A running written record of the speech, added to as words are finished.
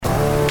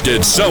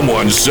Did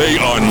someone say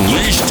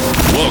unleashed?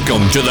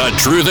 Welcome to the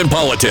truth in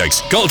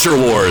politics, culture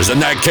wars,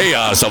 and that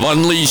chaos of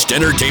unleashed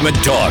entertainment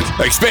talk.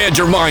 Expand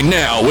your mind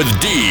now with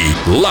D,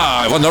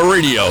 live on the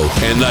radio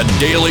and the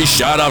Daily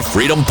Shot of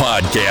Freedom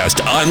podcast,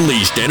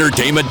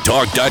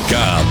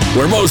 UnleashedEntertainmentTalk.com.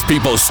 Where most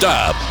people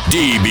stop,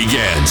 D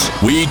begins.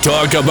 We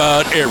talk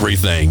about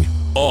everything.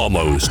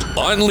 Almost.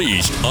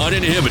 Unleashed,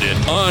 uninhibited,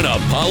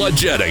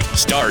 unapologetic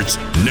starts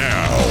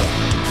now.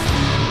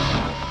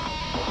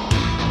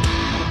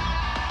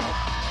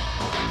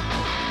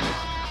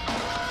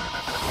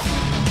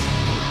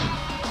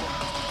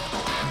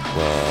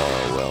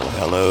 Well,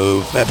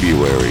 hello,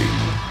 February.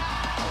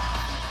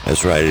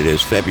 That's right, it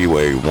is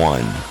February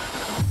 1,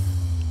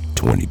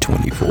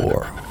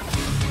 2024.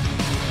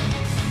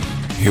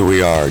 Here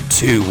we are,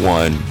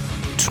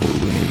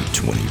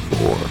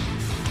 2/1/2024.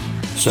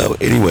 So,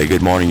 anyway,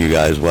 good morning, you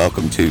guys.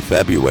 Welcome to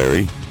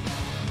February.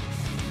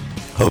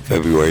 Hope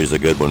February is a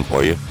good one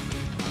for you.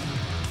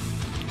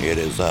 It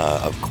is,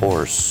 of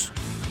course,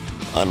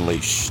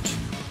 Unleashed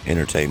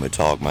Entertainment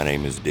Talk. My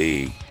name is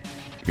D.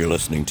 You're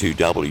listening to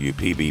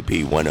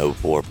WPBP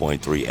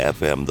 104.3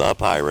 FM, The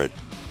Pirate,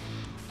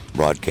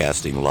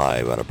 broadcasting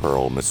live out of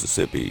Pearl,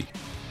 Mississippi.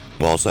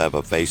 We also have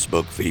a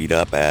Facebook feed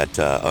up at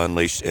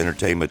Unleashed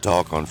Entertainment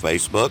Talk on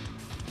Facebook.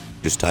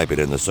 Just type it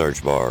in the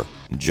search bar.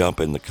 Jump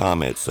in the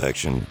comments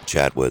section.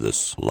 Chat with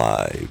us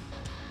live.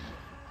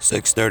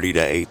 6:30 to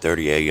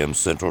 8:30 a.m.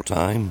 Central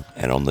Time,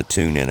 and on the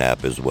TuneIn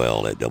app as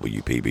well at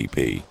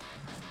WPBP.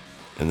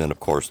 And then, of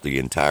course, the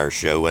entire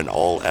show and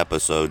all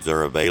episodes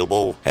are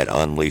available at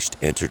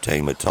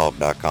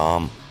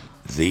UnleashedEntertainmentTalk.com,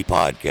 the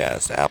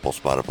podcast, Apple,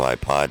 Spotify,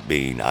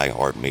 Podbean,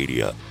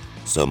 iHeartMedia,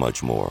 so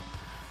much more.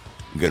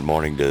 Good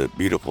morning to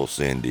beautiful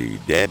Cindy.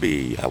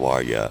 Debbie, how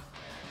are ya?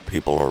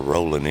 People are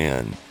rolling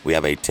in. We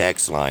have a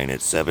text line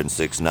at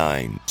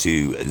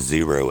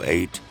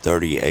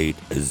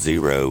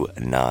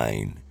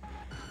 769-208-3809.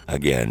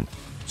 Again,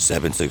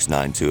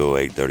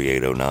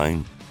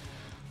 769-208-3809.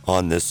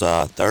 On this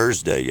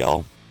Thursday,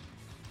 y'all.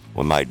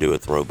 We might do a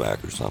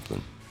throwback or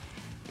something.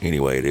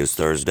 Anyway, it is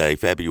Thursday,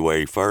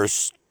 February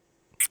 1st,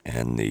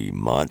 and the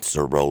months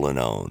are rolling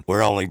on.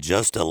 We're only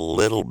just a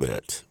little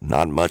bit,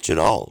 not much at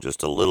all,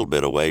 just a little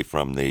bit away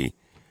from the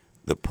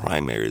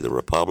primary, the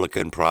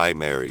Republican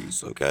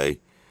primaries, okay?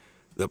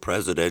 The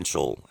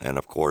presidential, and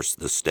of course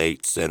the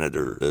state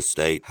senator, the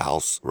state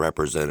House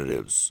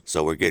representatives.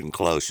 So we're getting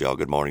close, y'all.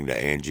 Good morning to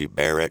Angie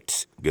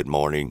Barrett. Good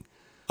morning.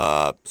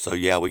 So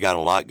yeah, we got a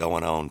lot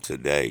going on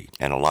today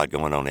and a lot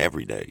going on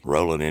every day.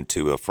 Rolling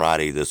into a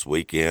Friday this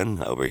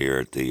weekend over here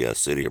at the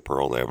city of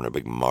Pearl. They're having a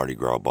big Mardi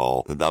Gras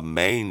ball. The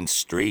Main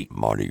Street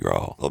Mardi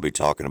Gras. They'll be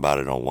talking about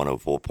it on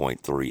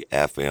 104.3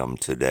 FM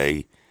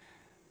today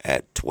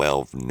at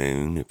 12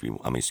 noon, at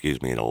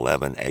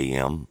 11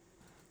 a.m.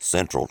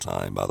 Central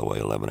Time, by the way,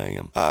 11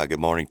 a.m. Good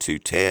morning to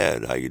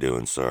Ted. How you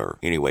doing, sir?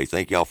 Anyway,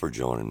 thank y'all for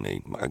joining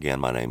me. Again,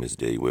 my name is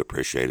D. We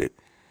appreciate it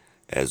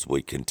as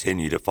we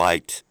continue to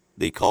fight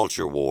the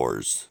culture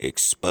wars,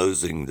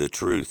 exposing the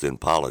truth in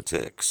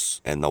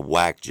politics and the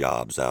whack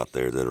jobs out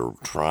there that are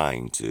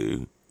trying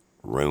to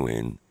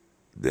ruin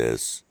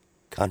this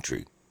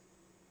country.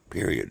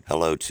 Period.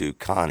 Hello to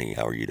Connie.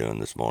 How are you doing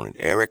this morning?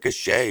 Erica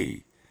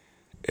Shea.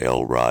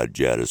 Elrod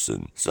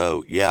Jettison.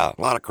 So, yeah,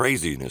 a lot of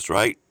craziness,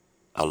 right?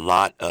 A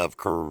lot of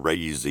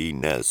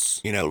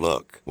craziness. You know,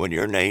 look, when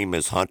your name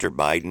is Hunter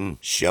Biden,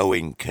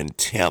 showing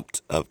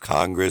contempt of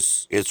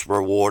Congress, it's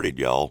rewarded,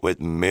 y'all,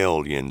 with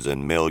millions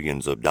and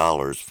millions of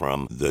dollars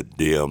from the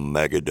dim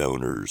mega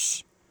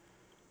donors.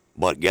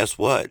 But guess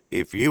what?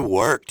 If you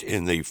worked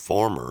in the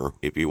former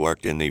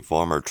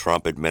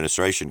Trump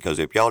administration, because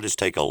if y'all just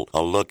take a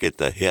look at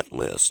the hit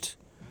list,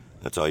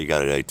 that's all you got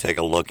to do. Take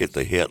a look at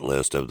the hit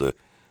list of the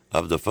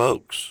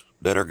folks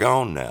that are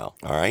gone now,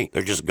 all right?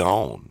 They're just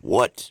gone.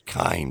 What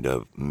kind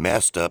of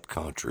messed up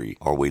country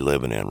are we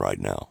living in right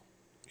now?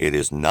 It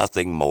is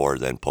nothing more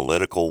than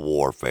political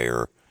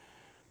warfare,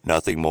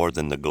 nothing more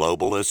than the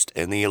globalist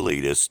and the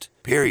elitist,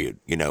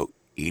 period. You know,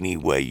 any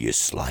way you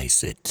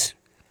slice it.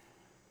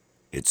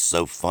 It's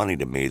so funny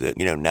to me that,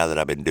 now that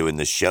I've been doing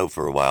this show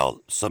for a while,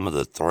 some of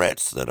the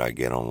threats that I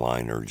get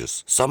online are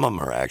some of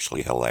them are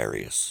actually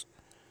hilarious.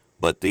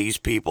 But these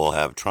people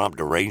have Trump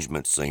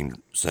derangement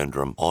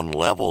syndrome on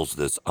levels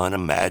that's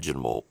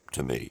unimaginable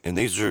to me. And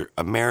these are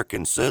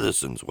American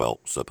citizens, well,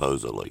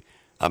 supposedly.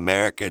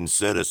 American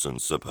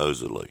citizens,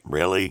 supposedly.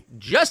 Really?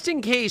 Just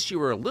in case you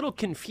were a little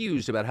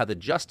confused about how the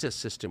justice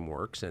system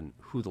works and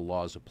who the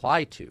laws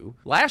apply to,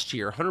 last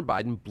year, Hunter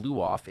Biden blew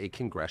off a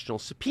congressional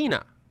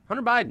subpoena.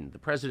 Hunter Biden, the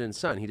president's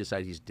son, he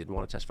decided he didn't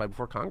want to testify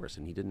before Congress,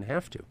 and he didn't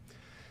have to.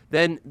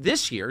 Then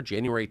this year,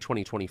 January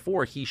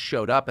 2024, he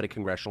showed up at a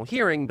congressional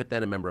hearing, but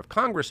then a member of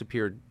Congress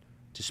appeared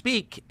to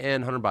speak,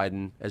 and Hunter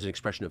Biden, as an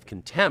expression of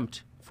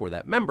contempt for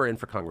that member and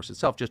for Congress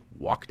itself, just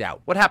walked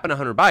out. What happened to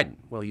Hunter Biden?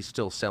 Well, he's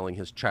still selling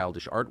his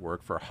childish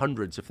artwork for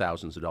hundreds of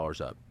thousands of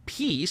dollars a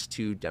piece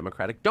to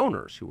Democratic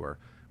donors who are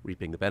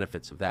reaping the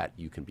benefits of that.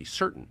 You can be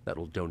certain that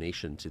little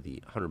donation to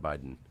the Hunter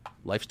Biden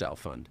lifestyle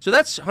fund. So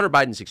that's Hunter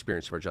Biden's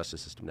experience of our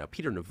justice system. Now,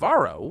 Peter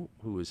Navarro,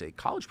 who was a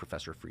college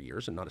professor for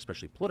years and not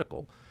especially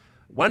political,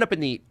 wound up in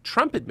the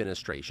Trump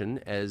administration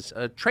as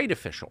a trade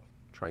official,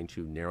 trying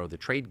to narrow the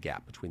trade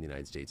gap between the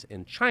United States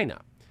and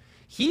China.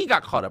 He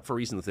got caught up for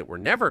reasons that were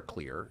never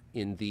clear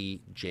in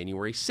the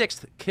January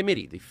 6th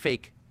committee, the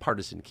fake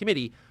partisan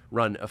committee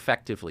run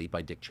effectively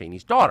by Dick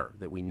Cheney's daughter,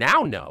 that we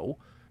now know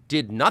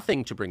did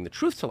nothing to bring the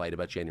truth to light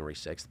about January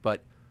 6th,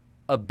 but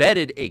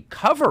abetted a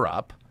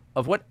cover-up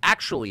of what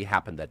actually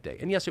happened that day.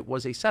 And yes, it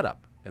was a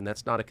setup, and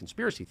that's not a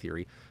conspiracy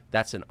theory.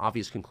 That's an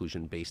obvious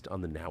conclusion based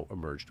on the now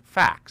emerged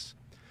facts.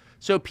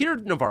 So Peter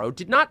Navarro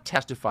did not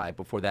testify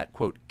before that,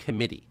 quote,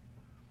 committee.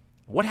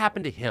 What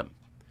happened to him?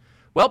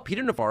 Well,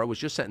 Peter Navarro was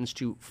just sentenced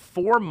to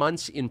 4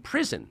 months in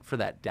prison for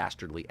that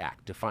dastardly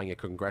act, defying a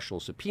congressional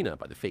subpoena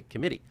by the fake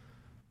committee.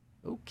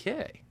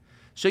 Okay.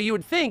 So you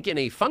would think in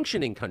a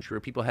functioning country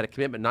where people had a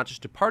commitment not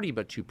just to party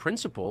but to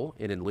principle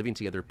and in living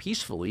together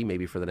peacefully,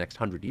 maybe for the next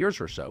 100 years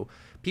or so,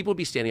 people would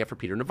be standing up for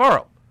Peter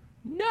Navarro.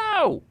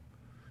 No!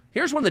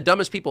 Here's one of the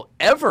dumbest people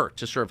ever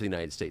to serve the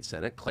United States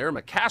Senate, Claire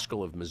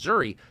McCaskill of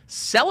Missouri,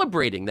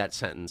 celebrating that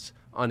sentence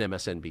on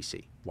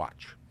MSNBC.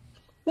 Watch.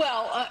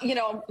 Well,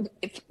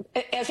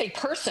 as a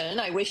person,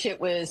 I wish it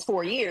was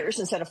 4 years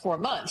instead of 4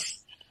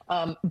 months.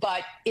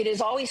 But it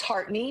is always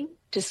heartening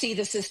to see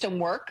the system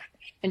work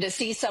and to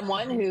see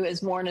someone who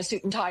has worn a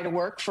suit and tie to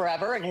work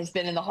forever and has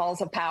been in the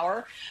halls of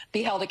power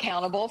be held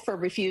accountable for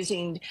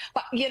refusing.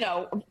 But,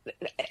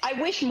 I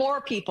wish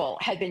more people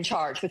had been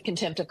charged with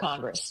contempt of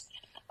Congress.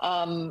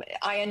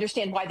 I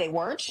understand why they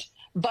weren't.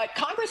 But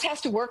Congress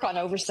has to work on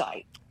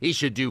oversight. He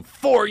should do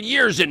 4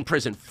 years in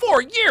prison.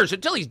 4 years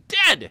until he's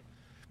dead.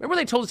 Remember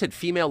they told us that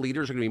female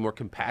leaders are going to be more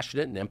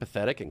compassionate and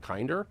empathetic and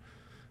kinder?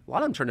 A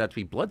lot of them turned out to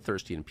be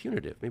bloodthirsty and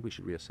punitive. Maybe we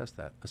should reassess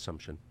that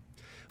assumption.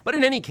 But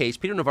in any case,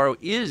 Peter Navarro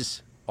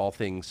is, all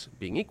things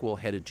being equal,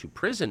 headed to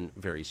prison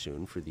very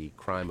soon for the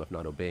crime of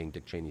not obeying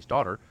Dick Cheney's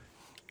daughter.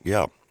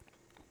 Yeah.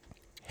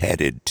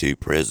 Headed to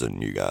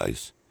prison, you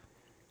guys.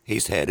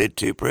 He's headed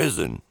to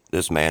prison.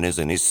 This man is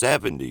in his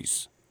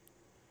 70s.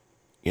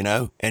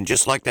 And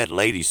just like that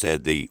lady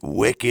said, the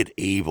wicked,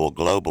 evil,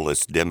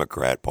 globalist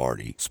Democrat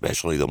Party,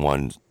 especially the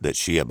one that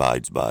she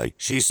abides by,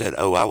 she said,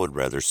 I would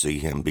rather see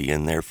him be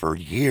in there for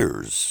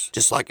years.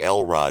 Just like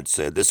Elrod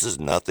said, this is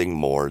nothing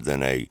more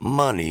than a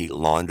money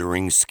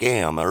laundering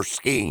scam or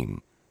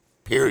scheme.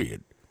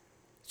 Period.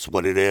 That's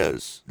what it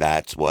is.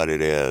 That's what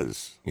it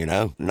is.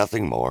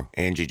 Nothing more.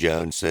 Angie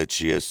Jones said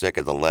she is sick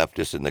of the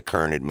leftists in the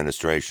current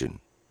administration,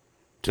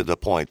 to the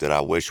point that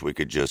I wish we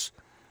could just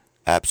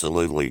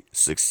absolutely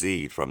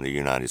succeed from the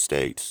United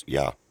States.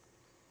 Yeah.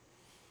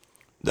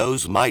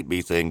 Those might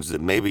be things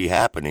that may be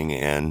happening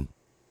in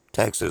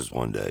Texas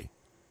one day.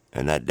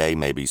 And that day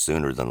may be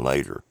sooner than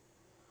later.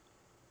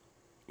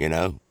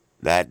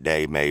 That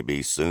day may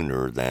be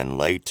sooner than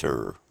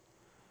later.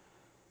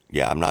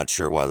 Yeah, I'm not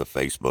sure why the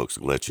Facebook's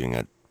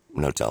glitching.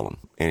 No telling.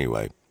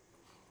 Anyway.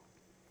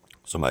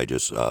 Somebody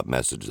just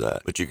messaged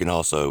that. But you can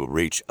also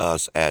reach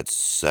us at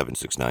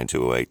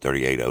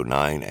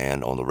 769-208-3809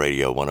 and on the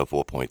radio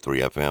 104.3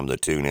 FM, the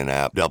TuneIn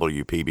app,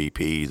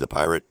 WPBP, The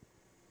Pirate.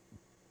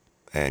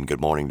 And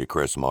good morning to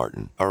Chris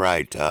Martin. All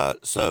right,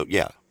 so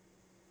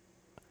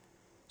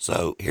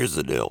here's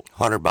the deal.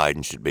 Hunter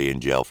Biden should be in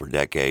jail for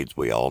decades.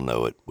 We all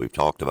know it. We've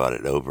talked about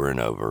it over and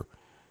over.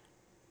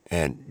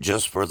 And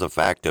just for the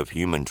fact of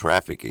human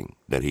trafficking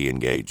that he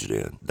engaged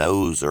in.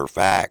 Those are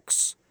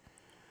facts.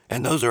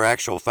 And those are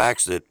actual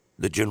facts that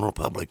the general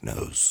public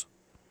knows.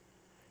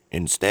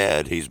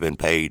 Instead, he's been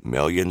paid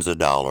millions of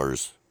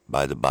dollars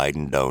by the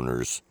Biden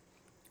donors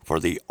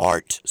for the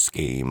art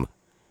scheme.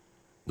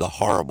 The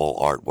horrible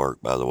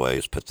artwork, by the way,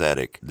 is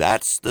pathetic.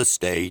 That's the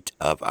state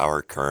of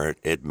our current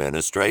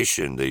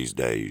administration these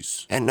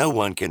days. And no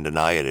one can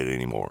deny it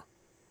anymore.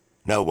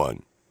 No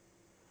one.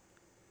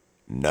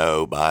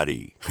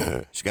 Nobody.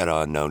 She's got an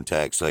unknown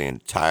text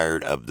saying,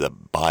 tired of the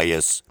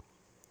bias,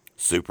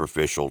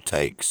 superficial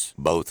takes.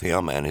 Both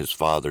him and his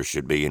father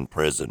should be in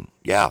prison.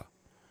 Yeah,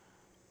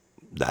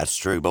 that's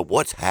true. But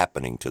what's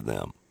happening to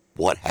them?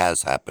 What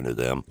has happened to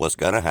them? What's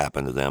going to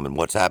happen to them? And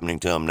what's happening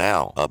to them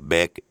now? A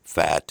big,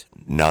 fat,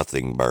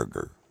 nothing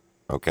burger.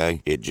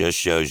 Okay? It just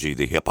shows you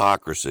the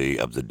hypocrisy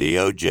of the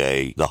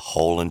DOJ, the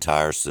whole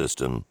entire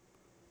system,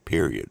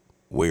 period.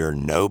 We're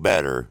no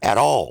better at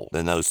all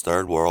than those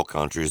third world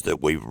countries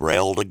that we've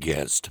railed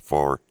against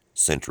for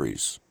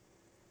centuries.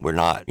 We're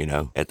not,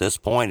 At this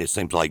point, it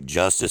seems like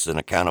justice and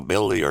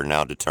accountability are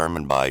now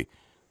determined by,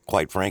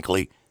 quite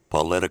frankly,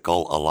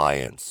 political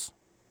alliance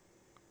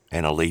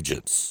and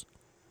allegiance,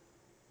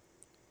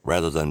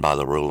 rather than by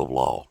the rule of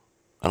law.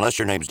 Unless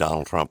your name's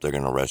Donald Trump, they're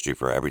going to arrest you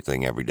for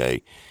everything every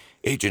day,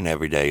 each and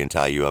every day, and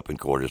tie you up in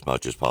court as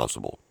much as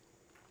possible.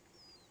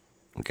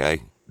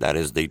 Okay? That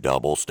is the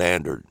double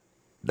standard.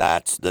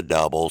 That's the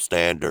double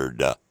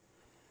standard.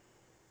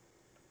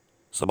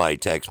 Somebody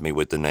text me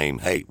with the name,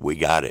 hey, we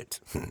got it.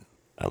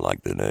 I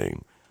like the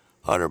name.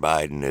 Hunter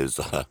Biden is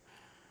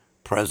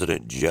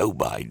President Joe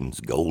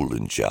Biden's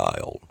golden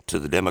child. To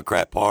the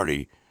Democrat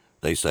Party,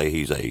 they say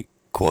he's a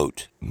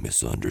quote,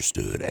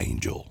 misunderstood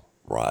angel.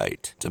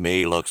 Right. To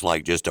me, looks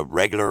like just a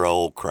regular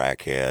old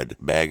crackhead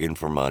begging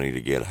for money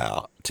to get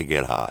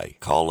high.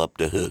 Call up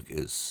the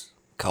hookers.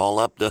 Call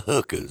up the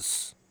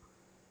hookers.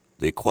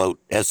 The, quote,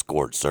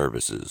 escort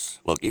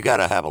services. Look, you got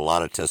to have a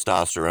lot of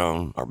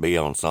testosterone or be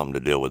on something to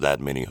deal with that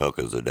many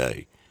hookers a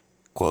day.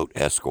 Quote,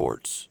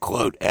 escorts.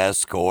 Quote,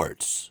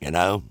 escorts. You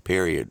know,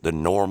 period. The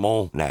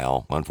normal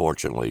now,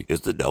 unfortunately,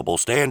 is the double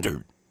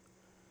standard.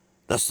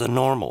 That's the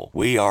normal.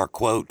 We are,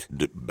 quote,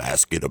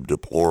 basket of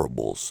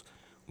deplorables.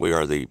 We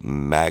are the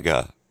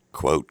MAGA,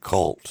 quote,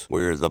 cult.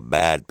 We're the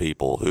bad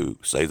people who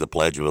say the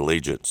Pledge of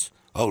Allegiance.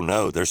 Oh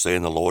no, they're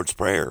saying the Lord's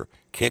Prayer.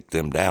 Kick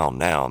them down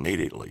now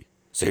immediately.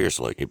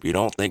 Seriously, if you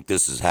don't think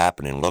this is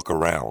happening, look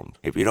around.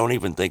 If you don't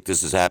even think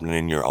this is happening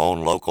in your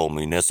own local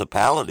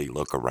municipality,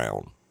 look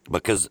around.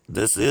 Because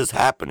this is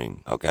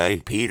happening,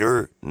 okay?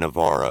 Peter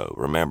Navarro,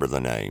 remember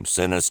the name,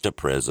 sentenced to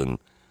prison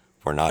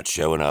for not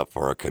showing up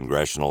for a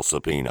congressional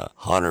subpoena.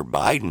 Hunter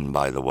Biden,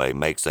 by the way,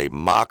 makes a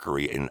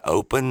mockery in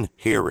open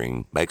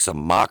hearing, makes a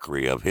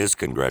mockery of his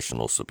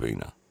congressional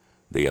subpoena.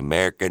 The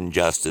American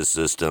justice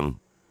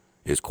system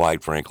is,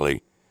 quite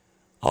frankly,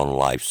 on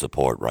life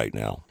support right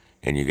now.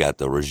 And you got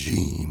the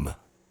regime,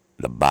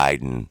 the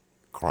Biden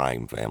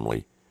crime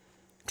family,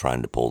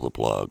 trying to pull the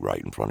plug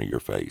right in front of your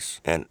face.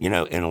 And, you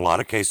know, in a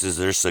lot of cases,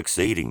 they're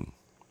succeeding.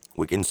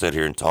 We can sit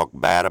here and talk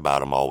bad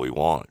about them all we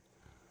want.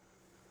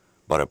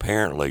 But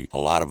apparently, a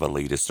lot of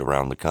elitists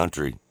around the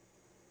country,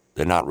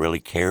 they not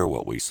really care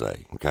what we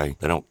say, okay?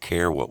 They don't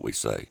care what we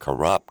say.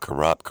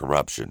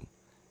 Corruption.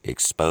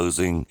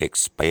 Exposing,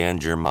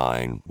 expand your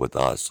mind with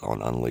us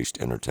on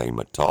Unleashed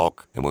Entertainment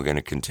Talk. And we're going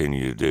to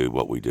continue to do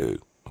what we do,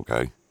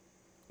 okay?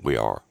 We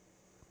are.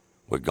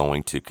 We're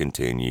going to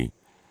continue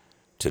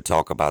to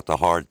talk about the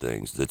hard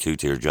things, the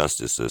two-tier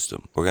justice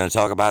system. We're going to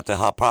talk about the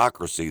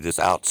hypocrisy that's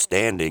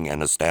outstanding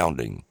and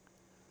astounding.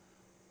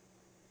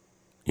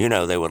 You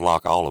know, they would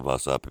lock all of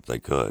us up if they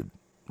could.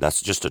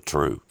 That's just a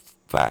true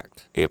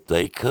fact. If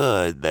they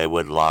could, they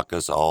would lock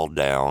us all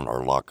down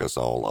or lock us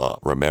all up.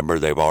 Remember,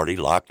 they've already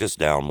locked us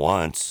down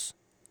once.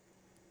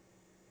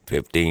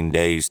 15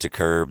 days to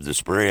curb the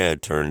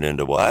spread turned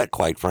into what?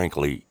 Quite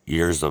frankly,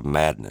 years of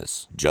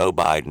madness. Joe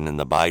Biden and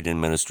the Biden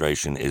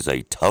administration is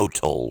a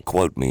total,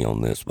 quote me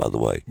on this, by the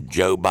way,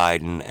 Joe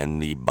Biden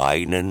and the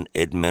Biden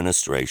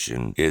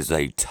administration is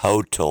a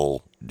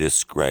total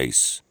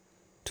disgrace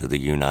to the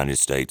United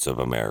States of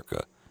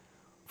America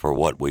for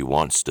what we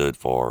once stood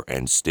for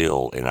and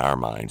still, in our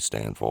minds,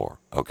 stand for.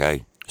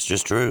 Okay? It's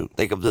just true.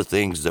 Think of the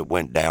things that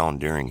went down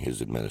during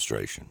his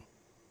administration.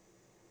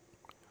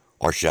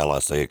 Or shall I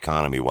say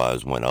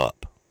economy-wise went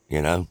up.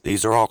 You know?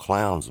 These are all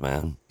clowns,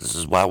 man. This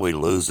is why we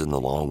lose in the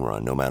long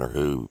run, no matter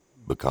who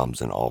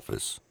becomes in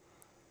office.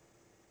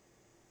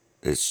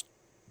 It's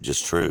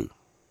just true.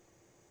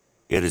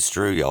 It is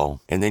true,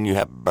 y'all. And then you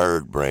have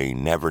bird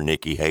brain, never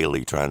Nikki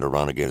Haley trying to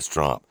run against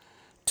Trump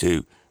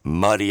to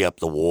muddy up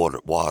the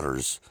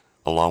waters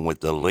along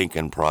with the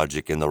Lincoln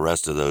Project and the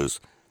rest of those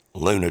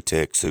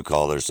lunatics who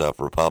call themselves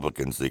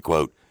Republicans, the,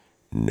 quote,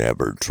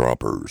 never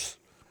Trumpers.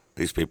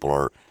 These people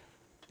are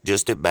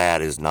just as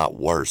bad as not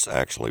worse,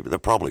 actually, but they're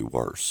probably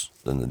worse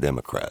than the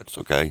Democrats,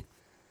 okay?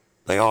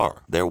 They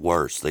are. They're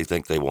worse. They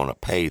think they want to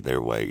pay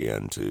their way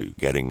into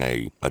getting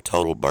a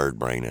total bird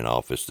brain in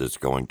office that's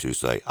going to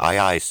say, aye,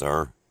 aye,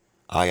 sir.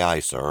 Aye, aye,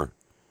 sir.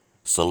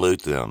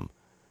 Salute them.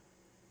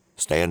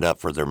 Stand up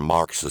for their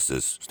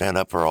Marxists. Stand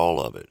up for all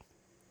of it.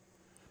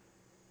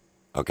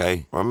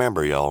 Okay?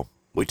 Remember, y'all,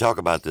 we talk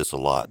about this a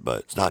lot,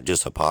 but it's not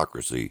just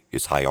hypocrisy,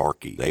 it's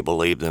hierarchy. They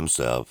believe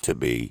themselves to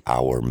be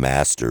our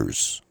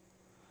masters.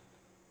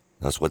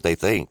 That's what they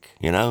think,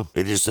 you know?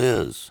 It just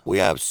is. We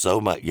have so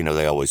much, you know,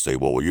 they always say,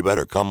 well, you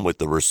better come with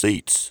the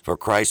receipts. For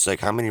Christ's sake,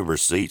 how many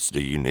receipts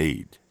do you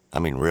need? I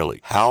mean,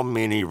 really, how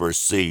many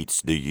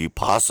receipts do you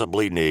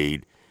possibly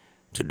need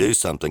to do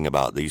something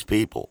about these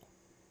people?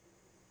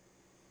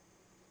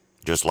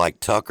 Just like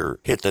Tucker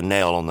hit the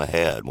nail on the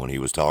head when he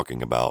was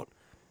talking about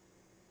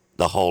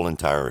the whole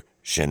entire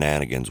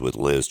shenanigans with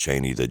Liz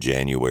Cheney, the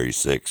January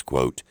 6th,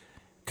 quote,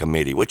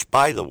 committee, which,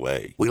 by the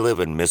way, we live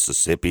in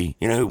Mississippi.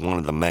 You know who one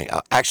of the main,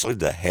 actually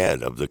the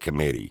head of the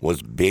committee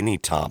was Benny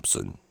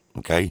Thompson,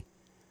 okay?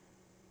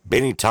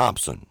 Benny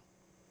Thompson,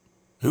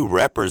 who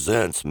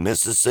represents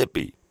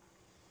Mississippi.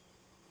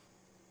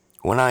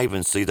 When I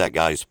even see that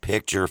guy's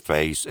picture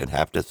face and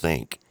have to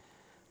think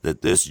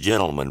that this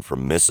gentleman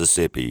from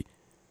Mississippi,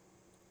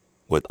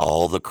 with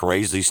all the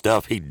crazy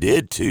stuff he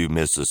did to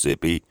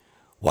Mississippi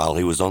while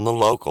he was on the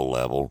local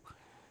level,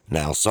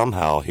 now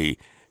somehow he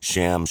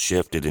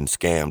shifted and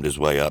scammed his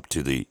way up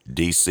to the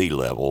D.C.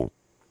 level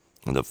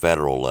and the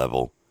federal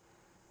level.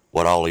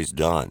 What all he's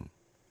done.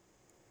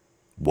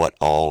 What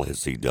all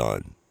has he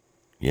done?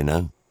 You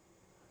know?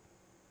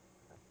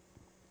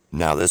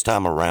 Now, this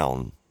time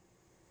around,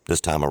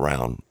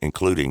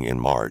 including in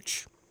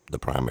March, the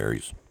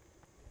primaries,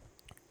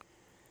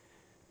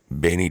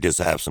 Benny does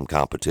have some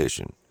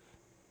competition.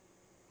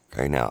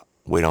 Okay, now,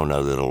 we don't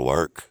know that it'll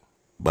work,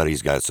 but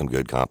he's got some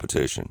good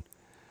competition.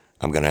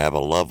 I'm going to have a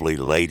lovely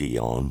lady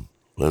on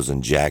lives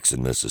in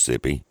Jackson,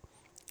 Mississippi,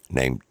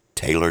 named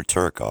Taylor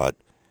Turcotte.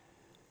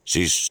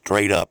 She's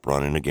straight up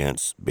running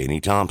against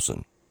Benny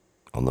Thompson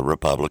on the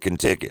Republican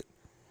ticket.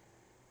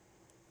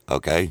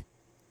 Okay?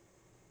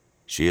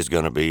 She is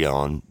going to be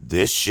on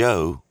this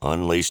show,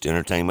 Unleashed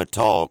Entertainment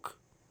Talk,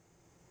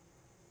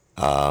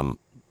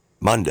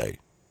 Monday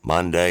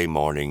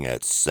morning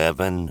at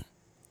 7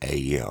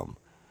 a.m.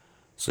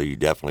 So you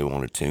definitely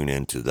want to tune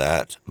into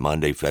that.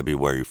 Monday,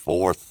 February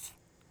 4th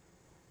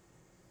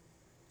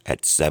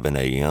at 7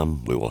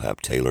 a.m. We will have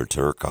Taylor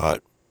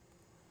Turcotte.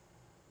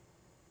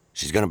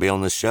 She's going to be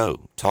on the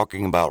show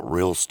talking about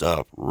real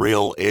stuff,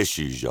 real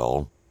issues,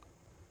 y'all.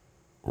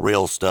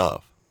 Real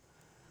stuff.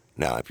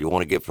 Now, if you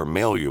want to get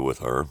familiar with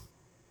her,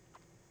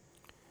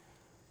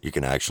 you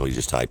can actually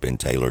just type in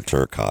Taylor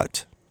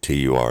Turcotte,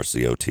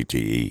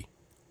 Turcotte.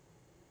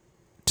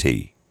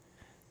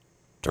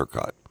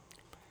 Turcotte.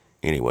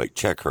 Anyway,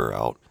 check her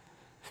out.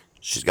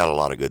 She's got a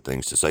lot of good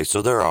things to say.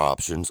 So there are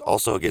options.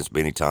 Also against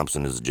Benny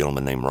Thompson is a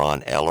gentleman named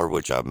Ron Eller,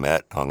 which I've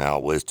met, hung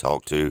out with,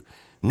 talked to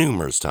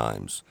numerous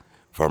times,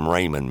 from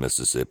Raymond,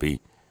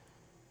 Mississippi.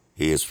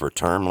 He is for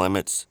term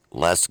limits,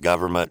 less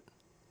government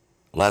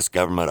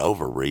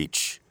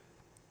overreach,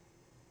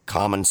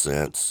 common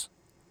sense,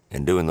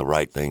 and doing the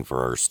right thing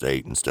for our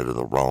state instead of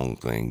the wrong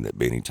thing that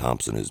Benny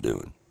Thompson is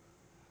doing,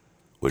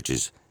 which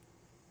is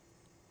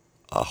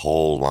a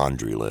whole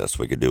laundry list.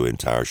 We could do an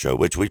entire show,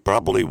 which we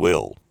probably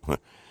will.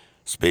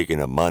 Speaking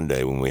of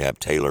Monday, when we have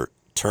Taylor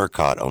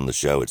Turcotte on the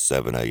show at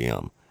 7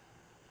 a.m.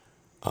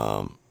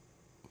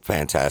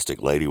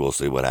 Fantastic lady. We'll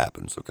see what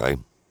happens, okay?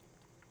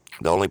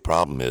 The only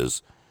problem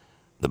is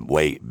the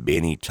way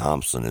Benny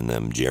Thompson and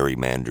them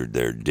gerrymandered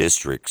their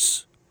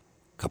districts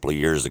a couple of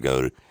years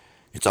ago.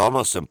 It's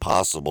almost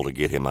impossible to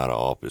get him out of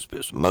office.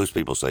 Most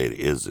people say it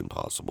is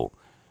impossible,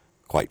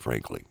 quite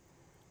frankly.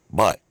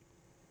 But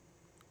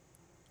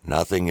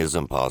nothing is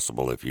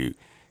impossible if you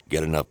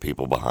get enough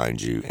people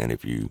behind you and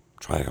if you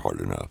try hard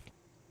enough.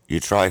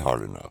 You try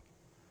hard enough.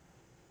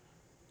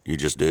 You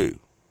just do.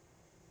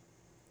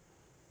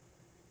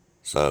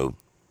 So,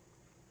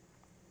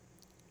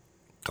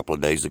 a couple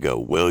of days ago,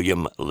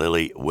 William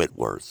Lilly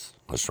Whitworth.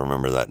 Let's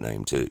remember that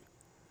name too.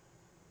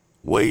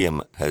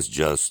 William has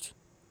just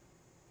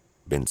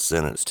been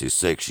sentenced to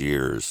 6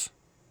 years,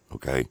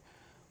 okay,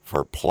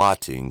 for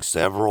plotting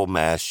several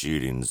mass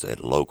shootings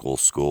at local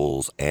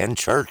schools and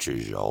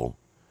churches, y'all.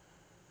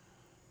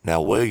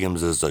 Now,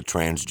 Williams is a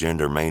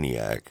transgender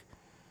maniac,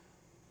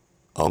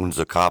 owns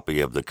a copy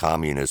of the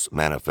Communist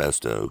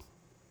Manifesto,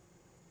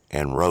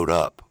 and wrote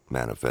up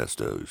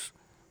manifestos.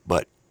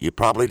 But you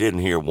probably didn't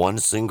hear one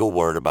single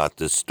word about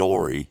this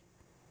story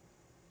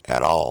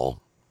at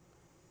all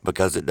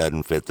because it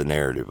doesn't fit the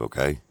narrative,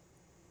 okay?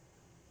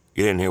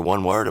 You didn't hear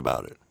one word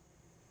about it.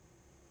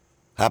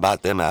 How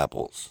about them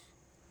apples?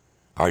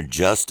 Our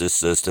justice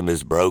system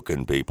is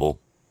broken, people.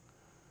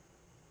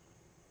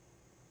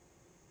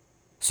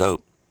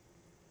 So,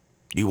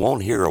 you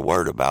won't hear a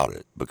word about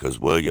it because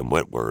William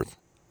Whitworth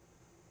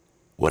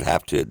would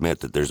have to admit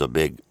that there's a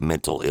big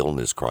mental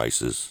illness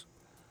crisis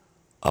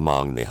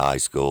among the high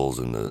schools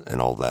and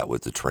all that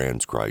with the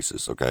trans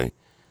crisis, okay?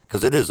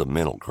 Because it is a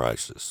mental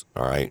crisis,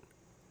 all right?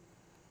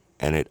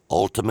 And it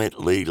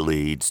ultimately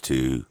leads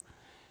to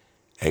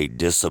a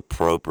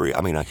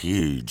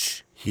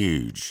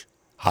huge,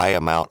 high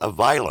amount of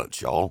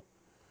violence, y'all.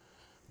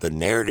 The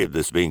narrative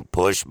that's being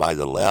pushed by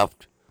the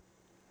left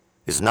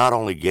is not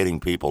only getting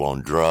people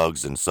on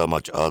drugs and so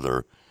much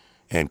other,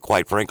 and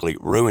quite frankly,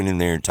 ruining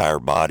their entire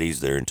bodies,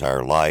 their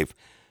entire life,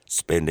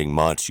 spending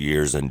months,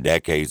 years, and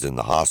decades in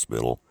the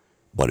hospital,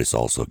 but it's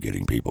also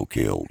getting people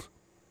killed.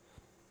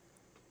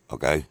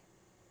 Okay?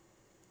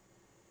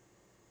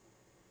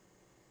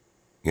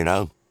 You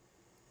know?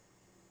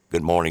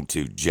 Good morning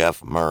to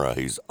Jeff Murrah.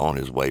 He's on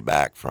his way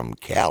back from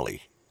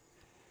Cali.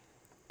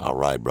 All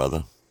right,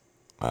 brother.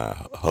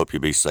 I hope you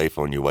be safe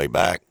on your way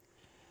back.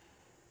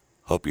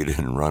 Hope you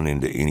didn't run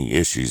into any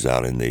issues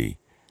out in the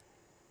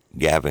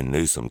Gavin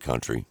Newsom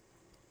country.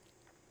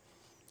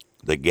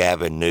 The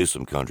Gavin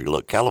Newsom country.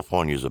 Look,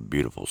 California's a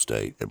beautiful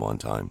state at one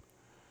time.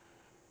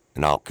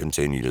 And I'll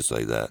continue to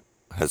say that.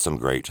 Had some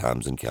great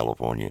times in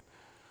California.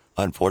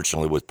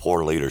 Unfortunately, with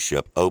poor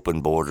leadership,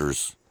 open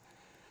borders,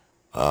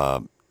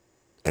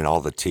 and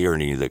all the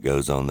tyranny that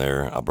goes on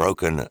there, a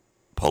broken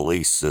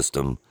police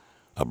system,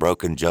 a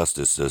broken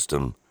justice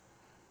system,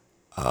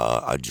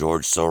 a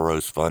George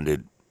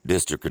Soros-funded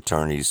district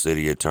attorneys,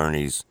 city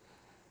attorneys,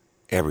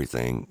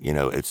 everything. You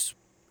know, it's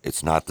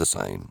not the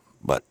same.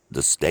 But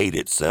the state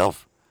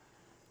itself,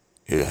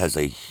 it has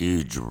a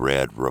huge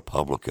red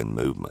Republican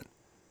movement.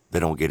 They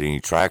don't get any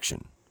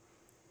traction.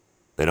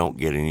 They don't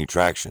get any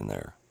traction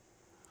there.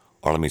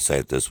 Or let me say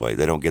it this way,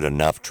 they don't get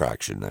enough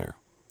traction there.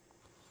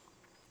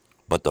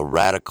 But the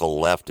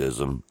radical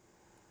leftism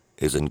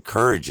is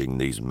encouraging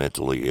these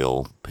mentally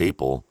ill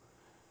people,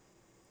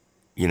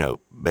 you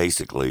know,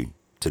 basically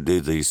to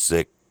do these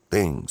sick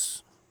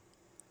things.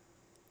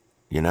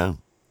 You know?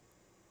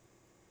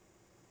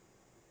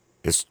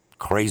 It's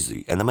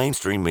crazy. And the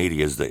mainstream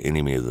media is the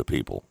enemy of the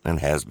people and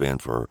has been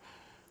for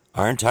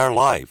our entire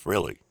life,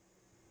 really.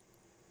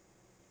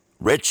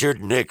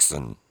 Richard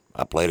Nixon.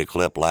 I played a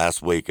clip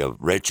last week of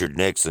Richard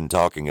Nixon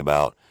talking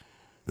about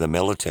the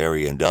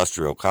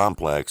military-industrial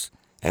complex,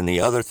 and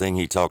the other thing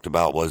he talked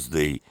about was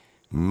the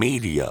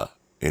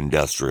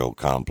media-industrial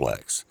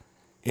complex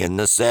in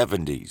the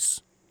 70s.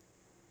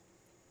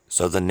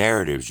 So the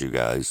narratives, you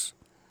guys,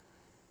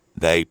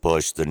 they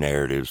push the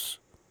narratives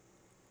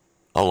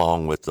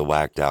along with the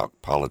whacked-out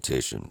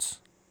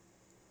politicians.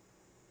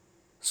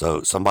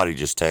 So somebody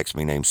just texted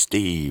me named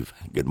Steve.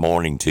 Good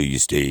morning to you,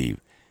 Steve.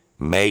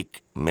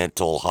 Make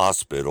mental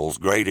hospitals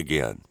great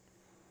again.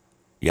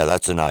 Yeah,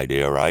 that's an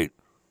idea, right?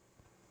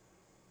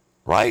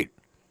 Right?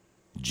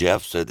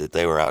 Jeff said that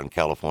they were out in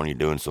California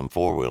doing some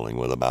four-wheeling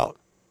with about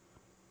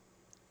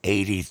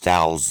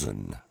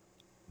 80,000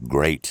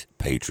 great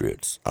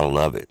patriots. I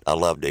love it. I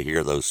love to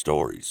hear those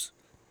stories.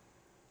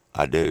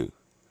 I do.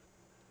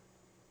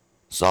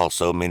 Saw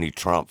so many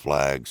Trump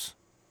flags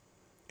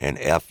and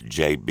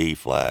FJB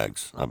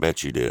flags. I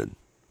bet you did.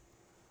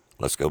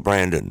 Let's go,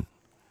 Brandon.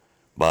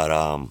 But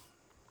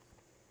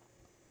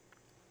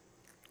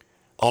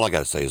all I got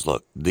to say is,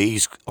 look,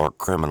 these are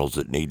criminals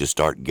that need to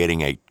start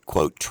getting a,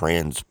 quote,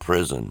 trans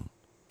prison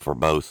for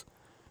both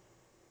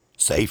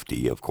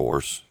safety, of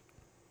course.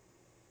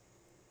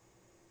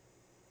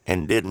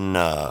 And didn't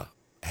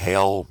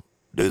Hale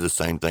do the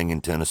same thing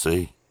in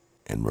Tennessee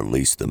and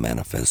release the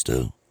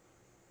manifesto?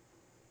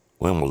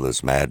 When will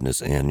this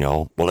madness end,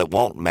 y'all? Well, it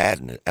won't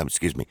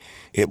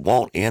it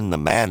won't end the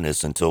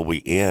madness until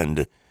we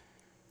end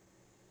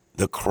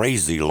the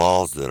crazy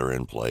laws that are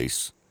in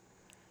place.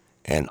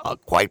 And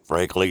quite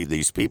frankly,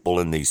 these people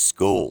in these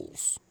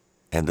schools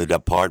and the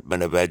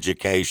Department of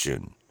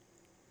Education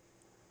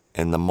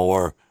and the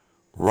more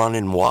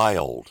running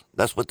wild.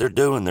 That's what they're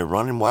doing. They're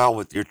running wild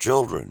with your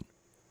children.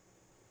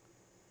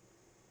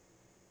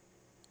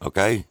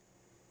 Okay?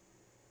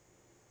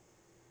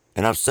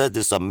 And I've said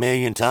this a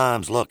million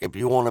times. Look, if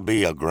you want to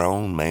be a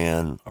grown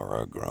man or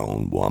a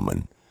grown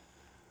woman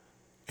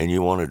and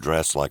you want to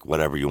dress like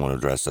whatever you want to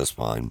dress, that's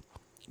fine.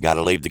 You got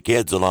to leave the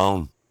kids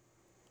alone.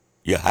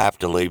 You have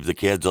to leave the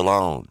kids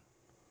alone.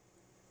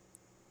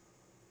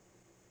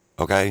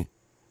 Okay?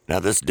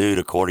 Now, this dude,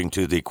 according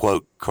to the,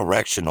 quote,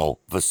 correctional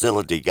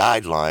facility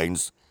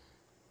guidelines,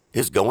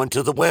 is going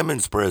to the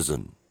women's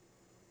prison.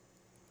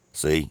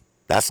 See?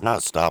 That's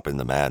not stopping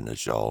the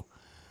madness, y'all.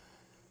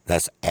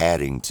 That's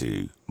adding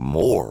to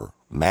more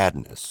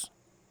madness.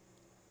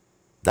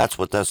 That's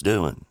what that's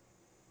doing.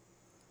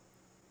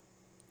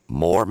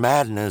 More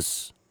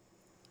madness.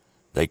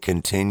 They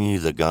continue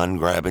the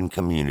gun-grabbing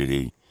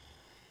community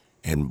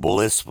and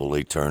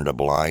blissfully turned a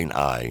blind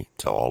eye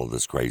to all of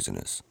this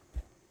craziness.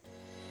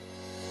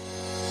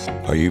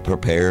 Are you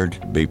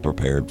prepared? Be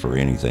prepared for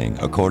anything.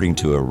 According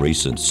to a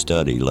recent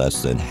study,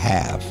 less than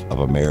half of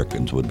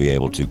Americans would be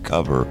able to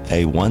cover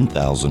a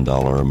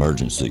 $1,000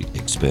 emergency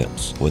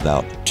expense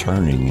without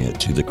turning it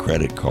to the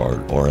credit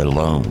card or a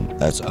loan.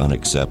 That's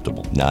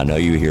unacceptable. Now, I know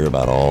you hear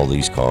about all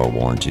these car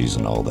warranties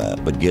and all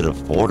that, but get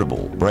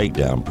affordable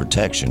breakdown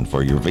protection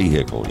for your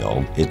vehicle,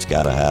 y'all. It's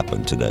got to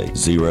happen today.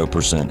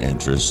 0%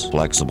 interest,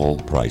 flexible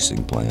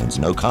pricing plans,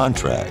 no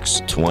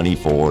contracts,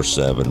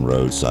 24/7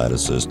 roadside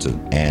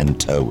assistance, and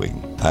towing.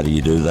 How do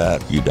you do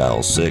that? You dial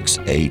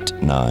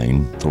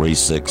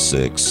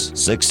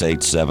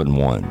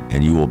 689-366-6871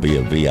 and you will be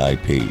a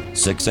VIP.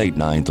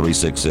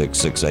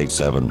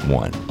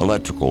 689-366-6871.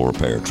 Electrical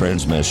repair,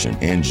 transmission,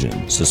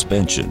 engine,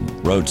 suspension,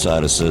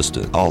 roadside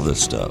assistance, all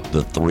this stuff.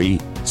 The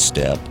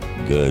 3-step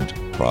good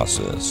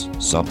process.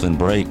 Something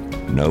break?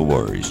 No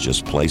worries.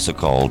 Just place a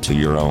call to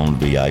your own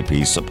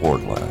VIP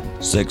support line.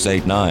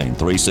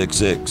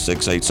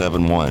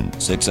 689-366-6871.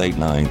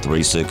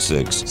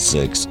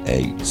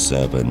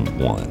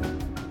 689-366-6871.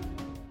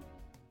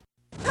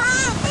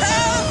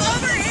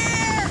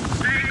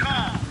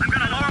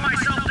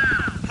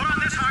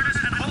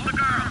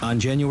 On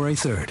January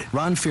 3rd,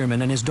 Ron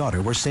Fearman and his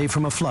daughter were saved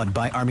from a flood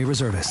by Army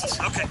reservists.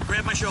 Okay,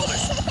 grab my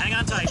shoulders. Hang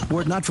on tight. Were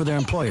it not for their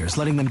employers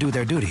letting them do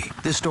their duty,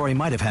 this story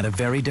might have had a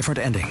very different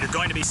ending. You're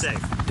going to be safe.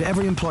 To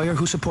every employer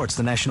who supports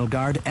the National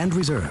Guard and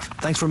Reserve,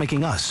 thanks for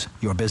making us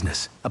your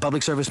business. A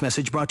public service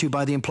message brought to you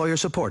by the employer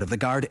support of the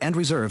Guard and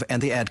Reserve and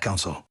the Ad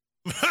Council.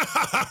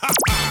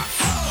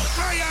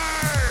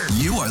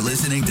 You are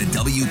listening to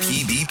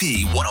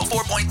WPBP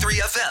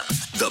 104.3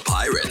 FM, The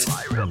Pirate,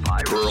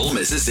 Pearl,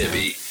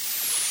 Mississippi.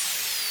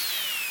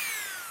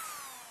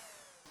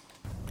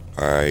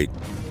 All right,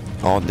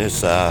 on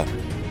this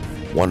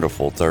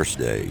wonderful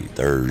Thursday,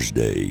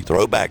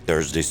 Throwback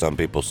Thursday, some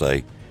people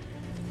say,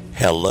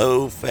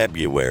 hello,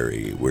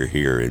 February. We're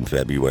here in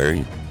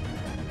February.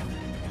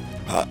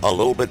 A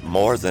little bit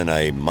more than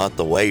a month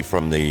away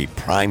from the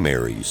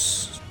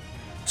primaries,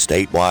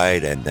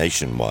 statewide and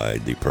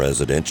nationwide, the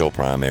presidential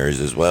primaries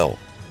as well.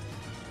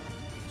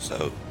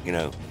 So, you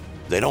know,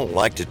 they don't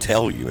like to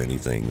tell you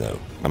anything, though.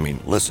 I mean,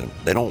 listen,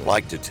 they don't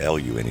like to tell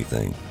you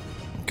anything,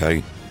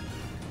 okay?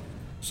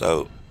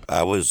 So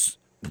I was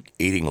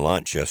eating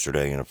lunch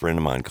yesterday and a friend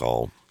of mine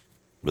called.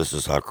 This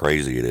is how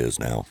crazy it is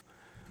now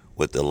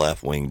with the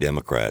left-wing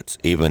Democrats,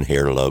 even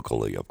here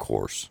locally, of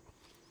course.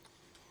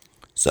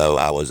 So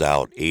I was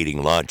out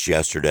eating lunch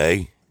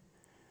yesterday.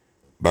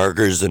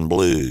 Burgers and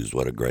Blues,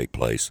 what a great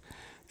place.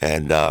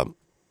 And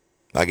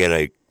I get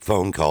a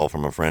phone call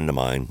from a friend of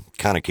mine,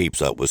 kind of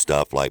keeps up with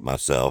stuff like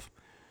myself.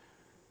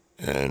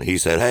 And he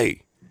said,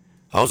 hey,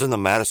 I was in the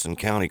Madison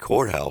County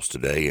Courthouse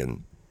today,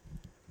 and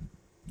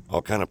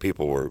all kind of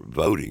people were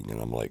voting.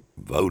 And I'm like,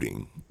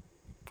 voting?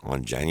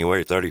 On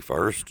January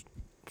 31st?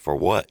 For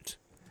what?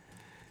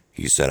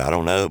 He said, I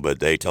don't know,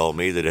 but they told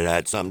me that it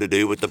had something to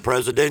do with the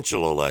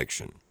presidential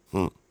election.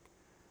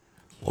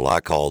 Well, I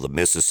called the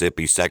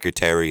Mississippi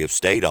Secretary of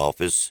State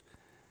office,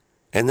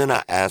 and then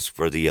I asked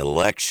for the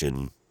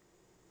election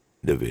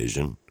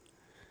division.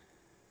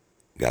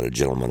 Got a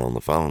gentleman on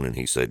the phone, and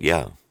he said,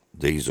 yeah,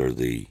 these are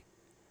the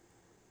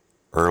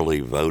early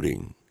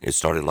voting. It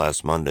started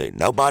last Monday.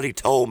 Nobody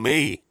told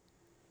me.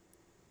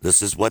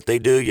 This is what they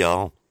do,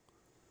 y'all.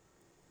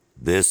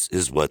 This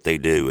is what they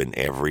do in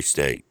every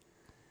state.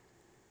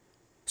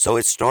 So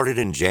it started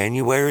in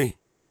January?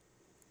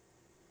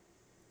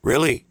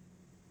 Really?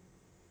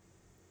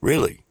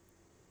 Really?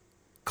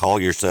 Call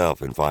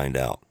yourself and find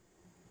out.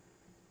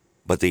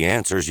 But the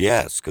answer is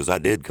yes, because I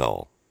did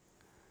call.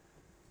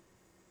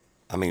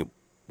 I mean,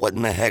 what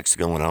in the heck's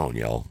going on,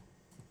 y'all?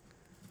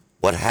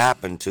 What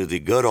happened to the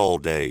good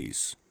old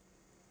days?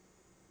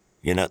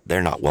 You know,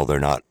 they're not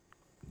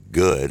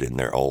good, and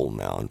they're old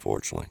now,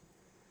 unfortunately.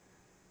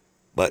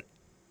 But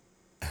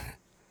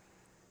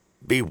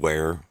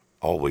beware,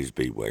 always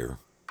beware.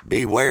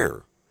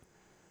 Beware.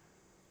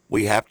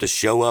 We have to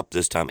show up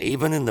this time,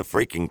 even in the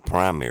freaking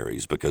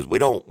primaries, because we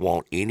don't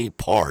want any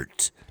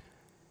part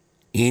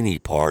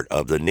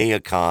of the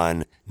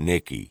neocon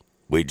Nikki.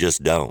 We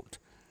just don't.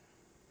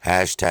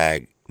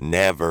 Hashtag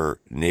never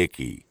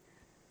Nikki.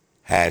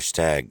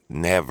 Hashtag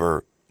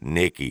never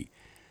Nikki.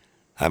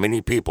 How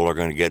many people are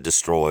going to get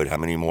destroyed? How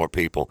many more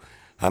people?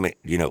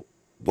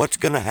 What's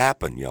going to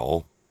happen,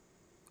 y'all,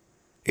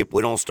 if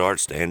we don't start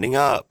standing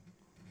up?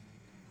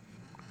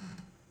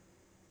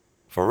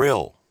 For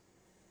real.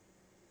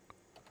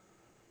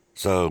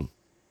 So,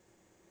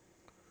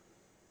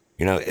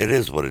 it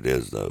is what it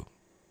is, though.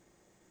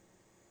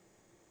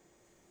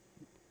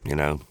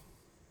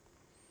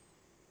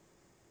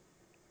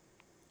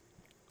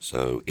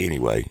 So,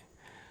 anyway,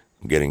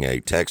 I'm getting a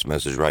text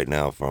message right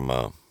now from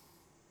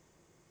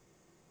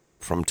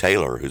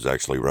Taylor, who's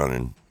actually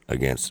running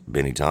against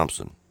Benny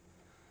Thompson.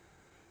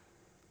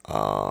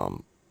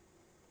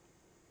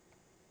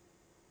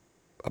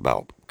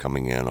 About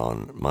coming in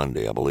on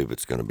Monday. I believe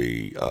it's going to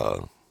be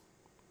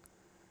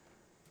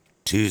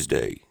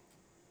Tuesday.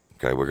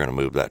 Okay, we're going to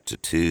move that to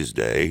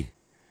Tuesday,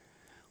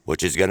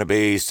 which is going to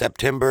be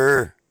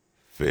September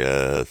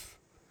 5th.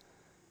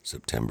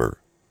 September.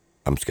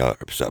 I'm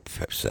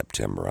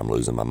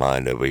losing my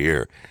mind over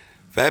here.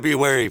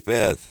 February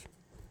 5th.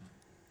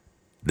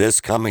 This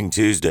coming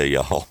Tuesday,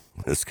 y'all.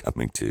 This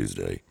coming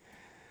Tuesday.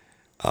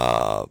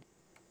 But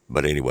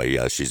anyway,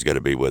 yeah, she's going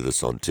to be with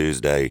us on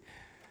Tuesday.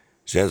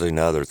 She has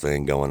another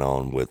thing going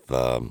on with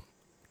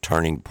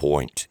Turning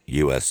Point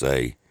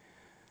USA,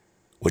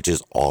 which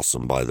is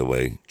awesome, by the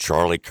way.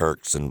 Charlie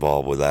Kirk's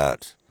involved with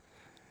that.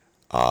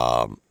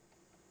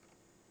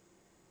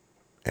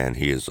 And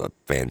he is a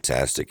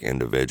fantastic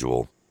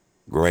individual.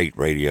 Great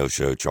radio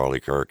show, Charlie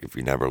Kirk, if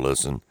you never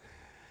listen.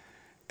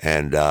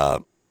 And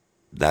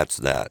that's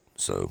that.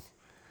 So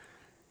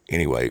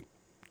anyway,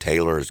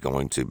 Taylor is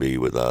going to be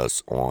with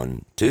us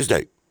on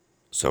Tuesday.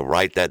 So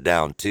write that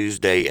down,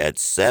 Tuesday at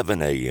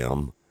 7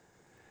 a.m.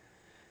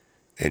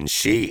 And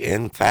she,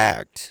 in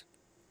fact,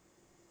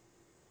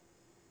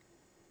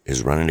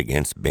 is running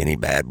against Benny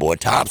Bad Boy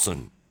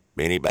Thompson.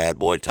 Benny Bad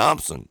Boy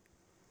Thompson.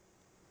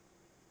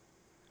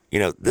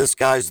 This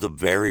guy's the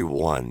very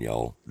one,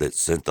 y'all, that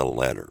sent the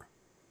letter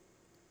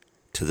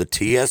to the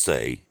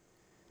TSA,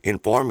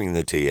 informing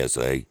the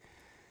TSA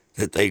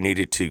that they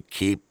needed to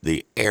keep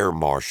the air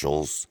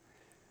marshals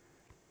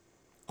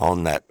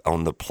on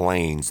the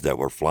planes that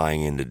were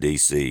flying into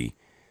D.C.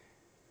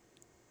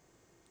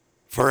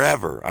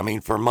 forever. I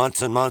mean, for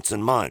months and months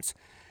and months.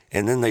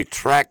 And then they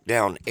tracked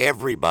down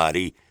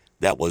everybody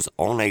that was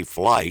on a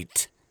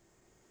flight,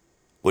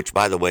 which,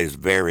 by the way, is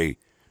very,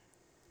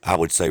 I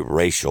would say,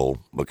 racial,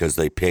 because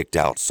they picked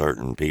out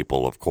certain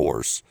people, of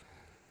course.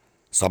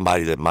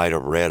 Somebody that might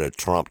have read a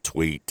Trump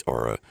tweet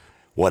or a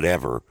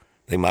whatever.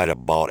 They might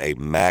have bought a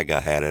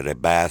MAGA hat at a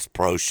Bass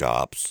Pro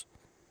Shops,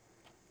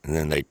 and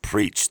then they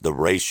preached the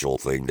racial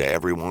thing to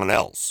everyone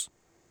else.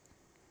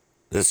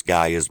 This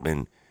guy has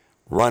been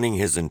running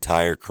his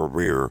entire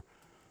career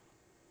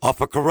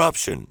off of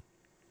corruption.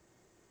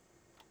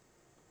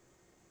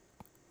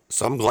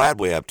 So I'm glad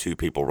we have two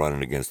people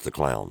running against the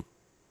clown.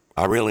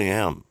 I really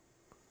am.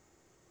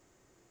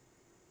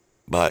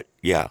 But,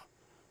 yeah,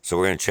 so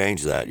we're going to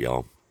change that,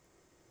 y'all.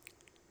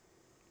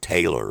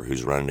 Taylor,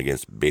 who's running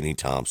against Benny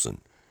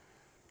Thompson,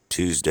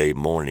 Tuesday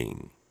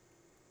morning.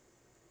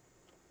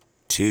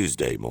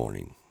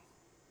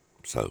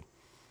 So,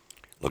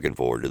 looking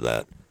forward to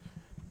that.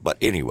 But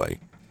anyway,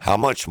 how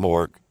much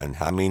more and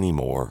how many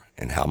more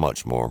and how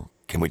much more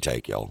can we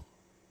take, y'all?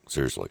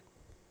 Seriously.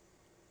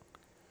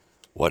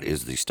 What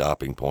is the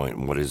stopping point,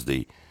 and what is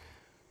the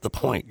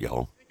point,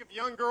 y'all? Think of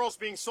young girls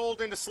being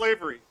sold into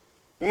slavery.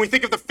 When we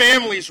think of the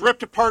families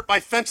ripped apart by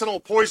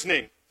fentanyl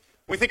poisoning,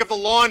 when we think of the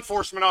law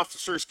enforcement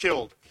officers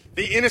killed,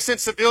 the innocent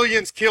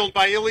civilians killed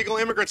by illegal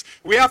immigrants,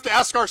 we have to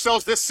ask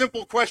ourselves this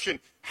simple question: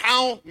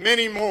 how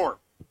many more?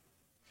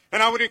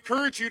 And I would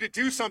encourage you to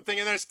do something,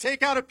 and that is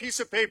take out a piece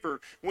of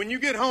paper when you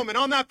get home, and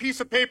on that piece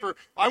of paper,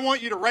 I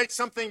want you to write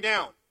something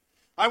down.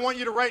 I want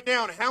you to write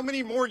down, how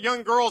many more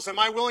young girls am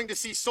I willing to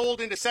see sold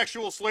into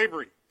sexual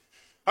slavery?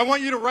 I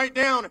want you to write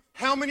down,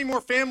 how many more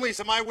families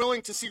am I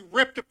willing to see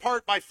ripped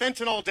apart by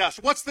fentanyl deaths?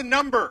 What's the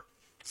number?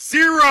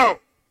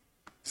 0.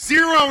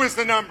 0 is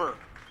the number.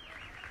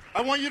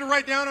 I want you to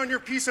write down on your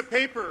piece of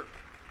paper,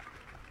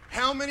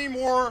 how many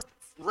more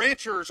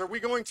ranchers are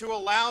we going to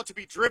allow to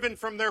be driven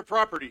from their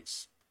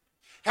properties?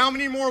 How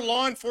many more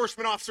law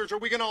enforcement officers are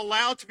we going to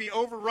allow to be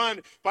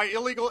overrun by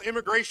illegal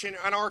immigration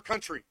in our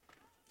country?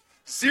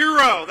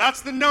 0.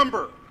 That's the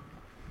number.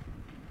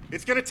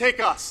 It's going to take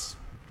us.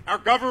 Our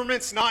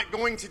government's not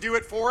going to do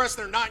it for us.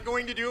 They're not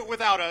going to do it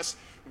without us.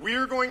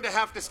 We're going to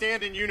have to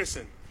stand in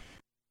unison.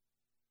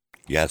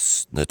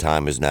 Yes, the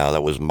time is now.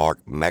 That was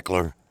Mark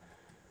Meckler.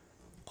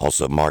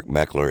 Also, Mark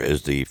Meckler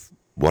is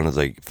one of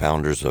the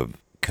founders of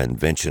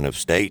Convention of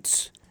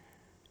States,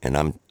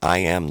 and I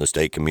am the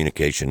state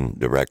communication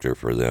director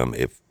for them,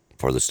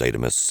 for the state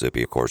of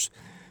Mississippi, of course.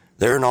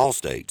 They're in all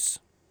states.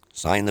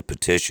 Sign the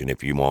petition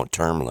if you want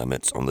term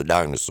limits on the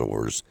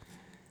dinosaurs,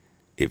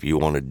 if you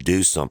want to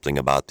do something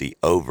about the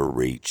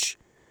overreach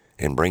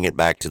and bring it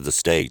back to the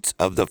states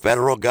of the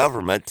federal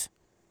government.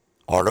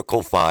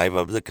 Article 5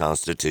 of the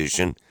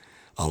Constitution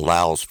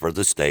allows for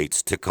the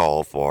states to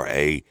call for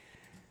a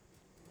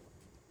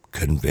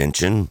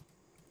convention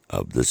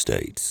of the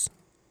states.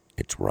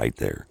 It's right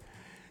there.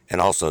 And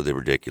also the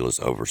ridiculous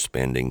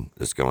overspending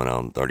that's going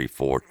on,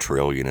 $34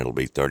 trillion. It'll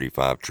be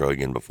 $35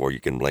 trillion before you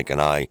can blink an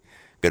eye.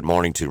 Good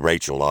morning to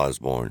Rachel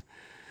Osborne.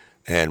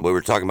 And we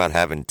were talking about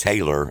having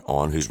Taylor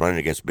on, who's running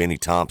against Benny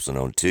Thompson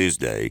on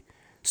Tuesday,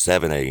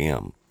 7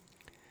 a.m.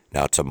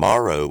 Now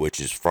tomorrow, which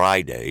is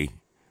Friday,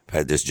 I've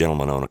had this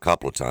gentleman on a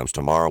couple of times.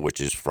 Tomorrow, which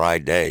is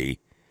Friday,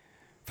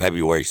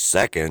 February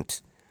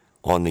 2nd,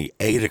 on the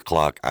 8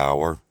 o'clock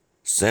hour,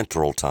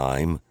 Central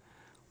Time,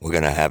 we're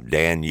going to have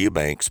Dan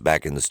Eubanks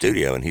back in the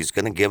studio, and he's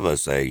going to give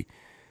us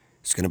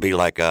it's going to be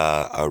like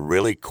a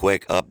really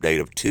quick update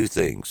of two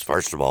things.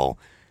 First of all,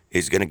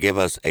 he's going to give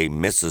us a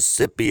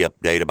Mississippi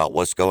update about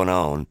what's going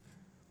on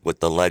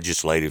with the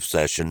legislative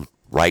session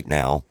right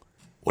now.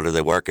 What are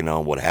they working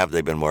on? What have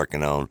they been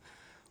working on?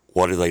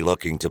 What are they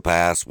looking to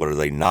pass? What are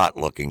they not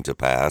looking to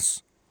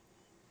pass?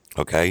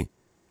 Okay?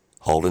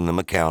 Holding them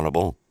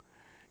accountable.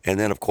 And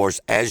then, of course,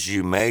 as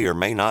you may or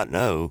may not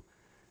know,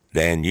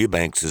 Dan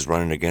Eubanks is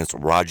running against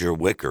Roger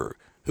Wicker,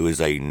 who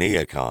is a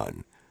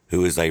neocon,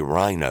 who is a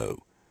rhino,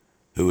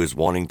 who is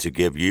wanting to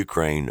give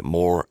Ukraine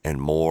more and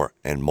more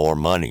and more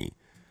money,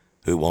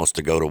 who wants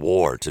to go to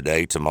war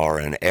today,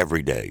 tomorrow, and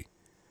every day.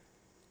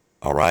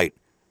 All right?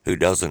 Who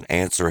doesn't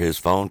answer his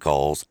phone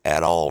calls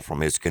at all from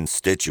his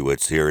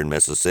constituents here in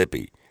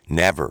Mississippi.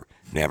 Never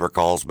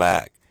calls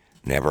back.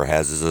 Never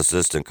has his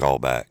assistant call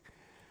back.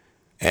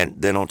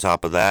 And then on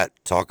top of that,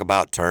 talk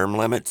about term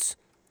limits.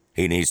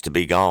 He needs to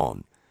be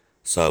gone.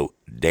 So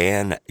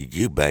Dan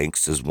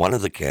Eubanks is one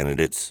of the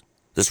candidates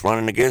that's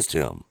running against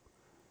him.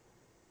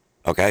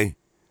 Okay?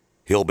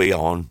 He'll be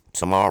on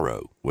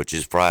tomorrow, which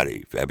is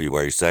Friday,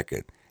 February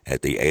 2nd,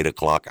 at the 8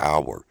 o'clock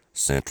hour,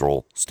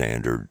 Central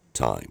Standard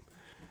Time.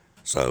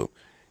 So,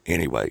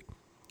 anyway,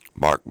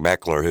 Mark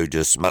Meckler,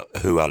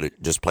 who I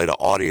just played an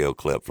audio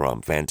clip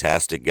from,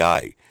 fantastic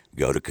guy.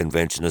 Go to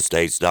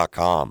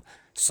conventionofstates.com,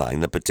 sign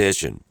the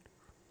petition.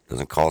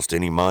 Doesn't cost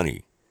any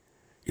money.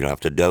 You don't have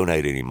to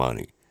donate any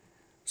money.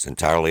 It's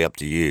entirely up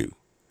to you.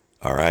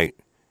 All right?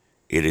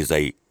 It is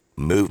a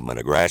movement,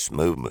 a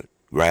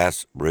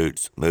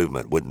grassroots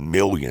movement with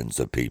millions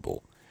of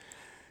people.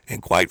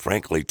 And quite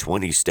frankly,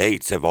 20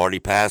 states have already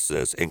passed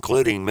this,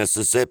 including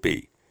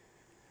Mississippi.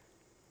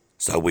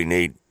 So we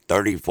need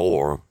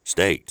 34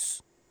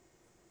 states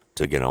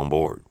to get on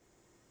board.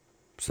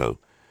 So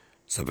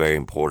it's a very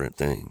important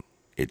thing.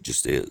 It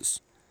just is.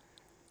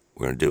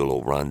 We're going to do a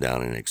little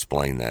rundown and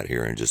explain that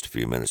here in just a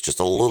few minutes. Just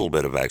a little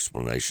bit of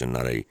explanation,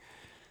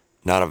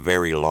 not a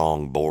very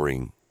long,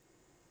 boring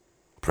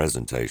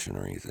presentation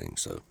or anything.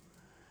 So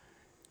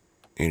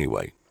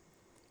anyway,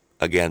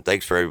 again,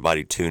 thanks for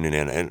everybody tuning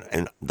in.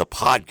 And the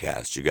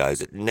podcast, you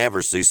guys, it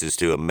never ceases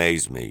to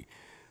amaze me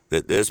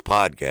that this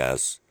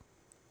podcast,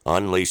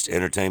 Unleashed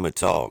Entertainment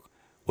Talk,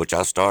 which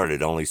I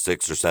started only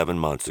 6 or 7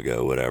 months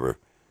ago, whatever,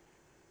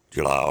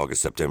 July,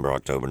 August, September,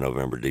 October,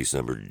 November,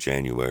 December,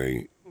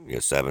 January,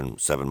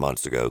 7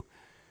 months ago,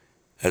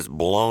 has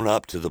blown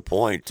up to the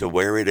point to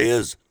where it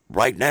is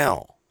right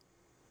now.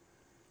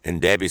 And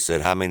Debbie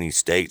said, how many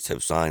states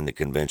have signed the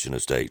Convention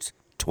of States?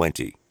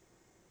 20.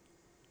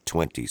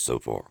 20 so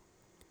far.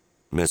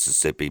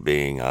 Mississippi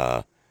being,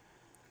 I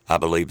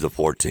believe, the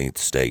 14th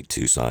state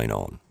to sign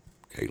on.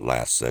 Okay,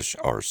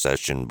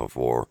 session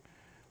before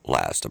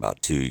last, about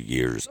 2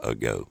 years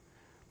ago.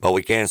 But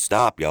we can't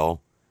stop,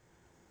 y'all,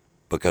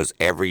 because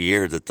every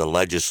year that the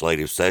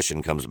legislative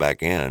session comes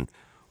back in,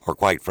 or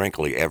quite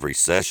frankly, every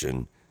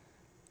session,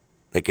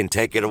 they can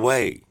take it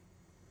away.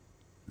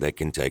 They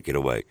can take it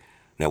away.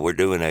 Now, we're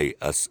doing a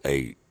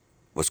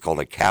what's called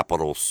a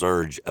capital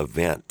surge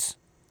event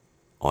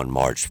on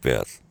March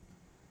 5th.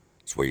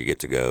 It's where you get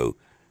to go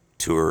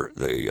tour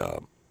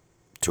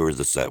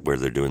the set where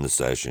they're doing the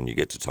session. You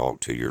get to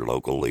talk to your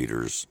local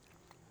leaders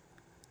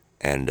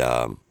and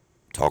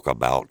talk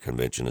about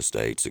convention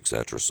estates,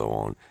 etc., so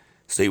on.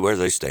 See where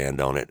they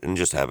stand on it and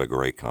just have a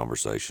great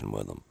conversation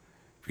with them.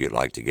 If you'd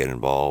like to get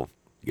involved,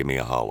 give me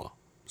a holla.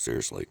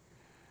 Seriously.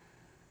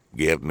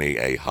 Give me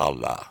a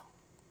holla.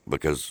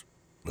 Because,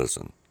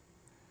 listen,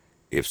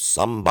 if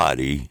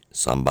somebody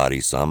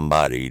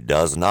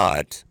does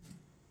not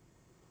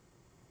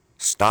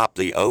stop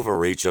the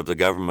overreach of the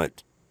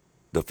government,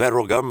 the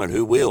federal government,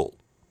 who will?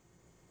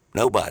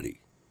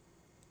 Nobody.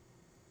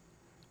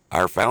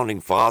 Our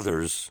founding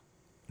fathers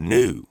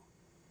knew,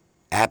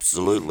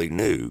 absolutely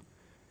knew,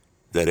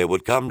 that it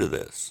would come to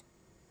this.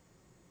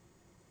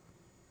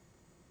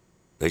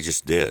 They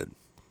just did.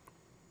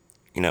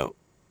 You know,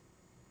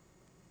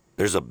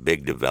 there's a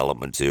big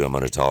development, too, I'm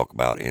going to talk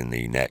about in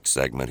the next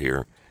segment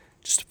here,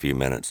 just a few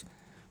minutes.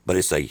 But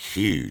it's a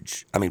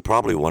huge,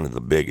 probably one of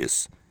the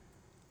biggest.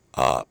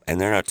 And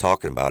they're not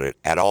talking about it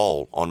at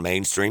all on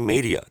mainstream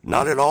media.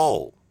 Not at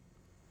all.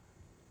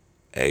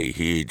 A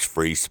huge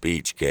free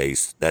speech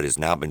case that has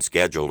now been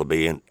scheduled to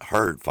be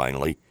heard,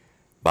 finally,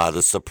 by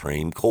the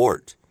Supreme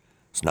Court.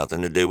 It's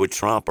nothing to do with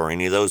Trump or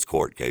any of those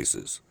court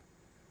cases.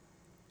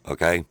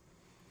 Okay?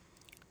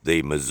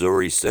 The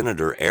Missouri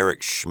Senator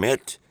Eric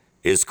Schmidt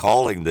is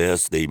calling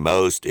this the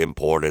most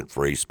important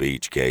free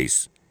speech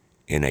case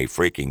in a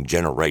freaking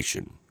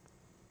generation.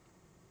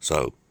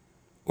 So,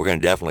 we're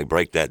going to definitely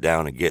break that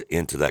down and get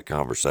into that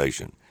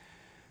conversation.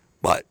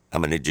 But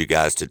I'm going to need you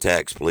guys to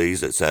text,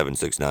 please, at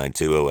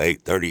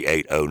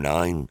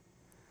 769-208-3809.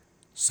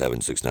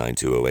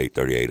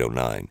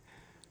 769-208-3809.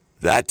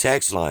 That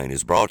text line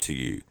is brought to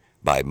you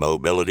by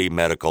Mobility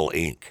Medical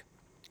Inc.,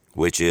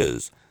 which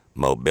is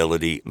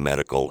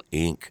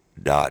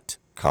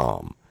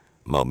mobilitymedicalinc.com.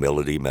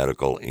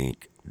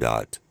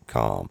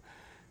 mobilitymedicalinc.com.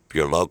 If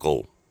you're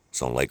local,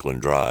 it's on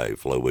Lakeland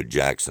Drive, Flowwood,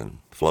 Jackson.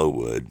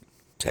 Flowwood,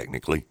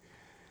 technically.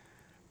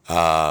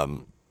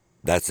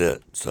 That's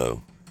it.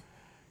 So,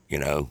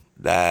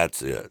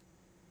 that's it.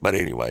 But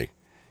anyway,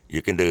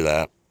 you can do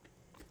that,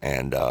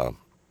 and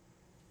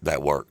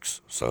that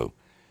works. So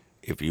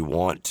if you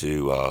want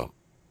to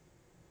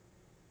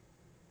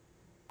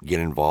get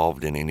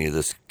involved in any of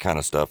this kind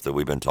of stuff that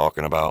we've been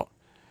talking about,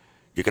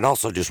 you can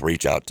also just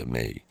reach out to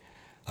me.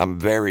 I'm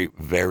very,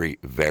 very,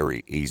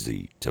 very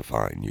easy to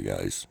find, you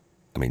guys.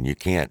 You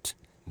can't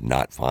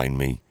not find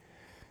me.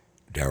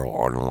 Daryl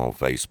Arnold on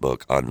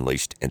Facebook,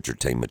 Unleashed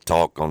Entertainment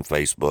Talk on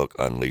Facebook,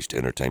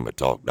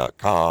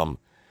 UnleashedEntertainmentTalk.com.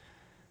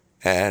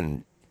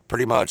 And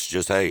pretty much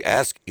just, hey,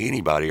 ask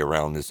anybody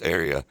around this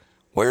area,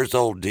 where's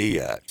old D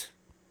at?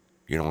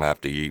 You don't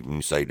have to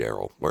even say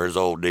Daryl. Where's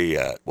old D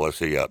at? What's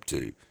he up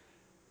to?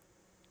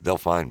 They'll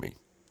find me,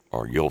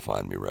 or you'll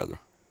find me, rather.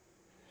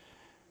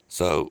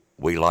 So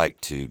we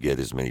like to get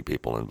as many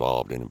people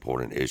involved in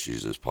important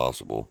issues as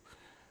possible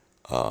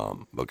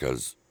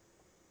because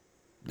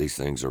these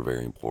things are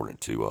very important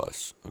to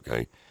us,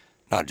 okay?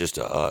 Not just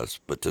to us,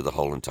 but to the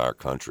whole entire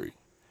country.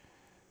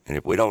 And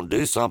if we don't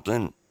do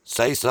something,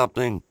 say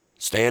something,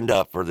 stand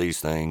up for these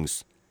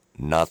things,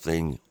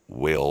 nothing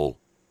will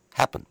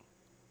happen.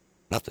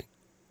 Nothing.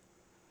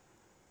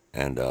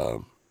 And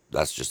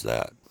that's just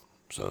that.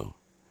 So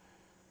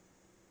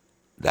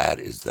that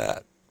is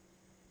that.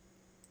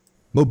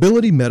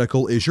 Mobility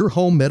Medical is your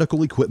home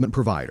medical equipment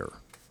provider.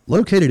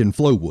 Located in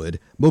Flowwood,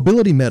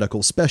 Mobility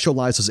Medical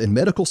specializes in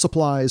medical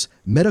supplies,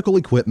 medical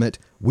equipment,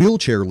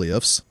 wheelchair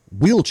lifts,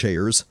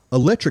 wheelchairs,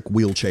 electric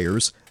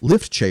wheelchairs,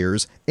 lift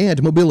chairs,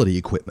 and mobility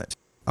equipment.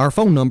 Our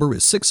phone number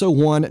is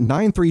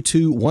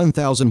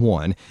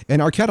 601-932-1001,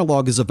 and our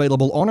catalog is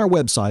available on our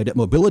website at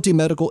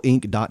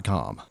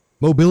mobilitymedicalinc.com.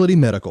 Mobility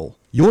Medical,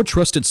 your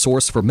trusted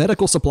source for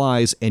medical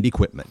supplies and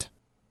equipment.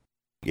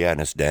 Yeah,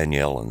 and it's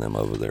Danielle and them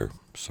over there,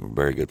 some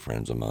very good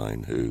friends of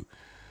mine who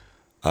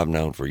I've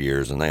known for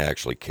years, and they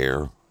actually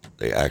care.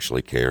 They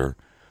actually care.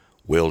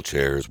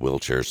 Wheelchairs,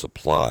 wheelchair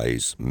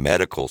supplies,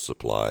 medical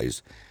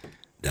supplies,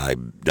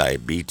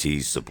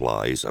 diabetes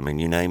supplies.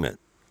 You name it.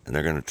 And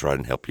they're going to try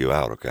and help you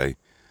out, okay?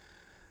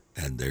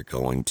 And they're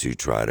going to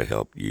try to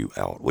help you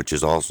out, which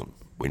is awesome.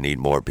 We need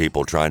more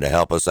people trying to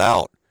help us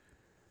out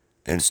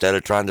instead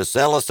of trying to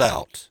sell us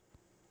out.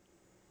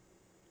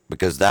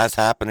 Because that's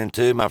happening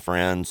too, my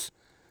friends.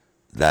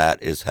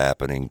 That is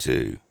happening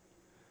too.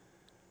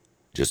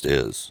 Just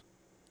is.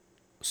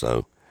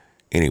 So,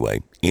 anyway,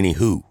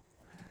 anywho,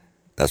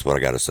 that's what I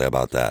got to say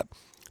about that.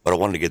 But I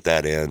wanted to get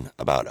that in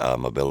about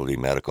Mobility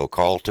Medical.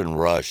 Carlton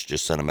Rush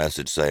just sent a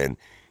message saying,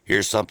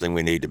 here's something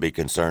we need to be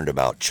concerned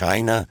about.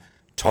 China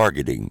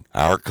targeting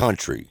our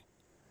country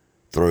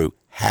through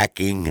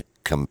hacking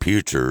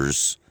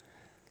computers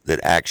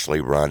that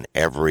actually run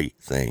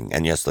everything.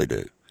 And yes, they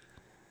do.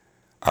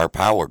 our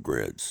power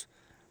grids,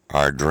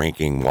 our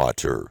drinking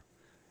water,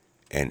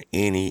 and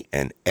any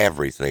and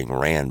everything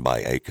ran by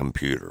a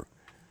computer.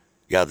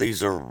 Yeah,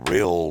 these are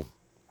real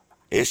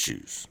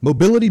issues.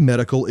 Mobility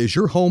Medical is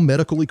your home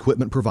medical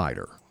equipment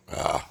provider.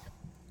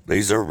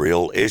 These are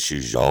real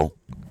issues, y'all.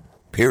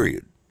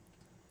 Period.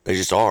 They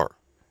just are.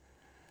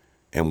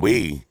 And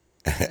we,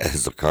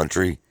 as a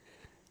country,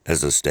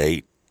 as a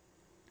state,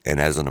 and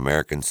as an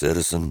American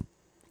citizen,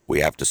 we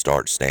have to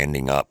start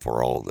standing up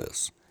for all of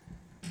this.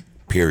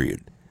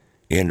 Period.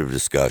 End of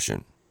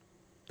discussion.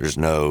 There's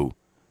no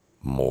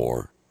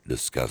more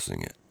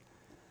discussing it.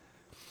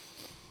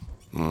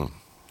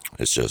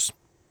 It's just,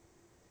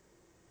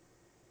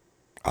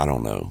 I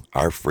don't know.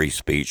 Our free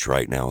speech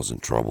right now is in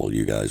trouble,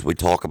 you guys. We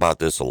talk about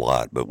this a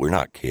lot, but we're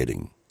not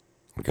kidding.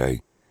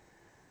 Okay?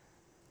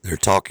 They're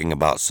talking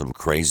about some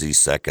crazy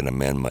Second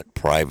Amendment.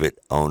 Private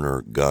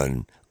owner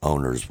gun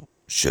owners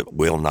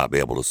will not be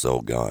able to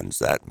sell guns.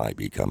 That might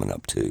be coming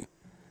up too.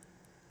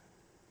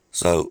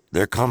 So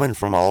they're coming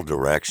from all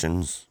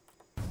directions.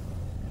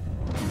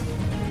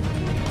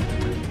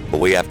 But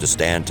we have to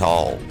stand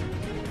tall.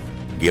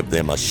 Give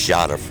them a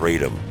shot of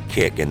freedom,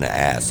 kick in the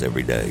ass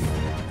every day.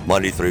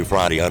 Monday through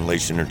Friday,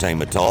 Unleashed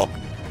Entertainment Talk.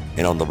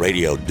 And on the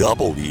radio,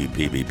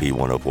 WPBP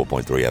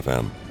 104.3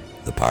 FM,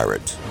 The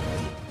Pirate.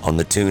 On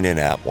the TuneIn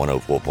app,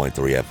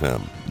 104.3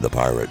 FM, The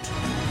Pirate.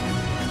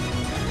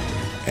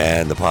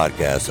 And the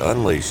podcast,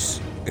 Unleashed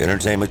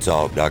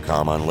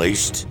Entertainmenttalk.com.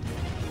 Unleashed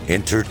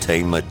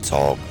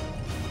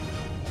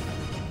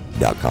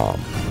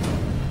Entertainmenttalk.com.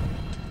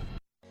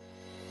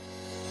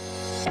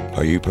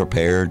 Are you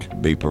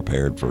prepared? Be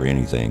prepared for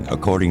anything.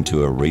 According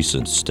to a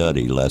recent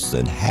study, less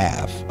than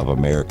half of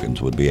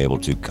Americans would be able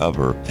to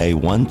cover a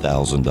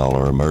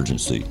 $1,000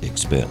 emergency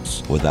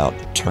expense without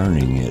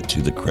turning it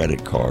to the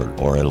credit card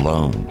or a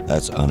loan.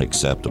 That's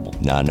unacceptable.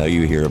 Now, I know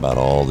you hear about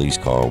all these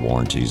car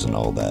warranties and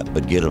all that,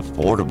 but get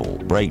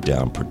affordable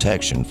breakdown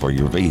protection for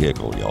your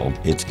vehicle, y'all.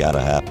 It's got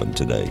to happen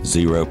today.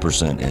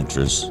 0%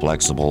 interest,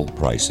 flexible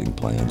pricing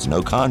plans,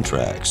 no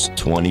contracts,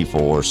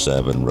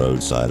 24/7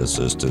 roadside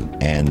assistance,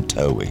 and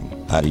towing.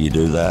 How do you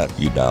do that?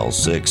 You dial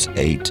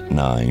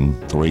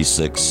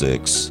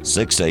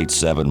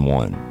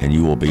 689-366-6871 and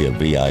you will be a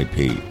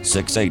VIP.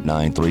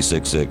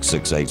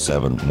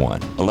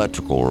 689-366-6871.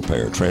 Electrical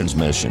repair,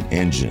 transmission,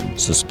 engine,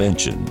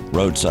 suspension,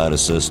 roadside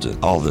assistance,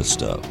 all this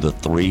stuff. The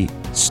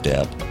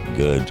 3-step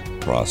good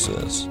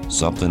process.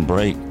 Something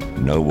break?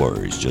 No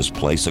worries. Just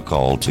place a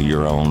call to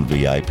your own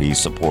VIP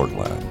support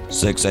line.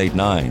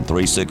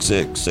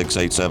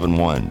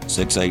 689-366-6871.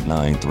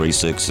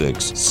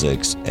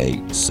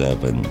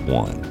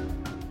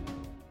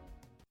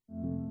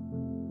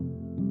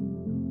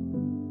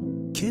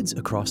 689-366-6871. Kids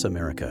across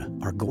America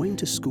are going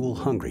to school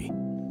hungry.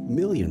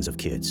 Millions of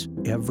kids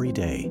every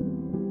day.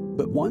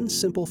 But one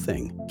simple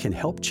thing can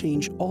help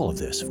change all of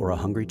this for a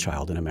hungry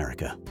child in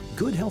America.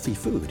 Good, healthy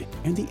food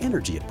and the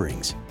energy it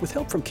brings. With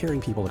help from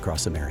caring people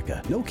across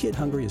America, No Kid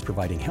Hungry is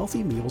providing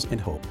healthy meals and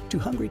hope to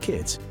hungry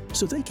kids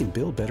so they can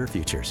build better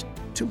futures.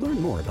 To learn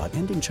more about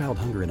ending child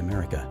hunger in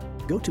America,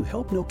 go to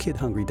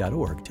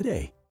helpnokidhungry.org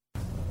today.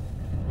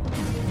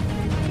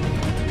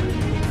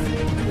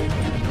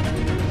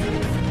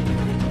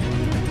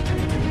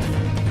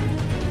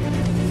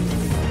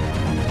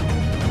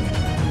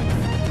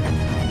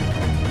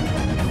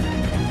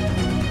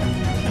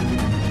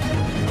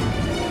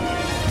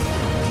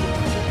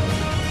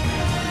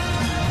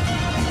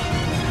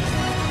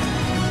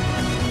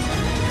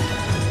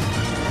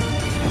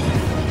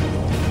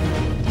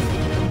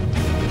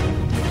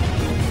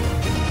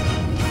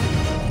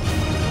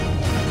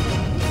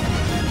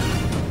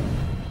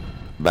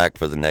 Back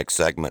for the next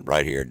segment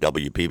right here.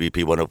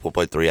 WPBP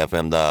 104.3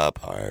 FM, The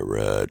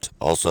Pirate.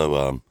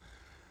 Also,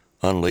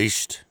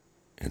 Unleashed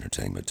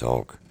Entertainment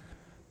Talk.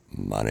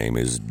 My name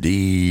is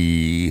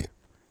D.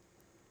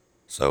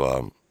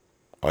 So,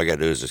 all you got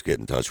to do is just get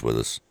in touch with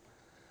us.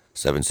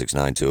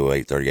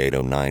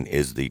 769-208-3809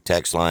 is the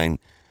text line.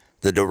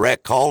 The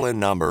direct call-in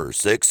number,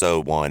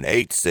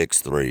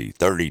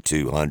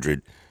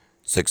 601-863-3200.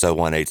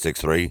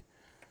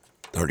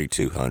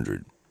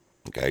 601-863-3200.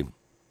 Okay?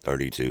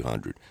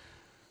 3200.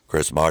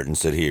 Chris Martin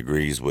said he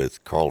agrees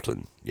with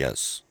Carlton.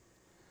 Yes.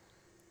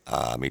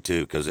 Me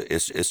too, because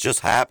it's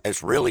just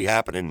it's really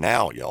happening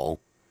now, y'all.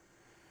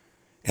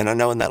 And I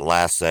know in that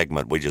last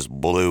segment we just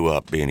blew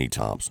up Benny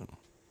Thompson.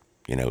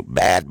 You know,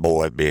 bad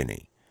boy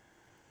Benny.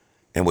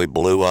 And we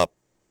blew up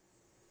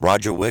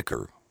Roger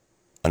Wicker,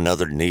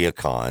 another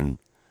neocon,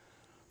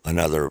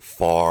 another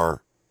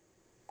far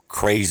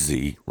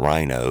crazy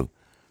rhino.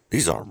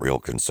 These aren't real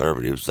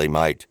conservatives. They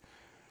might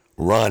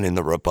run in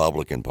the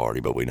Republican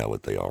Party, but we know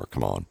what they are.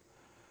 Come on.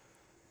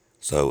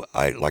 So,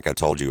 like I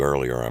told you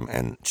earlier,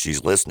 and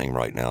she's listening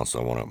right now,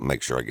 so I want to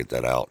make sure I get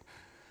that out.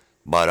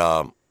 But,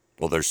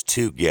 well, there's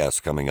 2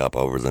 guests coming up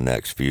over the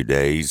next few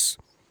days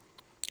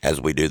as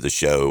we do the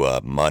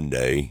show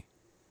Monday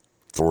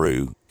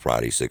through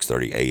Friday,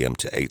 6:30 a.m.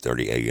 to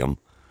 8:30 a.m.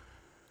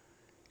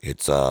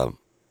 It's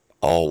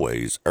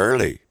always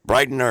early,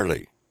 bright and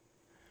early.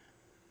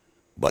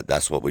 But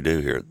that's what we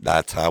do here.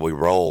 That's how we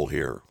roll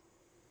here.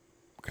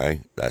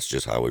 Okay? That's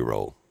just how we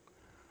roll.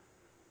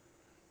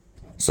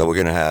 So we're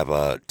going to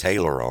have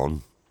Taylor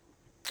on,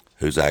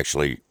 who's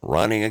actually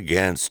running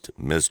against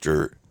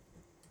Mr.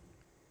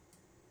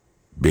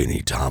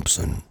 Benny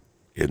Thompson.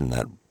 Isn't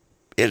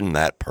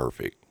that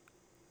perfect?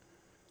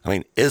 I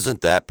mean,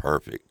 isn't that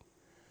perfect?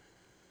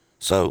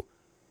 So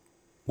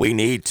we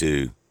need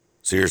to,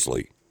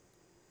 seriously,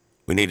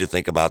 we need to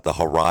think about the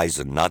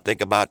horizon, not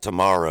think about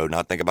tomorrow,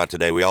 not think about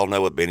today. We all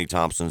know what Benny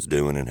Thompson's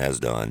doing and has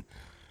done.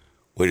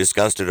 We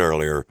discussed it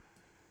earlier.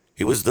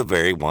 He was the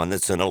very one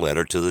that sent a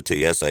letter to the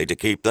TSA to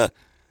keep the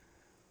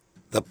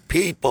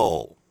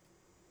people.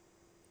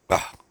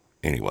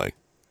 Anyway,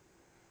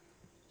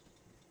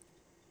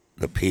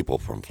 the people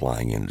from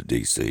flying into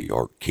D.C.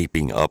 or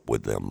keeping up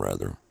with them,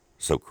 rather.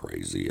 So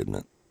crazy, isn't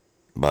it?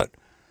 But,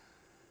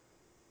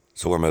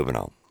 so we're moving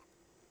on.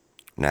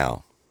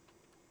 Now,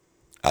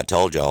 I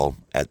told y'all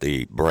at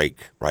the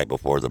break, right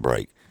before the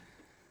break,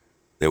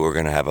 that we're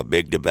going to have a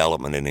big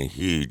development in a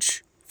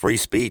huge free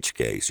speech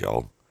case,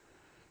 y'all.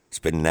 It's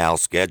been now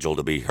scheduled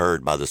to be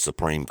heard by the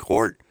Supreme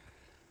Court.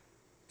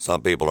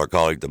 Some people are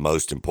calling it the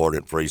most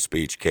important free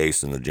speech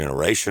case in the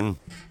generation.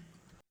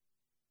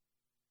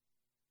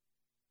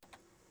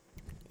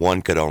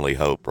 One could only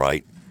hope,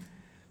 right?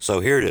 So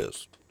here it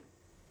is.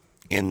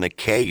 In the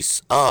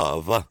case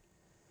of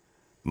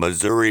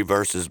Missouri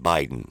versus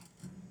Biden,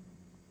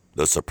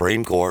 the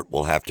Supreme Court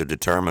will have to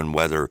determine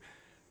whether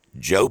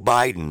Joe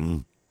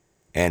Biden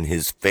and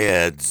his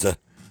feds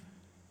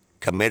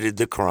committed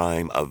the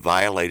crime of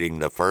violating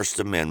the First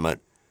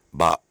Amendment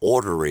by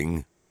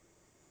ordering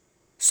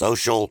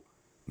social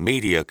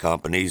media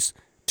companies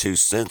to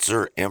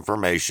censor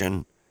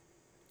information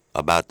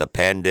about the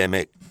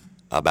pandemic,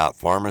 about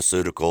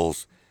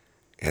pharmaceuticals,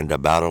 and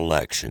about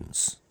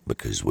elections,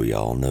 because we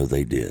all know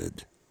they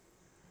did.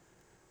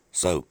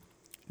 So,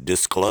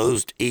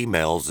 disclosed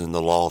emails in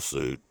the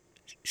lawsuit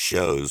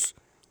shows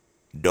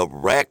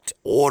direct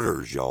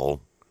orders,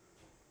 y'all,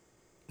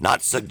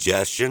 not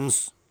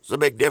suggestions. It's a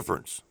big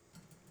difference.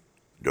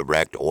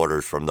 Direct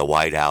orders from the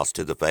White House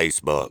to the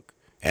Facebook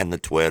and the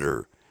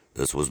Twitter.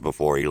 This was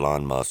before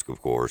Elon Musk,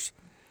 of course,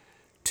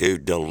 to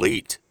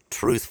delete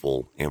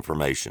truthful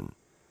information.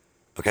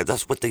 Okay,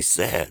 that's what they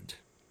said.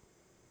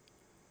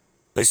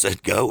 They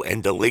said go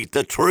and delete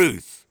the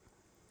truth,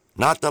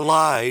 not the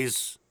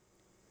lies,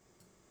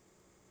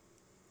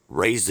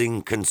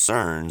 raising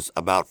concerns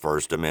about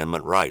First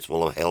Amendment rights.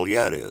 Well, hell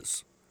yeah, it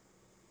is.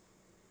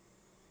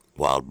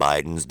 While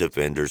Biden's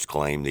defenders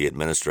claim the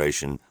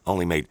administration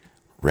only made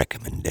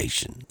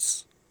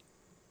recommendations.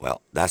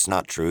 Well, that's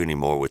not true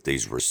anymore with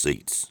these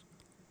receipts.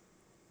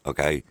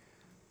 Okay?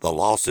 The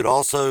lawsuit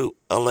also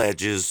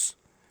alleges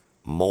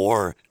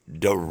more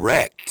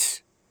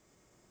direct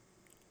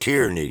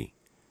tyranny,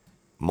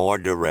 more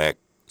direct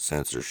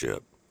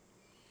censorship.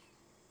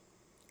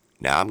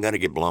 Now, I'm going to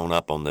get blown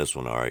up on this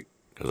one, all right,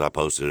 because I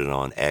posted it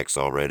on X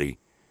already,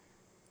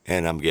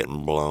 and I'm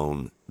getting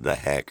blown the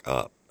heck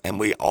up. And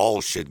we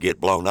all should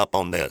get blown up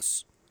on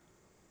this.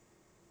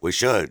 We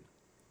should.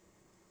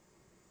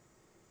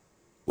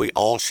 We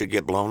all should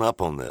get blown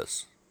up on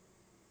this.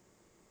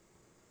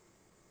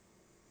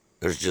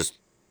 There's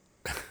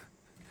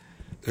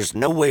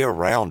no way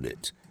around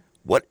it.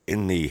 What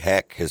in the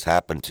heck has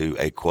happened to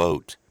a,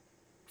 quote,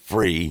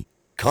 free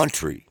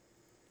country?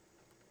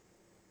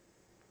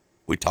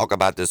 We talk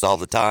about this all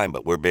the time,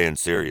 but we're being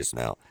serious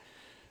now.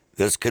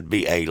 This could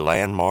be a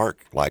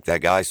landmark, like that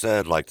guy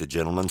said, like the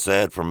gentleman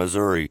said from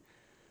Missouri.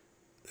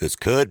 This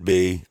could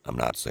be, I'm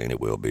not saying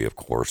it will be, of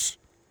course,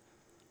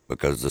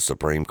 because the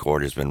Supreme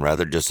Court has been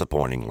rather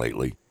disappointing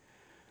lately.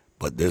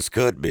 But this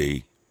could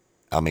be,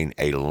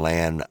 a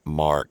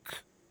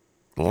landmark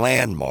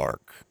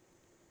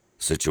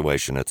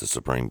situation at the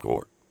Supreme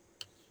Court.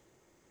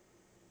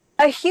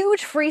 A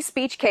huge free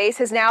speech case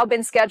has now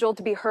been scheduled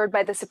to be heard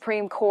by the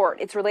Supreme Court.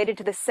 It's related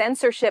to the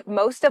censorship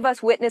most of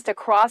us witnessed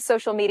across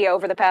social media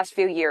over the past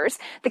few years.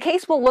 The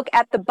case will look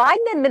at the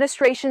Biden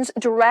administration's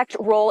direct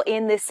role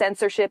in this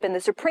censorship, and the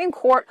Supreme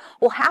Court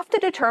will have to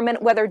determine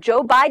whether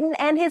Joe Biden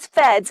and his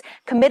feds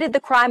committed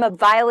the crime of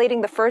violating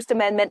the First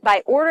Amendment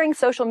by ordering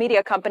social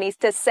media companies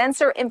to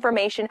censor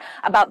information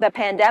about the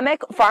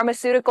pandemic,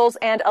 pharmaceuticals,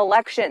 and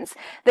elections.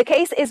 The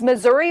case is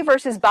Missouri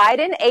versus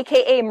Biden,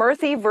 aka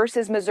Murphy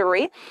versus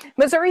Missouri.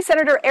 Missouri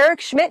Senator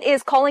Eric Schmidt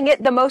is calling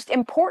it the most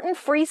important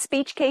free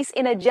speech case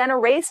in a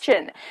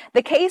generation.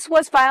 The case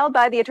was filed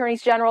by the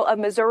Attorneys General of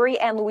Missouri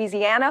and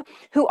Louisiana,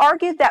 who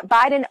argued that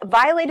Biden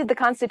violated the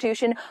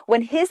Constitution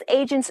when his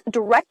agents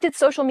directed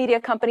social media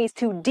companies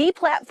to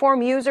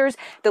deplatform users,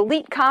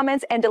 delete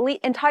comments, and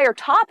delete entire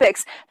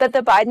topics that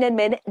the Biden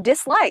admin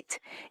disliked.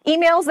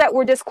 Emails that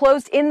were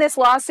disclosed in this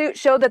lawsuit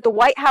show that the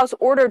White House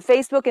ordered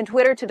Facebook and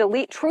Twitter to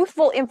delete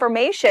truthful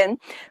information.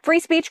 Free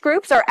speech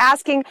groups are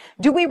asking,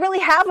 do we really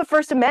have a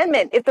First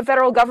Amendment if the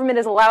federal government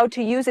is allowed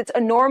to use its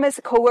enormous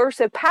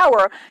coercive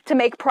power to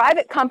make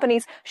private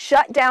companies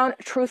shut down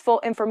truthful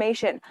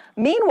information?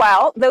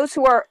 Meanwhile, those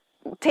who are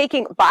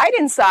taking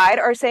Biden's side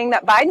are saying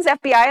that Biden's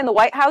FBI and the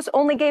White House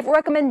only gave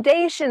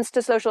recommendations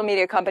to social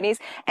media companies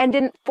and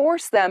didn't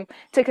force them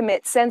to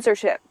commit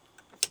censorship.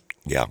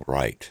 Yeah,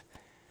 right.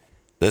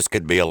 This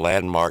could be a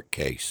landmark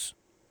case.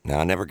 Now,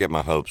 I never get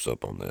my hopes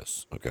up on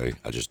this, okay?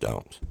 I just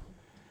don't.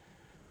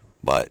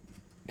 But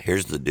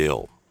here's the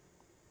deal.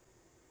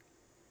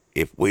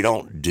 If we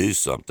don't do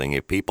something,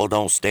 if people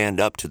don't stand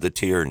up to the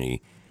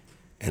tyranny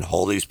and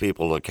hold these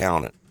people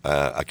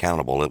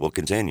accountable, it will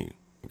continue,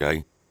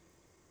 okay?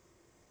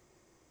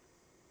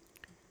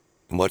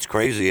 And what's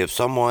crazy, if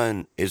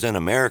someone is in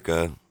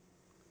America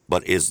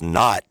but is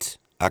not,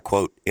 I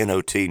quote,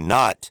 N-O-T,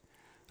 not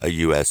a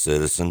U.S.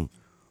 citizen,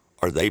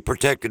 are they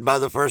protected by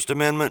the First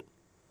Amendment?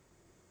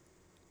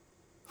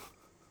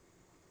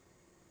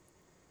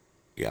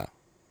 Yeah.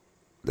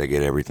 They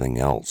get everything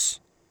else.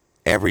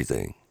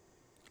 Everything.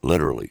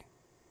 Literally.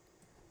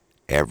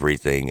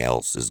 Everything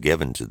else is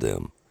given to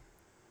them,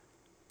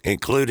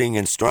 including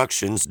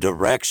instructions,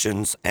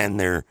 directions, and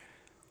their,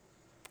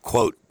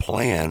 quote,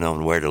 plan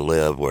on where to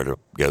live, where to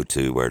go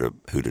to,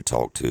 who to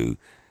talk to.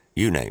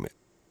 You name it.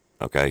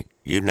 Okay?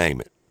 You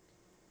name it.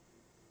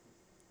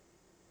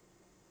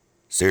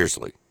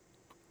 Seriously.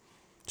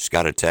 Just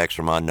got a text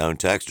from unknown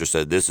texter,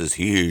 said this is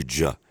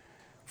huge.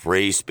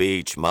 Free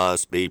speech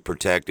must be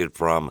protected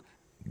from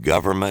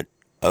government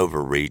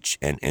overreach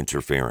and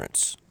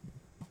interference.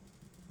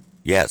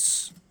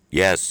 Yes,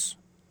 yes.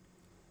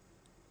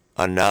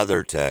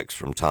 Another text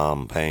from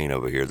Tom Payne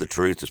over here. The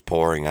truth is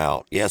pouring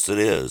out. Yes, it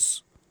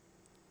is.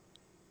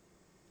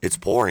 It's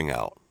pouring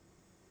out.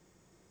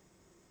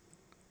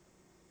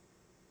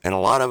 And a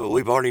lot of it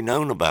we've already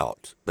known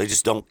about. They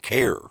just don't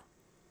care.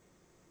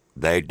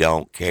 They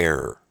don't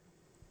care.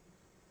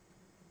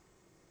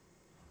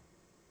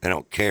 They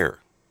don't care.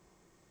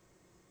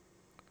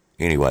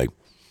 Anyway,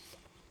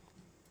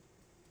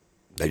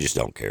 they just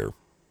don't care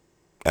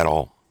at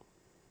all.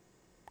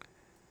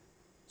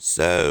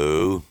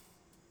 So,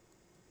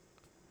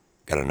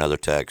 got another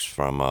text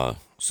from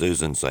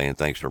Susan saying,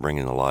 thanks for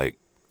bringing the light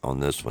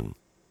on this one.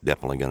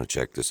 Definitely going to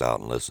check this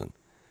out and listen.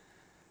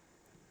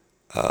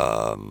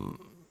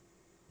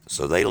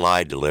 So they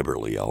lied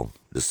deliberately, y'all.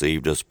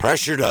 Deceived us,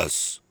 pressured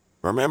us.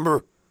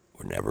 Remember?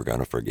 We're never going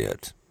to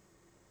forget.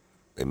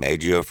 They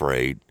made you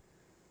afraid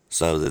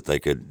so that they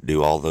could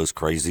do all those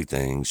crazy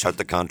things, shut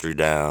the country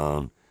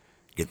down,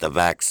 get the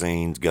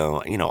vaccines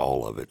going,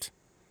 all of it.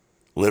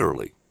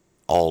 Literally,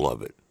 all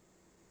of it.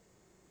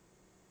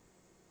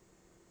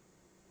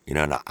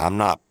 I'm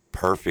not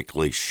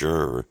perfectly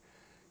sure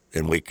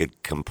that we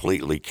could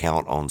completely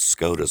count on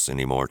SCOTUS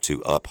anymore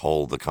to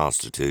uphold the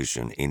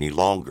Constitution any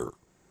longer.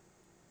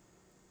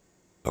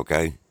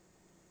 Okay?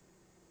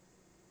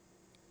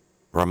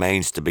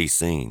 Remains to be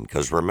seen.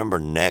 Because remember,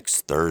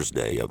 next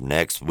Thursday of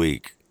next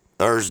week,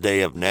 they're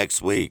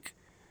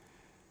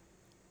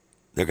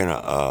going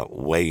to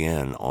weigh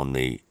in on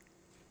the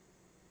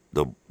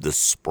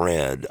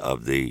spread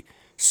of the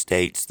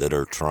states that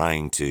are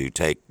trying to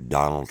take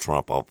Donald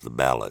Trump off the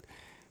ballot.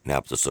 Now,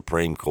 if the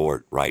Supreme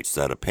Court writes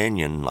that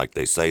opinion like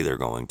they say they're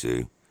going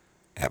to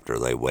after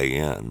they weigh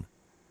in,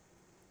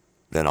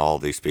 then all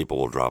these people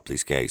will drop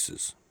these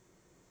cases.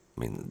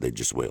 I mean, they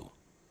just will.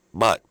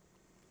 But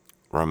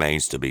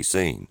remains to be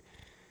seen.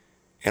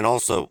 And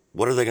also,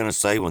 what are they going to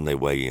say when they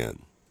weigh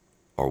in?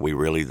 Are we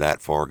really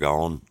that far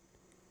gone?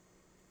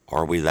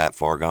 Are we that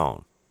far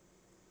gone?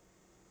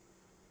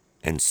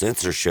 And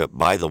censorship,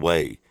 by the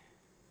way,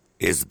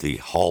 is the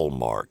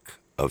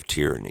hallmark of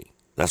tyranny.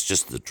 That's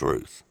just the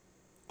truth.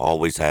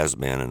 Always has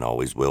been and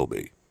always will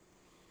be.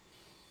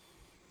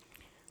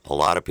 A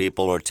lot of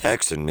people are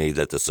texting me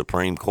that the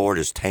Supreme Court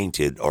is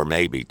tainted or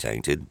may be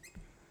tainted.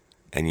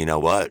 And you know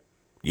what?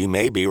 You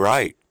may be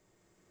right.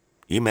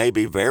 You may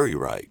be very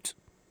right.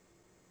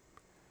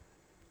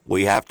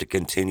 We have to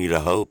continue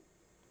to hope.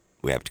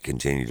 We have to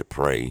continue to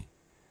pray.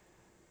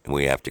 And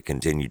we have to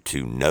continue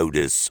to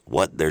notice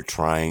what they're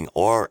trying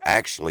or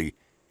actually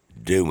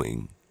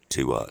doing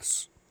to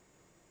us.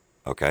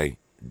 Okay?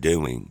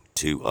 Doing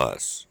to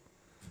us.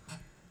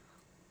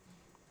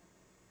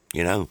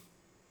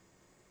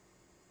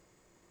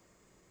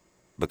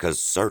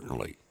 Because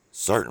certainly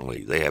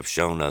they have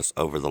shown us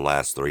over the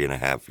last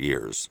 3.5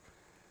 years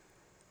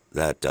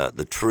that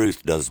the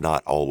truth does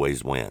not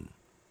always win.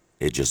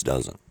 It just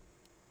doesn't.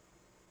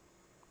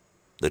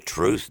 The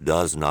truth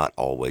does not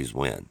always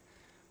win.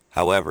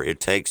 However, it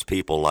takes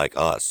people like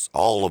us,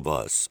 all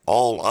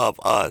of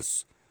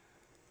us,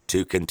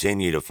 to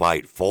continue to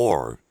fight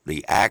for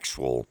the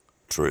actual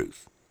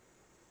truth.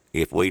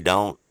 If we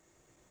don't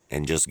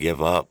and just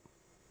give up,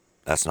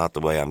 that's not the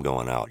way I'm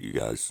going out, you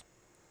guys.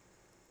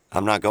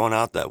 I'm not going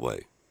out that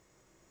way.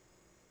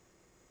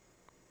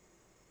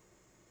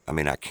 I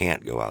mean, I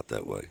can't go out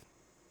that way.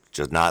 It's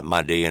just not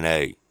my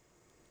DNA.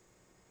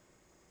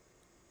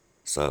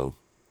 So,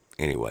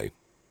 anyway,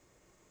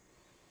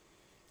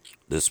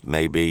 this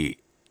may be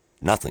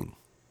nothing.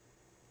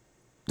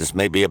 This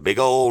may be a big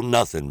old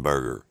nothing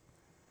burger.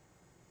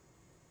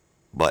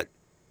 But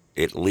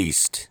at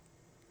least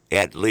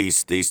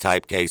these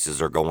type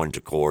cases are going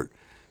to court.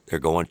 They're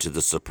going to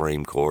the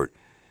Supreme Court.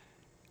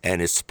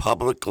 And it's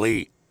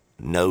publicly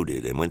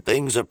noted. And when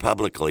things are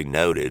publicly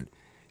noted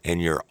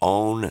and your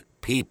own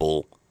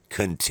people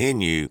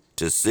continue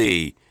to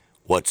see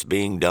what's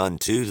being done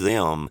to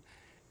them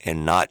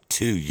and not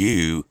to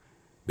you,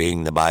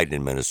 being the Biden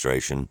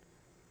administration,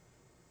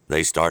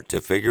 they start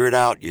to figure it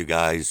out, you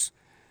guys,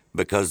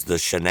 because the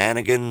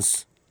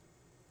shenanigans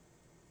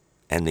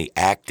and the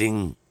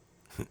acting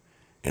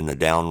and the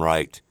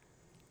downright,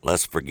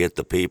 let's forget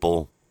the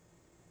people,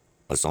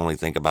 let's only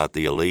think about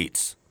the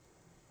elites,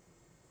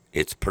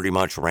 it's pretty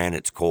much ran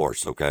its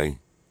course, okay?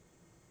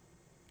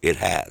 It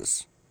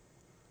has.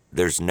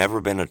 There's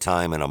never been a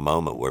time and a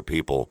moment where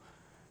people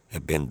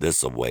have been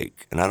this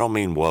awake. And I don't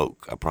mean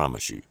woke, I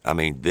promise you. I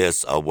mean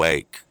this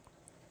awake.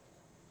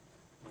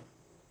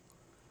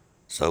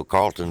 So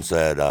Carlton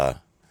said,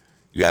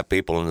 you have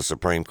people in the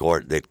Supreme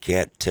Court that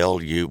can't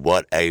tell you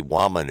what a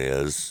woman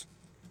is,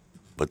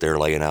 but they're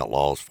laying out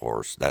laws for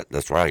us.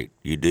 That's right.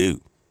 You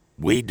do.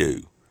 We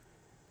do.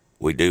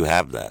 We do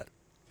have that.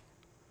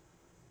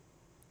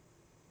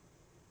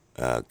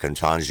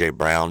 Ketanji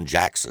Brown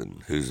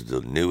Jackson, who's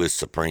the newest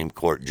Supreme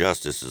Court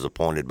justice, is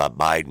appointed by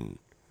Biden.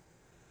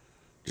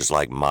 Just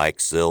like Mike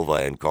Silva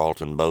and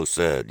Carlton both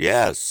said,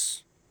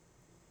 yes.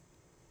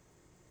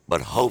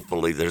 But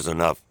hopefully there's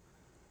enough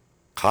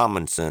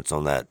common sense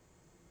on that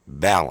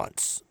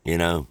balance,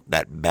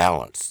 that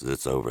balance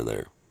that's over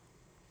there.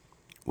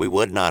 We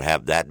would not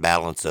have that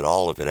balance at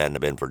all if it hadn't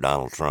been for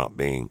Donald Trump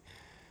being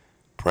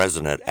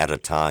president at a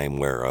time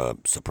where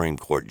Supreme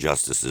Court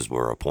justices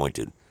were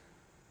appointed.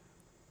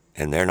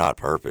 And they're not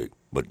perfect,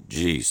 but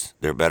geez,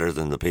 they're better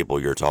than the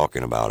people you're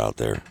talking about out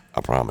there.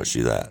 I promise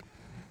you that.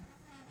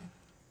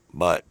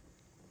 But,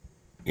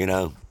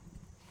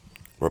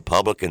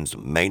 Republicans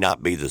may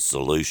not be the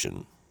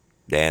solution.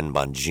 Dan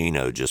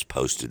Bongino just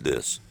posted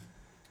this.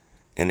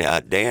 And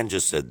Dan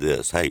just said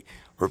this, hey,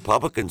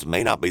 Republicans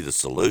may not be the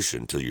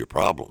solution to your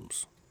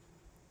problems.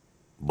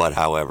 But,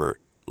 however,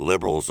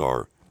 liberals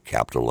are,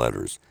 capital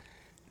letters,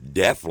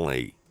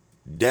 definitely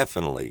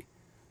the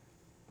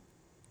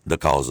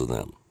cause of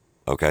them.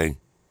 Okay?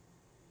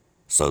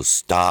 So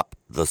stop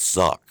the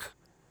suck.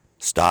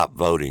 Stop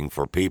voting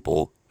for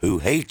people who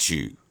hate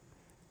you.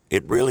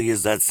 It really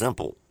is that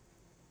simple.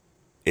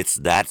 It's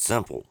that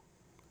simple.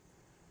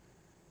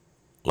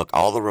 Look,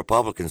 all the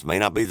Republicans may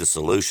not be the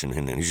solution,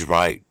 and he's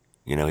right.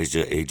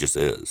 He just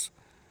is.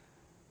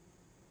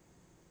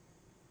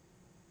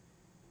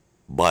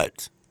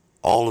 But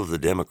all of the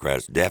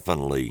Democrats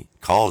definitely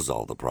cause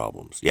all the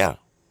problems. Yeah,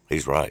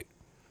 he's right.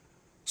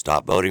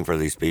 Stop voting for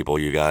these people,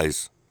 you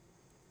guys.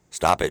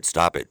 Stop it.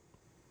 Stop it.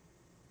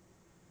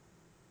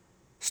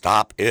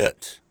 Stop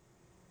it.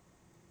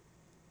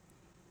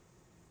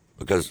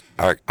 Because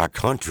our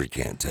country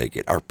can't take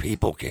it. Our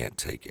people can't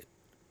take it.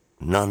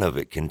 None of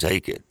it can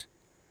take it.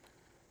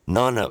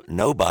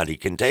 Nobody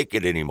can take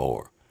it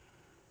anymore.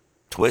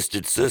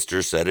 Twisted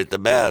Sister said it the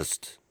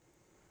best.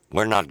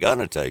 We're not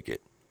gonna take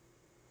it.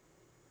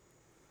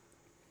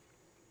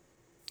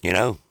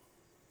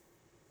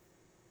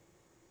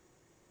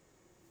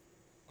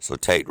 So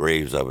Tate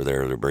Reeves over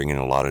there, they're bringing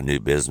a lot of new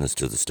business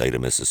to the state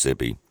of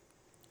Mississippi.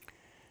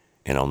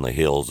 And on the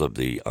heels of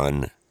the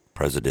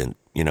unprecedented,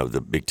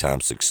 the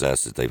big-time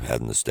success that they've had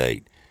in the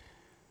state,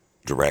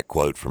 direct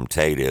quote from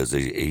Tate is,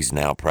 he's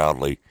now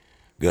proudly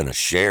going to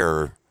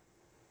share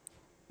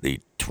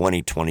the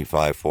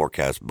 2025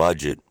 forecast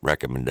budget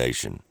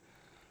recommendation.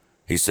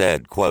 He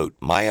said, quote,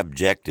 my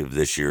objective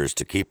this year is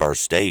to keep our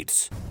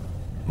state's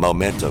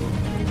momentum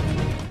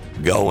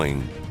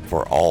going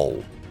for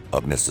all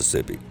of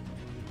Mississippi.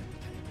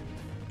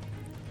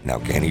 Now,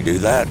 can he do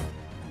that?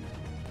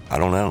 I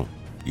don't know.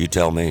 You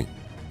tell me.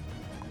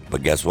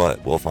 But guess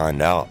what? We'll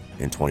find out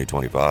in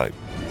 2025.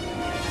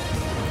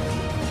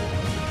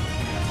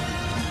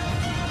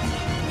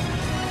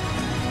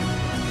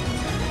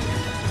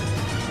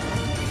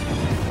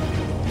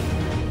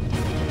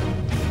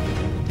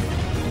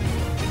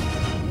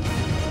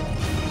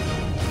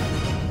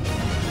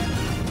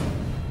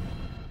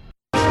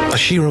 A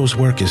Shiro's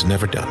work is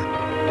never done.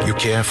 You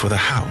care for the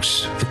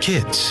house, the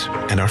kids,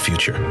 and our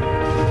future.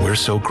 We're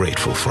so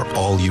grateful for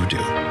all you do.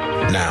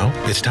 Now,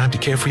 it's time to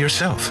care for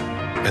yourself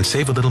and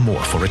save a little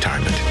more for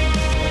retirement.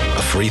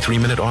 A free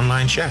 3-minute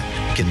online chat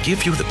can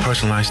give you the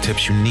personalized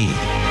tips you need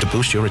to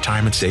boost your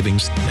retirement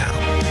savings now.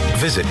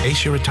 Visit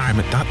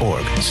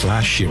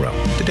aceyourretirement.org/Shiro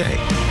today.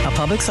 A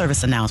public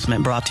service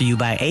announcement brought to you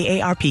by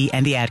AARP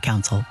and the Ad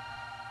Council.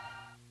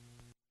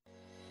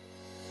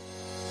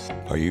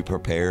 Are you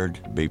prepared?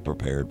 Be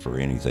prepared for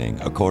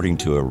anything. According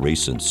to a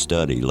recent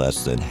study,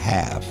 less than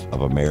half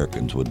of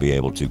Americans would be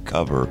able to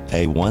cover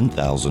a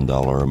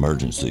 $1,000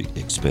 emergency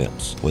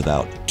expense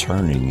without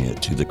turning it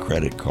to the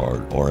credit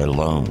card or a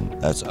loan.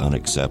 That's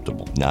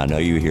unacceptable. Now, I know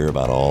you hear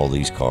about all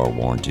these car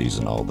warranties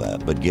and all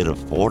that, but get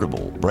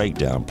affordable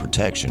breakdown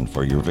protection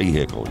for your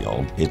vehicle,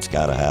 y'all. It's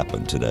got to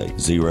happen today.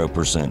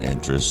 0%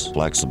 interest,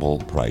 flexible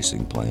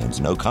pricing plans,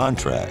 no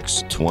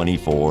contracts,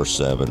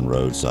 24/7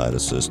 roadside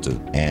assistance,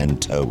 and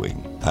towing.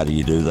 How do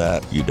you do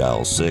that? You dial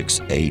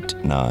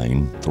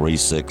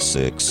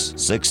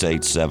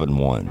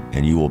 689-366-6871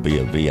 and you will be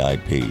a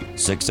VIP.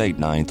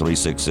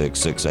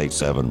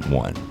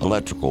 689-366-6871.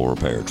 Electrical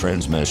repair,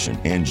 transmission,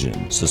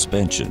 engine,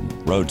 suspension,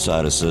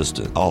 roadside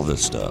assistance, all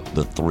this stuff.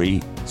 The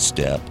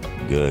 3-step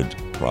good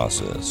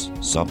process.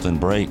 Something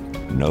break?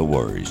 No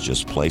worries.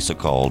 Just place a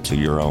call to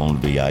your own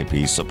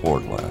VIP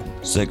support line.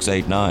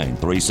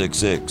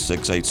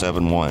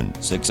 689-366-6871.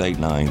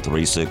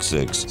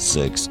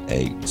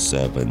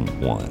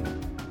 689-366-6871.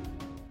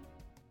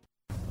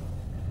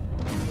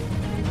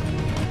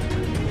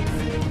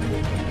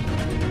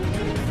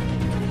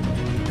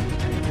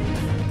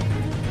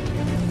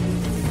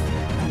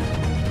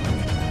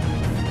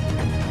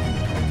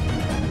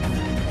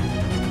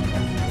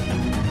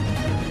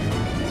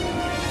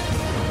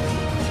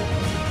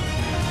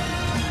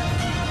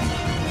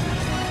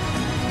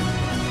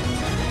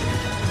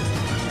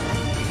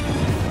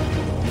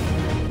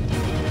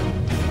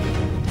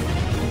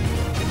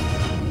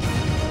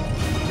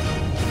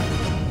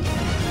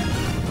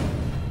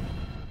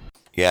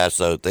 Yeah,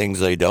 so things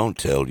they don't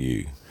tell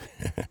you.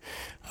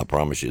 I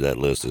promise you that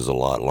list is a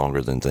lot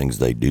longer than things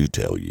they do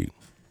tell you.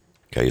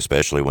 Okay,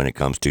 especially when it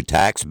comes to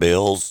tax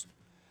bills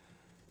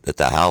that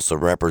the House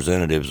of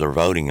Representatives are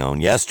voting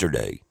on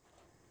yesterday.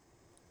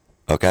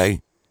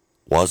 Okay?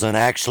 Wasn't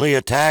actually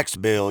a tax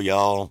bill,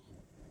 y'all.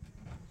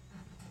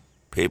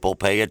 People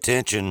pay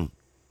attention.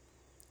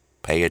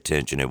 Pay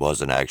attention. It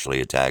wasn't actually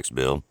a tax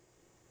bill.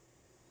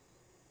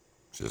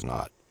 It's just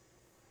not.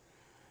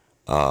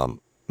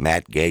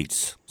 Matt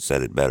Gaetz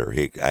said it better.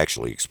 He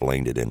actually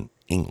explained it in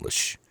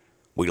English.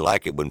 We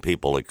like it when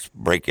people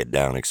break it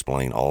down,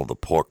 explain all the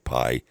pork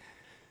pie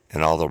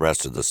and all the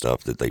rest of the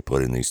stuff that they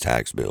put in these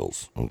tax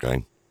bills,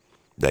 okay?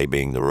 They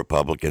being the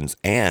Republicans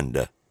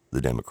and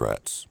the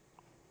Democrats.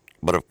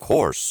 But of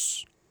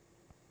course,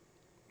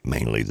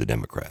 mainly the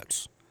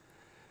Democrats.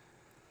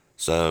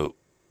 So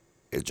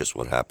it's just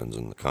what happens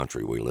in the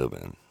country we live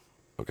in,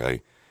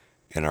 okay?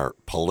 In our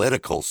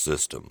political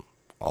system,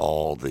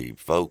 all the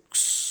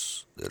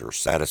folks that are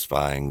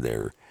satisfying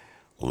their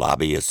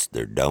lobbyists,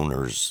 their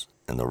donors,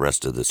 and the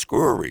rest of the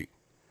screwery.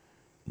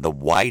 The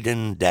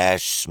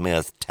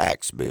Wyden-Smith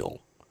tax bill.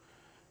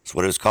 That's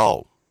what it's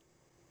called.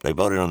 They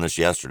voted on this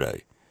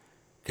yesterday.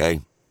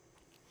 Okay?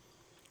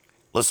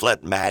 Let's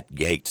let Matt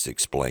Gaetz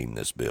explain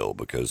this bill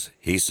because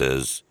he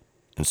says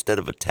instead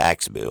of a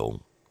tax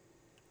bill,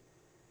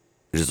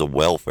 it is a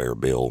welfare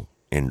bill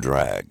in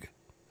drag.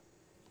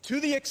 To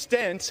the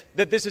extent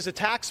that this is a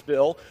tax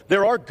bill,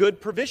 there are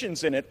good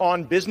provisions in it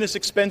on business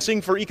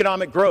expensing for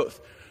economic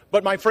growth.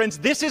 But my friends,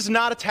 this is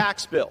not a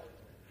tax bill.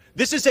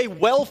 This is a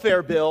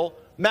welfare bill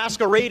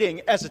masquerading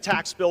as a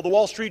tax bill. The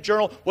Wall Street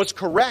Journal was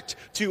correct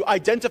to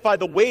identify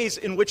the ways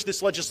in which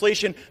this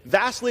legislation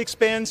vastly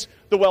expands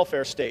the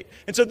welfare state.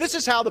 And so this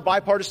is how the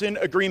bipartisan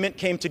agreement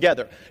came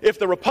together. If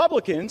the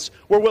Republicans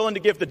were willing to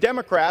give the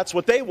Democrats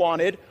what they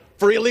wanted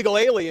for illegal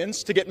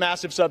aliens to get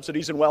massive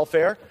subsidies in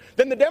welfare,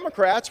 then the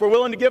Democrats were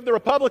willing to give the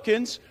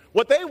Republicans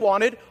what they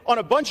wanted on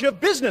a bunch of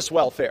business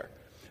welfare.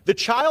 The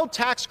child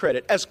tax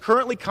credit, as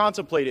currently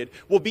contemplated,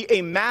 will be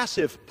a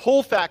massive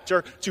pull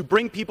factor to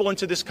bring people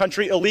into this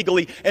country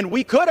illegally. And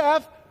we could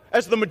have,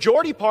 as the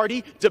majority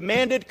party,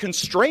 demanded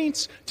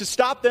constraints to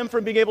stop them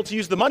from being able to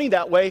use the money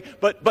that way.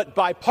 But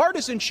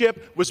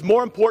bipartisanship was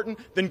more important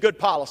than good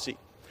policy.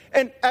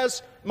 And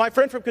as my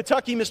friend from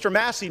Kentucky, Mr.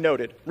 Massey,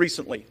 noted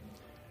recently,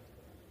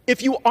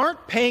 if you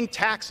aren't paying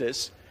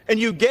taxes and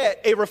you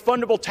get a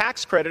refundable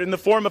tax credit in the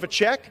form of a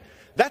check,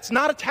 that's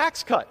not a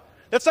tax cut.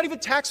 That's not even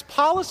tax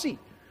policy.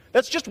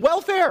 That's just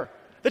welfare.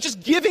 That's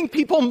just giving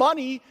people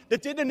money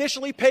that didn't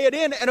initially pay it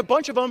in, and a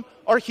bunch of them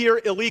are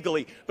here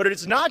illegally. But it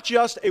is not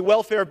just a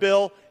welfare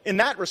bill in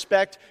that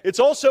respect. It's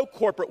also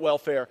corporate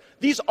welfare.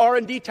 These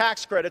R&D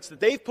tax credits that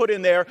they've put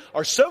in there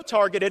are so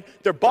targeted,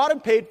 they're bought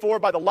and paid for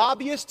by the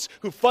lobbyists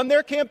who fund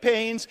their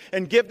campaigns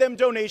and give them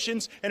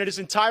donations, and it is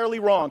entirely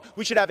wrong.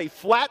 We should have a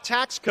flat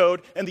tax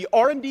code, and the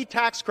R&D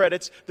tax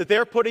credits that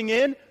they're putting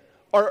in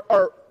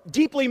are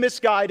deeply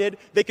misguided.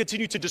 They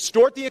continue to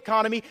distort the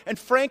economy. And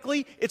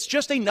frankly, it's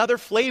just another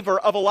flavor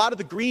of a lot of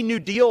the Green New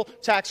Deal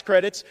tax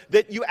credits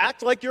that you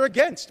act like you're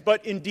against.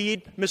 But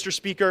indeed, Mr.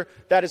 Speaker,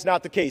 that is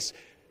not the case.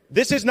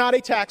 This is not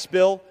a tax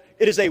bill.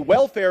 It is a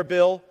welfare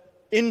bill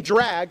in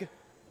drag,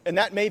 and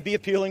that may be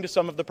appealing to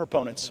some of the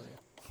proponents.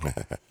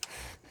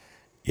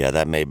 Yeah,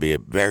 that may be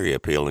very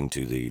appealing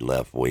to the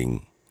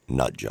left-wing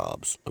nut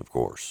jobs, of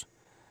course.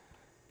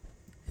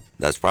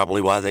 That's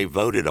probably why they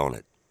voted on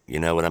it. You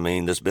know what I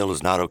mean? This bill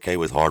is not okay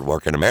with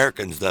hardworking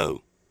Americans,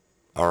 though.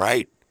 All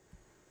right?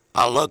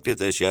 I looked at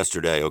this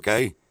yesterday,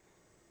 okay?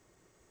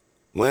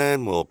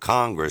 When will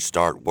Congress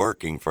start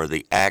working for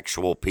the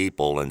actual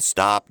people and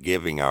stop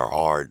giving our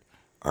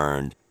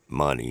hard-earned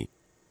money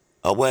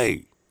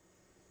away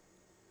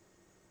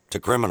to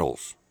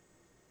criminals?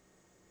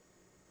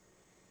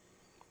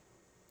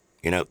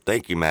 You know,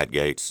 thank you, Matt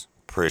Gaetz.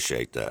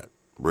 Appreciate that.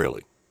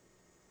 Really.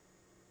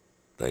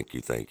 Thank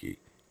you, thank you.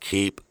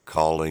 Keep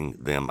calling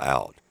them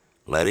out.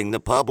 Letting the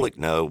public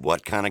know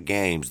what kind of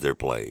games they're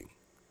playing.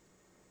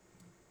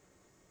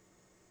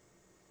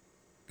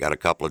 Got a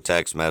couple of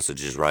text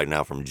messages right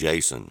now from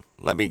Jason.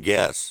 Let me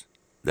guess.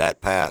 That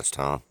passed,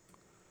 huh?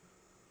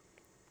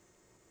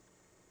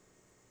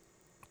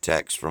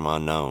 Text from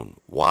unknown.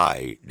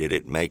 Why did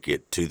it make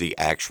it to the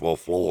actual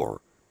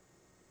floor?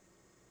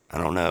 I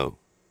don't know.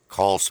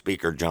 Call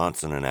Speaker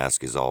Johnson and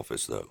ask his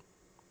office, though.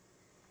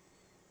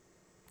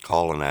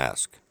 Call and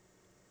ask.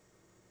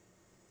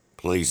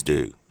 Please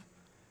do.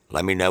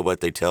 Let me know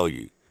what they tell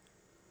you.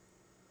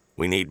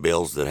 We need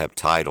bills that have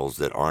titles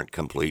that aren't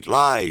complete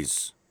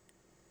lies.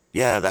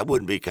 Yeah, that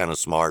wouldn't be kind of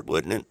smart,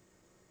 wouldn't it?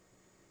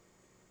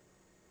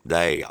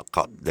 They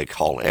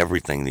call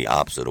everything the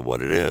opposite of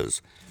what it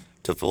is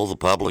to fool the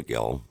public,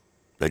 y'all.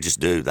 They just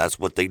do. That's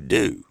what they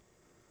do.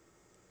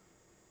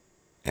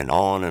 And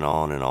on and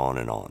on and on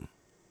and on.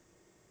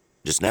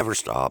 Just never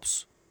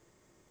stops.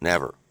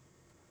 Never.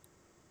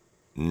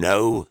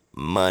 No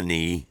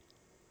money,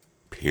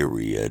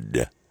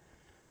 period,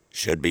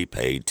 should be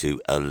paid to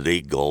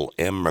illegal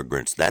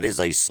immigrants. That is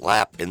a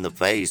slap in the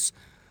face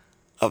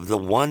of the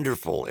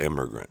wonderful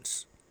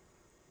immigrants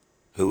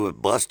who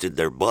have busted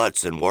their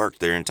butts and worked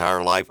their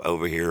entire life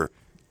over here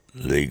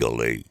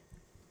legally.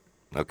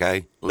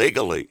 Okay?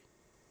 Legally.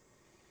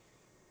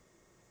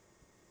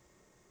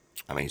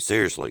 I mean,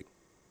 seriously.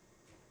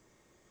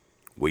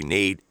 We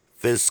need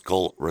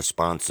fiscal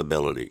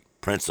responsibility.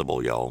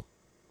 Principle, y'all.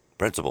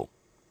 Principle.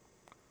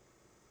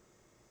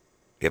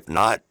 If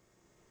not,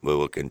 we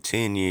will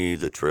continue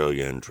the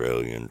trillion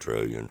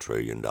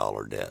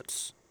dollar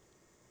debts.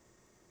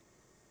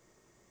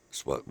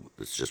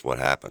 It's just what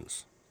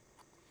happens.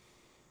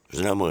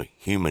 There's no more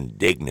human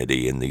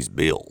dignity in these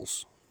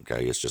bills.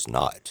 Okay, it's just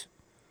not.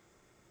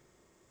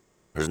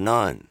 There's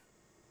none.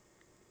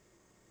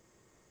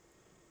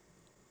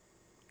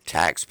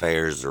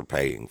 Taxpayers are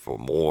paying for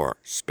more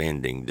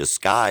spending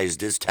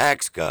disguised as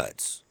tax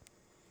cuts.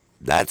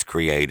 That's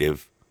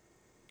creative.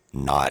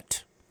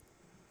 Not.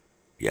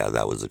 Yeah,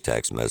 that was a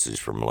text message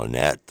from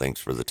Lynette. Thanks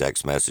for the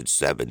text message,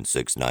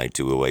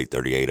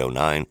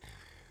 769-208-3809.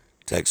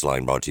 Text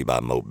line brought to you by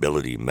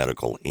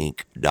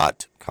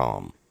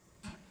MobilityMedicalInc.com.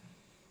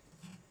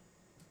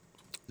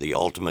 The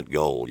ultimate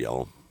goal,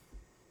 y'all,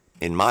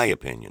 in my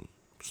opinion,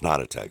 it's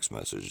not a text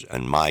message,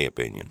 in my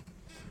opinion,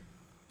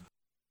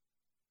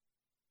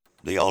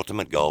 the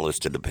ultimate goal is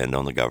to depend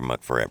on the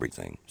government for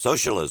everything.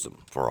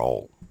 Socialism for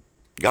all.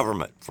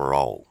 Government for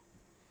all.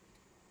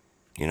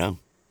 You know?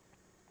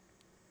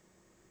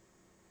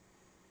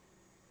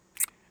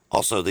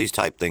 Also, these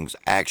type things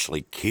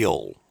actually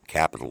kill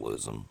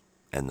capitalism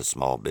and the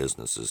small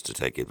businesses to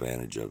take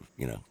advantage of,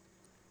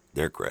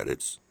 their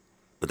credits.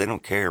 But they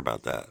don't care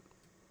about that.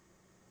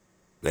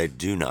 They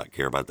do not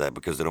care about that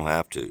because they don't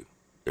have to.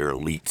 They're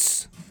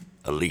elites.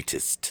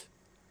 Elitist.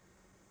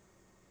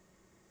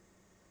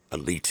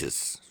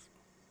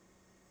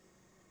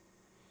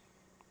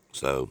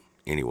 So,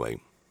 anyway.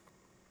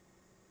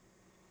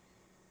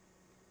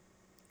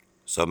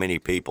 So many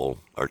people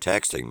are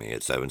texting me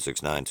at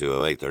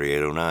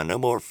 769-208-3809. No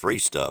more free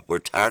stuff. We're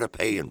tired of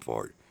paying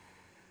for it.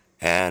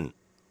 And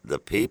the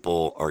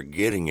people are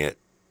getting it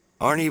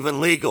aren't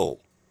even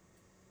legal.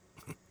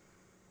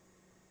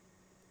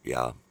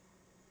 Yeah,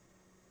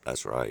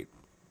 that's right.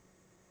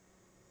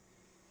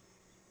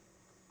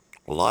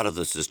 A lot of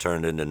this has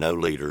turned into no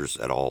leaders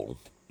at all,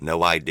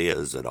 no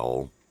ideas at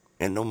all,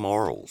 and no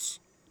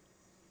morals.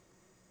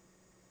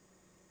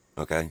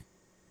 Okay?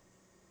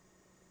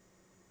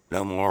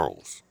 No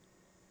morals.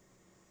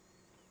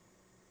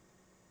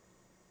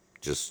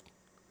 Just,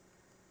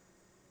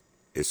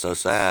 it's so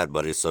sad,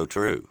 but it's so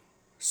true.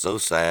 So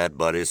sad,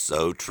 but it's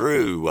so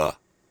true.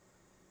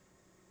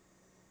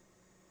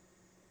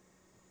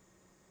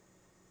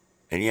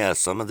 And yeah,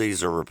 some of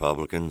these are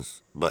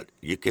Republicans, but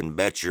you can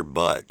bet your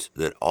butt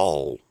that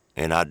all,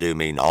 and I do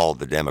mean all,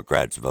 the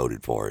Democrats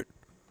voted for it.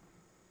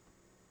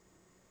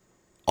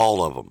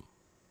 All of them.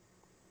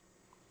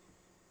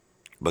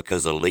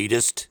 Because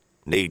elitists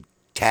need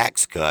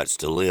tax cuts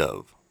to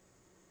live.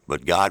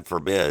 But God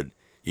forbid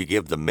you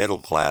give the middle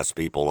class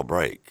people a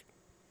break.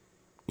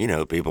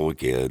 People with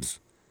kids.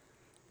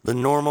 The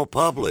normal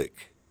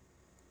public.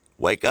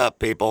 Wake up,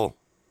 people.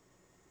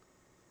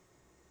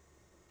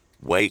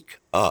 Wake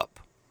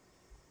up.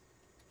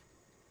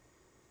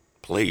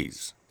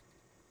 Please.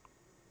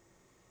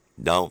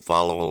 Don't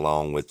follow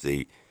along with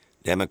the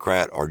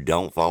Democrat or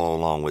don't follow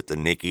along with the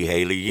Nikki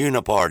Haley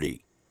Uniparty.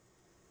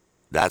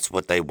 That's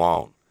what they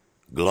want.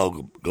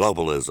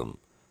 Globalism,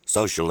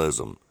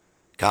 socialism,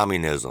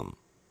 communism.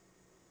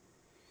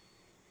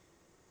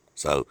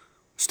 So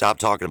stop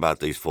talking about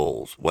these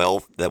fools.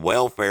 Well, the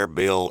welfare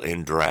bill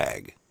in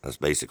drag. That's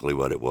basically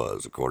what it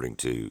was, according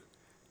to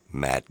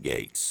Matt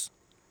Gaetz.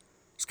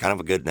 It's kind of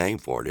a good name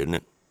for it, isn't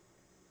it?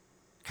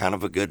 Kind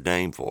of a good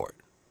name for it.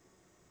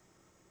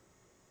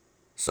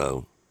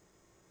 So,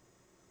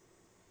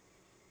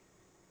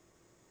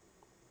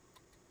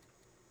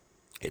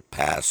 it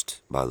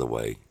passed, by the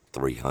way,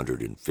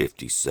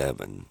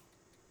 357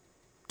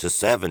 to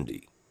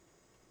 70.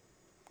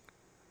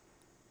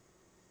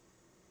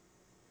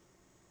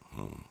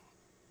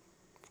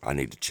 I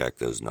need to check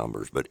those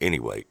numbers, but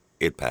anyway,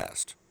 it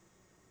passed.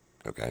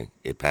 Okay,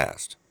 it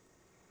passed.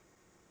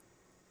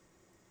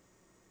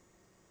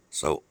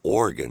 So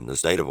Oregon, the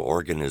state of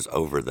Oregon is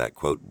over that,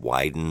 quote,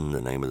 Wyden,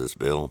 the name of this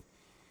bill.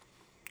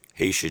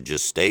 He should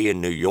just stay in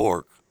New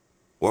York,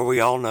 where we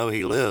all know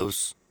he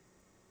lives,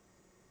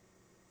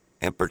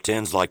 and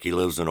pretends like he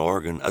lives in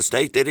Oregon, a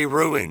state that he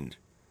ruined.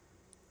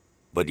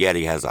 But yet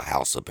he has a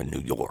house up in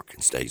New York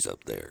and stays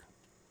up there.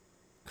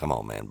 Come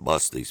on, man,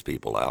 bust these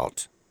people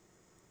out.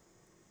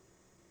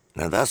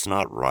 Now, that's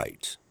not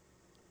right.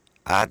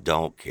 I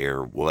don't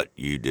care what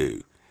you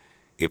do.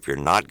 If you're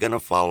not going to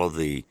follow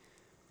the,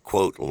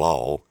 quote,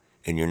 law,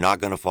 and you're not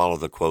going to follow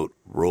the, quote,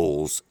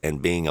 rules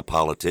and being a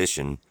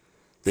politician,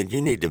 then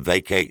you need to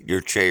vacate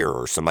your chair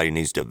or somebody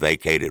needs to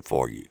vacate it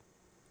for you.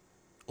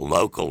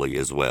 Locally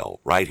as well,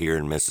 right here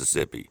in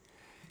Mississippi,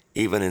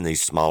 even in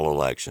these small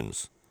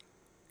elections.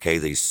 Okay,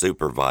 these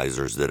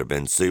supervisors that have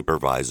been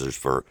supervisors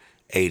for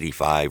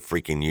 85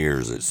 freaking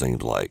years, it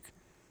seems like.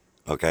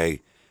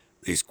 Okay,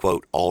 these,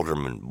 quote,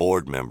 aldermen,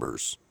 board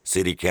members,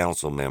 city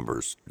council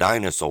members,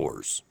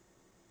 dinosaurs.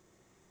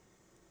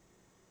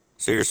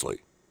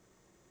 Seriously.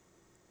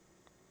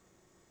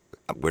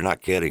 We're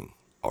not kidding,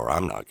 or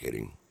I'm not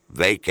kidding.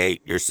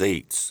 Vacate your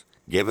seats.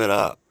 Give it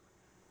up.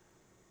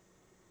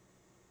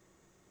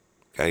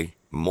 Okay?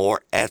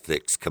 More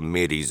ethics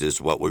committees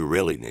is what we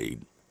really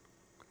need.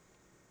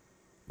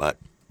 But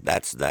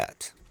that's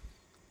that.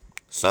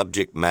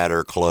 Subject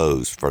matter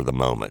closed for the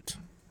moment.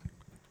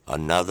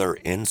 Another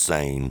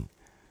insane,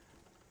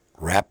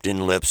 wrapped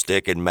in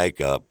lipstick and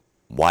makeup,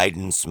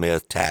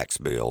 Wyden-Smith tax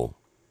bill.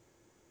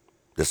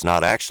 That's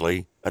not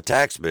actually a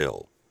tax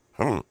bill.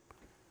 Who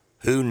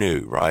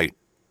knew, right?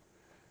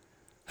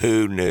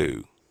 Who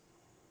knew?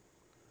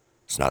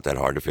 It's not that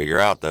hard to figure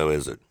out, though,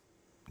 is it?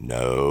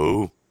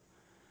 No.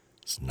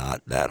 It's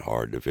not that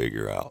hard to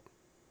figure out.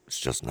 It's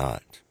just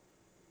not.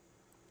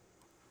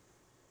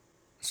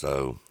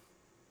 So,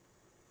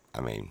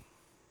 I mean,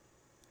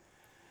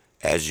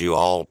 as you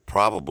all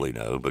probably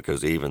know,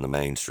 because even the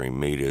mainstream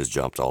media has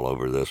jumped all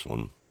over this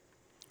one,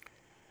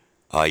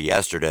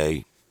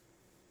 yesterday,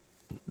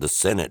 the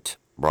Senate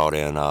brought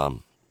in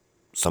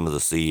some of the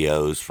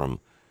CEOs from,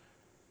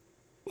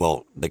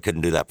 well, they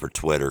couldn't do that for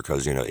Twitter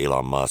because, you know,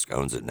 Elon Musk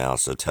owns it now.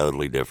 It's a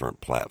totally different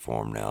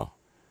platform now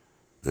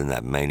than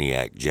that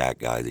maniac Jack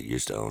guy that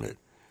used to own it.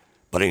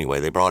 But anyway,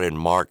 they brought in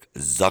Mark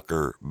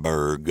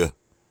Zuckerberg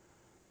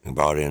and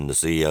brought in the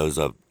CEOs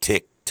of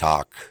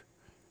TikTok,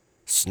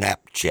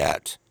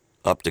 Snapchat,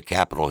 up to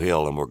Capitol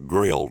Hill and were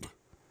grilled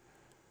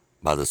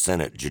by the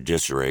Senate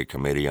Judiciary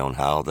Committee on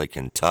how they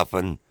can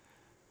toughen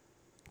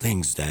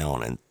things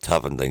down and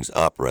toughen things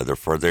up, rather,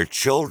 for their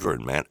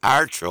children, man.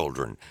 Our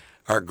children,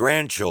 our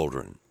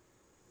grandchildren.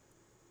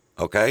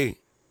 Okay?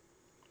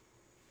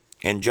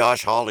 And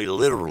Josh Hawley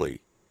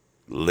literally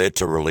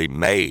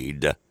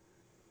made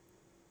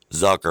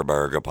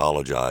Zuckerberg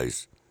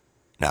apologize.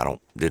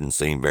 Now, didn't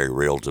seem very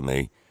real to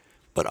me.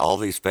 But all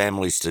these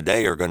families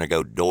today are going to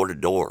go door to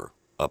door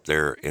up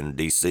there in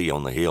D.C.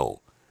 on the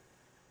Hill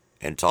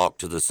and talk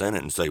to the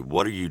Senate and say,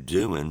 what are you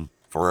doing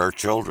for our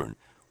children?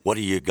 What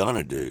are you going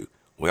to do?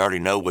 We already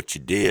know what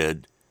you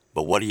did,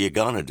 but what are you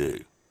going to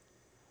do?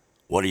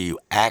 What are you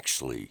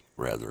actually,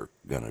 rather,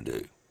 going to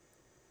do?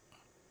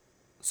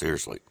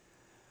 Seriously.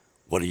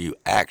 What are you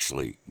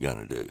actually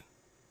going to do?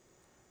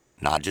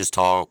 Not just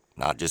talk,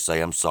 not just say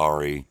I'm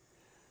sorry,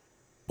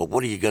 but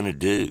what are you going to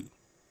do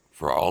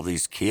for all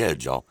these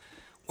kids, y'all?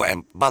 Well,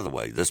 and by the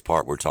way, this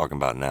part we're talking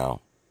about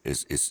now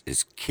is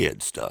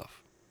kid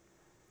stuff.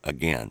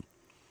 Again,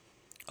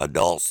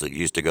 adults that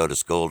used to go to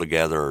school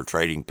together or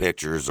trading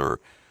pictures or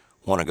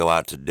want to go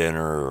out to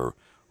dinner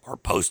or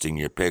posting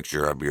your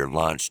picture of your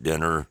lunch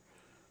dinner,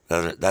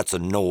 that's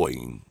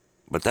annoying,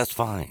 but that's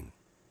fine.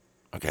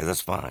 Okay,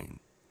 that's fine.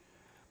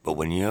 But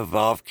when you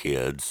involve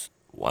kids,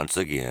 once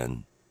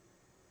again,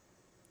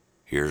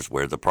 here's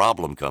where the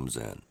problem comes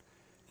in.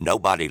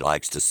 Nobody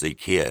likes to see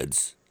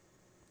kids.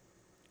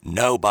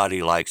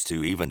 Nobody likes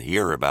to even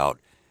hear about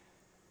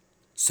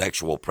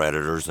sexual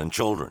predators and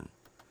children.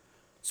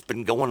 It's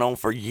been going on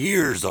for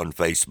years on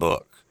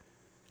Facebook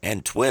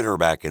and Twitter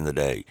back in the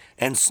day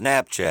and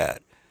Snapchat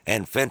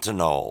and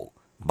fentanyl,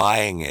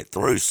 buying it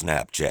through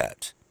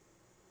Snapchat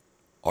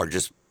or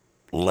just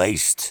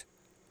laced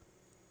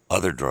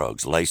other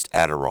drugs, laced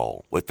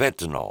Adderall with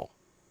fentanyl.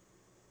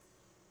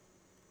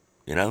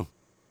 You know,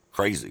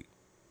 crazy.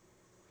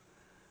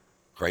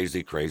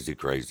 Crazy, crazy,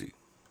 crazy.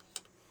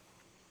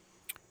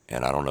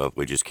 And I don't know if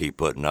we just keep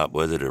putting up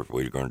with it or if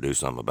we're going to do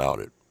something about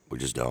it. We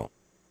just don't.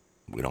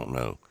 We don't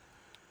know.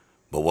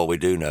 But what we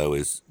do know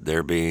is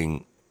they're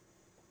being,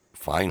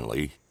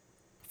 finally,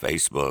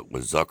 Facebook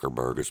with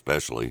Zuckerberg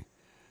especially,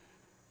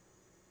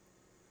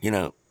 you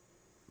know,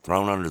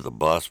 thrown under the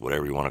bus,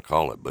 whatever you want to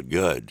call it, but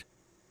good.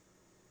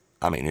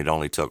 I mean, it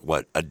only took,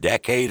 what, a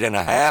decade and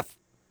a half?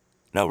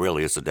 No,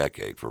 really, it's a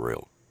decade, for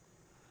real.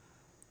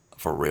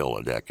 For real,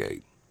 a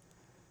decade.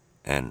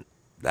 And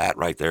that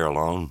right there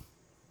alone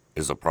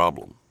is a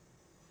problem.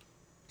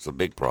 It's a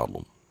big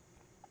problem.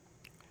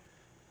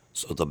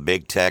 So the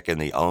big tech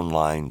and the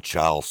online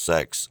child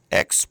sex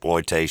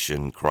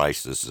exploitation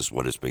crisis is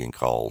what it's being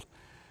called.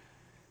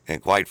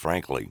 And quite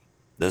frankly,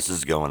 this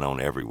is going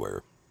on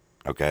everywhere,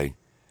 okay?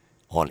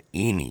 On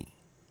any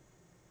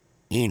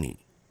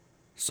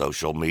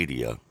social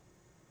media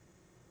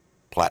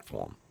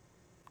platform,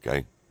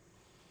 okay?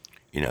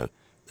 You know,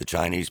 the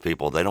Chinese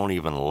people, they don't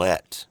even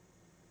let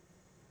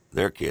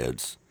their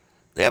kids,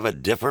 they have a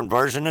different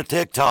version of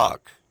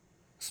TikTok.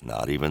 It's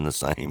not even the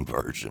same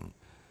version.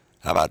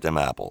 How about them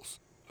apples,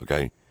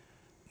 okay?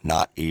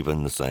 Not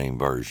even the same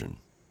version.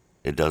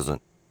 It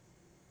doesn't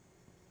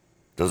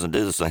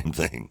do the same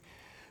thing.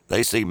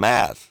 They see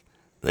math.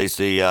 They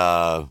see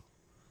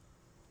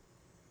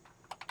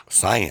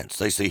science.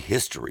 They see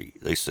history.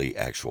 They see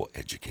actual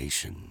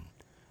education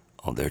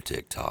on their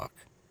TikTok.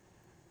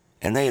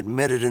 And they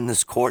admitted in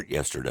this court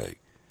yesterday,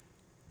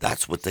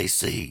 that's what they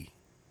see.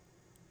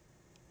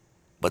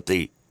 But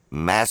the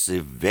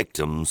massive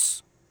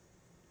victims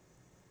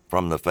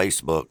from the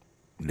Facebook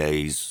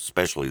days,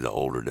 especially the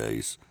older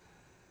days,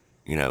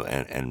 you know,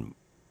 and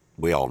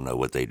we all know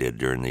what they did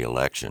during the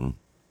election.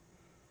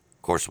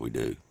 Of course we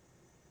do.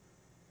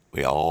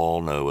 We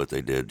all know what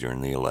they did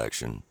during the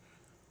election.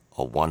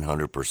 A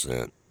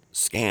 100%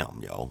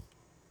 scam, y'all.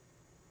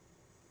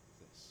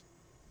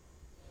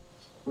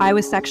 I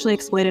was sexually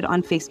exploited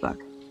on Facebook.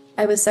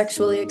 I was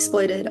sexually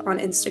exploited on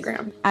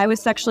Instagram. I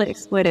was sexually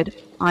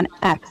exploited on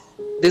X.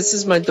 This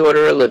is my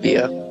daughter,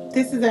 Olivia.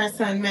 This is our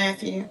son,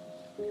 Matthew.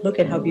 Look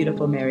at how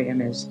beautiful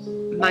Miriam is.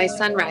 My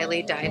son,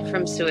 Riley, died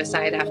from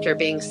suicide after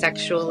being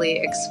sexually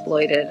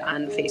exploited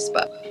on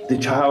Facebook. The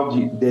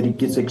child that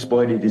gets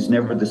exploited is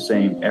never the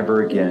same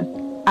ever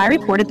again. I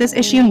reported this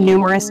issue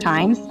numerous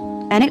times,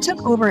 and it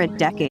took over a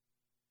decade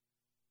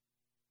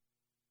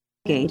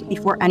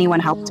before anyone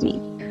helped me.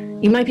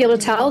 You might be able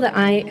to tell that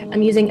I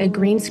am using a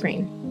green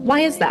screen.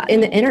 Why is that?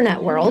 In the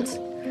internet world,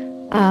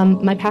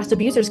 my past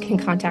abusers can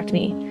contact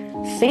me.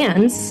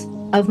 Fans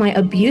of my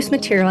abuse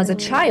material as a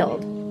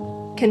child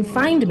can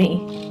find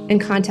me and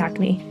contact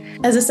me.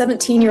 As a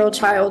 17-year-old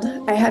child,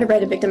 I had to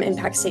write a victim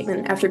impact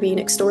statement after being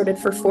extorted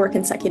for 4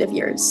 consecutive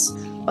years.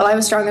 While I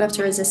was strong enough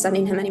to resist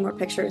sending him any more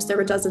pictures, there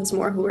were dozens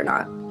more who were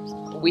not.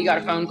 We got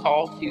a phone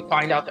call to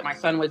find out that my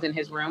son was in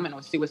his room and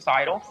was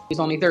suicidal. He's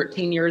only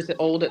 13 years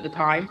old at the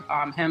time.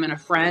 Him and a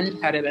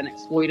friend had been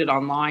exploited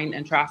online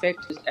and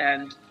trafficked.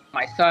 And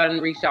my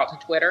son reached out to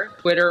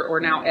Twitter or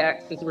now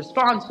X. His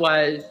response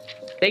was,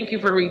 "Thank you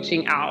for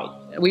reaching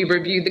out. We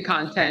reviewed the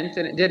content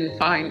and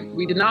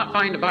we did not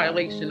find a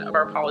violation of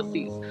our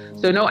policies.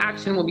 So no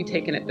action will be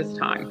taken at this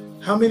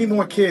time." How many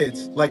more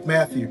kids like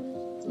Matthew?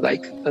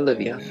 Like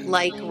Olivia.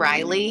 Like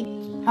Riley.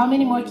 How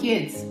many more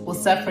kids will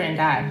suffer and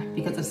die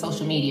because of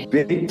social media?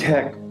 Big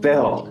tech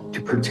failed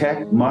to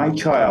protect my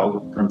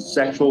child from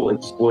sexual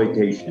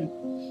exploitation.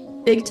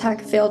 Big tech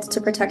failed to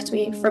protect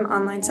me from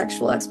online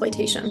sexual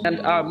exploitation.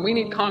 And we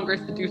need Congress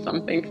to do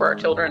something for our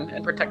children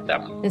and protect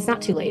them. It's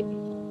not too late.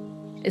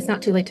 It's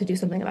not too late to do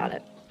something about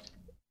it.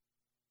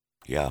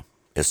 Yeah,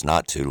 it's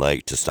not too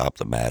late to stop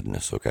the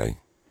madness, okay?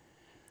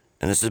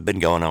 And this has been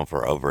going on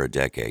for over a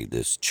decade,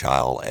 this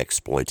child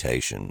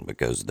exploitation,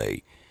 because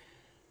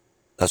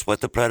that's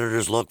what the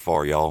predators look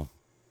for, y'all.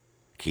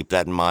 Keep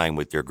that in mind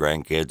with your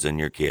grandkids and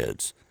your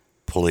kids.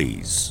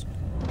 Please.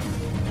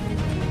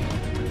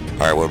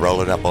 All right, we're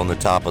rolling up on the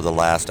top of the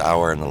last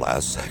hour and the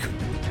last segment.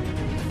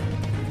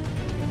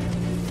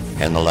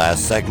 And the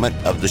last segment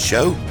of the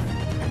show.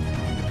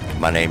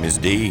 My name is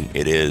D.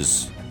 It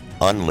is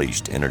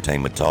Unleashed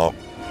Entertainment Talk.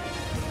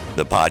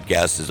 The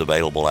podcast is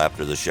available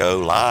after the show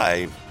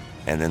live,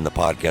 and then the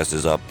podcast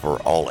is up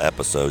for all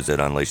episodes at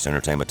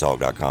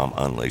unleashedentertainmenttalk.com,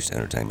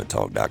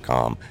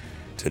 unleashedentertainmenttalk.com.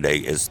 Today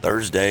is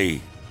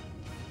Thursday,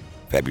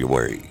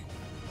 February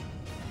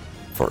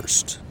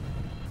 1st.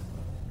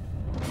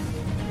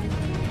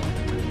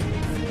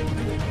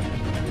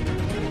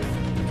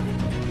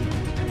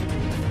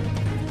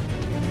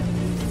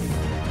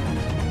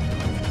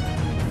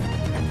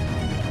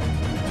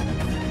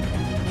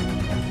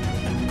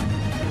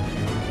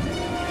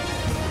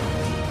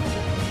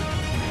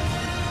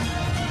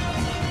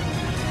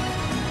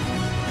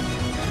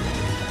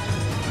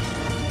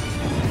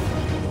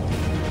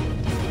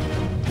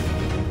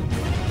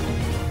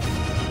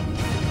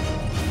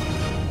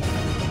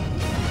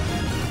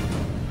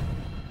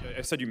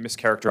 Said you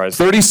mischaracterized.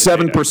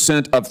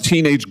 37% of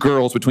teenage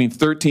girls between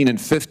 13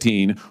 and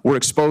 15 were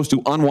exposed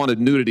to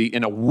unwanted nudity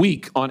in a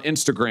week on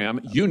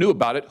Instagram. You knew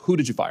about it. Who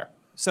did you fire?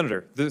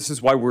 Senator, this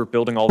is why we're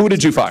building all. Who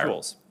did you fire?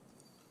 Tools.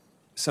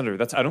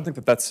 Senator, I don't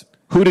think that's.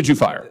 Who did you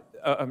fire?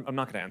 I'm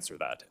not going to answer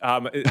that.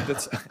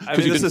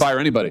 Because you didn't fire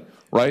anybody,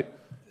 right?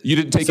 You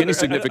didn't take any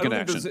significant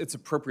action. It's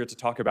appropriate to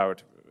talk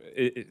about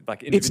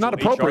it's not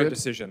appropriate. HR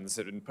decisions.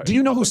 Do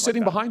you know who's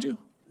sitting behind you?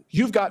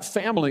 You've got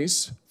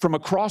families from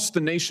across the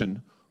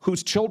nation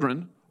whose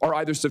children are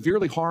either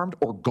severely harmed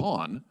or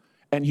gone,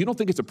 and you don't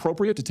think it's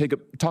appropriate to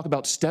talk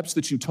about steps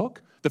that you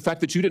took? The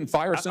fact that you didn't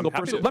fire a single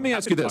person? Let me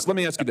ask you this.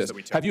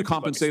 Have you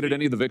compensated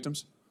any of the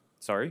victims?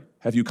 Sorry?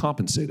 Have you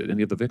compensated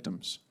any of the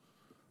victims?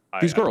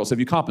 These girls,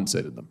 have you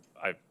compensated them?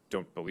 I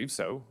don't believe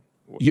so.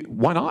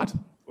 Why not?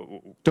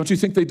 Don't you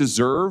think they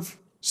deserve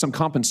some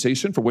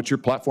compensation for what your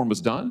platform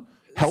has done?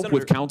 Help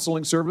with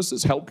counseling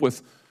services, help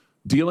with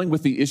dealing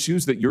with the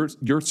issues that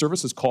your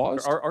service has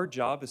caused? Our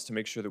job is to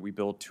make sure that we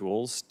build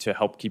tools to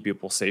help keep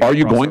people safe. Are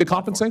you going to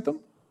compensate them?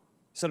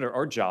 Senator,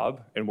 our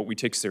job and what we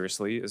take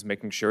seriously is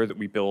making sure that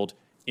we build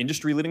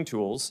industry-leading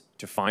tools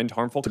to find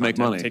harmful content,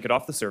 make money. take it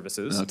off the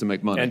services, To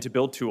make money. and to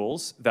build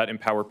tools that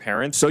empower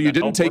parents. So you that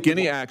didn't help take work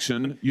any with-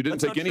 action. You didn't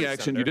That's take not any true,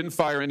 action. Senator. You didn't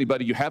fire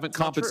anybody. You haven't That's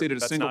not compensated true. a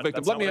That's single not- victim.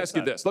 that's Let not me what I ask you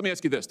said. this. Let me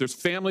ask you this. There's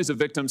families of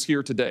victims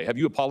here today. Have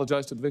you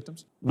apologized to the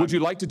victims? Would you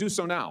like to do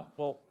so now?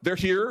 Well, they're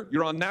here.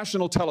 You're on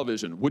national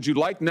television. Would you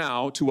like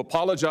now to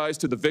apologize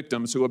to the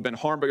victims who have been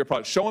harmed by your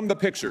product? Show them the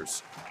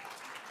pictures.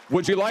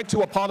 Would you like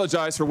to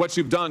apologize for what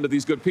you've done to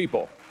these good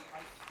people?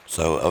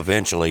 So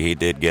eventually he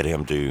did get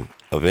him to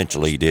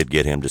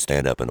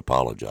stand up and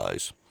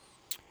apologize.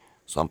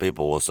 Some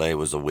people will say it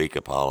was a weak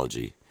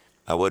apology.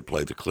 I would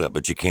play the clip,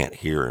 but you can't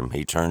hear him.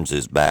 He turns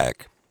his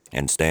back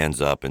and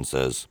stands up and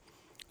says,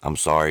 "I'm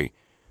sorry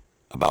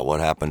about what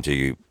happened to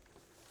you,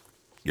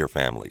 your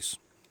families."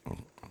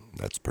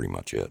 That's pretty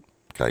much it,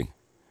 okay?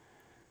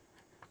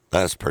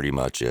 That's pretty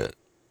much it.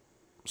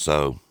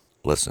 So,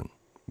 listen,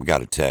 we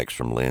got a text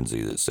from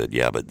Lindsay that said,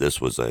 yeah, but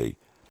this was a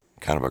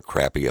kind of a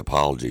crappy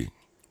apology.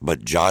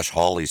 But Josh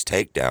Hawley's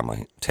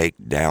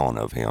takedown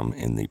of him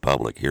in the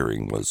public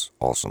hearing was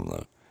awesome,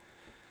 though.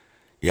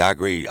 Yeah, I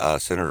agree.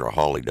 Senator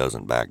Hawley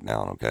doesn't back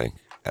down, okay,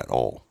 at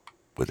all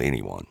with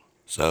anyone.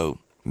 So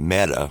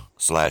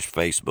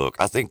Meta/Facebook,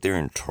 I think they're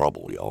in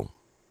trouble, y'all.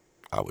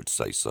 I would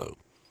say so.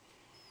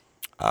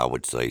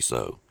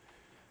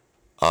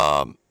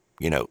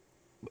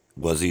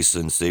 Was he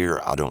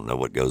sincere? I don't know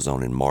what goes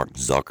on in Mark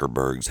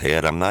Zuckerberg's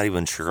head. I'm not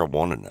even sure I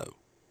want to know.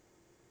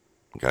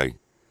 Okay?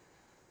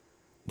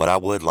 But I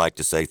would like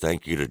to say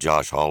thank you to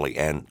Josh Hawley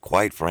and,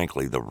 quite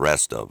frankly, the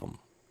rest of them,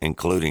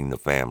 including the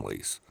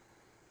families,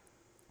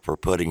 for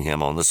putting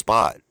him on the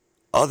spot.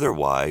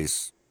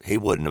 Otherwise, he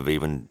wouldn't have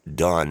even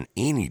done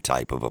any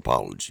type of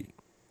apology.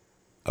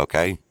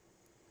 Okay?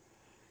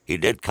 He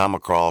did come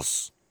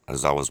across,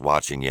 as I was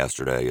watching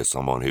yesterday, as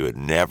someone who had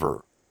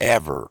never,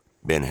 ever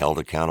been held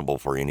accountable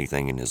for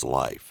anything in his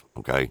life.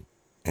 Okay?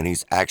 And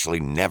he's actually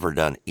never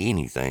done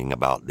anything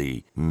about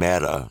the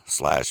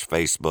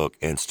Meta/Facebook,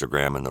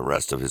 Instagram, and the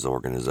rest of his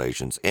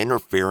organization's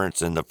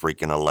interference in the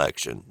freaking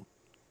election.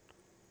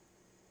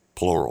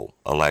 Plural,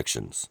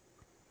 elections.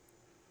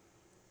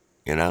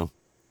 You know?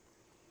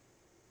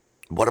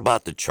 What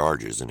about the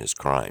charges in his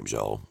crimes,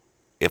 y'all?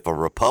 If a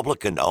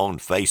Republican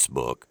owned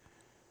Facebook,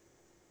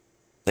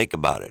 think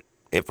about it.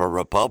 If a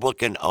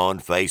Republican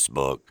owned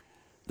Facebook,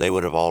 they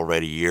would have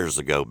already years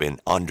ago been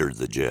under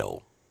the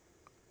jail.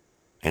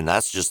 And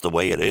that's just the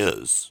way it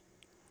is.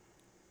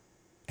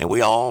 And we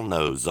all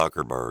know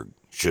Zuckerberg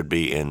should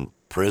be in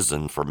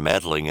prison for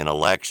meddling in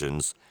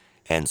elections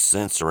and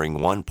censoring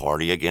one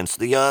party against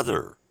the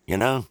other, you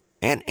know?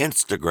 And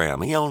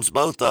Instagram, he owns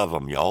both of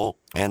them, y'all.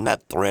 And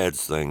that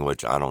Threads thing,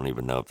 which I don't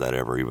even know if that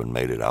ever even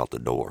made it out the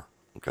door,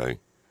 okay?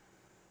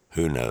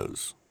 Who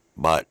knows?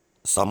 But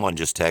someone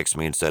just texted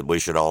me and said we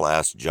should all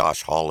ask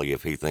Josh Hawley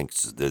if he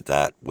thinks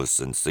that was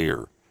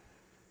sincere.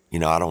 You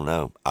know, I don't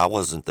know. I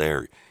wasn't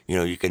there. You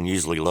know, you can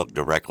usually look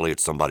directly at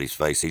somebody's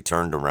face. He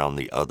turned around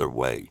the other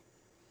way.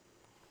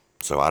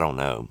 So I don't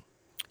know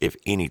if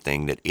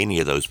anything that any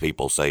of those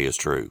people say is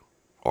true,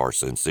 or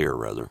sincere,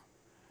 rather.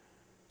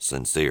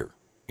 Sincere,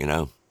 you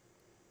know.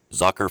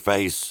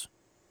 Zuckerface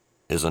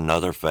is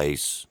another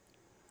face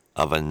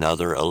of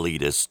another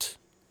elitist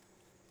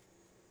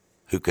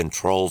who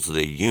controls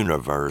the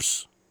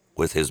universe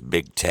with his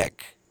big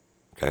tech.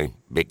 Okay?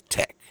 Big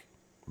tech.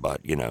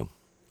 But, you know,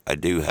 I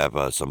do have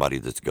somebody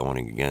that's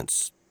going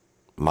against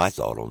my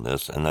thought on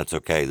this, and that's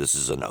okay. This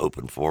is an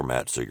open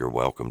format, so you're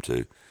welcome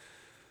to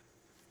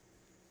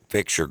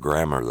fix your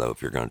grammar, though,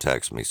 if you're going to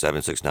text me.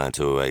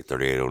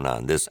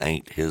 769-208-3809. This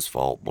ain't his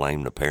fault.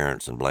 Blame the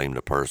parents and blame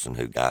the person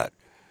who got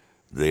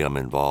them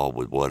involved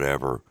with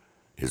whatever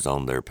is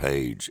on their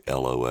page.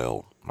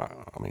 LOL.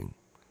 I mean,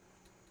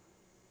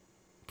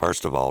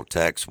 first of all,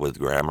 text with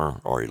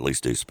grammar, or at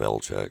least do spell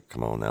check.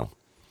 Come on now.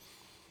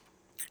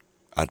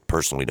 I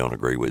personally don't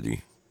agree with you.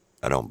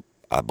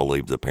 I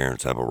believe the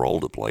parents have a role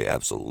to play.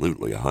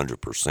 Absolutely,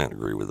 100%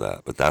 agree with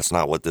that. But that's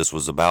not what this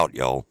was about,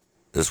 y'all.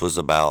 This was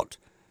about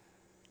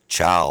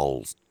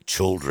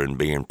children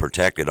being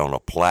protected on a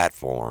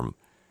platform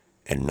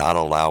and not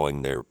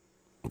allowing their,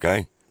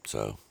 okay?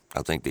 So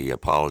I think the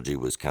apology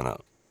was kind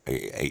of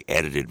a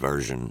edited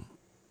version,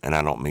 and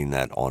I don't mean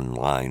that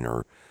online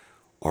or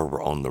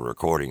on the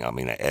recording. I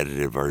mean an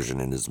edited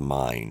version in his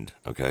mind,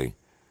 okay?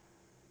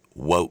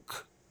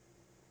 Woke.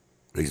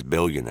 These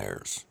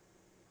billionaires,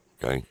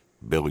 okay?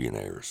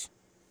 Billionaires.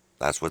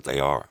 That's what they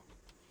are.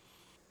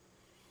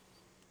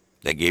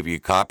 They give you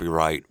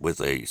copyright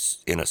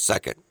in a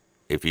second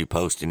if you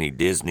post any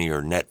Disney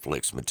or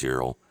Netflix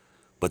material,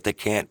 but they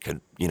can't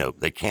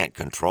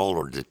control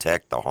or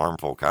detect the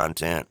harmful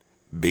content.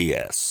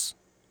 BS.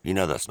 You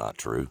know that's not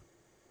true.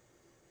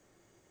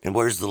 And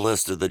where's the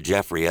list of the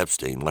Jeffrey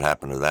Epstein? What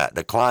happened to that?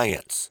 The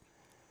clients.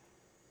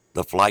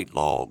 The flight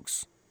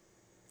logs.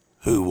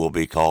 Who will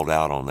be called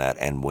out on that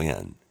and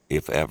when,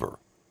 if ever?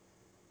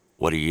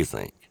 What do you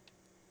think?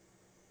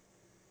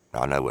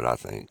 I know what I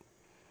think.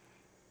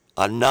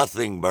 A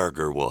nothing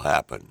burger will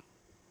happen.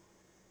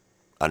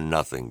 A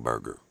nothing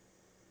burger.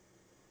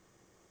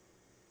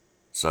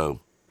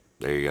 So,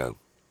 there you go.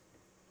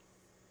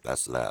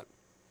 That's that.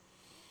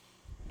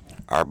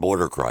 Our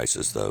border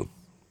crisis, though,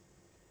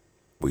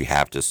 we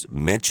have to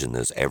mention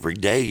this every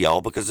day,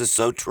 y'all, because it's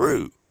so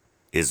true,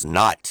 is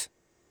not,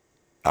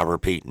 I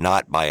repeat,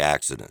 not by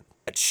accident.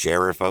 That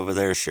sheriff over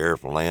there,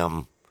 Sheriff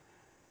Lamb,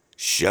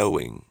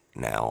 showing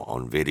now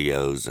on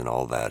videos and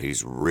all that,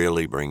 he's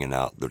really bringing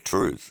out the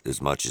truth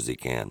as much as he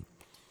can.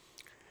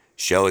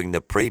 Showing the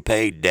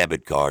prepaid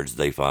debit cards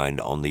they find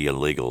on the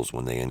illegals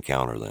when they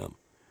encounter them.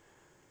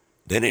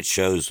 Then it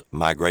shows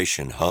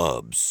migration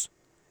hubs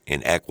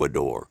in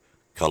Ecuador,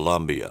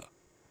 Colombia,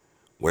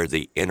 where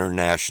the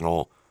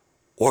International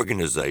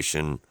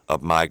Organization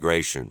of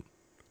Migration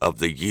of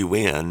the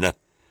UN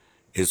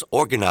is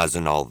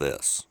organizing all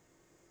this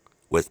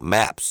with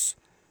maps,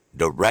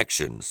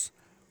 directions,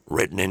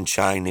 written in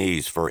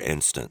Chinese, for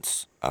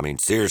instance. I mean,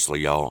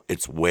 seriously, y'all,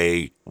 it's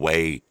way,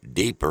 way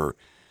deeper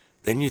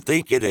than you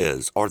think it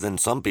is, or than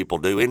some people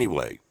do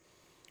anyway.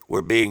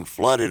 We're being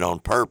flooded on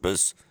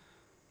purpose,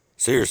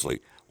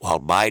 seriously, while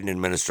Biden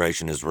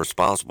administration is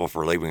responsible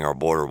for leaving our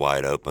border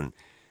wide open,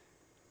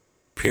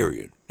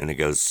 period. And it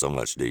goes so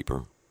much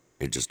deeper.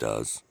 It just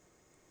does.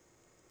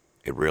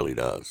 It really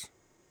does.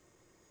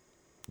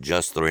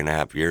 Just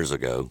 3.5 years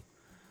ago,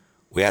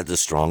 we had the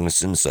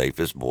strongest and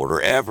safest border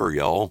ever,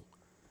 y'all,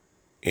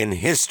 in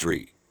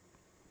history.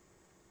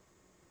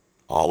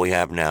 All we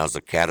have now is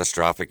a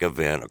catastrophic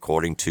event,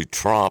 according to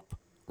Trump,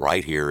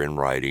 right here in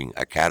writing,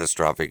 a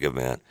catastrophic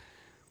event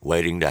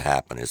waiting to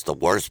happen. It's the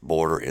worst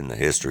border in the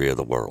history of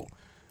the world.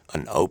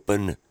 An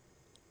open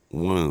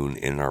wound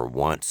in our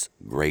once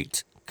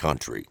great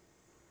country.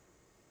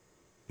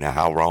 Now,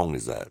 how wrong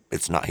is that?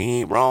 It's not.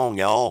 He ain't wrong,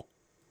 y'all.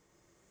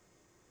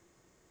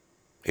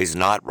 He's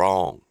not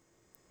wrong.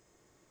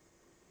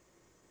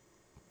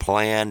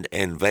 Planned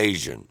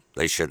invasion.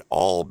 They should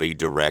all be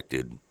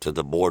directed to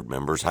the board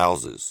members'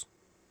 houses.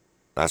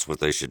 That's what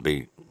they should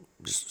be.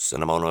 Just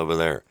send them on over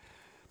there.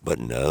 But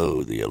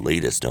no, the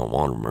elitists don't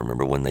want them.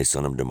 Remember when they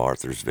sent them to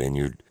Martha's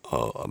Vineyard?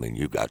 Oh, I mean,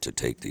 you got to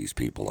take these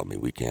people. I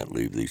mean, we can't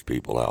leave these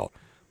people out.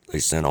 They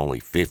sent only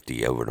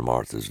 50 over to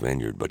Martha's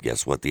Vineyard. But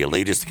guess what? The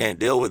elitists can't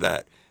deal with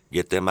that.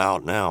 Get them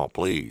out now,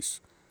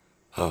 please.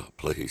 Oh,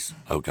 please.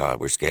 Oh, God,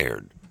 we're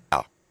scared.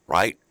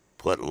 Right?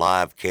 Put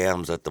live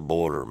cams at the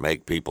border.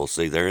 Make people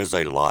see. There is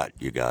a lot,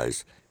 you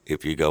guys.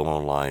 If you go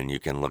online, you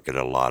can look at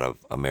a lot of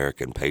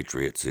American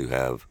patriots who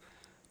have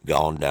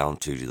gone down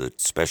to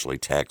especially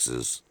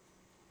Texas,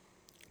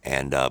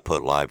 and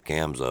put live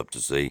cams up to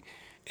see.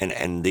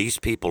 And these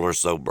people are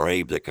so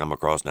brave that come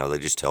across now, they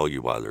just tell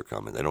you why they're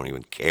coming. They don't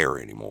even care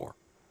anymore.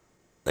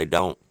 They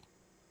don't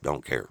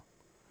care.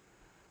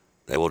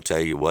 They will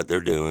tell you what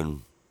they're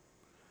doing.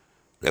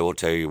 They will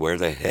tell you where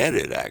they're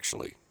headed,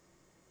 actually.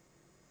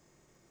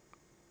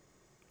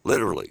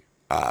 Literally.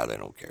 They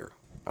don't care.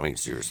 I mean,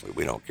 seriously,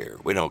 we don't care.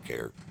 We don't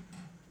care.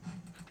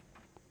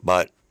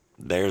 But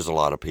there's a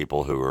lot of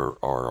people who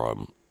are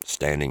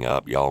standing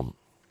up, y'all.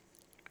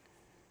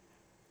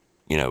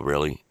 You know,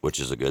 really, which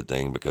is a good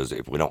thing, because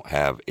if we don't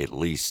have at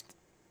least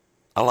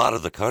a lot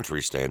of the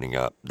country standing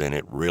up, then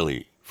it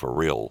really, for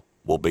real,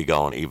 will be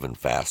gone even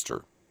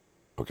faster.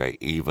 Okay,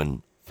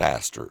 even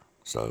faster.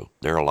 So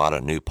there are a lot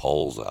of new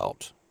polls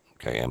out.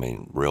 Okay, I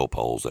mean, real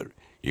polls that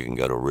you can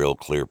go to Real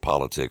Clear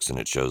Politics, and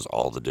it shows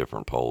all the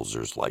different polls.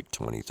 There's like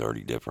 20,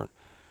 30 different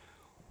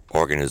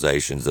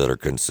organizations that are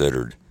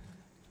considered,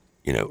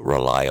 you know,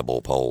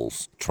 reliable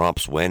polls.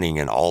 Trump's winning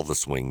in all the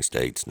swing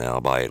states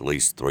now by at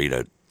least 3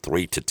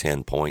 to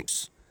 10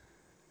 points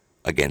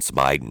against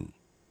Biden.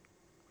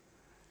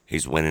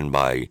 He's winning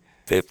by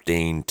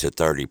 15 to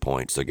 30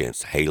 points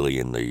against Haley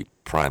in the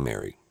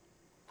primary.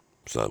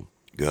 So,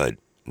 good.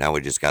 Now we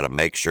just got to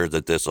make sure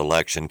that this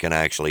election can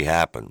actually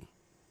happen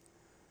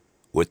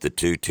with the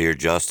two-tier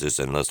justice,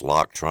 and let's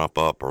lock Trump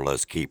up, or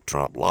let's keep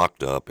Trump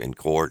locked up in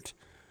court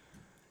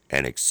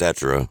and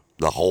etc.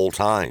 the whole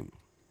time,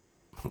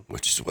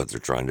 which is what they're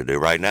trying to do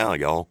right now,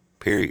 y'all,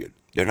 period.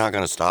 They're not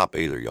going to stop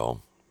either,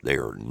 y'all. They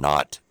are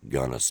not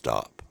going to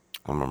stop.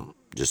 I'm going to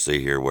just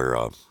see here where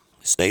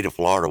state of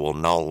Florida will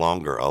no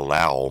longer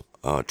allow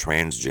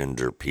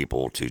transgender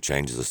people to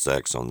change the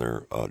sex on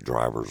their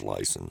driver's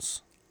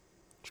license.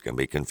 It's going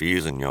to be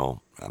confusing,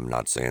 y'all. I'm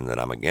not saying that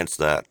I'm against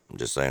that. I'm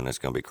just saying it's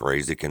going to be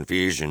crazy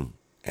confusion.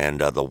 And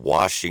the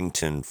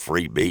Washington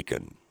Free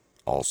Beacon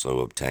also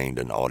obtained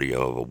an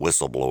audio of a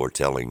whistleblower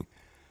telling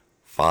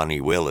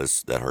Fani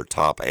Willis that her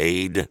top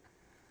aide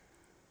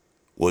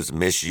was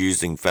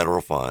misusing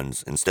federal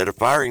funds. Instead of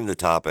firing the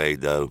top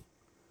aide, though,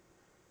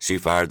 she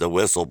fired the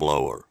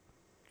whistleblower.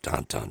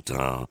 Dun, dun,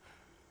 dun.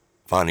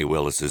 Fani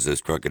Willis is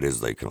as crooked as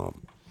they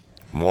come.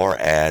 More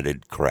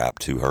added crap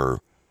to her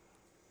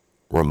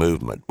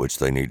removement, which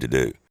they need to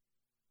do.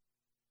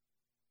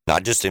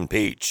 Not just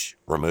impeach,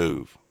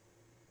 remove.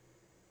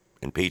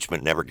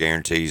 Impeachment never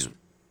guarantees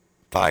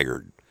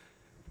fired.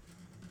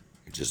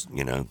 It just,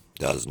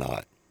 does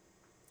not.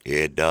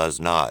 It does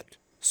not.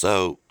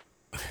 So,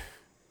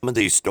 some of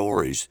these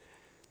stories,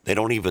 they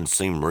don't even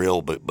seem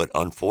real, but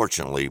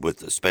unfortunately,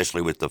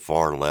 especially with the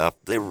far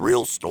left, they're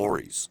real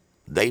stories.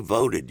 They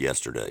voted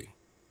yesterday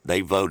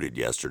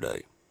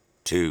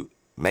to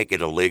make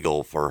it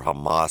illegal for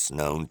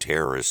Hamas-known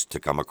terrorists to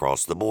come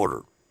across the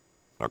border.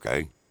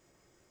 Okay?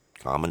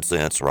 Common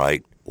sense,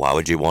 right? Why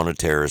would you want a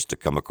terrorist to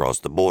come across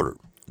the border?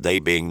 They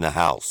being the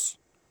House.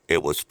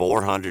 It was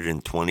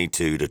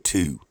 422 to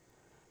 2.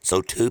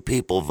 So 2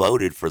 people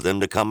voted for them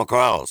to come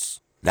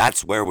across.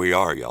 That's where we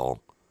are, y'all.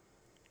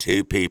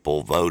 2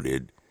 people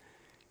voted,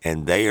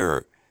 and they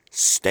are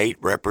state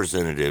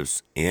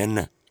representatives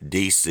in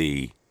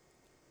D.C.,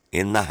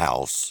 in the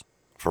House,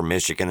 for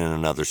Michigan and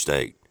another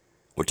state.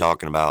 We're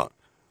talking about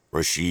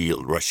Rashida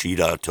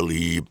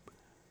Tlaib,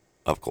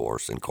 of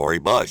course, and Cori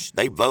Bush.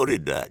 They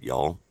voted that,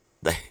 y'all.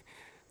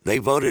 They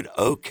voted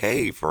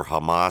okay for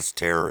Hamas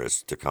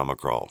terrorists to come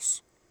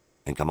across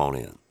and come on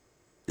in.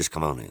 Just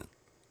come on in.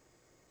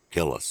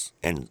 Kill us.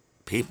 And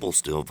people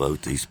still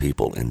vote these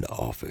people into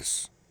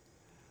office.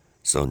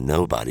 So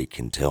nobody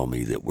can tell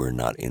me that we're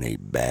not in a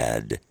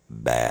bad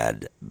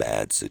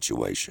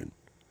situation.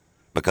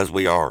 Because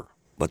we are.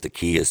 But the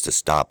key is to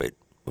stop it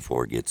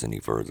before it gets any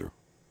further.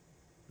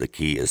 The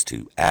key is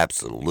to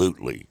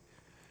absolutely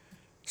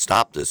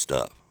stop this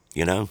stuff,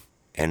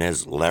 And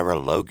as Lara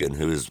Logan,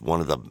 who is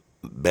one of the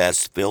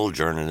best field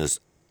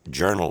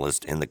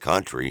journalists in the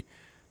country,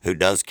 who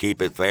does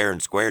keep it fair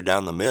and square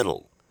down the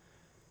middle.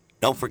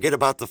 Don't forget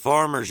about the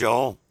farmers,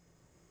 y'all.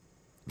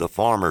 The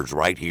farmers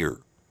right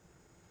here.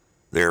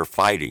 They're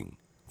fighting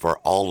for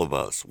all of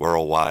us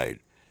worldwide.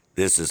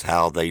 This is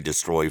how they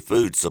destroy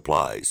food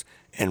supplies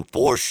and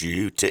force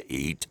you to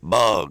eat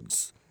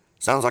bugs.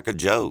 Sounds like a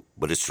joke,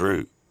 but it's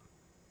true.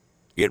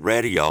 Get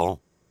ready,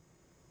 y'all.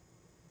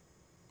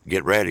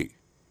 Get ready.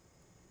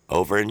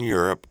 Over in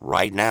Europe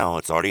right now,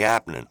 it's already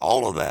happening.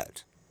 All of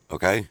that,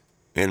 okay?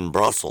 In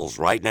Brussels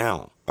right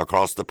now,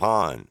 across the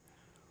pond,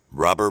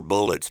 rubber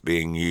bullets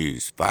being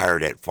used,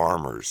 fired at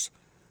farmers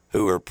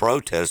who are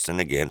protesting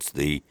against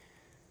the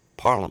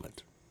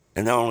parliament.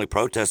 And they're only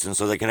protesting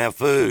so they can have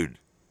food,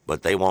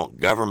 but they want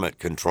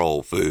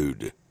government-controlled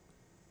food.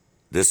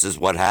 This is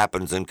what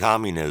happens in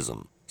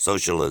communism,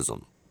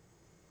 socialism.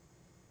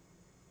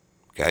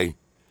 Okay?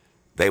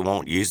 They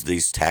won't use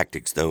these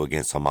tactics, though,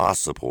 against Hamas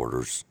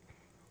supporters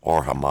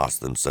or Hamas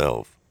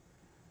themselves,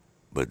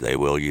 but they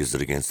will use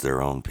it against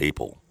their own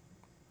people.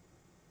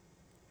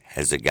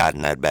 Has it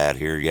gotten that bad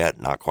here yet?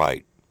 Not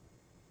quite.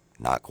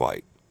 Not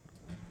quite.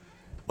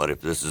 But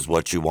if this is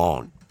what you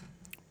want,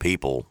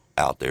 people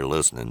out there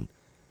listening,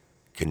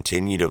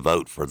 continue to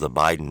vote for the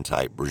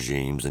Biden-type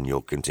regimes and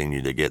you'll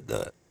continue to get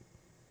that.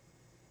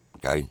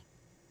 Okay?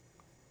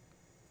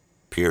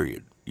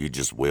 Period. You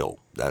just will.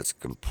 That's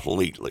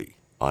completely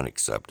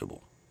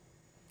unacceptable.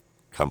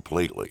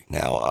 Completely.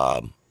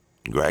 Now,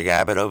 Greg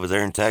Abbott over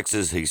there in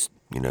Texas, he's,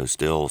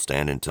 still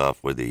standing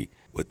tough with the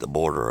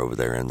border over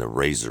there and the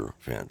razor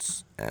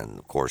fence. And,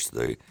 of course,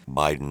 the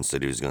Biden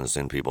said he was going to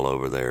send people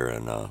over there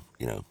and,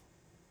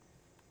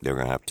 they're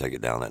going to have to take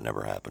it down. That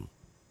never happened.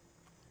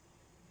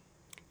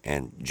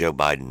 And Joe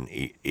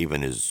Biden,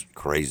 even as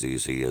crazy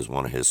as he is,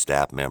 one of his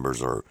staff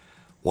members or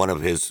one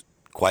of his,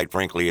 quite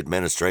frankly,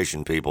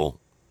 administration people,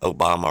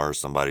 Obama or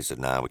somebody said,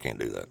 nah, we can't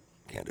do that.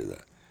 Can't do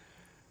that.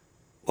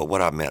 Well,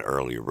 what I meant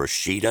earlier,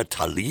 Rashida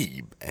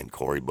Tlaib and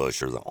Cori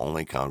Bush are the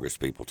only Congress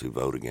people to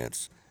vote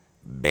against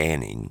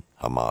banning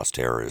Hamas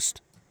terrorists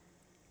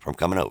from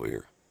coming over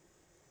here.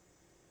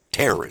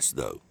 Terrorists,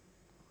 though.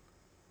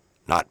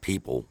 Not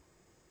people.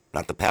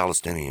 Not the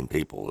Palestinian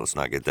people. Let's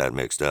not get that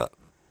mixed up.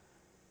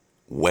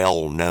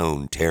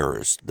 Well-known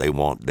terrorists. They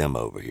want them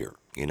over here,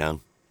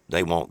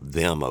 They want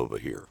them over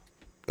here.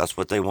 That's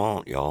what they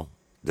want, y'all.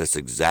 That's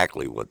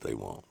exactly what they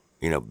want.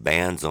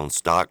 Bans on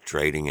stock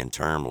trading and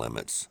term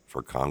limits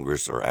for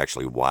Congress are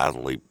actually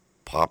wildly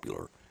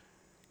popular,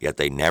 yet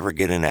they never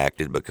get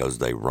enacted because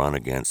they run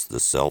against the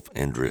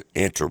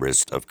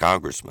self-interest of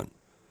congressmen.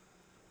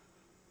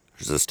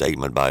 There's a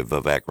statement by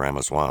Vivek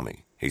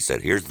Ramaswamy. He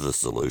said, here's the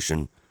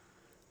solution.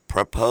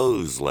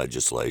 Propose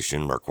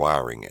legislation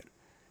requiring it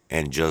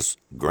and just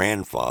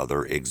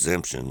grandfather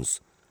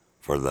exemptions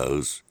for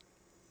those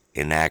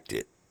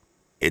enacted.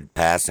 It'd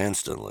pass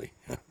instantly.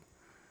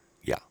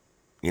 Yeah,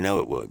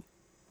 it would.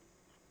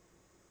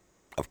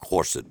 Of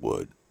course it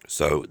would.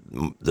 So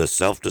the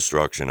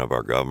self-destruction of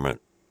our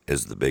government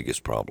is the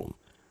biggest problem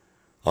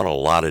on a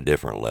lot of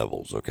different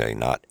levels, okay?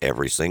 Not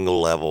every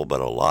single level,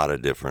 but a lot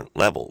of different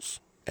levels.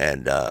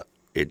 And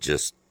it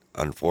just,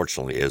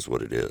 unfortunately, is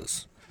what it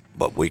is.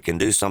 But we can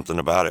do something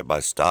about it by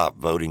stop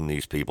voting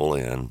these people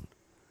in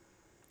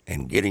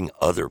and getting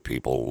other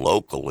people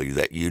locally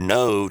that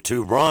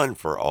to run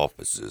for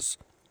offices.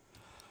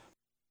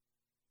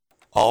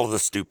 All of the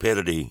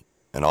stupidity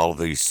and all of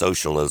these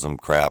socialism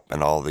crap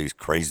and all these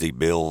crazy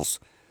bills,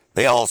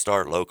 they all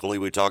start locally.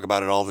 We talk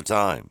about it all the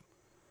time.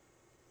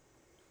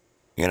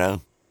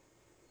 And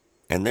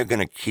they're going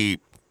to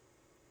keep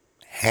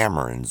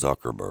hammering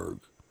Zuckerberg.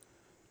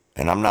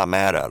 And I'm not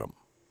mad at him.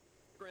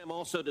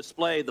 Also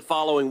displayed the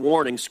following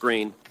warning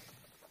screen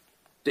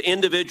to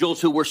individuals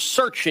who were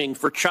searching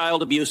for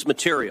child abuse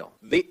material.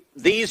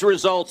 These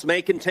results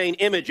may contain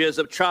images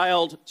of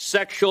child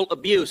sexual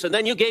abuse. And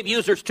then you gave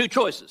users two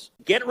choices: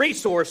 get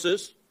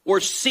resources or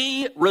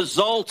see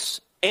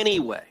results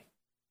anyway.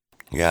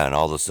 Yeah, and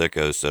all the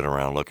sickos sit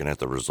around looking at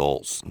the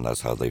results, and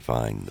that's how they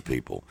find the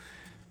people.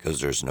 Because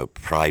there's no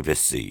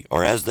privacy.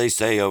 Or as they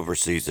say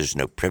overseas, there's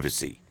no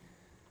privacy.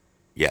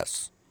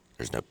 Yes,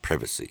 there's no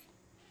privacy.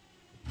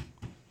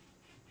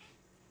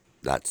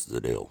 That's the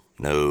deal.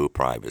 No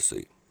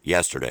privacy.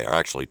 Yesterday, or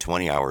actually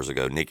 20 hours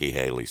ago, Nikki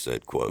Haley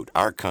said, quote,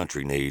 "Our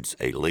country needs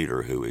a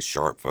leader who is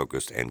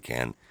sharp-focused and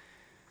can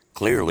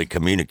clearly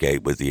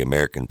communicate with the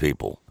American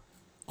people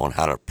on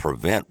how to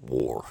prevent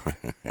war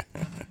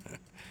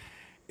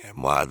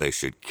and why they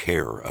should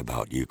care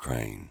about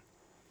Ukraine."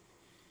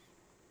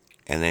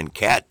 And then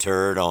Cat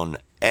Turd on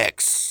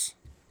X,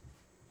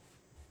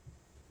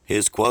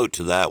 his quote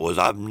to that was,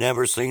 "I've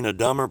never seen a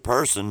dumber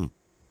person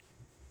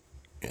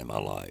in my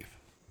life."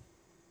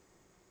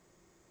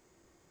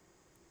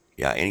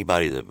 Yeah,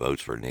 anybody that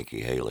votes for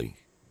Nikki Haley,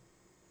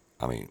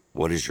 I mean,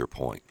 what is your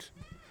point?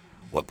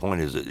 What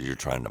point is it that you're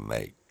trying to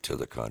make to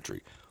the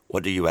country?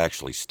 What do you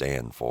actually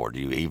stand for? Do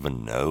you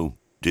even know?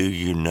 Do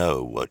you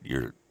know what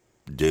you're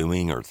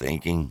doing or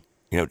thinking?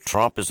 You know,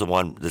 Trump is the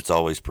one that's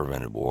always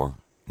prevented war.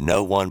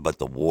 No one but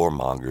the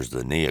warmongers,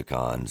 the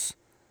neocons,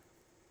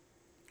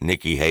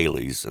 Nikki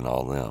Haley's and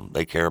all them,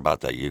 they care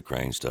about that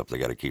Ukraine stuff. They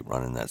got to keep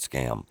running that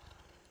scam.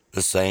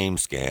 The same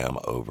scam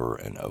over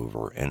and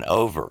over and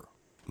over.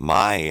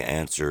 My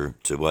answer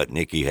to what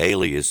Nikki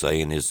Haley is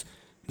saying is,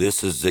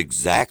 this is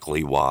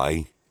exactly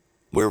why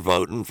we're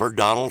voting for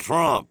Donald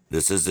Trump.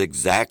 This is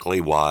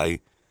exactly why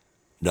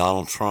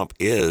Donald Trump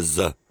is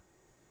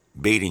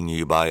beating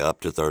you by up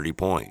to 30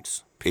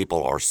 points.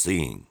 People are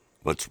seeing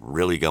what's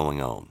really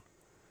going on.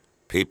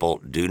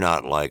 People do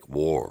not like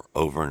war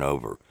over and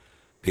over.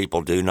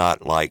 People do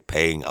not like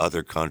paying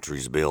other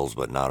countries' bills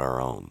but not our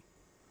own.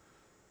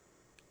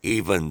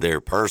 Even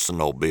their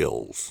personal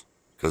bills,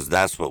 because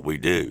that's what we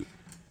do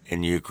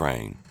in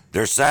Ukraine.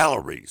 Their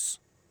salaries.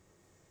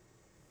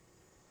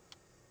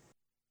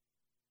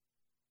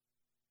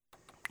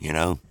 You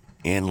know,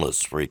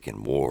 endless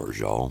freaking wars,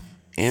 y'all.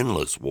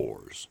 Endless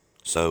wars.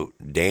 So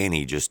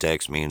Danny just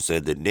texted me and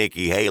said that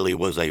Nikki Haley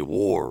was a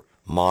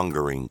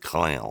war-mongering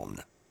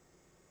clown.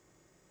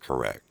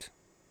 Correct.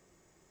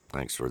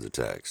 Thanks for the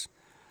text.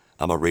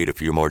 I'm going to read a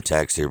few more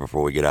texts here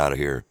before we get out of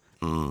here.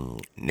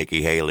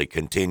 Nikki Haley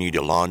continued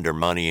to launder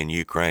money in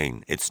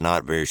Ukraine. It's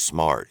not very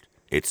smart.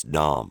 It's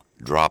dumb.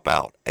 Drop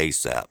out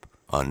ASAP.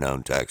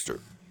 Unknown texter.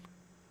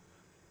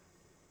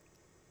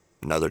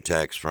 Another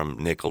text from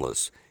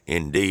Nicholas.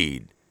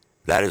 Indeed,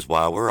 that is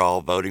why we're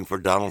all voting for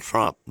Donald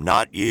Trump,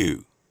 not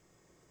you.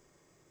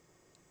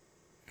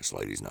 This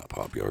lady's not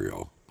popular,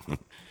 y'all.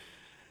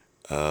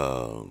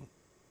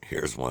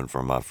 Here's one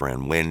from my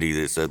friend Wendy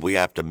that said, we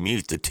have to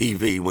mute the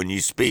TV when you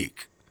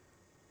speak.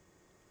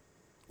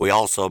 We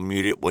also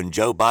mute it when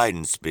Joe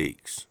Biden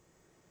speaks.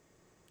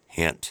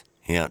 Hint,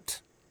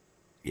 hint.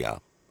 Yeah,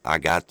 I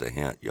got the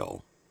hint,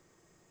 y'all.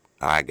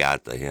 I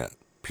got the hint,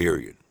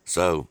 period.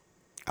 So,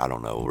 I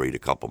don't know, we'll read a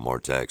couple more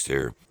texts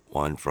here.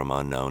 One from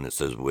Unknown. It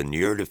says, when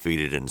you're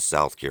defeated in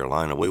South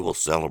Carolina, we will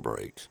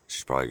celebrate.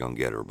 She's probably going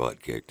to get her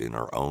butt kicked in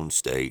her own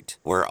state,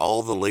 where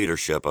all the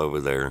leadership over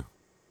there,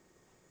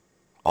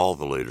 all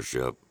the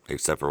leadership,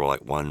 except for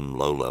like one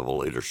low-level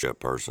leadership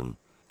person,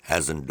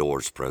 has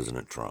endorsed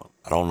President Trump.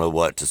 I don't know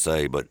what to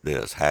say but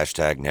this.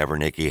 Hashtag never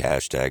Nikki,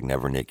 hashtag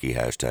never Nikki,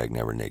 hashtag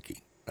never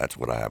Nikki. That's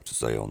what I have to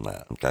say on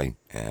that, okay?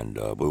 And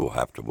we will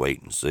have to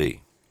wait and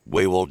see.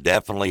 We will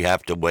definitely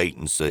have to wait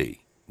and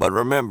see. But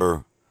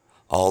remember,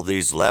 all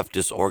these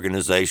leftist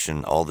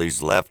organizations, all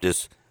these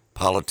leftist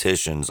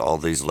politicians, all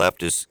these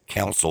leftist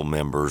council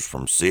members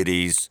from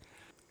cities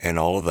and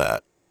all of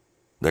that,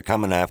 they're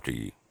coming after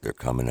you. They're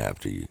coming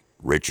after you.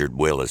 Richard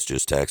Willis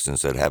just texted and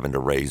said having to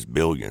raise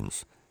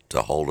billions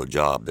to hold a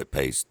job that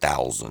pays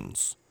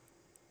thousands,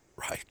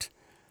 right,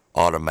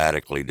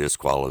 automatically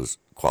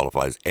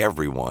disqualifies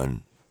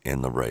everyone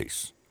in the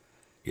race.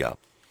 Yeah.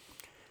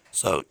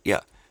 So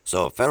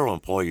a federal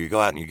employee, you go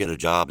out and you get a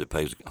job that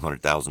pays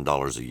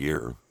 $100,000 a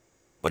year,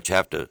 but you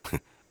have to,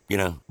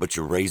 but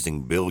you're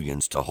raising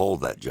billions to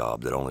hold that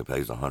job that only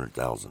pays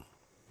 $100,000.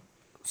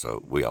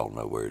 So we all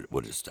know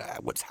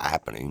what's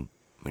happening.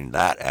 I mean,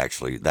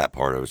 that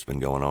part of it's been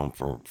going on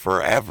for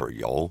forever,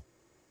 y'all.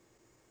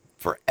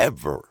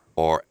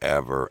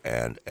 Forever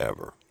and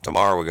ever.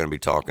 Tomorrow we're going to be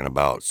talking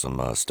about some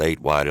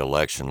statewide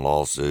election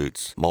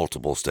lawsuits,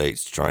 multiple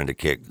states trying to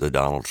kick the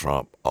Donald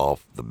Trump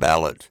off the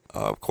ballot.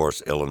 Of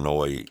course,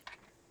 Illinois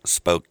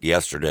spoke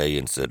yesterday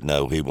and said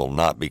no, he will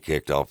not be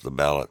kicked off the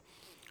ballot.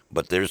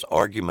 But there's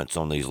arguments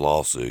on these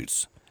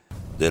lawsuits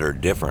that are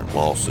different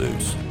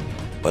lawsuits,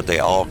 but they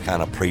all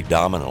kind of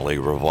predominantly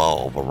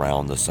revolve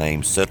around the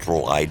same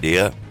central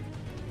idea,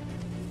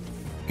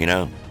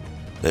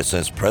 that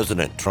since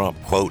President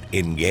Trump, quote,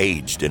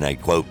 engaged in a,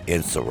 quote,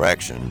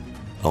 insurrection,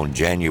 on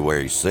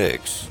January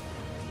 6th,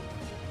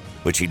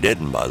 which he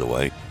didn't, by the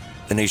way,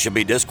 then he should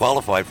be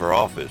disqualified for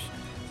office.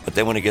 But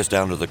then when it gets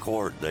down to the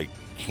court, they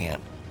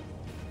can't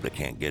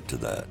get to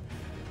that.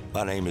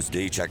 My name is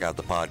D. Check out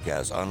the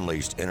podcast,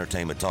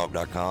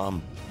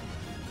 UnleashedEntertainmentTalk.com.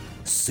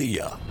 See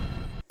ya.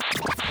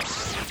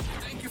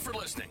 Thank you for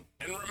listening.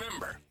 And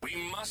remember, we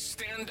must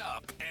stand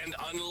up and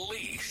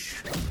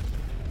unleash.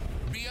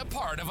 Be a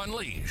part of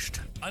Unleashed.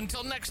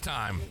 Until next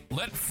time,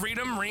 let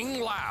freedom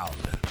ring loud.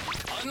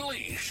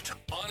 Unleashed,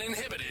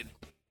 uninhibited,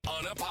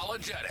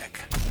 unapologetic.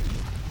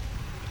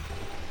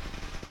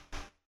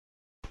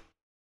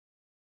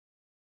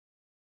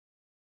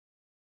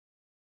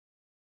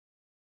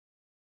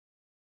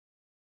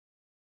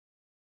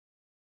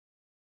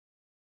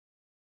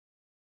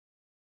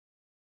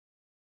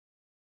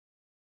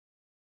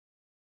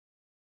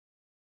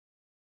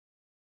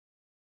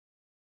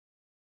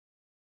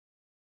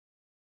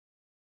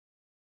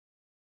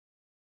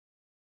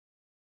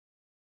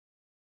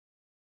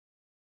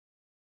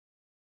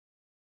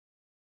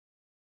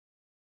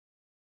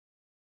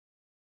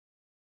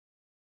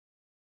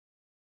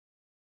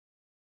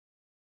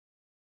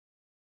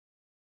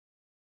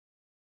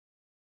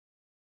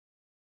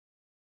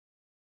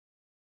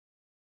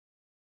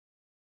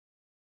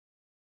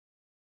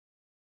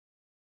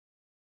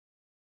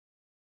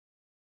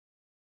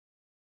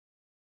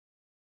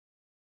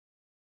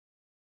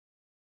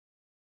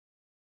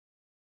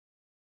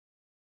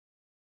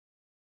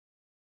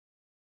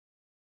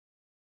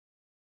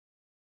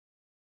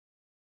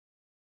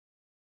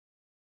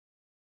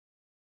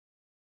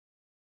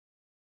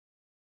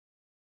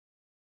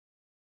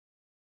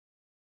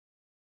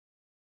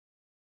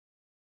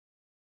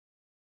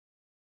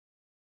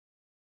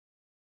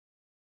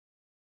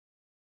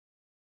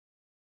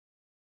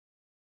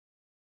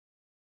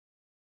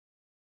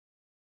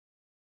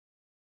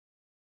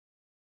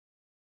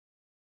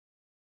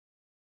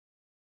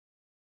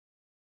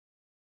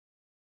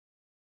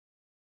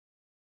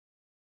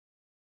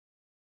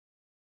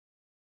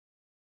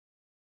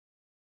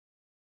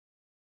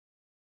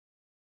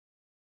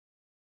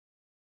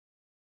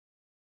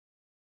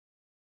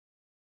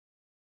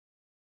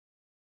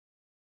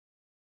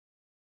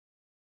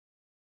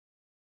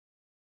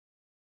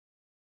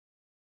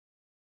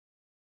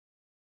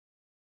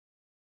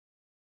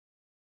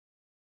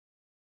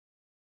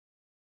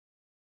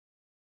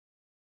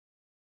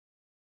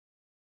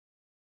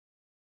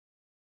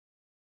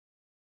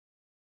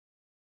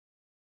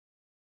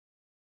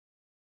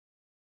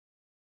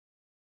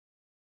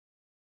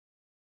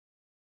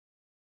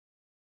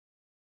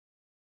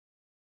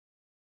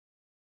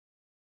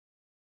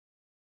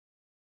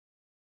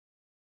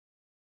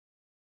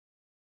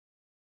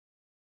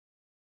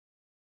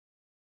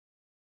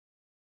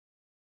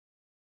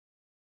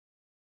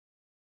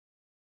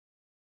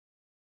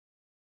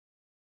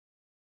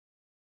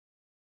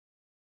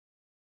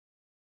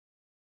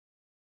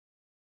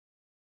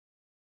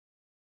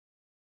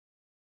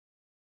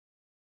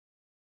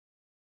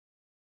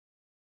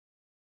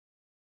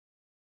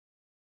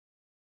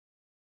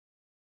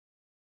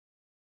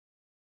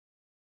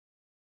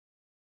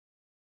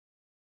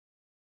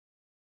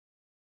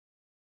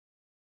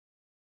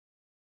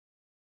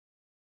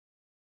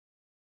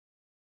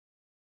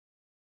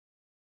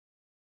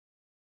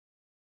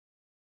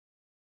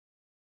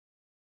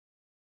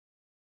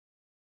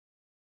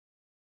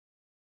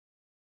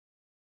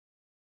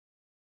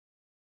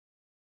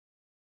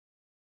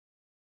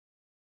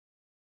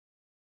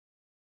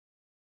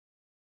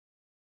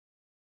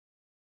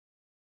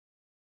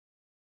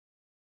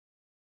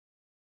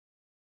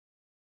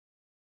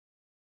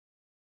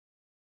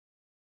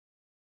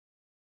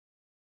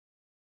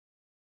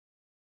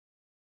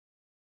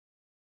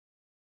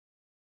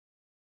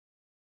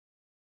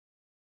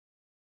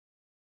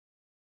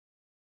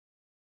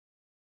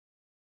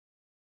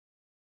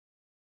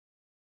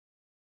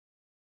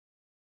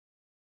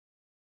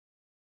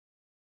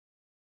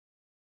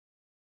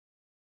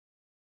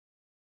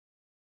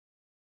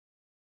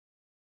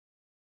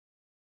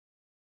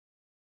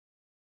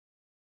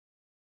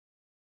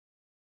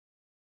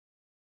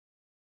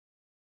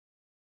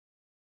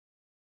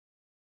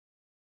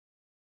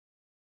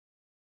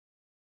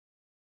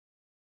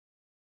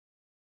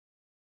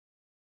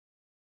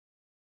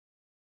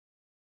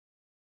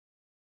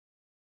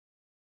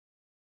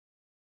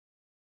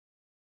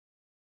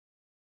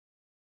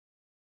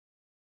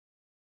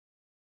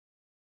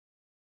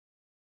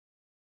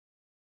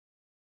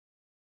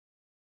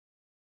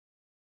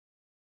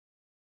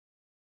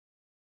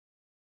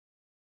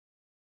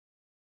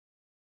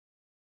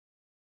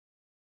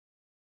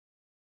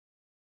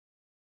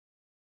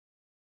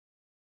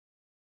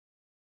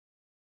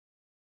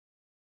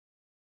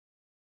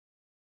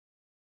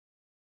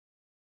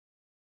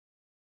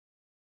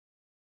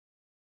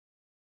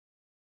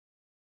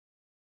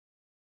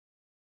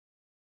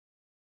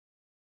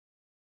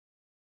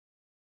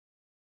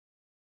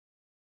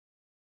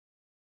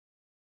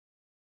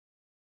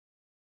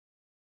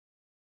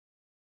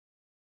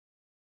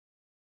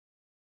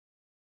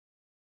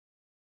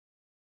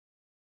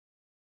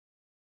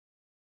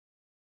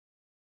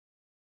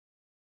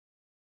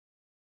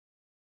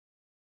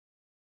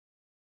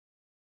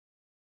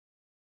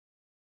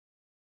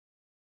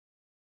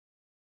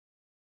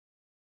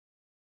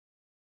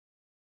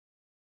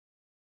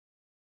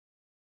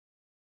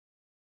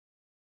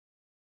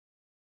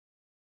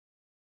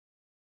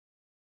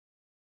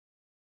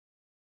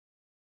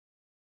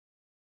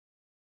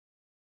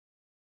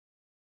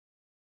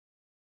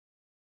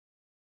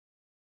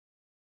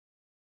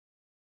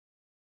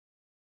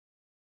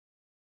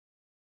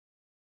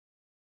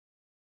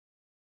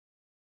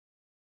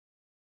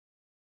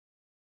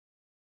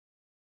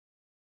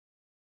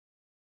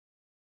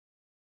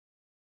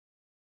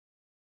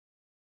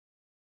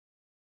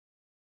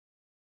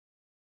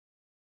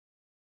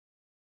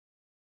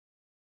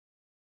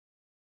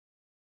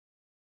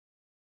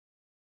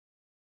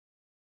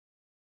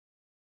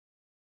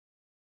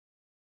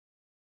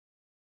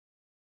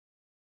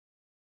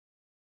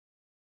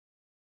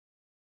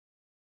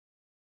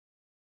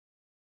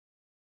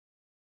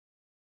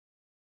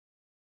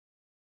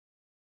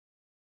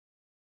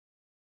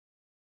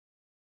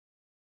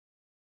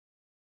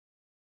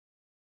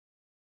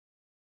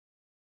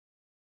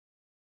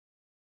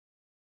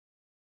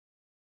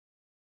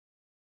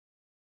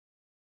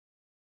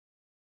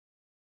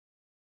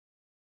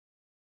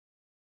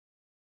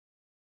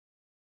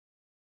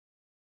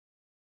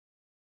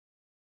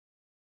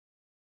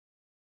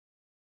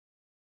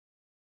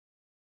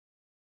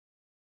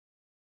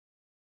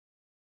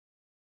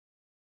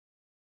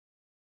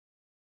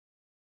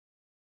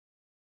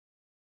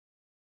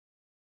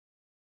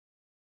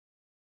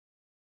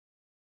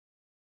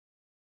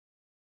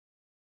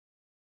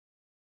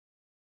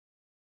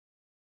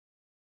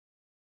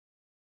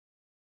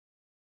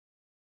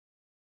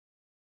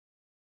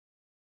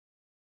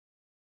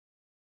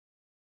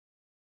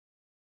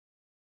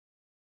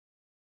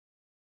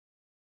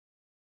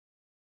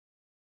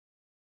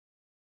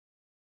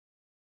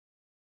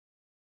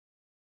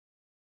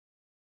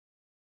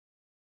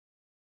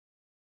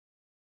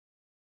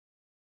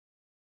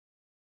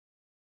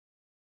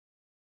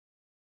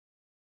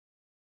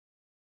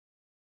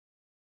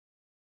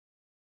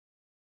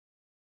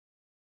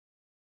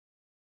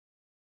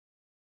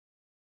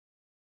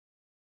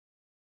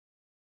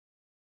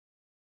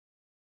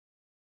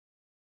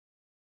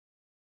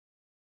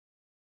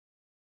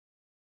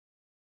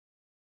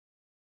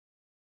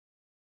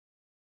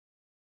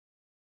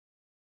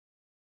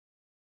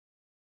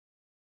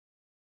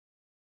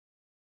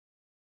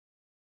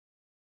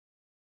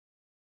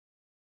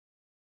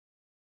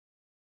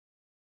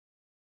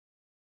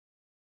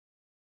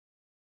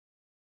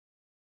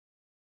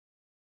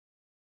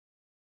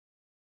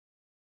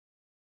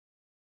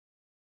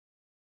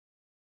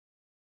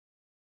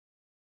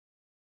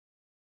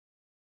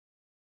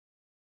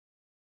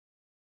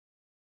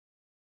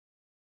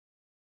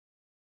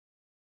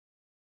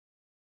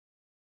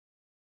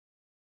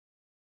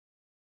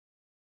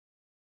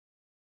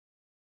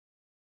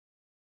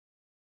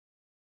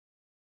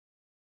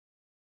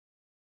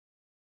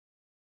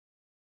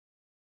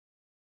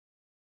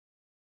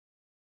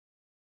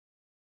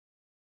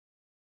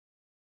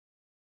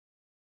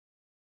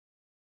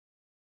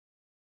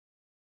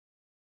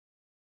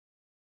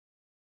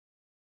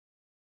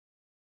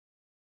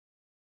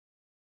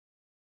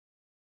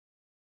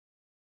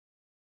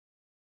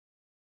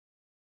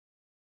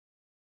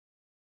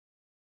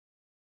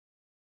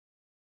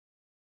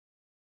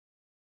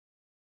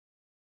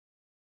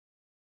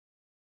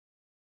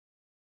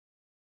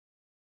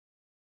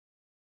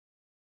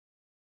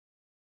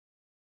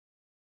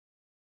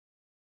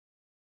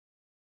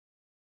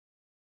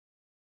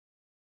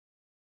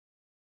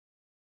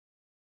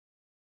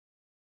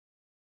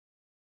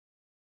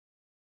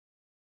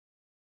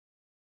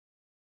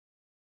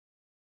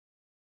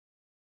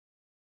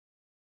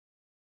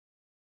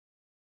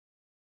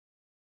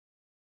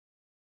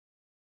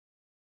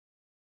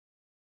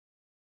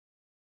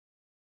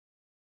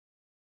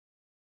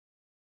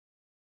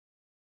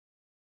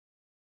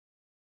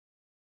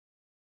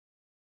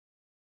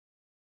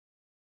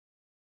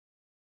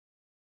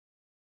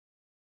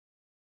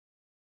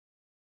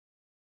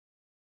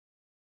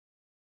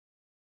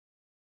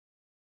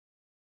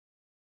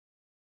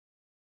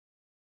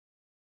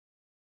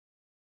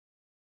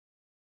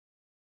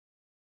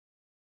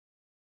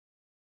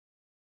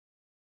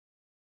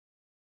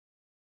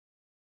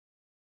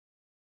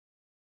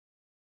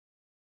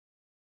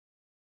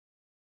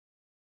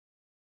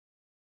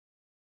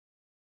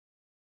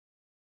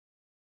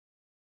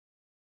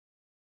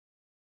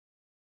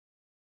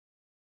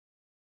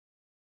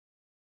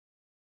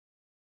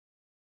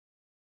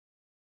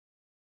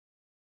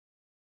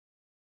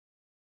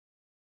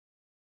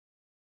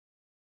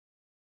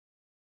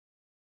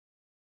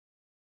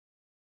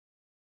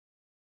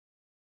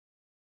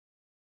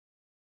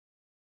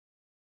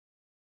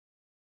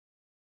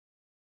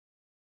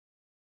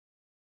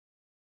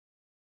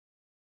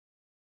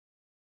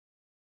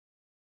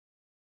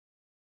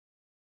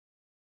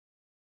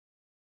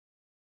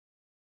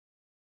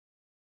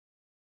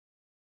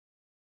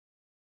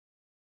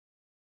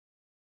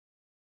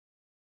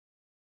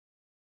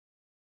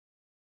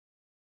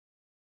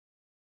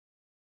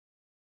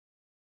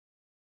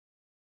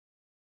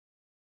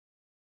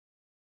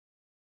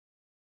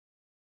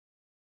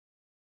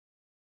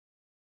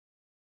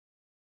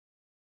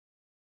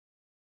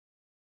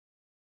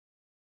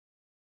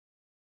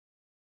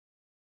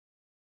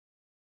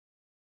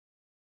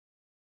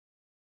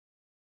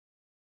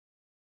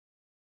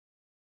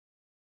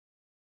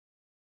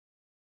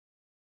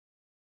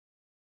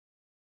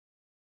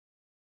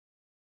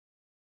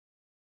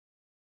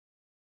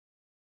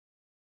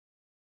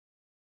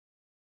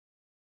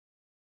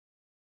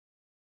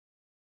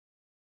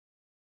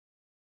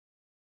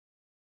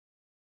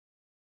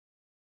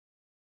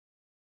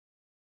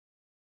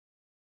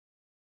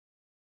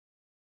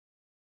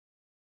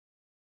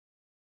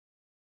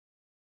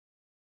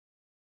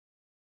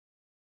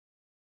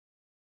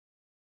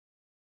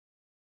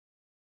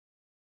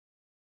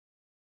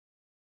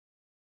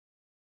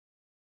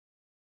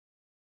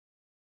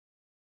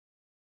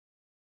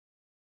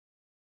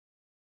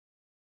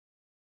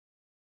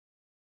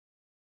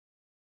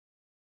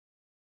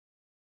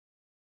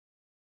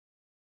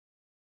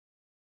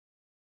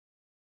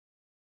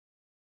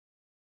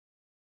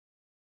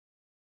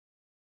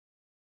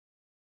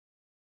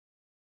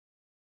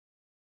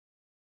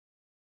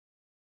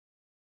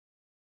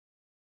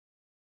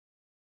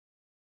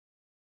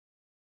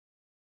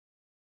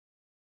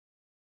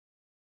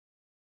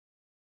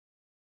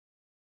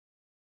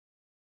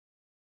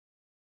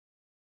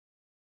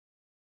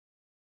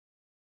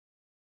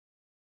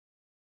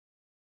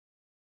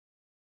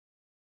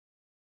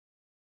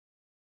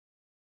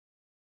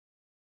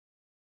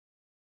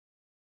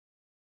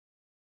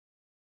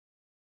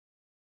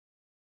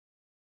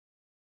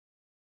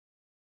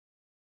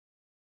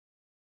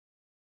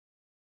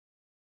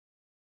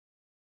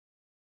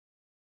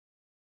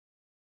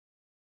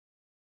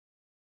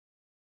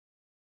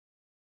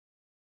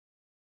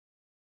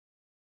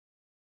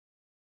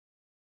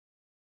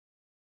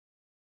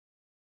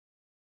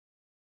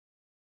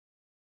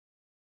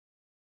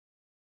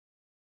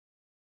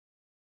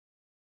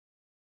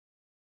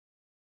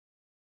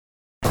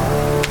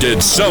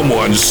 Did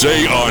someone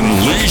say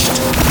unleashed?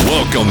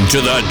 Welcome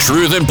to the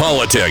truth in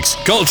politics,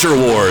 culture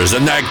wars,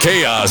 and that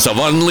chaos of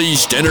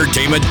unleashed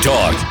entertainment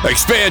talk.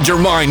 Expand your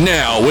mind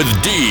now with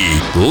D,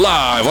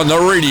 live on the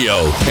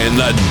radio and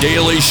the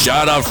Daily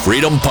Shot of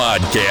Freedom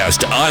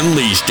podcast,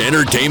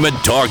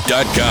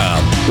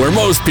 UnleashedEntertainmentTalk.com. Where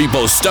most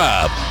people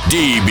stop,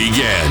 D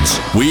begins.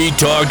 We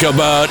talk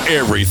about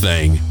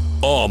everything.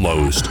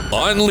 Almost.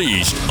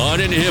 Unleashed,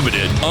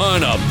 uninhibited,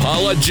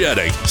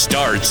 unapologetic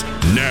starts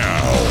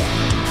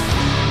now.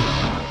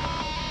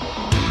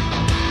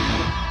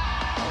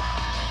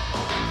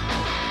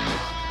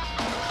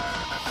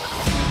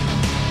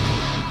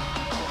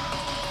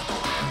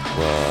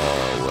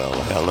 Well,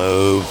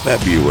 hello,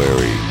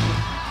 February.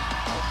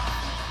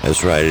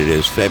 That's right, it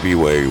is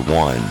February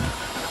 1,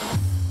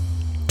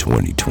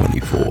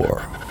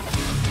 2024.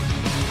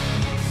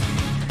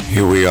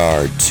 Here we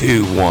are,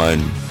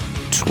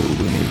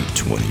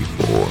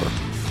 2/1/2024.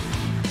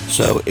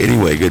 So,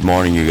 anyway, good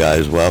morning, you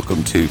guys.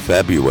 Welcome to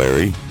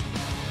February.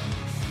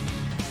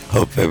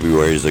 Hope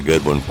February is a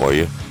good one for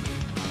you.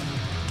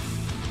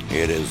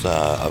 It is,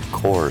 of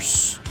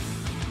course,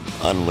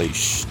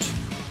 Unleashed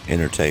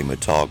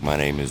Entertainment Talk. My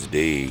name is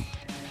D.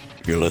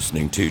 You're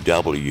listening to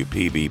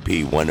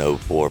WPBP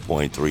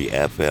 104.3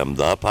 FM,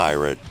 The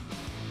Pirate,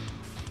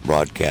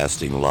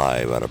 broadcasting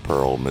live out of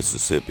Pearl,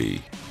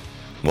 Mississippi.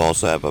 We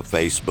also have a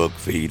Facebook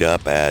feed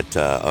up at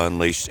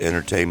Unleashed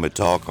Entertainment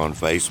Talk on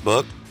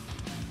Facebook.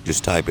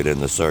 Just type it in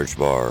the search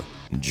bar.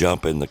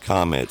 Jump in the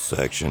comments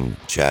section.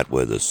 Chat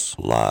with us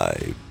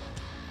live.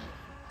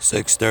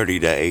 6:30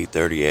 to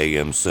 8:30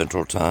 a.m.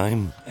 Central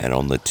Time, and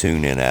on the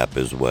TuneIn app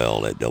as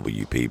well at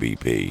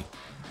WPBP.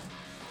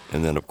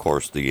 And then, of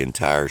course, the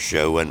entire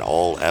show and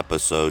all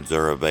episodes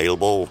are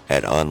available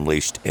at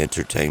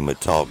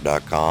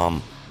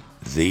UnleashedEntertainmentTalk.com,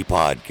 the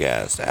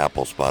podcast,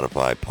 Apple,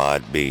 Spotify,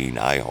 Podbean,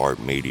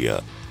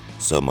 iHeartMedia,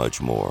 so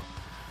much more.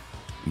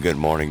 Good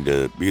morning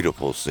to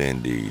beautiful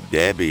Cindy.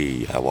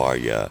 Debbie, how are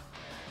ya?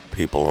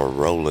 People are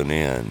rolling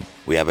in.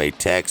 We have a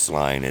text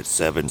line at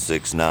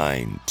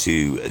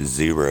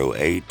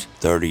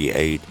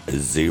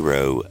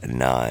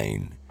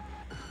 769-208-3809.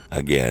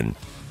 Again,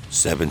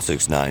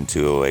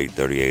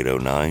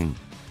 769-208-3809.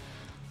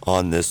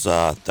 On this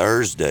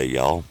Thursday,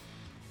 y'all.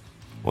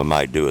 We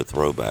might do a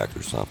throwback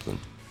or something.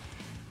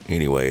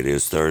 Anyway, it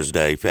is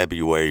Thursday,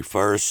 February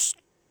 1st,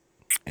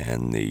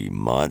 and the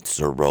months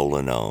are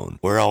rolling on.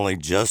 We're only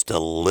just a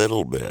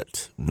little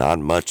bit, not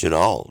much at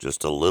all,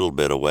 just a little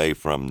bit away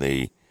from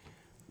the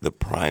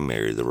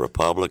primary, the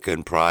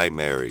Republican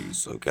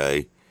primaries,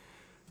 okay?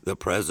 The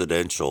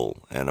presidential,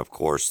 and of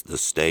course the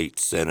state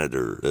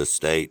senator, the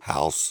state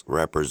House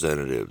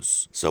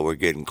representatives. So we're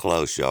getting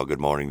close, y'all. Good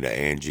morning to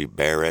Angie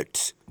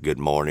Barrett. Good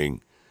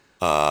morning.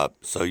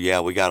 So yeah,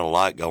 we got a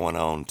lot going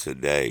on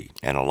today,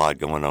 and a lot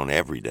going on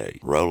every day.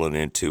 Rolling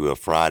into a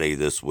Friday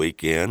this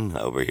weekend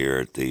over here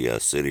at the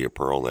City of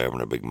Pearl. They're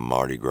having a big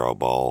Mardi Gras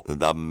ball.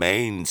 The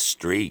Main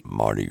Street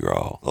Mardi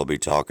Gras. They'll be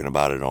talking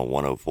about it on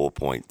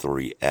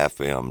 104.3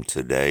 FM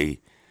today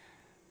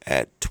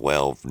at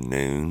 12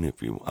 noon, at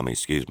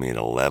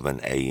 11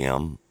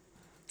 a.m.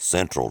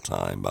 Central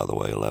Time, by the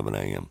way, 11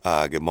 a.m.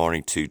 Good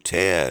morning to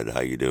Ted. How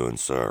you doing,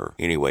 sir?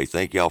 Anyway,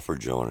 thank y'all for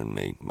joining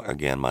me.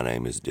 Again, my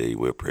name is D.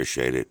 We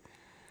appreciate it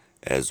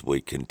as we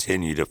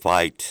continue to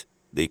fight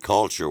the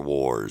culture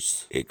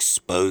wars,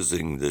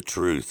 exposing the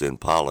truth in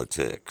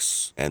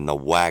politics and the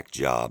whack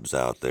jobs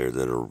out there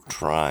that are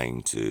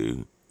trying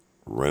to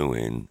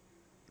ruin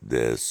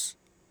this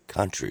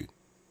country.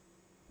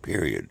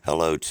 Period.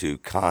 Hello to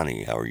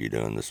Connie. How are you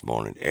doing this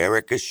morning?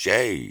 Erica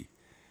Shea.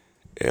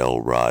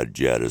 Elrod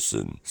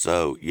Jettison.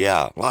 So,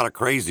 yeah, a lot of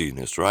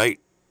craziness, right?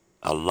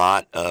 A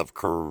lot of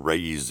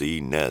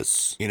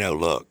craziness. You know,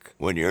 look,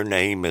 when your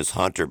name is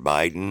Hunter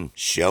Biden,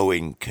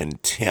 showing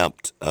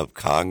contempt of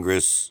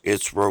Congress,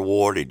 it's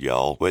rewarded,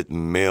 y'all, with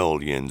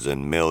millions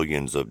and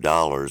millions of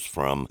dollars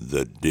from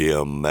the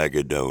dim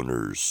mega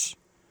donors.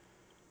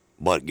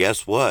 But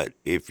guess what?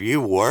 If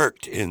you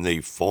worked in the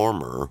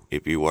former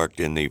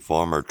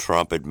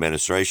Trump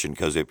administration,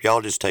 because if y'all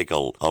just take a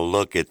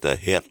look at the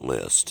hit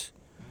list,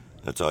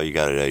 that's all you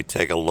got to do.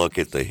 Take a look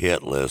at the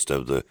hit list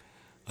of the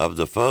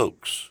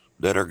folks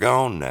that are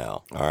gone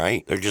now. All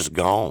right, they're just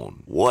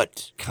gone.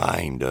 What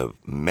kind of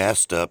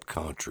messed up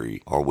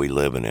country are we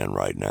living in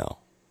right now?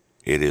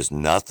 It is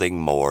nothing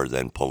more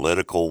than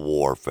political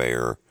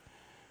warfare,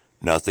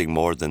 nothing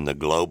more than the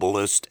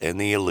globalist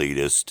and the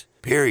elitist.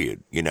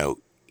 Period. You know,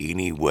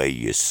 any way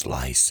you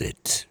slice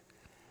it.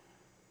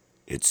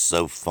 It's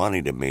so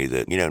funny to me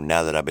that, you know,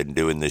 now that I've been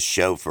doing this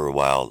show for a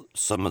while,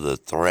 some of the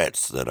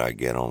threats that I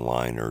get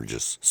online are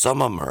just,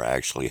 some of them are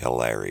actually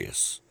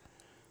hilarious.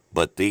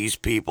 But these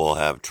people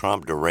have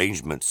Trump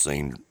derangement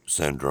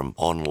syndrome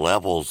on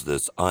levels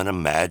that's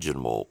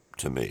unimaginable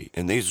to me.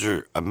 And these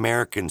are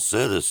American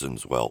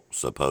citizens, well,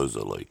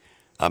 supposedly.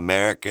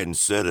 American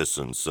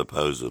citizens,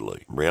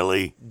 supposedly.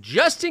 Really?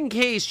 Just in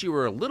case you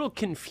were a little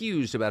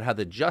confused about how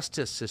the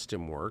justice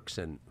system works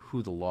and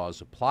who the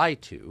laws apply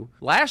to,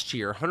 last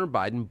year, Hunter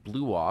Biden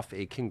blew off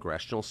a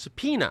congressional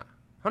subpoena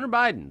Hunter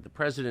Biden, the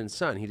president's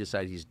son, he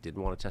decided he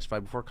didn't want to testify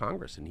before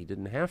Congress, and he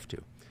didn't have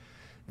to.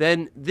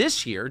 Then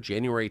this year,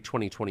 January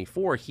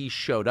 2024, he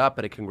showed up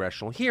at a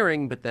congressional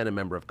hearing, but then a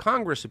member of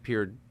Congress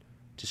appeared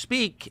to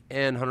speak,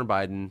 and Hunter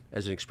Biden,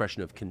 as an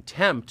expression of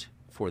contempt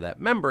for that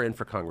member and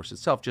for Congress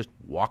itself, just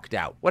walked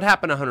out. What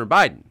happened to Hunter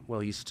Biden?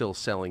 Well, he's still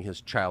selling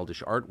his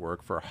childish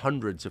artwork for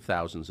hundreds of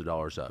thousands of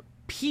dollars a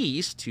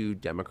piece to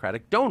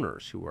Democratic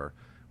donors who are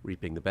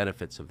reaping the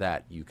benefits of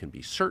that. You can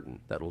be certain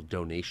that little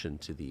donation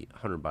to the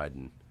Hunter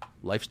Biden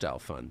Lifestyle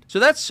Fund. So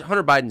that's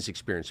Hunter Biden's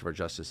experience of our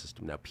justice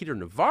system. Now, Peter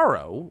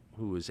Navarro,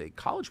 who was a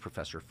college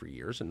professor for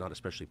years and not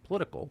especially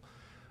political,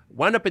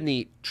 wound up in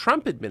the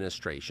Trump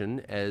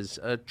administration as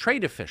a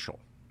trade official,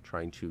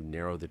 trying to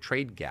narrow the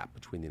trade gap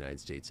between the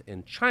United States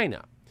and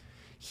China.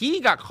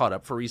 He got caught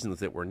up for reasons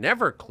that were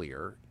never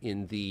clear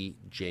in the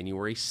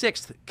January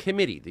 6th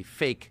committee, the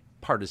fake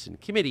partisan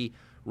committee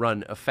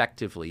run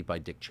effectively by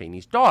Dick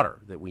Cheney's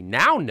daughter, that we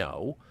now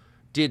know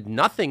did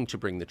nothing to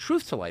bring the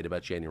truth to light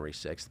about January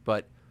 6th,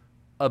 but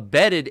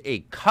abetted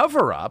a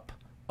cover-up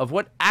of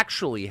what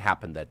actually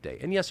happened that day.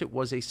 And yes, it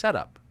was a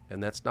setup,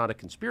 and that's not a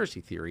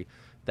conspiracy theory.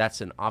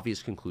 That's an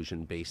obvious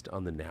conclusion based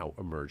on the now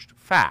emerged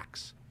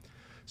facts.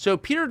 So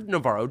Peter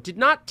Navarro did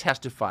not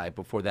testify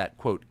before that,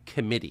 quote,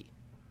 committee.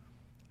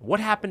 What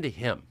happened to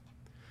him?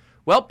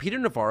 Well, Peter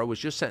Navarro was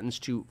just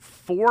sentenced to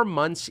 4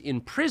 months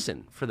in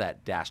prison for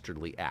that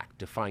dastardly act,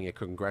 defying a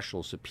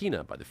congressional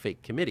subpoena by the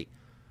fake committee.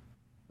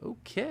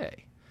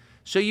 Okay.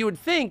 So you would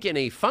think in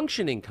a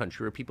functioning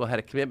country where people had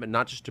a commitment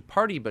not just to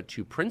party but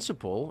to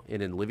principle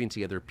and in living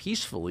together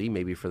peacefully,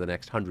 maybe for the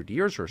next 100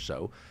 years or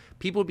so,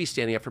 people would be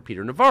standing up for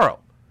Peter Navarro.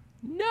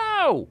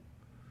 No!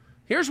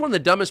 Here's one of the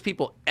dumbest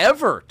people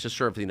ever to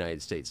serve the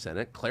United States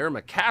Senate, Claire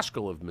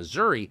McCaskill of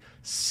Missouri,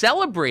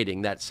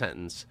 celebrating that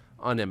sentence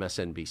on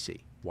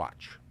MSNBC.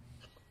 Watch.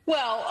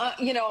 Well,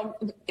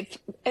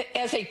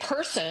 as a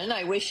person,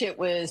 I wish it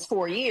was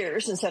 4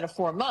 years instead of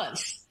 4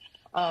 months.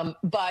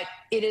 But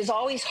it is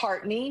always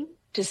heartening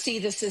to see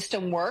the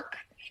system work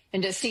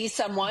and to see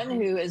someone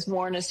who has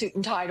worn a suit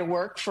and tie to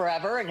work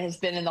forever and has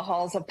been in the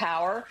halls of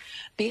power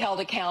be held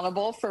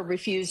accountable for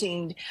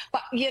refusing.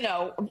 But,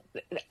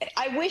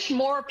 I wish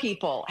more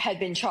people had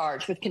been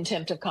charged with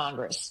contempt of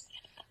Congress.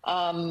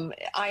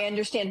 I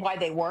understand why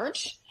they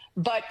weren't,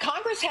 but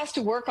Congress has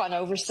to work on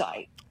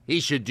oversight. He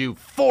should do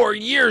 4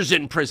 years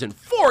in prison.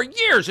 4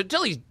 years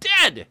until he's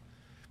dead.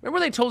 Remember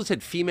they told us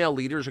that female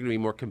leaders are going to be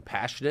more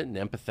compassionate and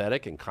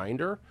empathetic and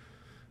kinder?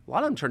 A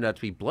lot of them turned out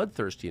to be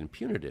bloodthirsty and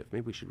punitive.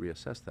 Maybe we should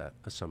reassess that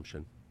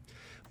assumption.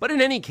 But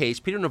in any case,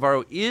 Peter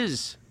Navarro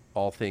is,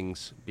 all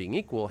things being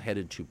equal,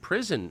 headed to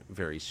prison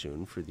very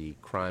soon for the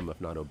crime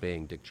of not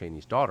obeying Dick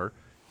Cheney's daughter.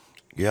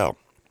 Yeah.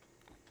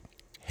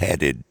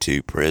 Headed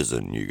to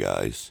prison, you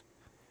guys.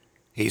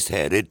 He's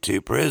headed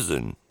to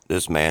prison.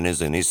 This man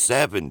is in his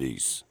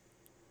 70s.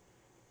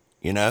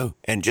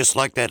 And just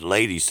like that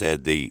lady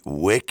said, the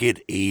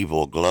wicked,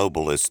 evil,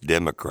 globalist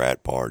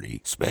Democrat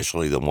Party,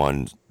 especially the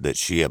one that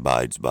she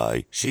abides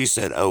by, she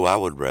said, I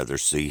would rather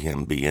see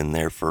him be in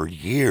there for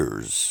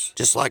years.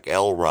 Just like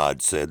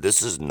Elrod said,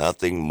 this is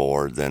nothing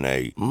more than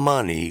a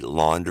money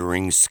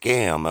laundering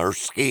scam or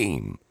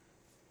scheme.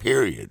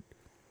 Period.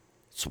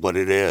 It's what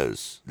it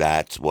is.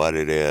 That's what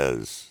it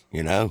is.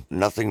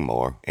 Nothing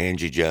more.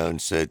 Angie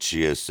Jones said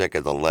she is sick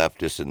of the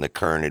leftists in the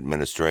current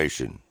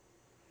administration,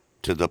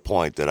 to the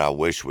point that I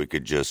wish we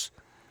could just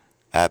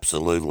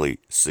absolutely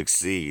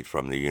succeed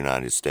from the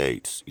United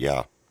States.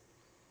 Yeah.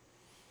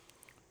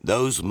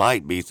 Those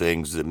might be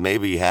things that may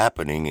be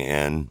happening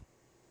in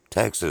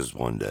Texas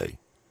one day,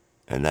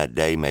 and that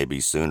day may be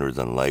sooner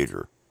than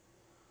later.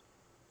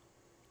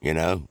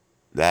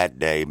 That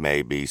day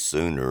may be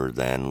sooner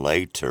than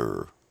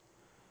later.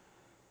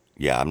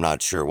 Yeah, I'm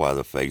not sure why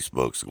the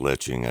Facebook's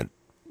glitching.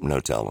 No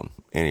telling.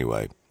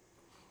 Anyway,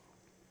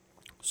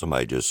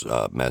 somebody just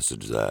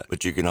messaged that.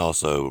 But you can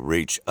also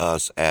reach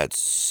us at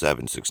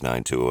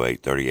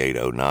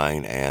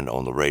 769-208-3809 and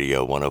on the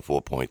radio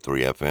 104.3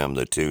 FM,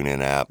 the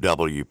TuneIn app,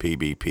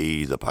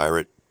 WPBP, The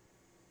Pirate.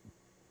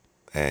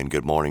 And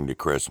good morning to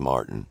Chris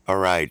Martin. All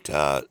right,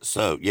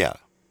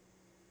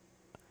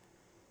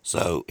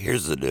 So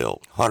here's the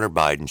deal. Hunter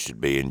Biden should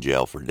be in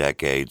jail for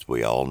decades.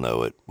 We all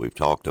know it. We've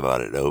talked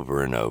about it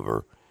over and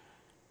over.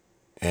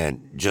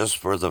 And just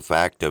for the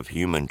fact of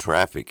human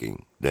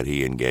trafficking that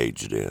he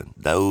engaged in.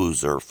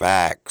 Those are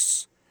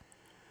facts.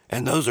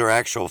 And those are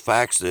actual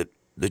facts that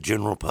the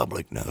general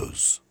public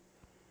knows.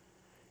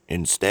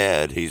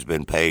 Instead, he's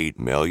been paid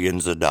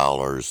millions of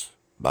dollars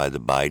by the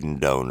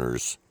Biden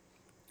donors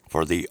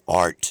for the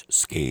art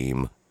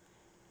scheme.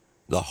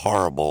 The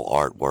horrible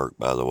artwork,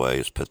 by the way,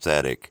 is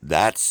pathetic.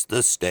 That's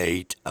the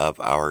state of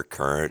our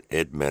current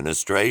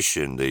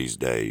administration these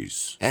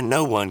days. And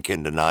no one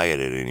can deny it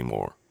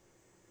anymore.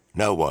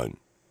 No one.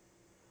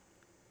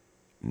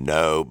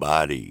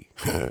 Nobody.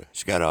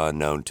 She's got an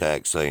unknown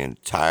text saying,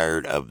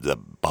 tired of the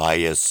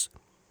bias,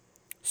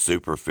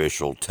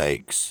 superficial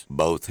takes.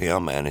 Both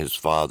him and his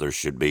father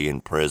should be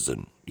in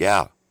prison.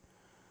 Yeah,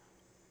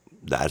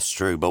 that's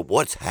true. But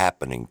what's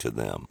happening to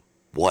them?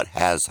 what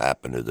has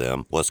happened to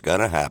them, what's going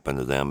to happen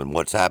to them, and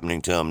what's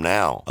happening to them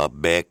now. A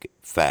big,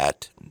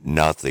 fat,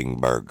 nothing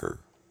burger.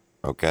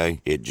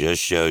 Okay? It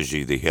just shows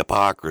you the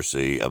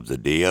hypocrisy of the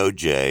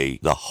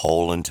DOJ, the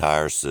whole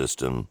entire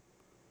system,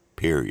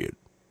 period.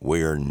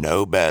 We are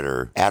no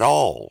better at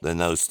all than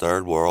those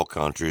third world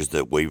countries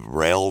that we've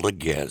railed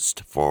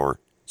against for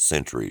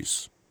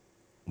centuries.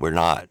 We're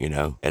not,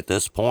 At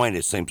this point,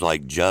 it seems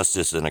like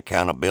justice and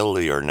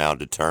accountability are now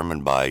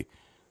determined by,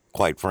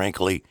 quite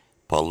frankly,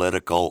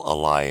 political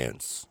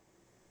alliance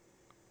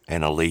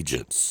and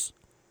allegiance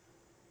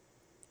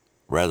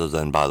rather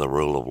than by the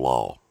rule of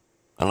law.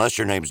 Unless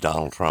your name's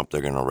Donald Trump,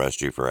 they're going to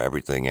arrest you for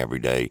everything every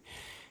day,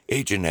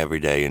 each and every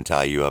day, and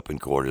tie you up in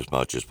court as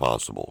much as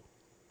possible.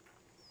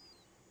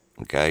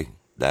 Okay?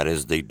 That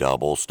is the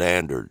double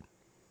standard.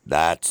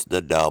 That's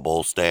the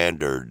double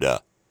standard.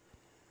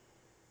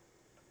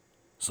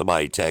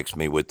 Somebody text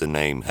me with the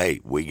name, hey,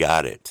 we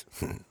got it.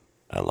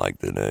 I like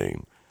the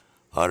name.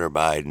 Hunter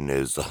Biden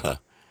is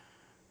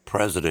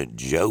President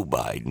Joe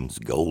Biden's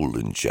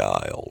golden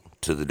child.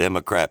 To the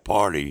Democrat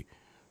Party,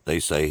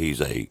 they say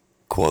he's a,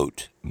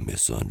 quote,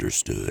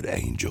 misunderstood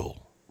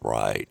angel.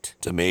 Right.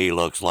 To me, he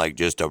looks like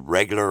just a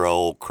regular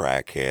old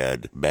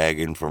crackhead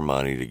begging for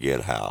money to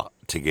get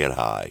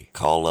high.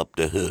 Call up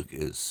the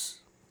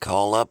hookers.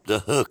 Call up the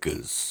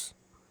hookers.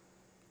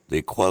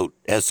 The, quote,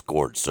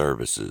 escort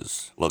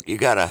services. Look, you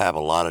got to have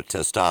a lot of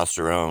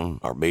testosterone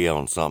or be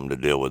on something to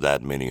deal with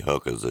that many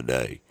hookers a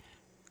day.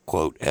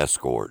 Quote,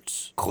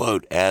 escorts.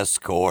 Quote,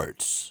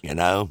 escorts.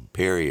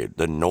 Period.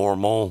 The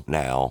normal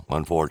now,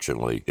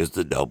 unfortunately, is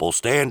the double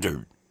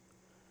standard.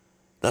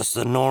 That's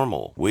the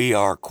normal. We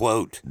are,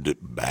 quote,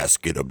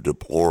 basket of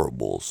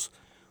deplorables.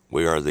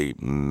 We are the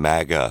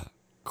MAGA,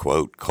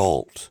 quote,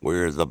 cult.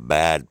 We're the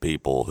bad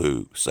people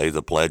who say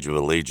the Pledge of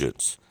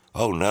Allegiance.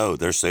 Oh no,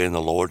 they're saying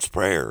the Lord's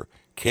Prayer.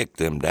 Kick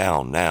them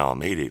down now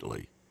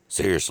immediately.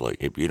 Seriously,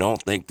 if you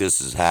don't think this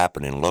is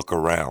happening, look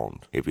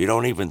around. If you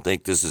don't even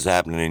think this is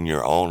happening in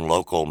your own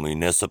local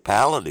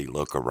municipality,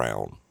 look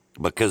around.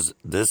 Because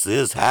this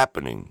is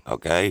happening,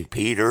 okay?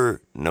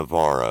 Peter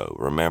Navarro,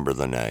 remember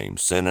the name,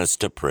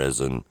 sentenced to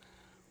prison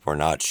for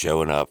not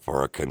showing up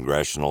for a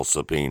congressional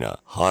subpoena.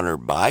 Hunter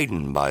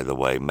Biden, by the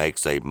way,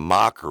 makes a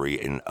mockery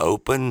in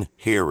open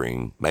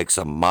hearing, makes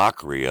a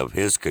mockery of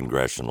his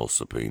congressional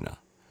subpoena.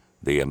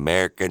 The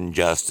American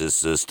justice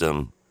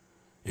system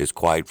is,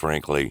 quite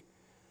frankly,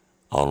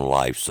 on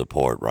life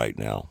support right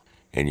now.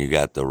 And you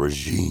got the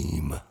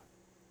regime,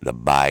 the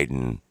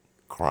Biden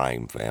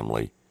crime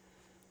family,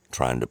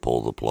 trying to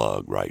pull the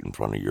plug right in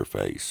front of your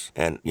face.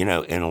 And, in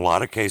a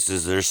lot of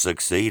cases, they're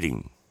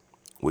succeeding.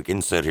 We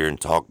can sit here and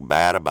talk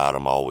bad about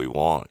them all we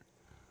want.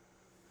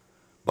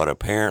 But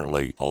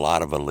apparently, a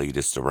lot of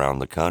elitists around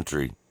the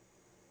country,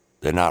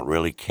 they not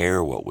really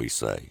care what we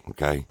say,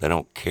 okay? They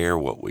don't care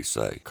what we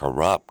say.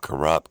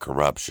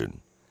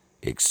 Corruption.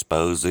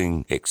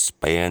 Exposing,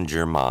 expand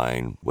your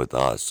mind with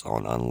us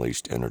on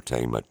Unleashed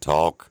Entertainment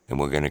Talk. And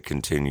we're going to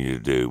continue to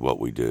do what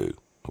we do,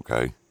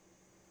 okay?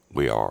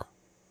 We are.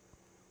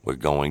 We're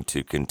going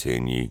to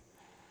continue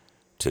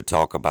to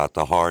talk about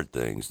the hard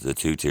things, the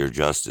two-tier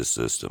justice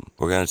system.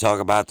 We're going to talk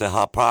about the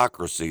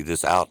hypocrisy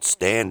that's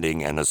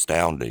outstanding and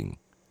astounding.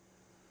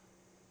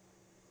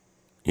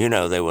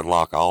 They would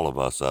lock all of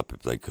us up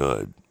if they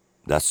could.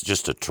 That's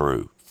just a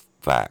true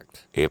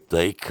fact. If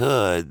they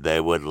could, they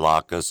would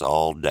lock us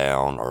all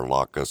down or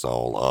lock us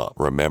all up.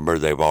 Remember,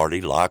 they've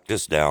already locked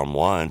us down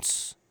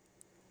once.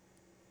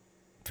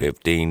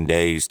 15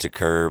 days to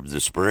curb the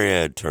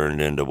spread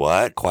turned into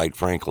what? Quite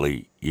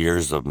frankly,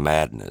 years of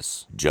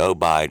madness. Joe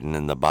Biden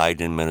and the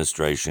Biden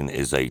administration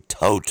is a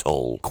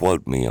total,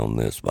 quote me on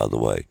this, by the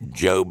way,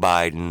 Joe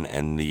Biden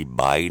and the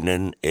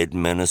Biden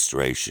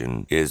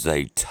administration is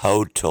a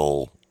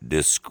total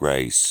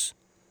disgrace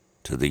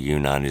to the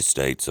United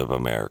States of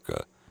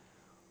America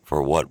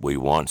for what we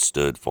once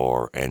stood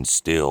for and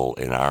still,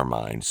 in our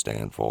minds,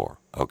 stand for.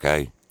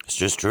 Okay? It's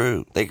just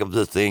true. Think of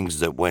the things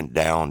that went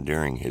down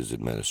during his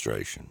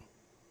administration.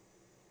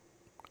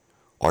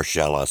 Or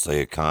shall I say,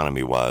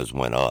 economy-wise,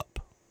 went up.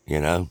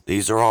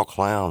 These are all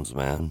clowns,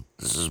 man.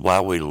 This is why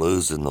we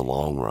lose in the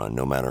long run,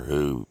 no matter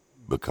who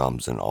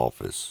becomes in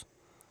office.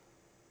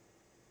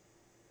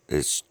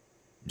 It's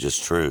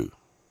just true.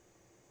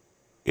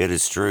 It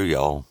is true,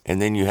 y'all.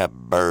 And then you have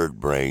bird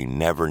brain,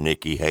 never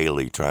Nikki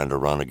Haley trying to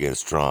run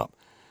against Trump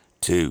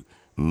to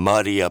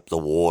muddy up the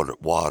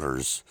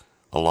waters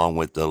along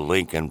with the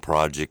Lincoln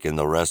Project and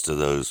the rest of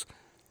those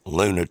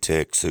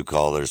lunatics who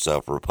call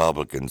themselves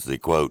Republicans, the,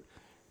 quote,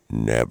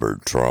 never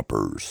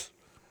Trumpers.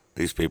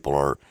 These people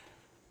are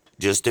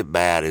just as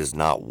bad as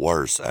not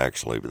worse,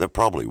 actually, but they're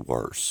probably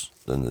worse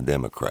than the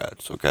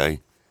Democrats,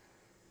 okay?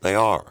 They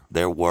are.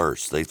 They're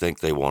worse. They think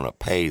they want to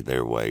pay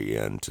their way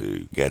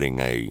into getting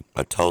a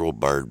total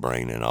bird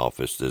brain in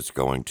office that's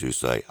going to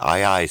say,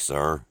 aye, aye,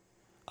 sir.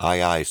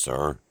 Aye, aye,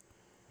 sir.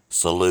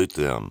 Salute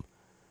them.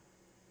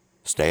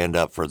 Stand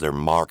up for their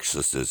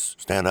Marxists.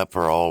 Stand up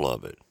for all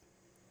of it.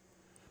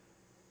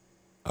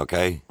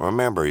 Okay?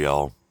 Remember,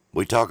 y'all,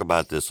 We talk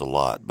about this a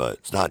lot, but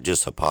it's not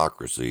just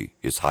hypocrisy,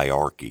 it's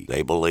hierarchy.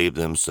 They believe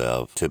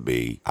themselves to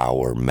be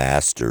our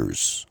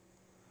masters.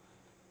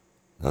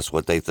 That's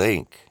what they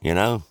think, you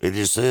know? It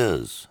just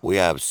is. We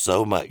have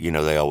so much, you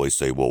know, they always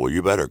say, well,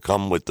 you better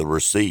come with the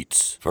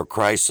receipts. For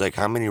Christ's sake,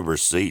 how many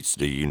receipts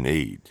do you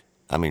need?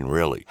 I mean,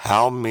 really,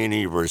 how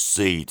many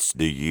receipts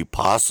do you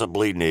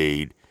possibly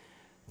need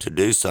to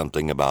do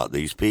something about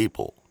these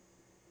people?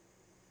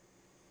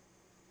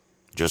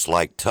 Just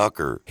like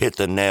Tucker hit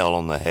the nail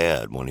on the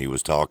head when he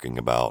was talking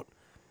about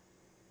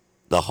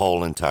the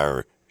whole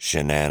entire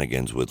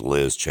shenanigans with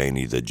Liz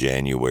Cheney, the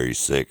January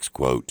 6th,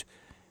 quote,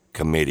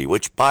 committee,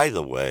 which, by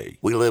the way,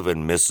 we live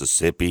in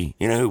Mississippi.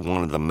 You know who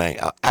one of the main,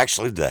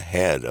 actually the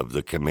head of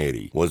the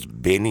committee was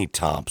Benny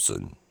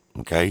Thompson,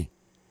 okay?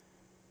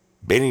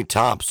 Benny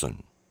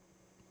Thompson,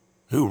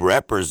 who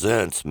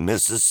represents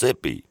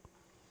Mississippi.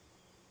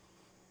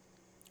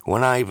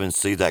 When I even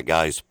see that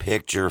guy's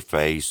picture,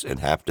 face, and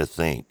have to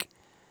think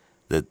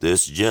that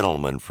this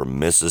gentleman from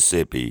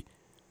Mississippi,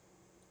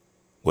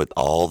 with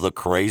all the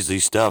crazy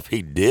stuff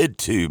he did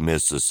to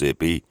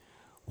Mississippi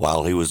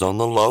while he was on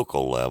the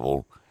local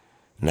level,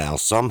 now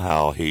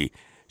somehow he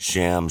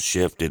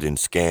shifted and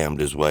scammed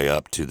his way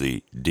up to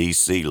the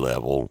D.C.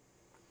 level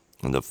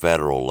and the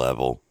federal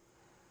level.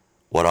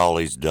 What all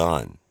he's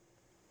done.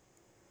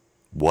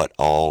 What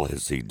all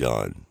has he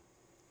done?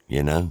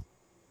 You know?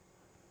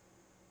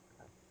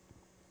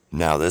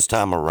 Now this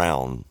time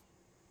around,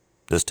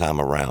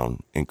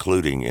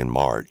 including in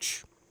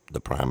March, the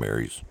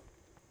primaries,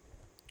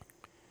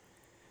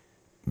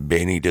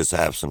 Benny does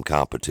have some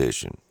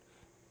competition.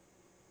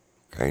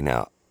 Okay,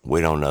 now,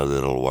 we don't know that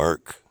it'll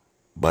work,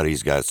 but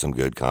he's got some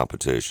good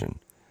competition.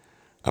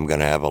 I'm going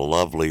to have a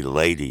lovely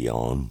lady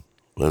on,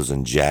 lives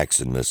in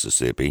Jackson,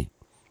 Mississippi,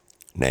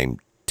 named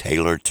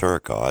Taylor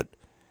Turcotte.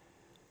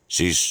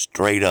 She's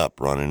straight up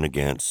running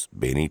against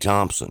Benny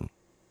Thompson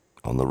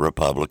on the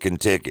Republican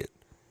ticket.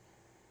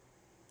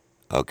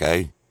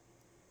 Okay?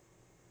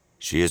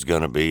 She is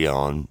going to be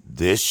on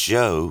this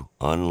show,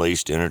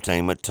 Unleashed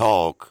Entertainment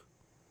Talk,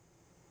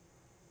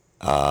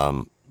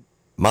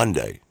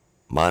 Monday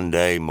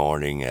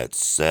morning at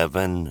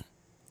 7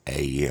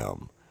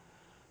 a.m.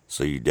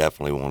 So you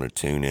definitely want to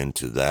tune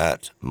into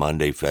that.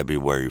 Monday,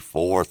 February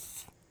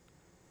 4th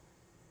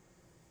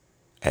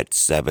at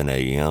 7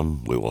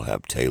 a.m. We will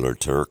have Taylor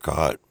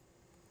Turcotte.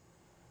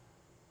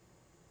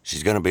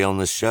 She's going to be on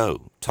the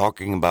show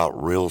talking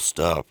about real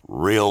stuff,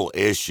 real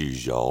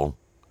issues, y'all.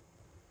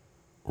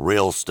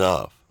 Real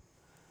stuff.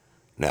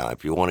 Now,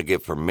 if you want to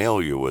get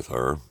familiar with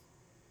her,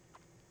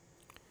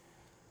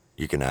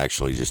 you can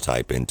actually just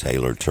type in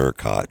Taylor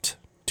Turcotte,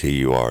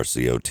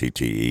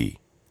 Turcotte.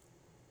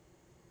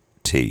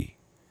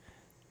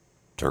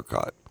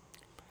 Turcotte.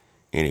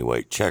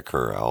 Anyway, check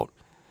her out.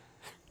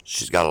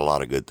 She's got a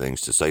lot of good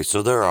things to say.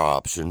 So there are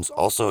options.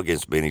 Also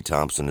against Benny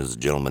Thompson is a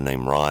gentleman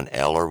named Ron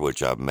Eller,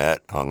 which I've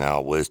met, hung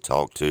out with,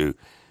 talked to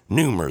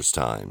numerous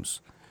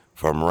times,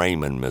 from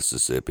Raymond,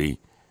 Mississippi.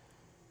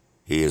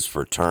 He is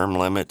for term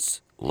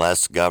limits,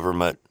 less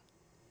government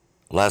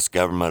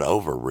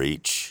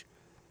overreach,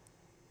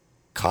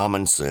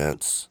 common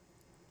sense,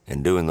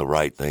 and doing the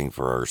right thing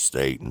for our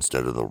state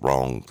instead of the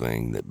wrong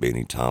thing that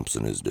Benny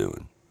Thompson is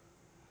doing,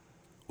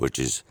 which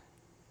is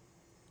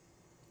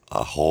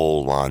a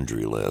whole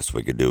laundry list.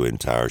 We could do an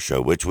entire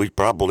show, which we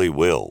probably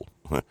will.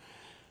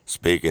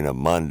 Speaking of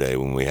Monday,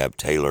 when we have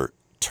Taylor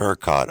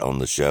Turcotte on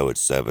the show at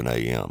 7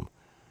 a.m.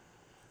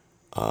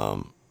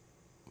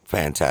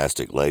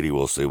 Fantastic lady.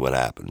 We'll see what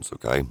happens,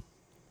 okay?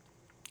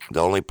 The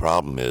only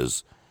problem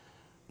is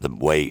the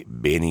way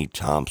Benny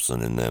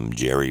Thompson and them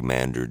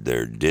gerrymandered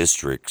their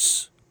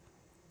districts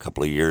a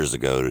couple of years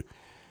ago.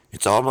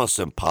 It's almost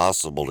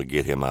impossible to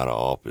get him out of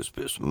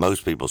office.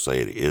 Most people say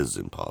it is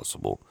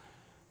impossible,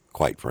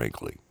 quite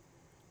frankly.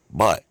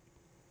 But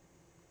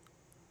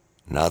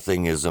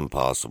nothing is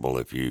impossible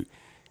if you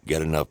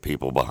get enough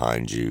people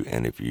behind you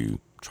and if you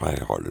try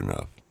hard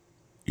enough.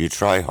 You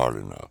try hard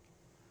enough.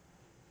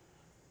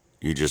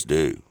 You just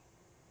do.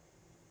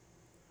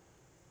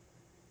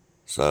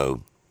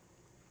 So,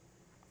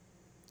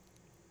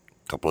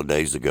 a couple of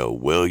days ago,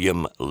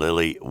 William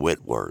Lilly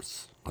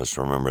Whitworth. Let's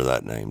remember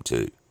that name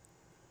too.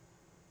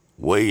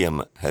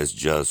 William has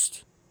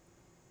just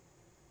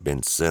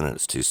been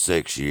sentenced to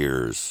 6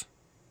 years,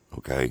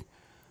 okay,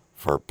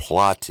 for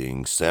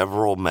plotting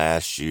several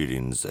mass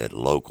shootings at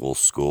local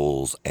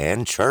schools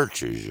and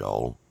churches,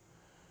 y'all.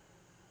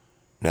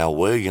 Now,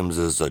 Williams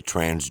is a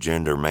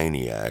transgender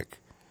maniac,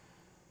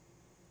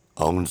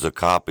 owns a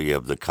copy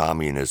of the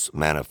Communist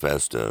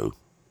Manifesto,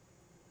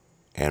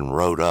 and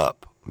wrote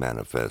up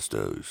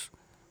manifestos.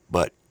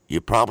 But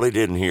you probably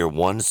didn't hear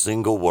one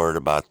single word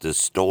about this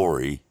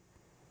story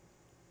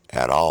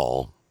at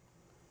all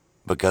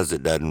because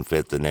it doesn't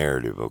fit the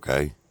narrative,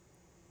 okay?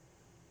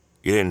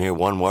 You didn't hear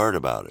one word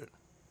about it.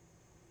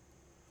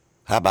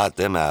 How about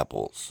them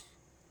apples?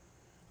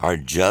 Our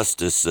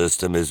justice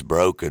system is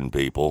broken,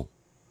 people.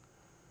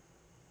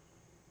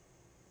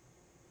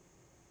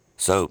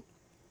 So,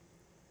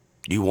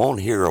 you won't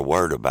hear a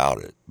word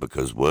about it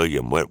because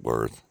William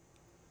Whitworth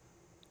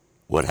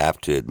would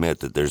have to admit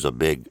that there's a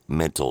big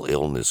mental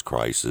illness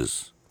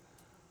crisis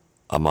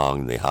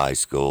among the high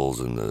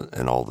schools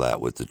and all that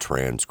with the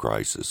trans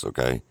crisis,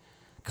 okay?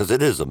 Because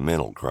it is a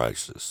mental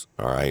crisis,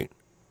 all right?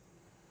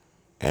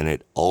 And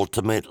it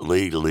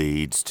ultimately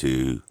leads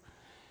to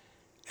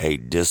a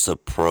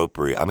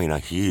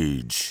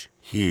huge,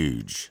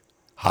 huge,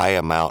 high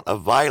amount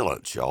of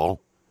violence,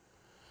 y'all.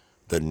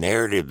 The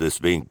narrative that's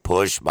being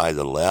pushed by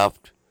the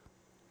left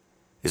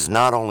is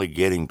not only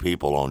getting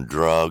people on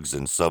drugs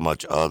and so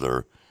much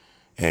other,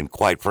 and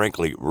quite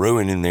frankly,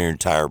 ruining their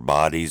entire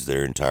bodies,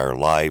 their entire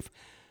life,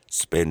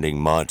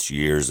 spending months,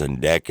 years, and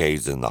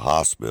decades in the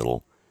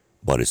hospital,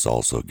 but it's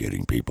also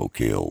getting people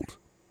killed.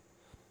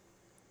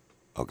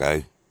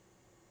 Okay?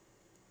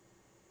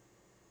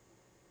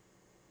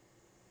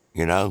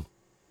 You know?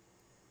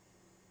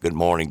 Good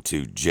morning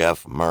to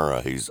Jeff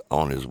Murrah. He's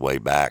on his way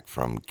back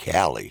from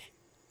Cali.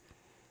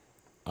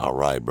 All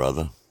right,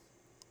 brother.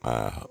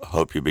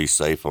 Hope you be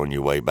safe on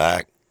your way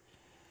back.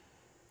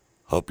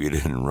 Hope you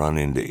didn't run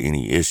into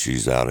any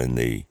issues out in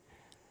the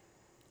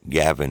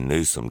Gavin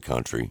Newsom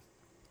country.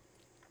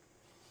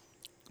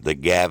 The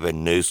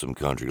Gavin Newsom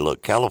country.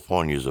 Look,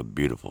 California's a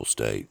beautiful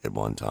state at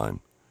one time.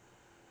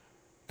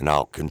 And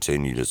I'll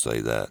continue to say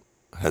that.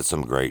 Had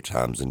some great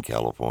times in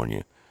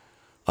California.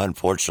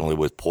 Unfortunately,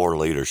 with poor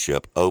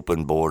leadership,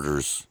 open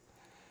borders,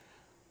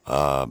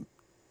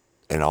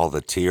 and all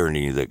the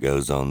tyranny that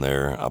goes on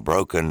there, a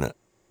broken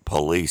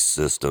police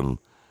system,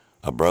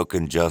 a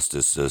broken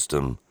justice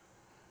system,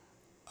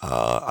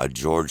 a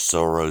George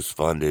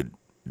Soros-funded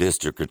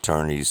district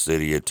attorneys,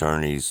 city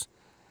attorneys,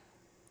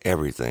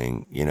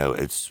 everything. You know,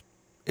 it's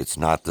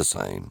not the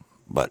same.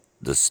 But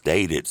the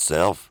state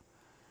itself,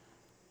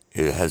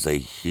 it has a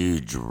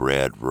huge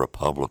red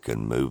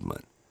Republican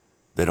movement.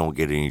 They don't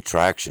get any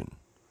traction.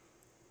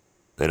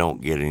 They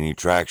don't get any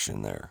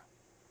traction there.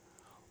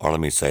 Or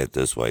let me say it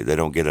this way, they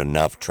don't get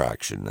enough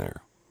traction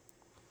there.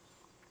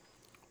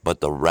 But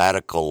the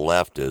radical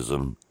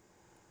leftism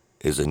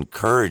is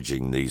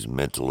encouraging these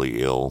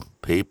mentally ill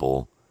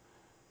people,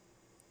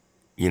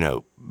 you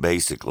know,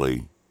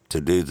 basically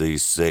to do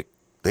these sick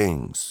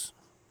things.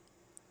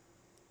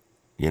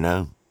 You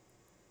know?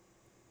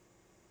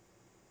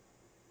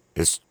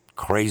 It's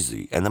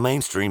crazy. And the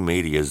mainstream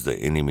media is the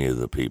enemy of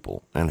the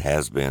people and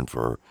has been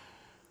for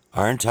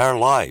our entire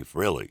life,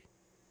 really.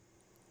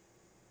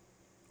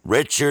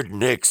 Richard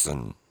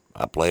Nixon.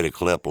 I played a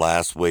clip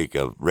last week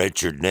of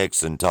Richard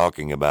Nixon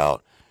talking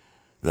about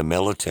the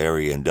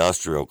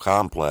military-industrial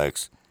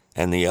complex,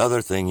 and the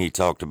other thing he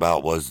talked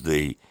about was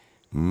the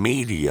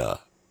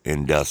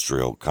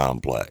media-industrial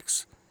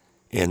complex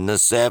in the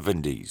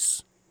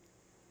 70s.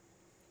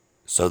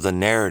 So the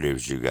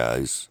narratives, you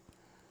guys,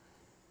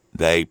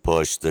 they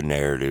push the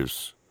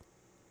narratives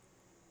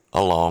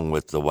along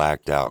with the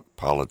whacked-out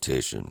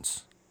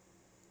politicians.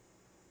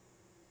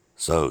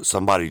 So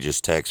somebody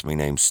just texted me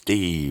named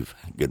Steve.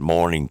 Good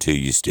morning to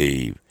you,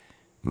 Steve.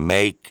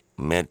 Make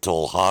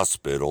mental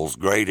hospitals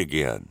great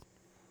again.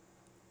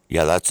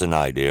 Yeah, that's an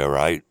idea,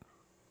 right?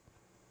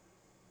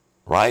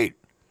 Right?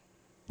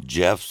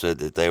 Jeff said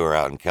that they were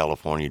out in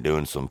California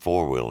doing some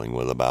four-wheeling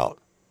with about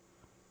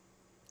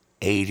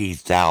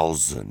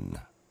 80,000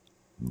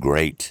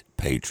 great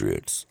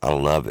patriots. I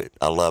love it.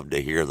 I love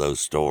to hear those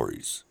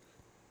stories.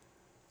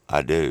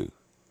 I do.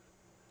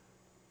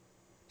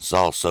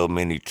 Saw so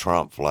many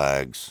Trump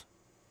flags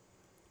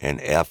and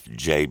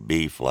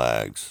FJB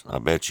flags. I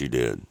bet you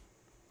did.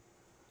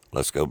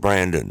 Let's go,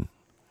 Brandon.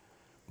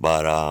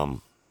 But all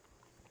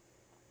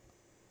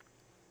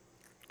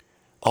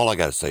I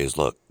got to say is,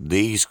 look,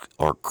 these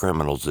are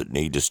criminals that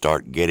need to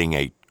start getting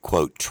a,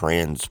 quote,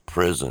 trans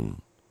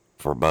prison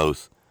for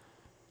both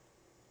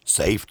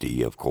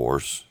safety, of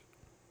course.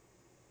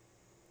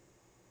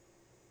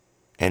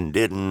 And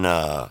didn't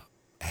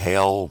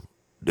Hell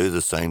do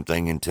the same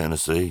thing in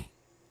Tennessee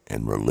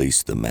and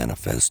release the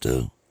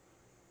manifesto?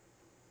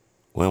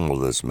 When will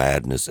this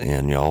madness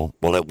end, y'all?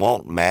 Well, it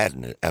won't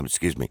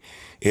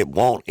it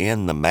won't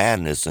end the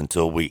madness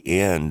until we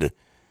end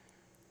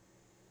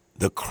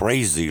the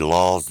crazy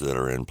laws that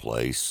are in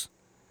place.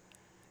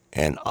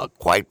 And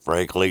quite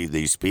frankly,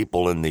 these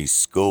people in these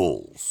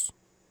schools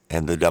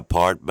and the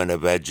Department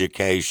of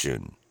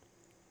Education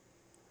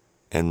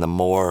and the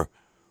more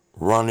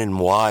running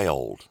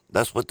wild.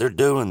 That's what they're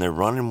doing. They're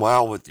running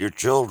wild with your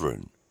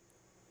children.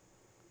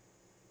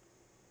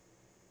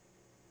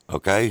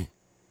 Okay?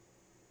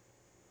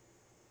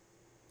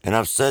 And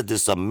I've said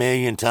this a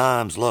million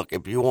times. Look,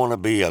 if you want to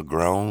be a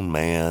grown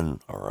man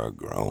or a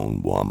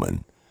grown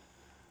woman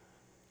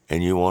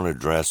and you want to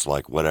dress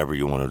like whatever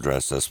you want to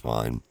dress, that's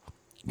fine.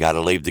 Got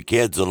to leave the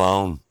kids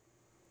alone.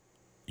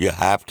 You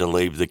have to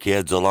leave the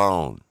kids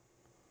alone.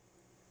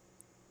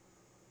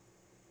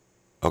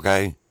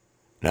 Okay?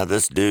 Now,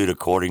 this dude,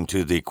 according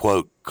to the,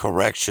 quote,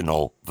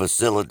 correctional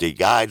facility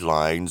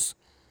guidelines,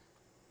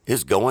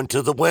 is going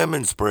to the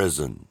women's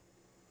prison.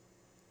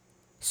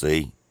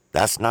 See?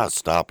 That's not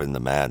stopping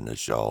the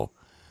madness, y'all.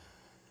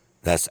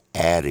 That's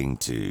adding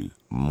to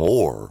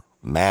more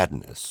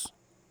madness.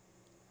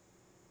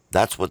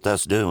 That's what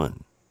that's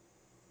doing.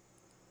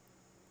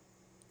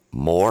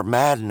 more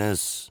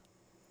madness.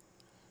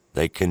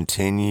 They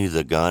continue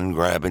the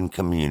gun-grabbing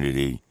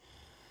community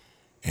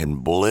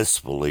and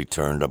blissfully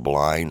turned a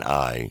blind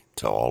eye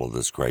to all of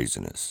this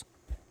craziness.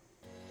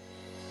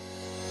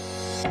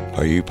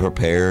 Are you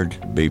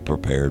prepared? Be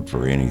prepared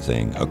for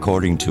anything.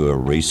 According to a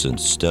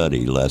recent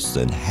study, less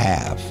than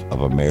half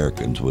of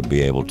Americans would be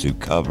able to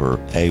cover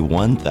a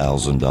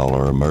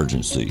 $1,000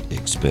 emergency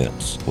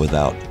expense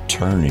without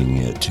turning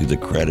it to the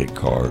credit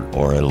card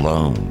or a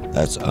loan.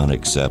 That's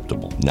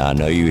unacceptable. Now, I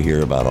know you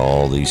hear about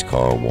all these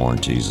car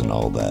warranties and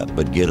all that,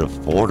 but get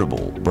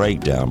affordable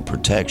breakdown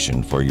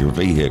protection for your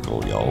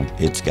vehicle, y'all.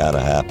 It's got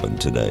to happen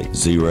today.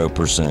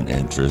 0%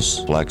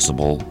 interest,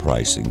 flexible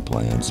pricing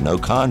plans, no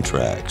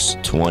contracts,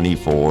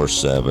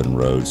 24/7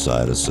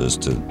 roadside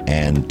assistance,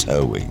 and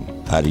towing.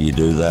 How do you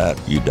do that?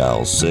 You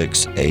dial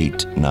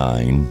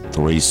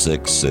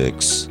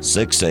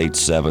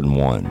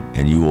 689-366-6871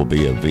 and you will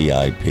be a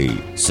VIP.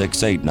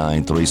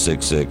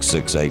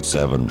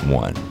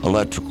 689-366-6871.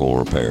 Electrical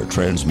repair,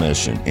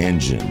 transmission,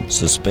 engine,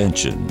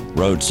 suspension,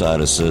 roadside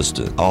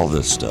assistance, all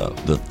this stuff.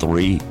 The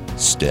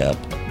 3-step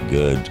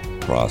good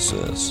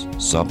process.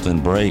 Something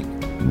break?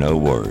 No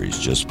worries.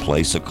 Just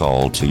place a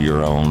call to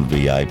your own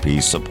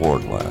VIP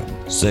support line.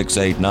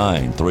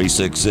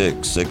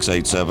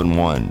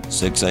 689-366-6871.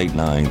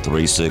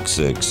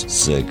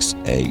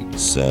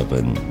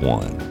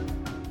 689-366-6871.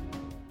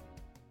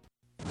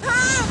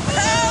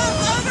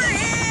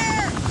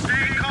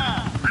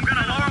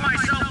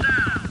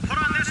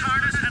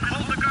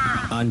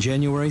 On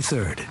January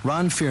 3rd,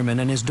 Ron Fearman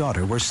and his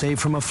daughter were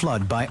saved from a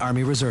flood by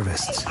Army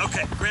reservists.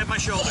 Okay, grab my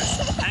shoulders.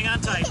 Hang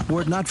on tight.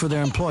 Were it not for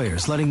their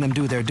employers letting them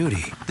do their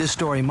duty, this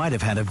story might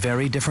have had a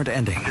very different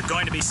ending. You're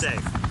going to be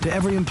safe. To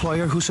every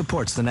employer who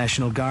supports the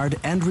National Guard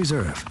and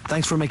Reserve,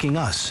 thanks for making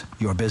us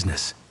your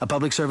business. A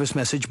public service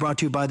message brought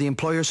to you by the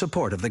employer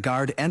support of the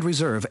Guard and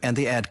Reserve and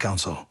the Ad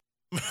Council.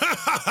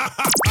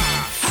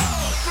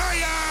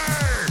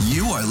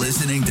 You are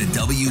listening to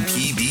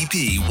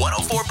WPBP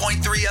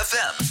 104.3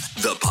 FM,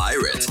 The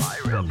Pirate,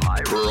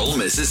 Pearl,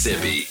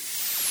 Mississippi.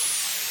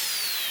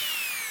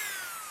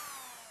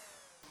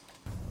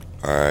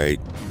 All right.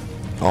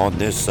 On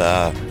this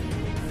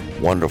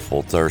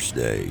wonderful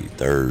Thursday,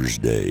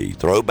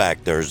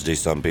 Throwback Thursday,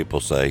 some people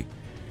say,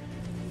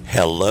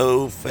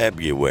 hello,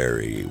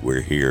 February.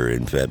 We're here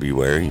in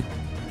February.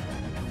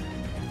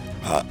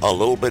 A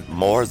little bit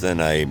more than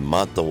a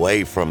month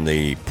away from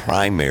the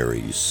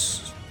primaries,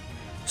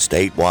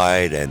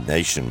 statewide and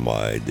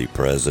nationwide, the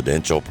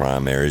presidential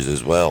primaries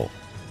as well.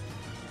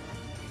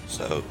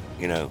 So,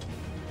 you know,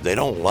 they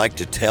don't like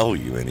to tell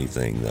you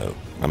anything, though.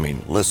 I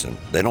mean, listen,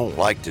 they don't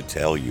like to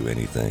tell you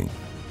anything,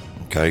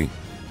 okay?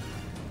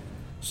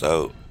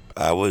 So,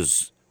 I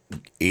was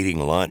eating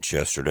lunch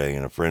yesterday,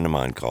 and a friend of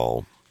mine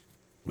called.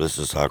 This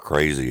is how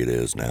crazy it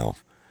is now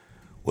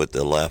with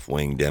the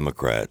left-wing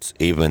Democrats,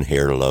 even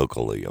here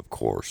locally, of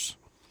course.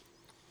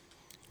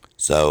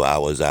 So I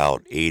was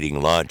out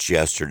eating lunch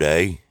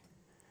yesterday.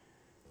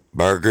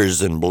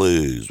 Burgers and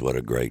Blues, what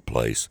a great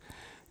place.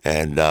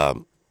 And I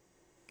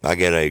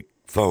get a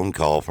phone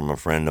call from a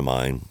friend of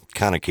mine,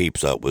 kind of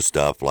keeps up with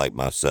stuff like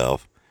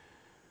myself.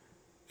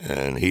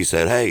 And he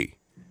said, hey,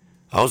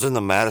 I was in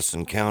the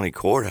Madison County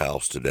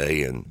Courthouse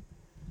today, and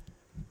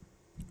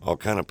all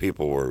kind of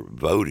people were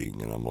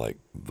voting. And I'm like,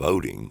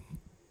 voting?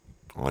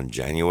 On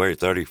January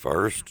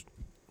 31st?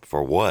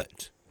 For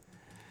what?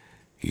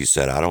 He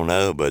said, I don't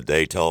know, but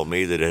they told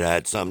me that it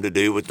had something to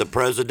do with the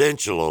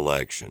presidential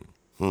election.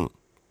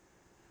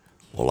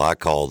 Well, I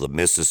called the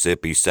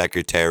Mississippi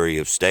Secretary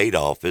of State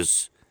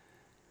office,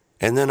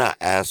 and then I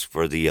asked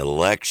for the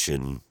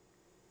election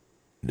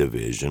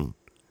division.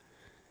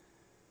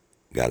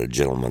 Got a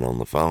gentleman on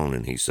the phone,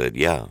 and he said,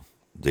 yeah,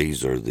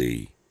 these are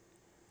the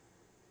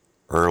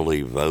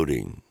early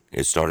voting.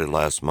 It started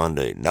last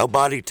Monday.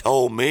 Nobody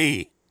told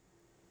me.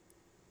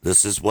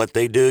 This is what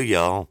they do,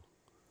 y'all.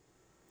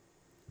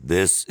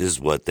 This is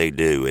what they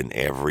do in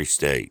every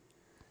state.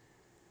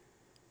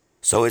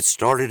 So it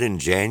started in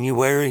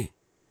January?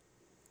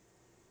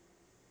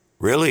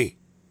 Really?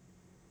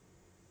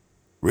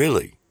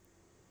 Really?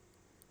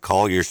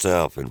 Call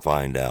yourself and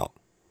find out.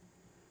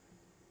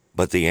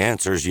 But the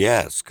answer is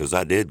yes, because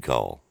I did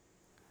call.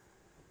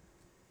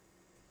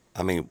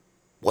 I mean,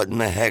 what in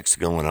the heck's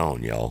going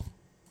on, y'all?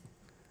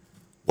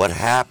 What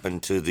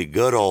happened to the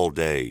good old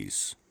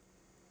days?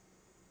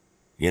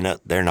 You know,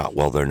 they're not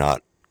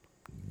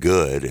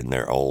good, and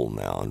they're old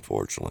now,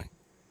 unfortunately.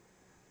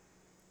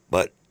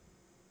 But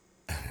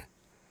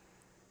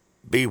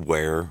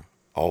beware,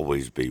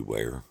 always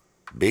beware.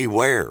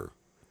 Beware.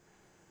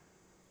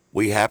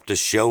 We have to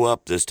show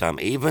up this time,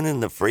 even in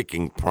the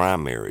freaking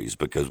primaries,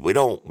 because we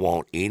don't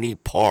want any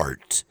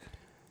part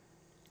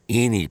of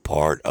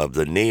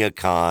the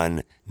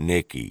neocon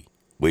Nikki.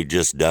 We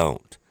just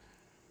don't.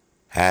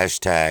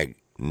 Hashtag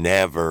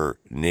never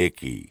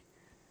Nikki.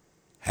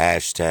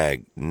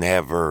 Hashtag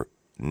never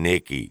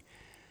Nikki.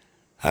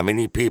 How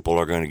many people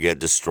are going to get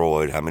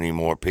destroyed? How many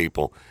more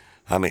people?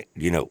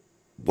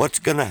 What's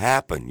going to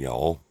happen,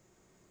 y'all,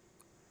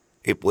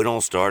 if we don't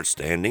start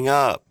standing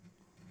up?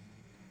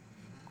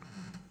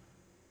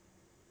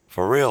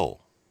 For real.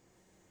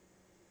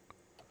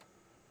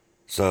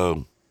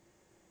 So,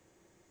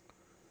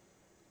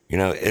 you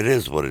know, it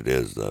is what it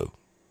is, though.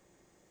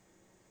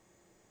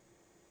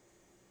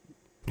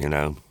 You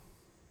know?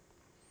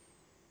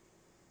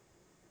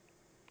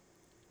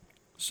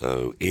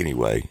 So,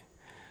 anyway,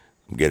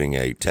 I'm getting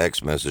a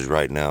text message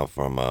right now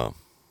from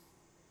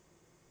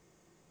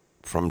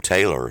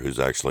Taylor, who's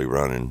actually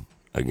running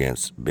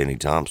against Benny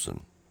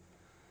Thompson.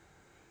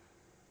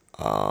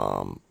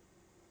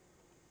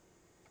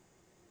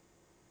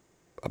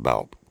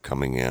 About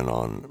coming in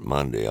on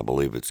Monday. I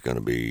believe it's going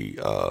to be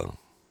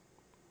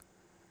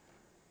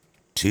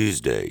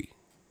Tuesday.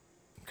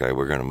 Okay,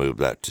 we're going to move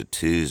that to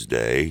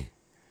Tuesday,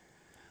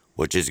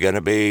 which is going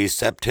to be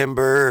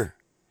September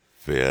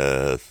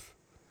 5th.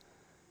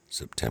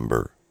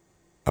 September.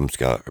 I'm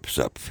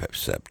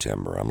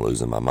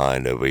losing my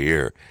mind over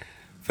here.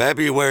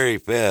 February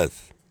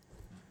 5th.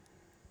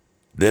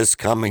 This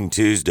coming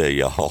Tuesday,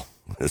 y'all.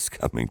 This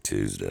coming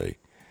Tuesday.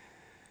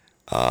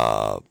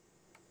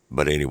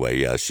 But anyway,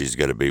 yeah, she's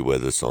going to be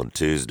with us on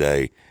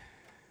Tuesday.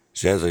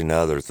 She has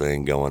another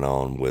thing going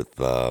on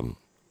with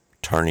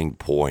Turning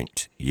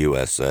Point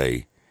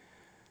USA,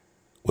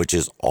 which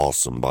is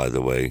awesome, by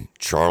the way.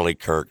 Charlie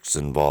Kirk's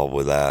involved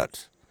with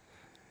that.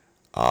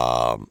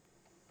 And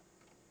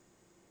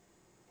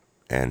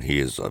he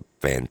is a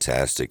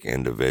fantastic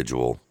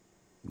individual.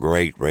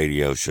 Great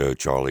radio show,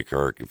 Charlie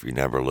Kirk, if you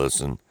never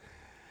listen.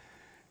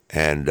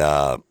 And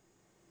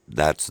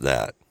that's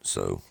that.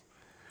 So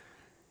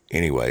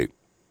anyway,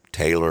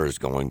 Taylor is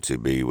going to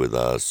be with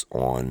us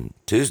on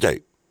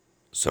Tuesday.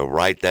 So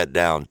write that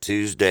down,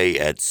 Tuesday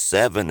at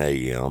 7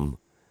 a.m.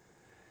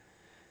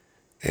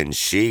 And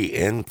she,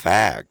 in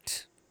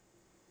fact,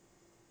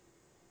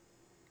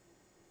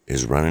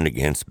 is running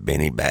against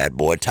Benny Bad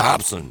Boy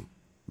Thompson.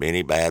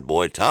 Benny Bad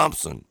Boy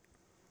Thompson.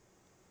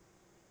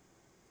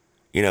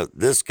 You know,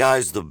 this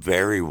guy's the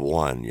very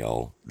one,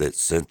 y'all, that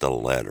sent the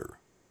letter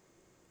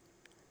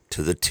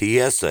to the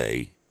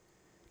TSA,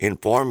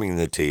 informing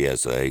the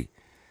TSA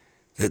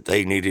that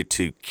they needed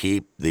to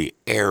keep the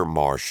air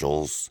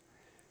marshals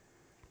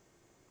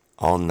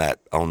on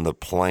the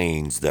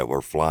planes that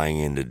were flying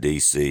into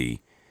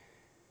D.C.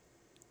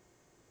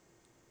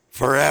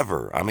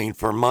 forever. I mean,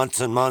 for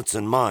months and months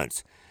and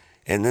months.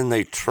 And then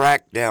they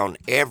tracked down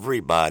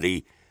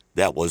everybody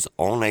that was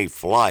on a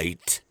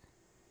flight,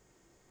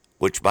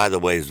 which, by the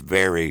way, is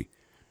very,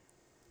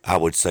 I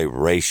would say,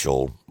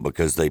 racial,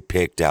 because they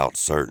picked out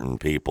certain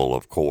people,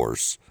 of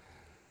course.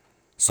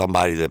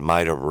 Somebody that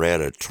might have read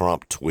a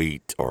Trump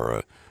tweet or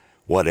a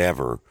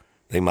whatever.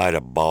 They might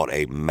have bought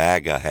a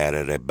MAGA hat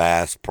at a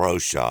Bass Pro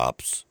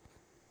Shops,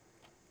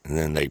 and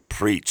then they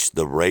preached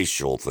the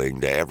racial thing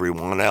to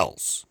everyone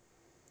else.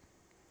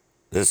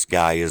 This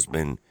guy has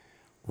been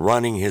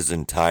running his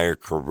entire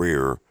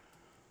career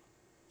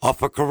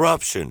off of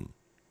corruption.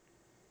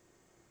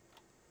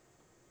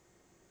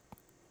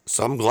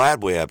 So I'm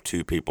glad we have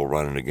two people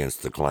running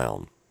against the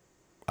clown.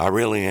 I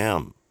really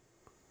am.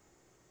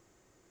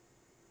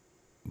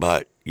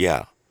 But,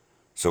 yeah.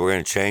 So we're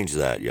going to change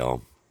that,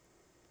 y'all.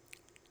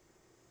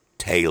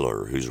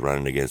 Taylor, who's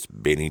running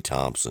against Benny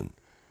Thompson.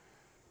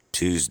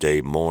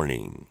 Tuesday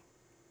morning.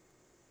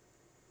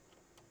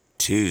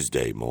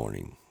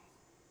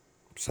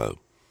 So,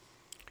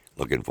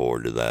 looking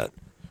forward to that.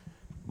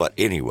 But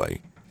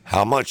anyway,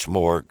 how much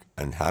more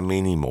and how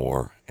many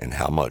more and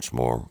how much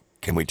more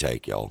can we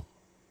take, y'all?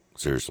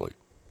 Seriously.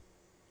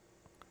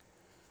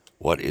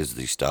 What is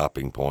the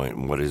stopping point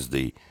and what is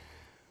the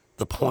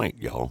point,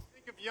 y'all?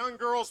 Think of young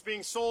girls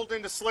being sold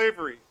into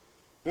slavery.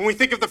 When we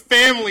think of the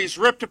families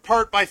ripped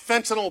apart by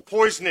fentanyl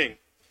poisoning,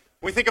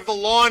 we think of the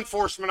law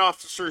enforcement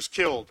officers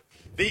killed,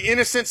 the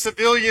innocent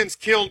civilians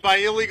killed by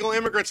illegal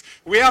immigrants.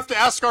 We have to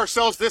ask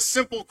ourselves this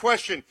simple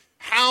question: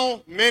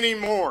 how many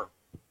more?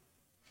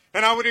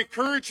 And I would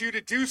encourage you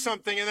to do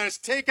something, and that is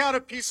take out a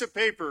piece of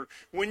paper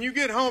when you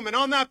get home, and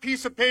on that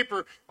piece of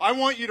paper, I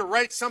want you to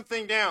write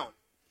something down.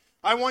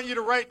 I want you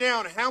to write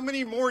down, how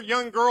many more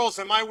young girls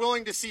am I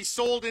willing to see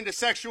sold into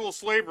sexual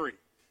slavery?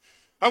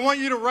 I want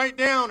you to write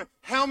down,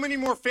 how many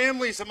more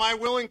families am I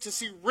willing to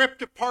see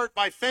ripped apart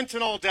by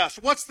fentanyl deaths?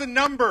 What's the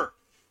number?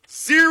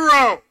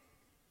 0.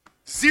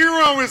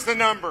 0 is the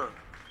number.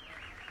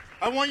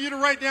 I want you to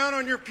write down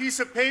on your piece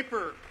of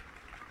paper,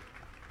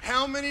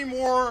 how many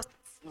more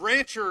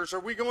ranchers are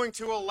we going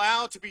to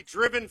allow to be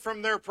driven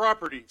from their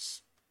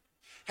properties?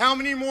 How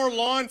many more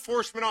law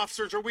enforcement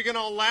officers are we going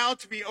to allow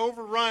to be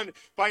overrun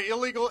by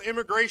illegal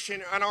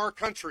immigration in our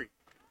country?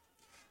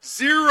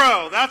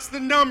 0. That's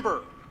the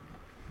number.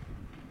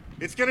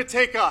 It's going to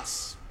take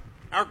us.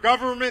 Our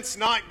government's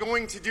not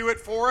going to do it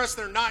for us.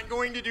 They're not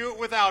going to do it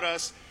without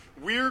us.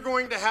 We're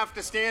going to have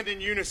to stand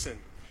in unison.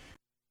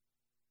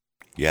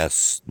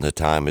 Yes, the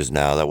time is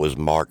now. That was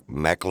Mark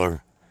Meckler.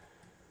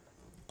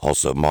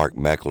 Also, Mark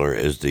Meckler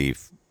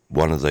is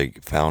one of the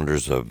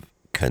founders of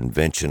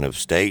Convention of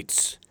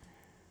States,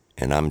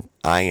 and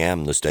I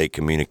am the state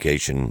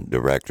communication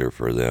director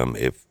for them,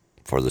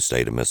 for the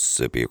state of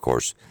Mississippi, of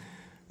course.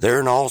 They're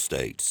in all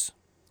states.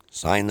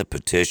 Sign the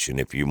petition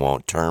if you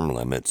want term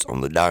limits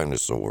on the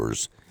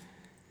dinosaurs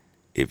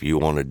if you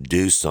want to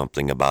do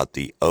something about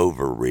the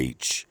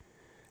overreach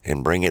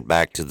and bring it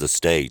back to the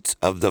states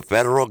of the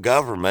federal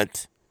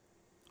government,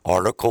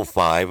 Article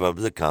 5 of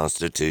the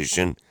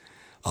Constitution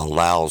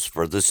allows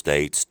for the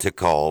states to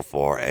call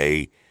for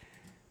a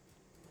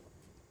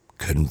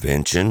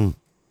convention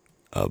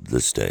of the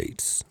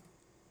states.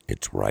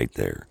 It's right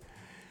there.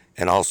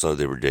 And also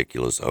the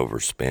ridiculous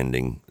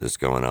overspending that's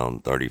going on,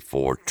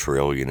 34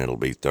 trillion. It'll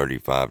be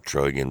 35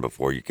 trillion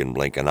before you can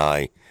blink an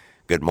eye.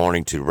 Good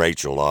morning to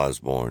Rachel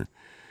Osborne.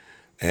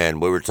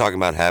 And we were talking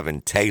about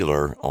having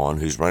Taylor on,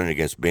 who's running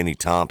against Benny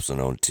Thompson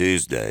on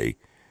Tuesday,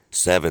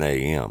 7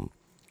 a.m.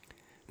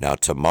 Now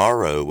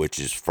tomorrow, which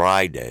is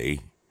Friday,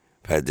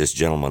 I've had this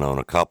gentleman on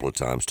a couple of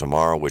times.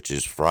 Tomorrow, which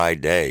is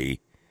Friday,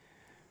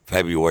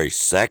 February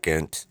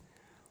 2nd,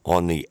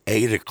 on the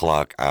 8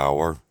 o'clock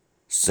hour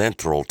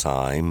Central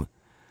Time,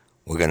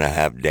 we're going to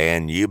have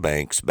Dan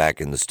Eubanks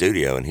back in the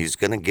studio, and he's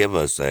going to give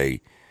us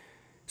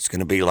it's going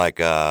to be like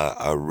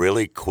a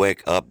really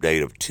quick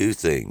update of two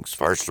things.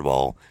 First of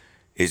all,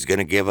 he's going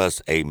to give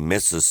us a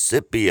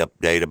Mississippi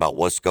update about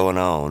what's going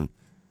on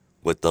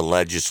with the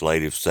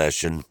legislative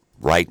session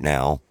right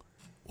now.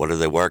 What are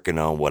they working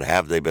on? What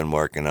have they been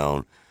working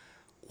on?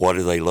 What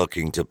are they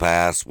looking to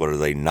pass? What are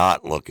they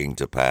not looking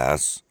to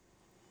pass?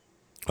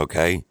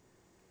 Okay?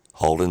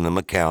 Holding them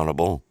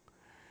accountable.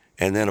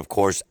 And then, of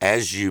course,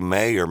 as you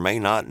may or may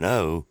not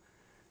know,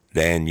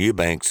 Dan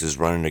Eubanks is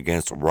running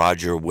against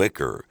Roger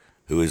Wicker,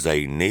 who is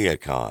a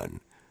neocon,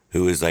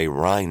 who is a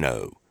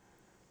rhino,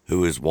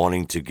 who is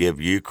wanting to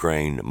give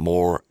Ukraine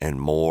more and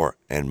more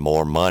and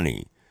more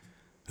money,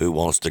 who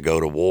wants to go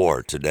to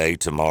war today,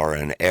 tomorrow,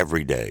 and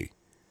every day.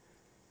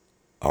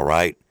 All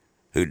right?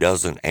 Who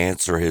doesn't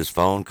answer his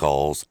phone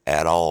calls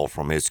at all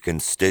from his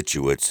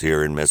constituents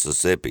here in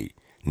Mississippi.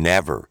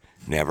 Never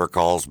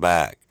calls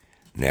back.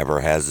 Never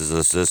has his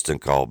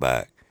assistant call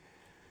back.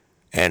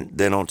 And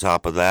then on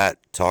top of that,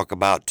 talk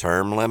about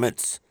term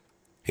limits.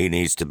 He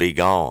needs to be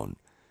gone.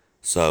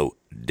 So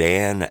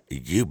Dan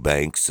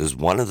Eubanks is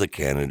one of the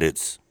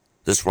candidates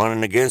that's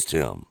running against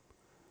him.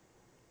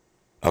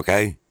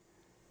 Okay?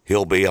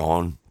 He'll be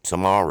on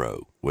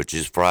tomorrow, which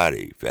is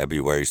Friday,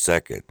 February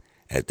 2nd,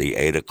 at the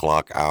 8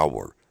 o'clock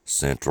hour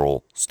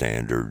Central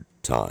Standard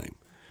Time.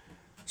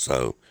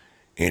 So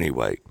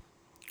anyway,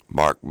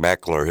 Mark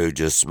Meckler,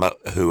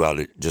 who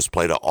I just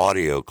played an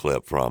audio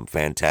clip from,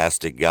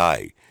 fantastic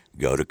guy.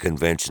 Go to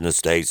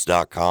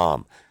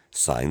conventionestates.com,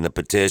 sign the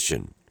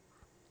petition.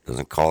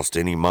 Doesn't cost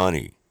any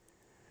money.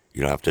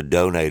 You don't have to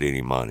donate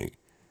any money.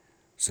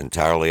 It's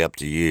entirely up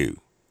to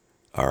you.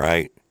 All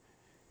right?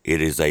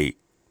 It is a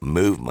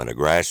movement, a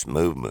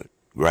grassroots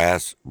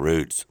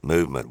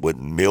movement with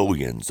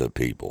millions of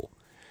people.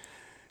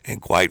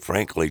 And quite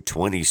frankly,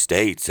 20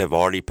 states have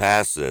already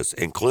passed this,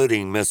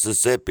 including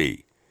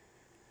Mississippi.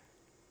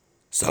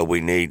 So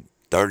we need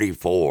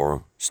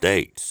 34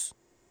 states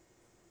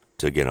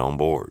to get on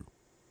board.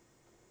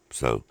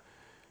 So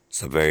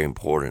it's a very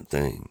important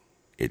thing.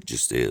 It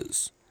just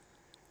is.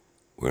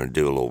 We're going to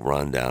do a little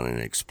rundown and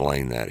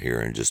explain that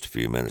here in just a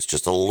few minutes.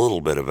 Just a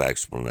little bit of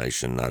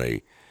explanation, not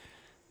a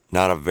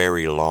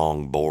very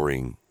long,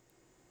 boring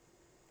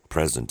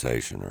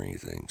presentation or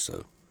anything.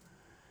 So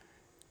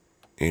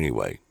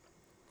anyway,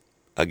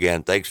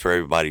 again, thanks for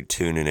everybody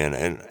tuning in.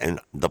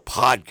 And the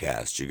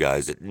podcast, you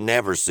guys, it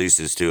never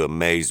ceases to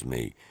amaze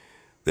me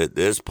that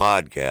this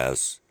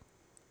podcast,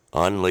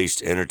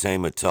 Unleashed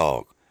Entertainment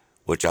Talk,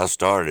 which I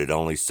started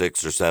only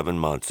 6 or 7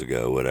 months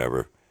ago,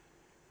 whatever,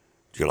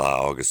 July,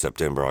 August,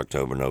 September,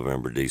 October,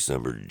 November,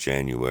 December,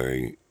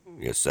 January,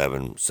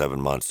 7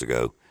 months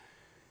ago,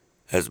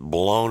 has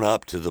blown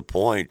up to the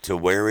point to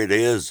where it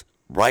is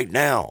right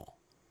now.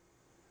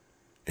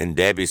 And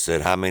Debbie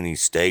said, how many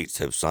states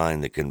have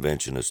signed the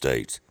Convention of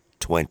States?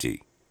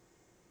 20.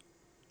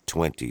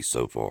 20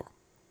 so far.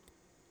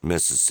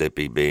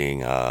 Mississippi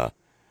being, I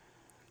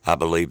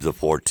believe, the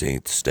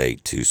 14th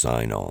state to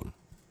sign on.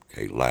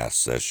 Okay, last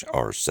session,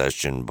 or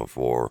session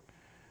before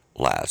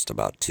last,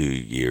 about 2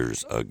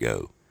 years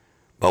ago.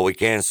 But we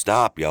can't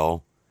stop,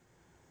 y'all,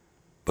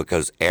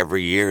 because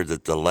every year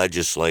that the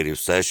legislative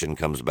session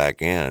comes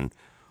back in,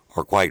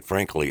 or quite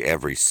frankly,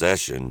 every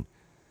session,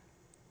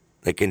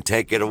 they can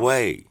take it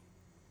away.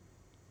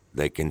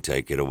 They can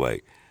take it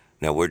away.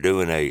 Now, we're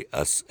doing a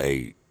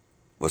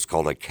what's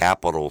called a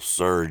capital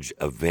surge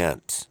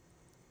event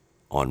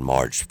on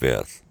March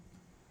 5th.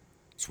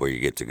 It's where you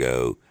get to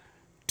go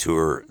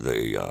tour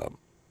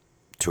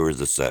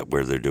the set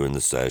where they're doing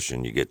the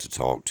session. You get to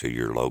talk to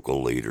your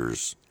local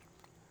leaders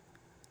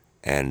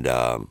and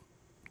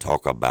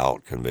talk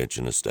about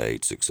Convention of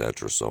States,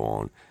 etc., so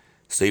on.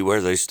 See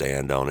where they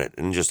stand on it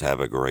and just have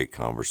a great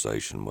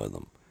conversation with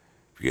them.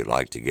 If you'd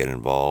like to get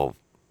involved,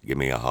 give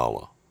me a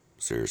holla.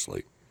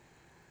 Seriously.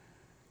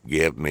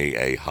 Give me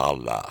a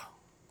holla.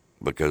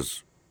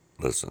 Because,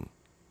 listen,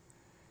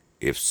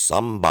 if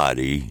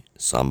somebody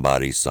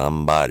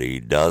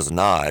does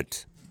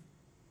not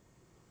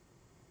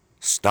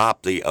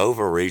stop the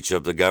overreach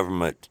of the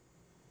government,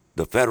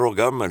 the federal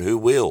government, who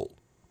will?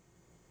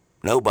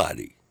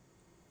 Nobody.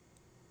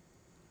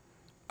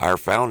 Our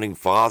founding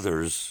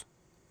fathers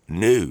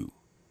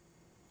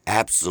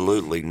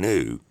absolutely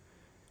knew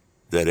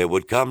that it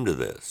would come to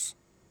this.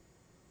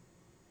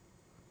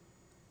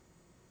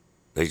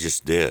 They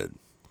just did.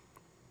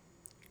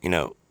 You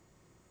know,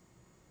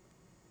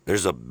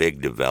 there's a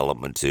big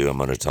development too I'm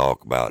going to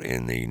talk about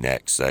in the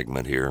next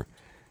segment here,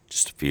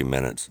 just a few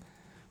minutes.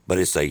 But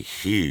it's a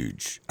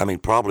huge,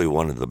 probably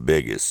one of the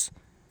biggest.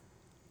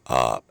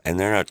 And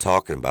they're not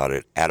talking about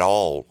it at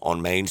all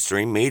on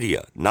mainstream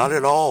media. Not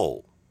at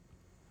all.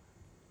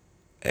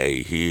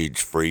 A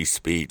huge free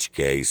speech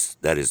case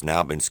that has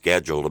now been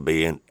scheduled to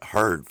be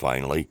heard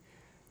finally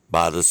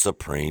by the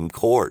Supreme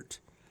Court.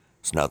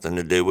 It's nothing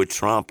to do with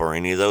Trump or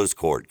any of those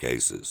court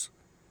cases.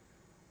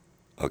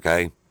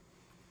 Okay?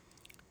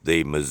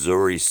 The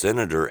Missouri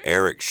Senator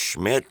Eric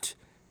Schmidt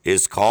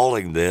is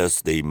calling this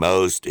the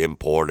most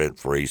important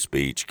free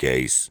speech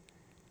case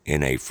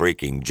in a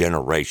freaking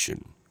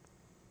generation.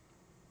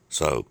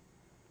 So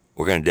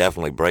we're going to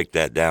definitely break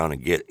that down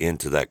and get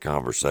into that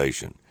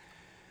conversation.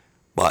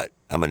 But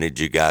I'm going to need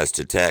you guys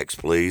to text,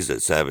 please, at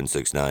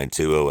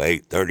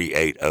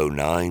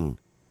 769-208-3809.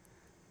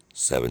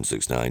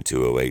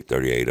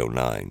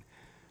 769-208-3809.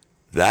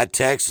 That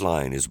text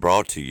line is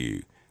brought to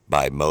you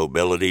by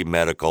Mobility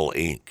Medical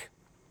Inc.,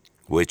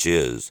 which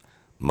is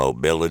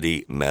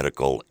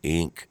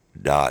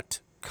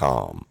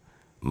mobilitymedicalinc.com.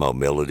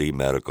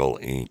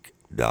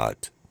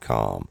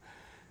 mobilitymedicalinc.com.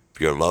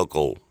 If you're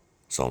local,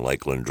 it's on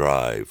Lakeland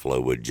Drive,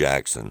 Flowood,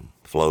 Jackson.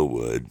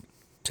 Flowood,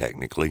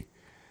 technically.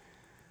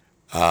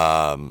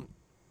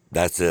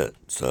 That's it.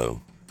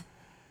 So,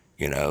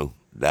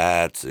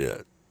 that's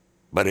it.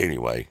 But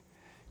anyway,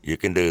 you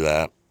can do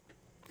that,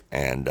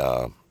 and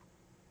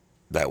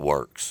that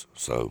works.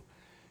 So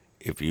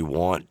if you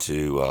want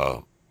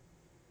to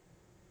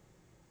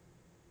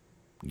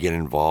get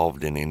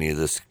involved in any of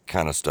this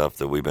kind of stuff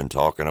that we've been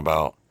talking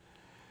about,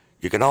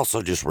 you can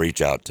also just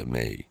reach out to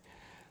me.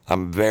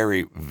 I'm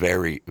very,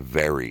 very,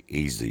 very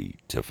easy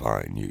to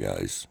find, you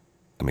guys.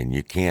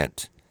 You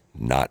can't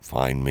not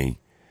find me.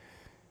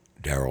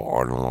 Daryl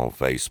Arnold on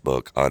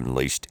Facebook,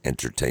 Unleashed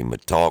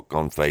Entertainment Talk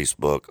on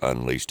Facebook,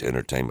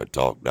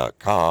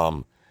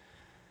 unleashedentertainmenttalk.com.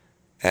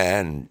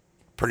 And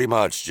pretty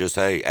much just,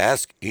 hey,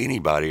 ask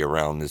anybody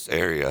around this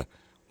area,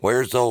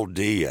 where's old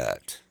D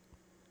at?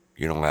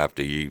 You don't have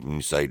to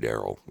even say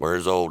Daryl.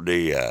 Where's old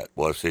D at?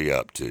 What's he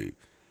up to?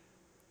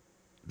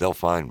 They'll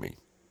find me,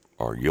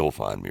 or you'll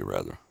find me,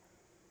 rather.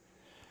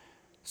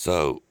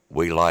 So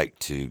we like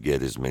to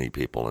get as many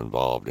people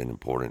involved in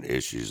important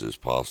issues as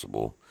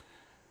possible.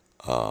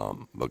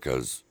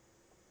 Because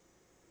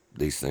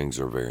these things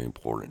are very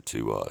important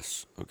to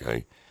us,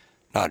 okay?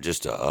 Not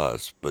just to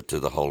us, but to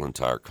the whole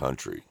entire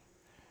country.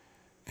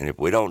 And if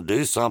we don't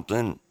do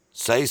something,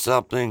 say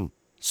something,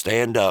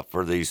 stand up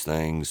for these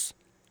things,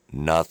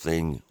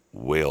 nothing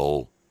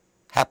will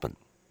happen.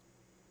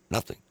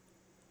 Nothing.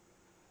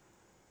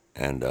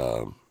 And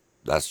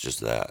that's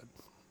just that.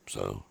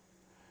 So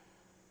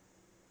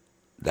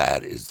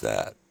that is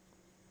that.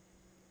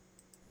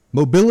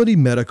 Mobility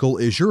Medical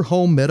is your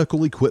home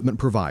medical equipment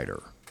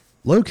provider.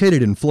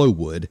 Located in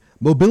Flowood,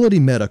 Mobility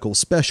Medical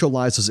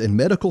specializes in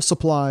medical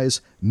supplies,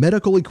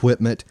 medical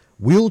equipment,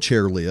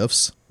 wheelchair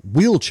lifts,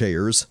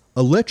 wheelchairs,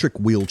 electric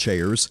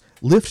wheelchairs,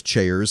 lift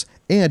chairs,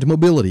 and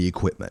mobility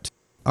equipment.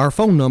 Our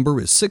phone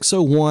number is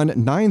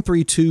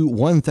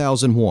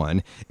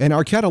 601-932-1001, and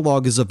our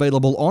catalog is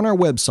available on our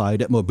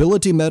website at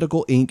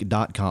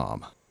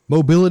mobilitymedicalinc.com.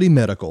 Mobility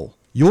Medical,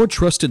 your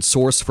trusted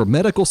source for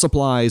medical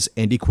supplies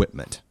and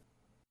equipment.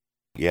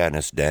 Yeah, and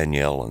it's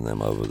Danielle and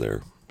them over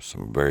there.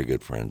 Some very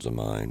good friends of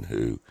mine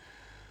who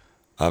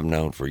I've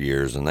known for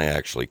years, and they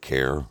actually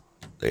care.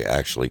 They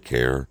actually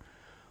care.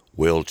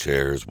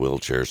 Wheelchairs,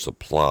 wheelchair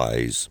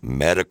supplies,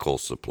 medical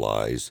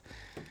supplies,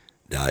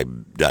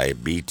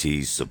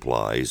 diabetes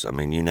supplies.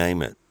 You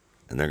name it.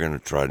 And they're going to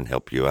try and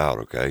help you out,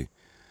 okay?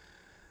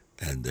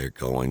 And they're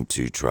going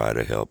to try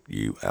to help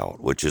you out,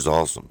 which is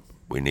awesome.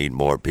 We need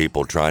more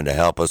people trying to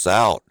help us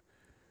out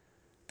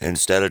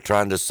instead of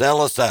trying to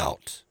sell us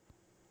out.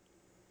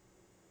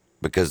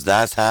 Because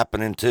that's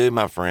happening too,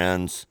 my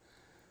friends.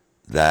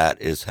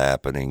 That is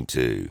happening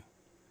too.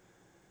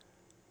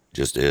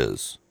 Just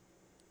is.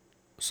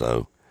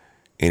 So,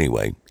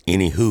 anyway,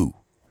 anywho,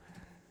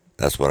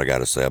 that's what I got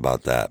to say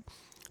about that.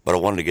 But I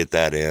wanted to get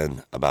that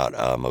in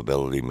about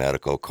Mobility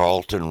Medical.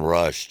 Carlton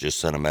Rush just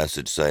sent a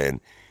message saying,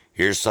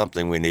 here's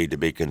something we need to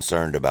be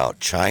concerned about.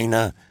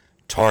 China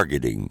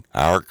targeting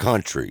our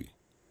country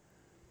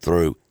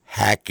through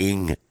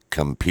hacking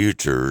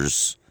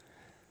computers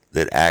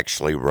that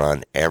actually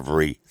run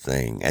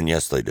everything. And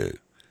yes, they do.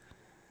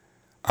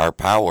 Our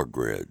power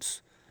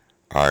grids,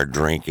 our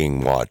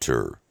drinking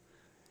water,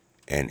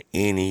 and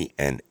any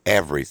and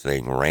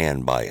everything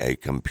ran by a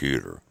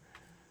computer.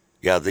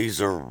 Yeah,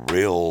 these are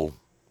real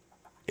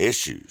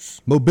issues.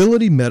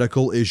 Mobility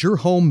Medical is your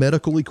home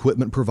medical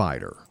equipment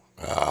provider.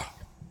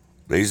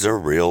 These are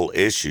real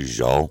issues,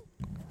 y'all.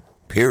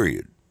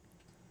 Period.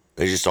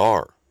 They just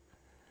are.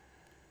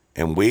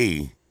 And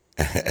we,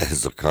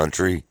 as a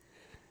country,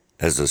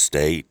 as a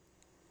state,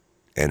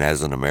 and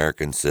as an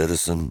American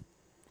citizen,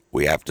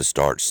 We have to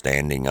start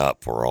standing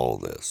up for all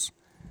of this.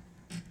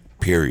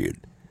 Period.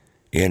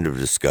 End of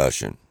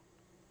discussion.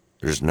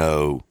 There's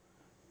no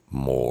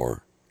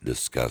more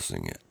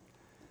discussing it.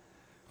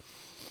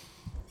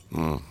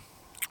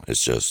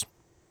 It's just,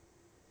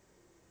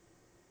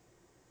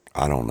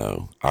 I don't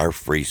know. Our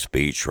free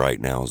speech right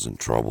now is in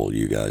trouble,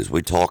 you guys.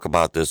 We talk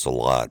about this a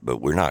lot,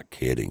 but we're not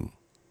kidding.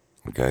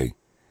 Okay?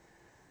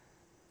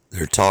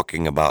 They're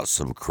talking about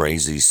some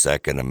crazy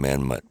Second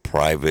Amendment.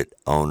 Private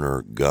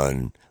owner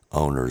gun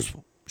owners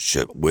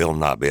will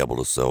not be able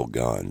to sell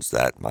guns.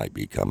 That might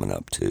be coming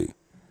up too.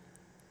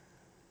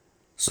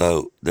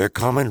 So they're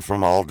coming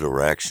from all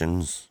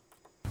directions.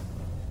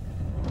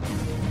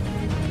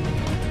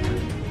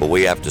 But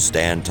we have to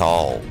stand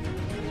tall.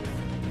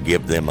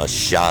 Give them a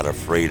shot of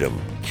freedom,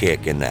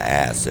 kick in the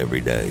ass every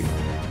day.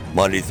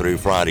 Monday through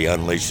Friday,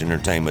 Unleashed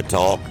Entertainment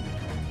Talk.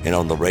 And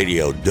on the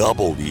radio,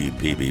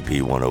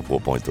 WPBP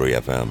 104.3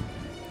 FM,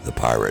 The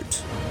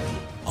Pirate.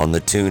 On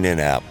the TuneIn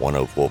app,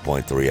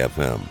 104.3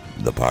 FM,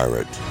 The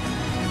Pirate.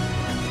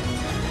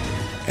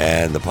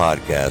 And the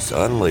podcast,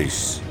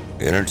 Unleashed,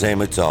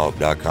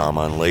 entertainmenttalk.com,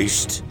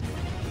 Unleashed,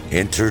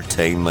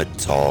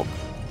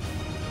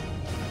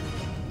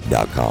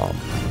 entertainmenttalk.com.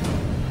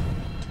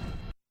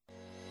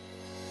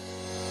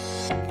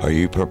 Are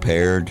you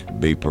prepared?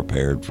 Be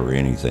prepared for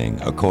anything.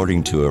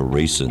 According to a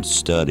recent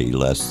study,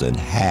 less than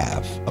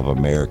half of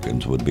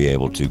Americans would be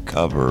able to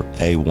cover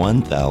a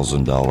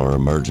 $1,000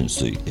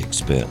 emergency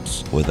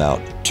expense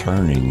without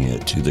turning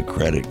it to the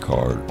credit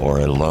card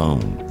or a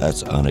loan.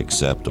 That's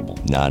unacceptable.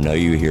 Now, I know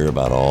you hear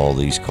about all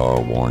these car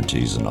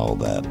warranties and all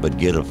that, but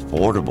get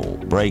affordable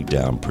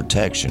breakdown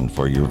protection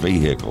for your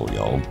vehicle,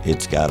 y'all.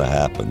 It's got to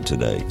happen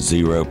today.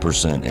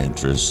 0%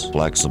 interest,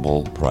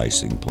 flexible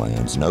pricing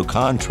plans, no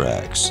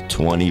contracts,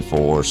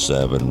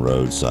 24/7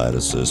 roadside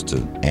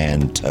assistance,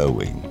 and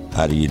towing.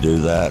 How do you do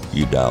that?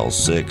 You dial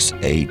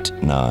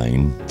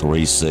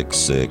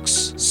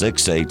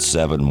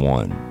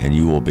 689-366-6871 and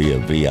you will be a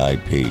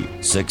VIP.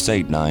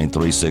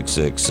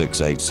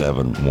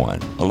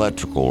 689-366-6871.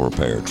 Electrical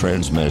repair,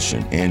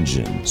 transmission,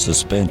 engine,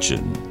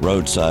 suspension,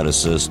 roadside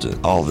assistance,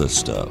 all this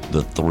stuff.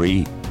 The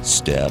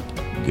 3-step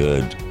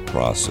good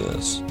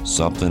process.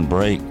 Something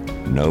break?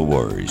 No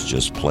worries.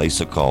 Just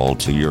place a call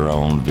to your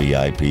own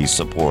VIP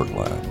support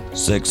line.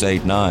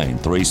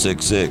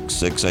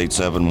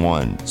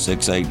 689-366-6871.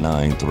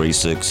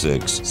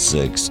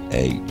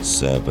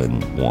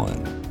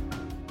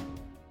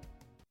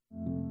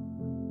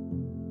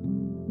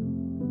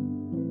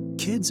 689-366-6871.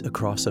 Kids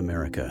across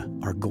America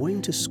are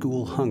going to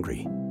school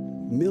hungry.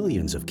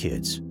 Millions of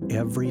kids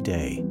every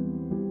day.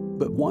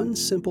 But one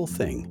simple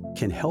thing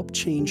can help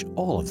change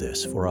all of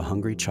this for a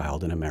hungry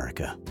child in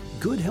America.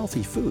 Good,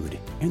 healthy food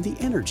and the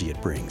energy it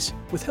brings.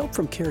 With help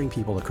from caring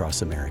people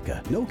across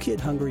America, No Kid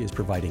Hungry is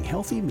providing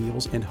healthy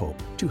meals and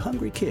hope to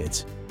hungry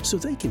kids so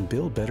they can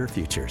build better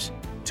futures.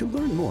 To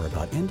learn more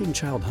about ending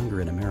child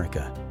hunger in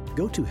America,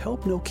 go to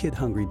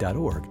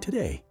helpnokidhungry.org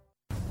today.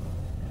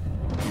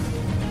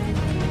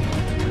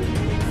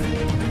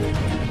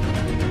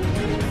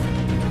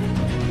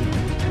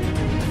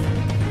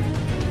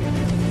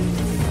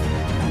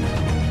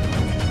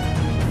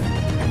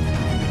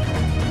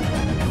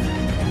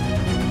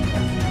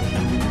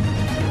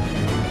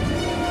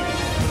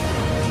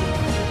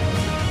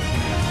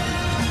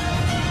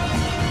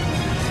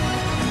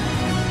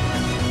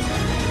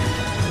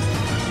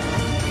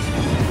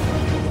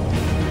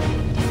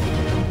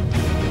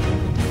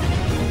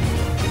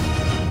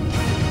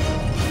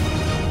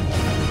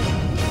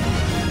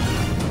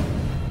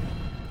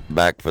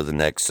 Back for the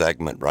next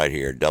segment right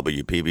here.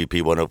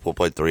 WPBP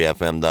 104.3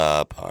 FM,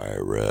 The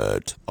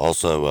Pirate.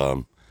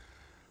 Also,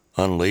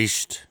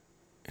 Unleashed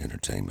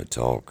Entertainment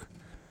Talk.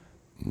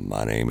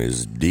 My name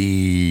is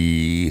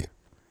D.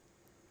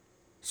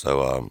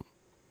 So,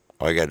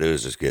 all you got to do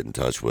is just get in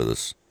touch with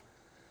us.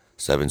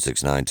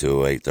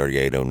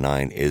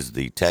 769-208-3809 is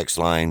the text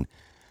line.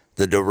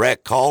 The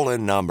direct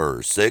call-in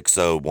number,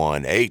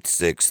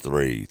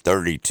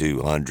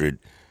 601-863-3200.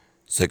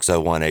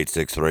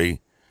 601-863-3200.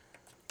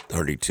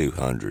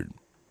 3,200.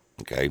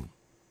 Okay?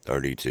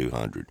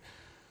 3,200.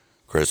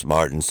 Chris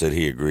Martin said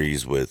he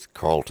agrees with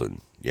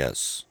Carlton.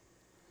 Yes.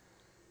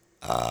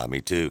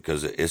 Me too,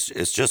 because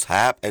it's just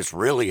it's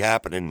really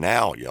happening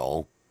now,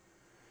 y'all.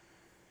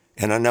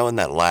 And I know in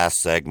that last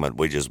segment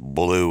we just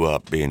blew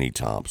up Benny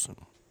Thompson.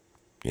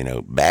 You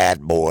know,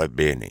 bad boy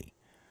Benny.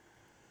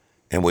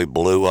 And we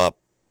blew up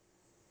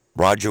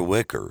Roger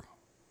Wicker,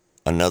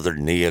 another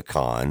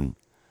neocon,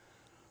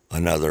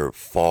 another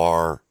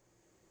far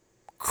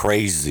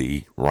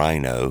crazy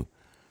rhino.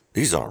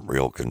 These aren't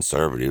real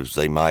conservatives.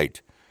 They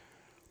might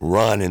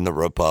run in the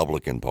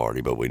Republican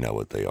Party, but we know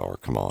what they are.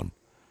 Come on.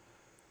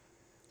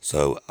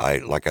 So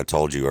like I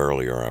told you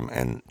earlier,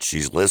 and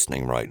she's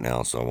listening right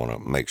now, so I want to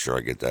make sure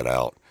I get that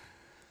out.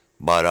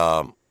 But,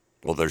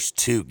 well, there's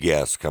 2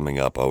 guests coming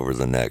up over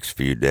the next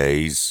few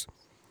days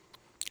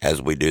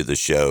as we do the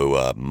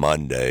show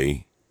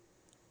Monday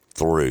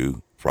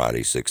through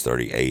Friday,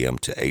 6:30 a.m.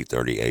 to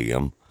 8:30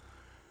 a.m.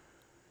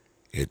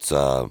 It's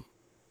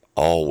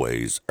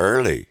always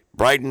early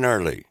bright and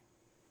early.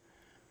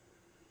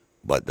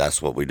 But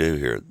that's what we do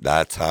here.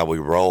 That's how we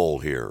roll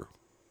here.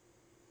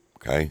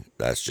 Okay?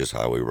 That's just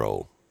how we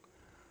roll.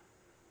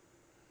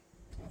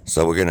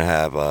 So we're going to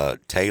have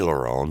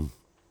Taylor on,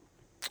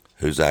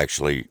 who's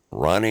actually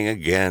running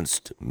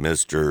against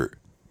Mr.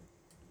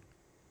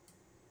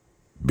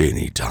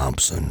 Benny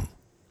Thompson.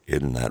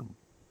 Isn't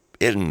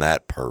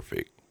that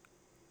perfect?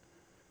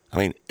 I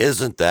mean,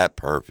 isn't that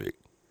perfect?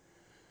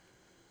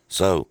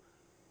 So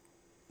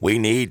we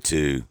need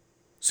to,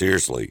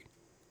 seriously,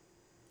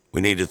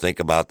 we need to think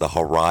about the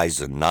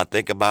horizon, not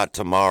think about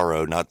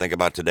tomorrow, not think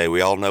about today.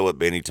 We all know what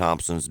Benny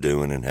Thompson's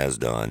doing and has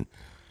done.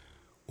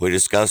 We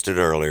discussed it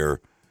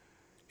earlier.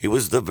 He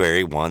was the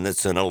very one that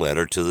sent a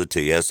letter to the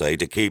TSA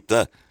to keep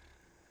the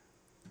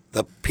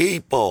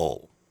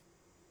people.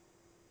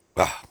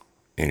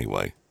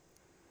 Anyway,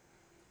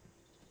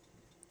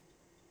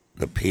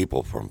 the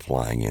people from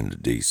flying into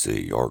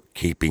D.C. or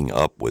keeping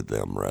up with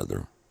them,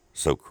 rather.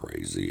 So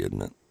crazy,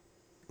 isn't it?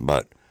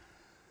 But,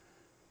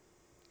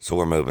 so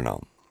we're moving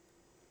on.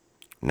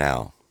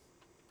 Now,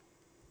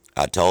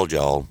 I told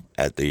y'all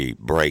at the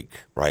break,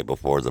 right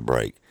before the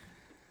break,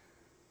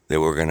 that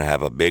we're going to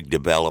have a big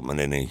development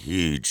in a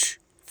huge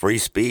free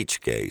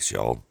speech case,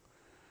 y'all.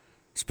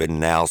 It's been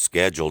now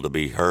scheduled to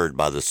be heard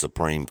by the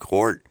Supreme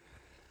Court.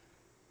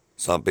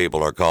 Some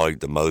people are calling it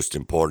the most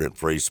important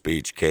free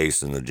speech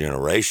case in the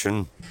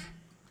generation.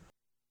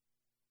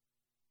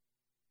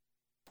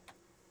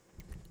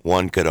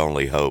 One could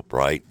only hope,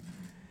 right?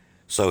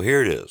 So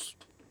here it is.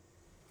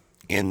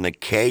 In the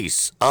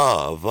case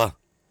of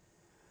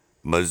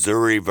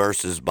Missouri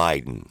versus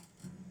Biden,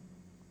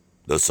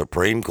 the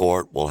Supreme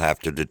Court will have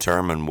to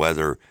determine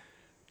whether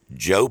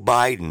Joe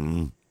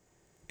Biden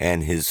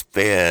and his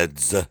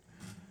feds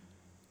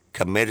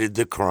committed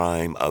the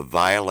crime of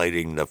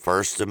violating the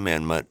First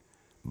Amendment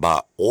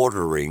by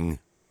ordering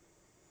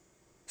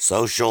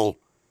social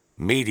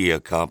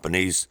media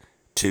companies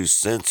to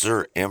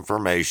censor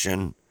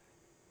information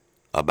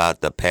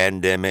about the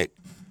pandemic,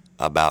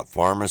 about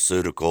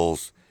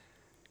pharmaceuticals,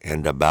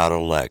 and about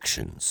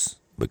elections,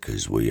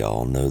 because we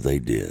all know they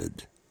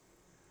did.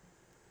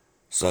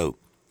 So,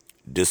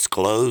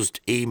 disclosed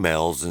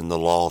emails in the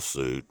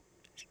lawsuit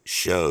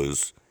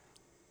shows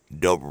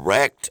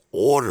direct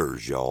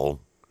orders, y'all,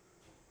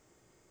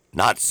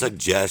 not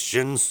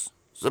suggestions.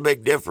 It's a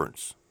big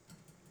difference.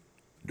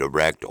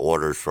 Direct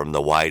orders from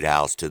the White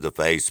House to the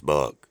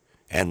Facebook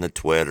and the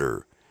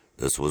Twitter.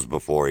 This was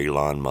before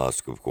Elon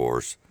Musk, of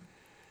course,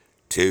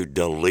 to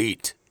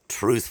delete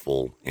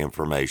truthful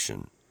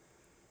information.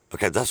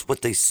 Okay, that's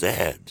what they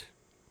said.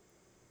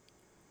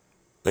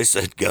 They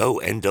said go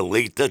and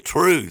delete the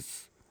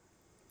truth,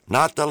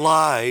 not the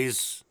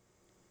lies,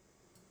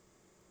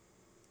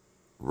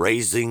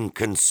 raising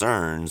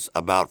concerns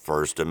about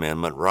First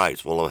Amendment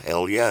rights. Well,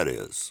 hell yeah, it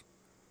is.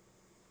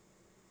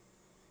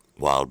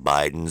 While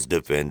Biden's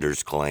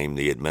defenders claim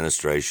the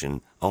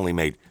administration only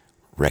made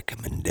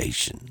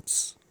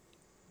recommendations.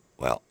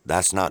 Well,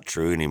 that's not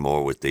true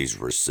anymore with these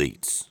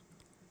receipts.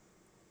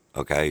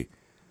 Okay?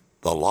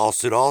 The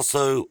lawsuit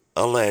also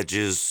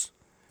alleges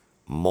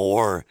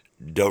more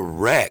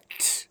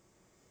direct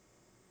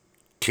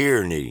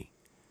tyranny,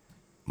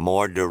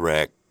 more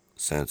direct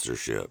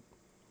censorship.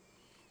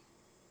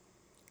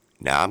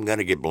 Now, I'm going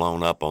to get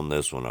blown up on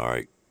this one, all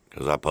right,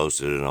 because I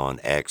posted it on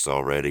X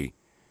already,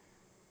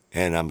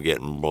 and I'm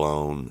getting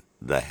blown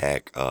the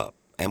heck up.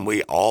 And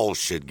we all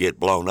should get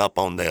blown up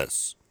on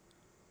this.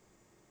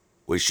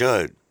 We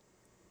should.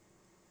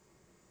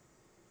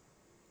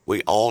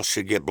 We all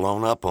should get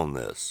blown up on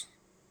this.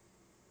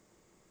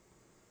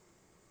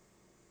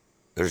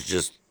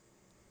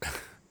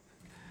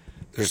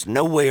 There's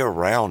no way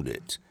around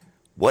it.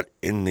 What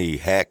in the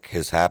heck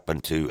has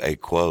happened to a,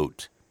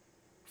 quote,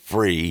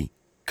 free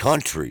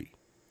country?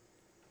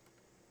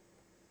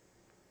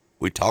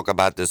 We talk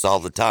about this all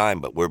the time,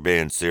 but we're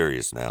being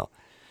serious now.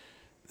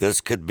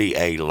 This could be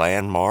a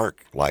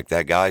landmark, like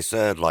that guy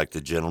said, like the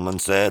gentleman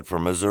said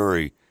from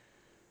Missouri.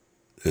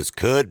 This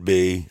could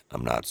be,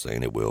 I'm not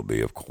saying it will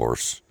be, of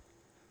course,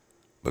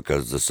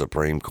 because the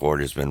Supreme Court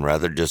has been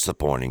rather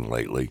disappointing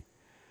lately.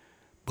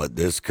 But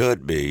this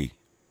could be,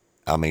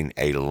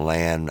 a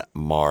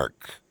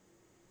landmark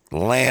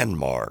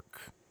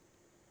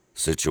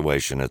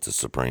situation at the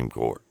Supreme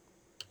Court.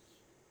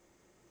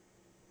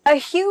 A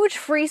huge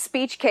free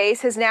speech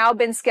case has now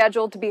been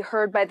scheduled to be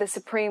heard by the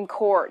Supreme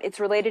Court. It's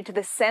related to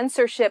the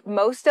censorship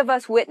most of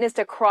us witnessed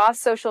across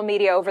social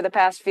media over the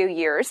past few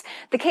years.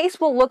 The case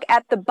will look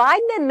at the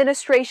Biden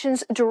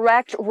administration's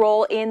direct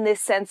role in this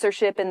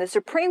censorship, and the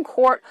Supreme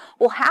Court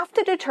will have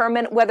to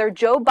determine whether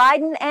Joe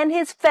Biden and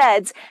his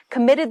feds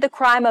committed the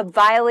crime of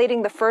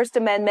violating the First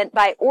Amendment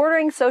by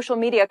ordering social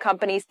media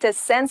companies to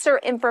censor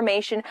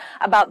information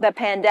about the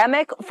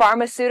pandemic,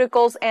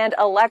 pharmaceuticals, and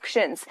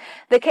elections.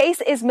 The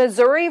case is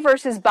Missouri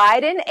versus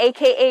Biden,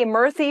 a.k.a.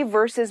 Murphy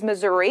versus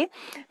Missouri.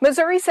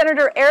 Missouri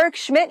Senator Eric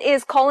Schmidt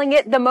is calling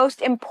it the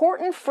most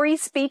important free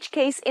speech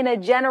case in a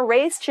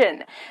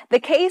generation. The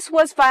case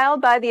was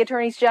filed by the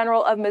Attorneys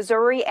General of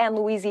Missouri and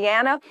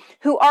Louisiana,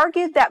 who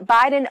argued that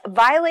Biden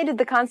violated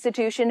the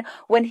Constitution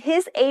when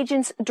his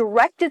agents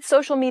directed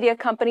social media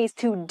companies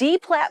to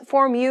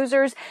deplatform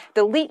users,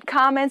 delete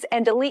comments,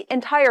 and delete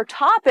entire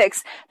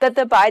topics that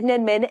the Biden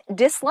admin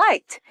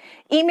disliked.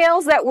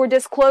 Emails that were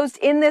disclosed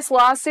in this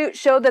lawsuit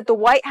show that the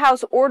White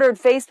House ordered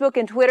Facebook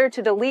and Twitter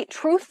to delete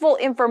truthful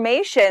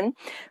information.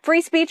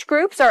 Free speech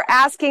groups are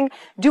asking,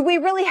 do we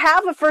really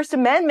have a First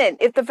Amendment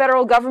if the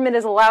federal government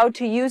is allowed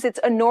to use its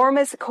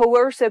enormous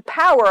coercive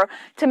power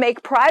to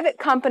make private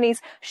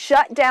companies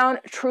shut down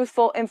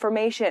truthful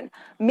information?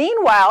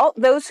 Meanwhile,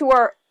 those who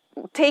are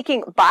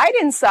taking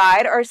Biden's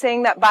side are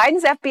saying that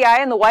Biden's FBI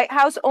and the White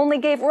House only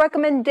gave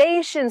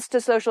recommendations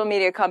to social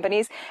media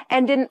companies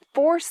and didn't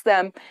force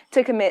them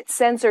to commit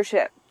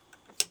censorship.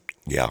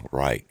 Yeah,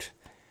 right.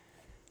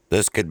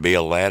 This could be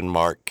a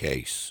landmark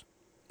case.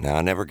 Now,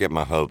 I never get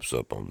my hopes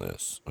up on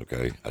this,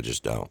 okay? I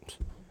just don't.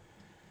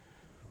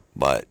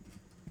 But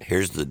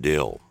here's the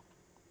deal.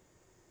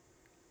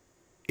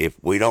 If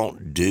we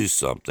don't do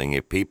something,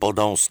 if people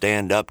don't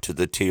stand up to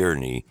the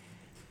tyranny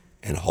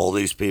and hold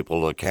these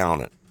people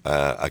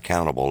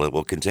accountable, it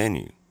will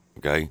continue,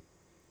 okay?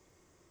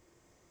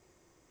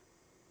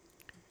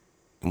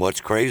 And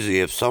what's crazy,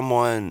 if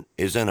someone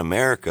is in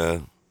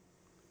America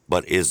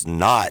but is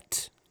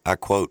not, I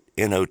quote,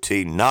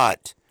 N-O-T,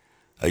 not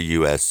a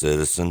U.S.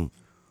 citizen,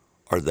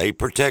 are they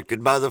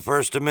protected by the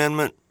First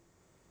Amendment?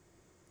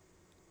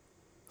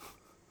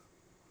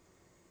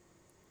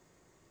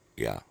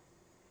 Yeah.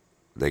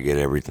 They get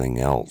everything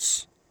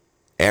else.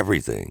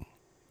 Everything.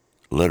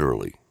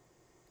 Literally.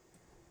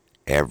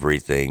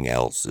 Everything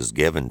else is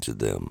given to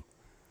them,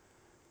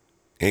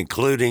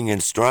 including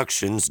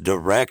instructions,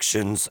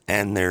 directions,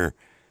 and their,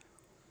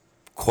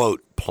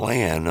 quote,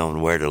 plan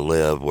on where to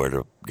live, where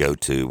to go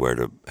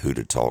to, who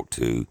to talk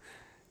to.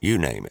 You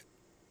name it.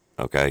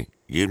 Okay?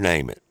 You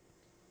name it.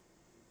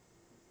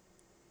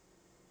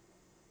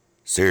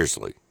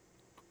 Seriously.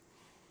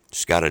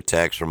 Just got a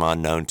text from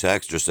unknown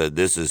texter said,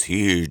 this is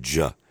huge.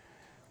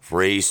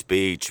 Free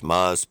speech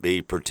must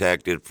be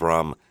protected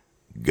from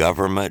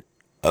government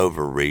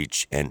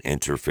overreach and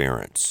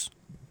interference.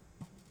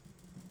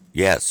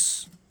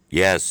 Yes.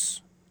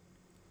 Yes.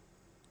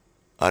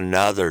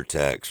 Another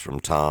text from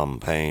Tom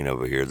Payne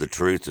over here. The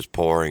truth is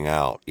pouring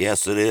out.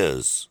 Yes, it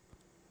is.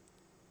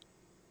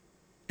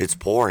 It's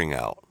pouring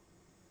out.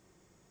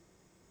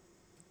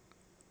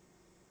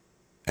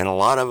 And a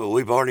lot of it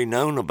we've already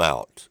known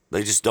about.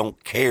 They just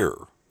don't care.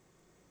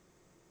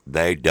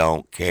 They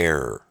don't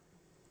care.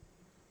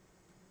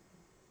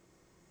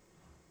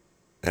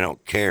 They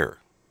don't care.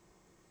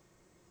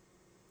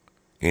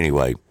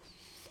 Anyway,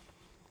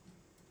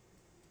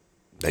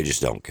 they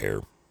just don't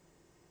care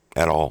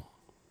at all.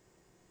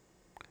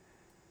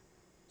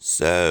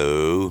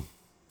 So,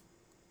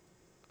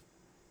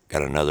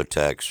 got another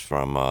text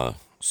from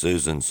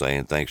Susan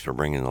saying, thanks for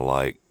bringing the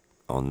light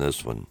on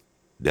this one.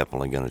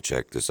 Definitely going to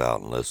check this out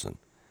and listen.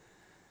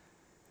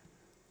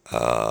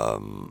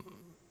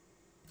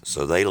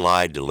 So they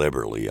lied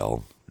deliberately,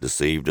 y'all.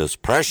 Deceived us,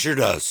 pressured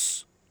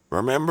us.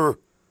 Remember?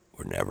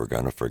 We're never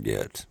going to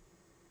forget.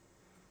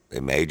 They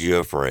made you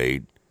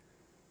afraid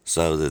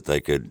so that they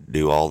could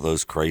do all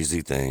those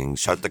crazy things,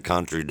 shut the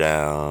country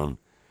down,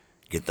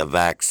 get the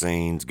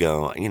vaccines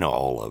going, you know,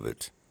 all of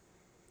it.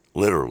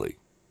 Literally,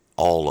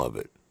 all of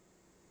it.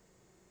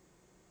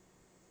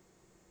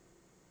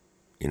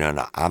 You know, and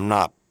I'm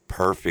not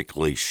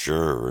perfectly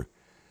sure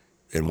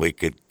that we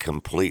could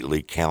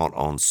completely count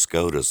on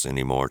SCOTUS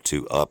anymore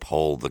to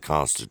uphold the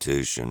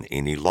Constitution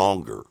any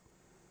longer.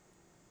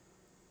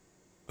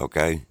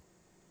 Okay?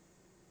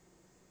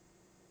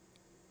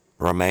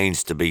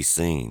 Remains to be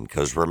seen,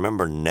 because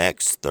remember,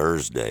 next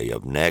Thursday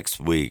of next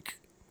week,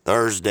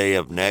 they're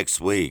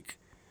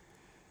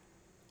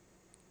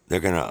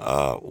going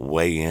to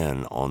weigh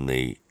in on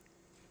the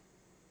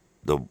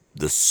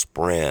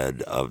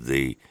spread of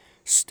the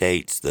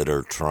states that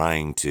are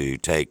trying to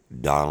take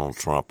Donald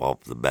Trump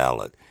off the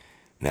ballot.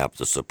 Now, if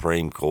the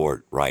Supreme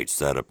Court writes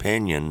that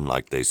opinion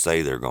like they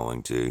say they're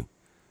going to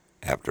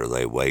after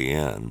they weigh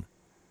in,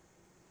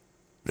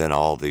 then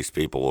all these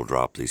people will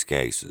drop these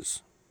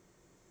cases.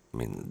 I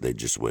mean, they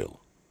just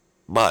will.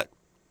 But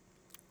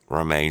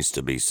remains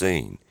to be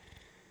seen.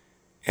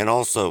 And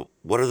also,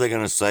 what are they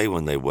going to say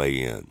when they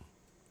weigh in?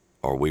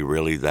 Are we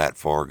really that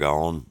far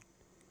gone?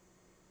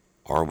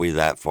 Are we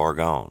that far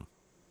gone?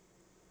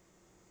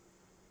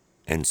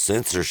 And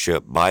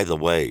censorship, by the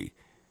way,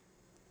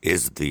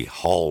 is the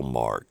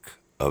hallmark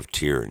of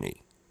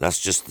tyranny. That's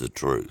just the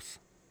truth.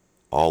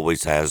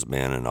 Always has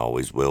been and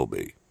always will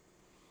be.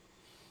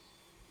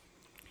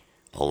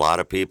 A lot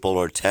of people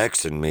are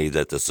texting me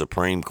that the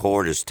Supreme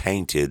Court is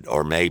tainted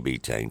or may be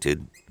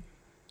tainted.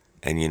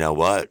 And you know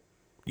what?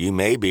 You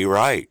may be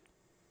right.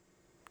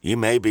 You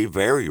may be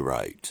very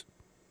right.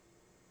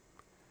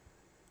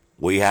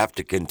 We have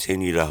to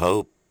continue to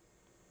hope.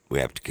 We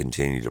have to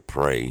continue to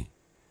pray.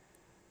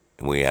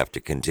 And we have to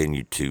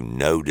continue to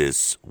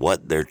notice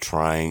what they're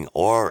trying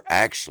or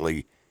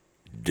actually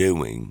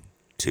doing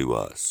to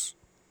us.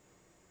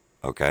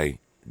 Okay?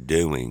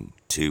 Doing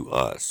to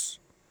us.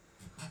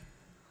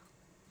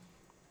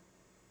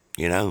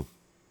 You know?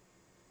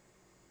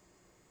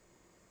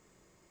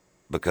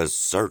 Because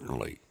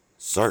certainly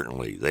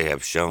they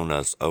have shown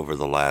us over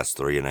the last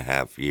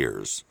 3.5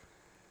 years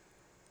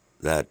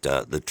that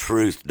the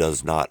truth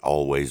does not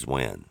always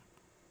win.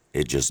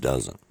 It just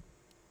doesn't.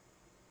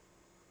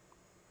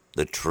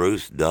 The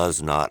truth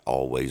does not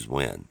always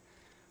win.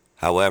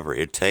 However,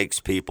 it takes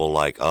people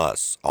like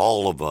us,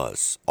 all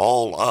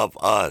of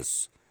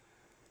us,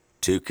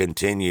 to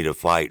continue to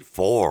fight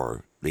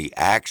for the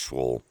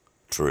actual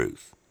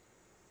truth.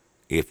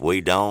 If we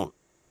don't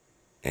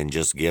and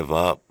just give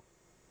up,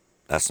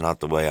 that's not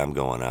the way I'm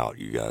going out,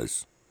 you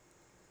guys.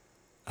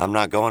 I'm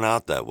not going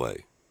out that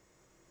way.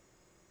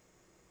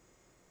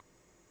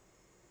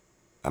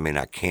 I mean,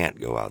 I can't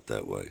go out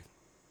that way.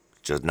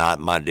 It's just not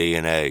my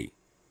DNA.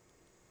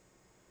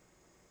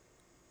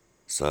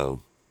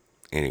 So,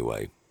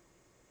 anyway,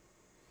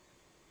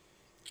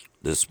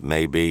 this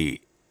may be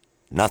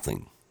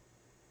nothing.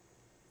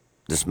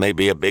 This may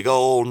be a big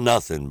old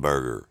nothing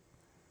burger.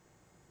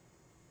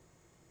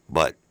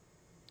 But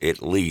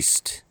at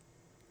least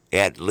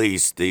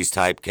these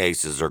type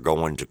cases are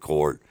going to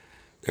court.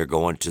 They're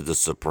going to the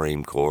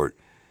Supreme Court.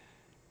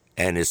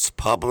 And it's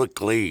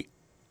publicly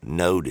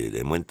noted.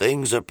 And when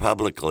things are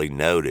publicly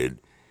noted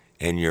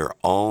and your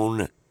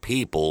own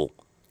people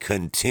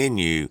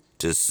continue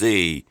to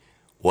see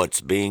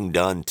what's being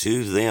done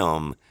to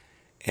them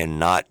and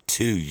not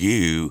to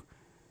you,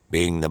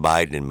 being the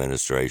Biden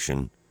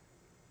administration,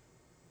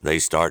 they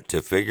start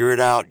to figure it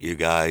out, you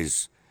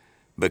guys,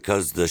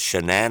 because the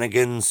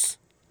shenanigans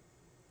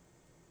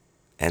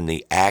and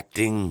the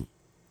acting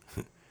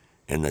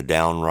and the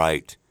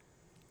downright,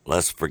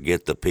 let's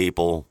forget the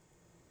people,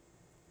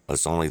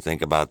 let's only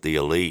think about the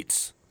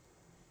elites,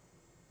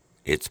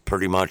 it's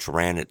pretty much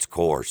ran its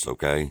course,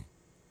 okay?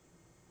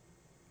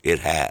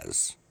 It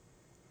has.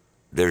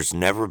 There's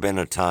never been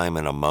a time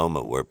and a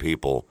moment where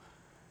people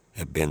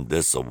have been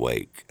this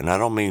awake. And I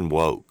don't mean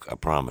woke, I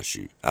promise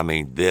you. I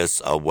mean this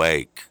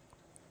awake.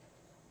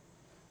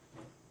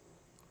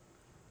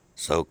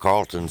 So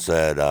Carlton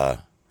said,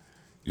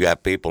 you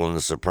have people in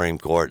the Supreme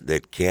Court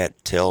that can't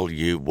tell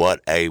you what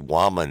a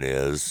woman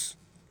is,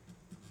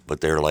 but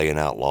they're laying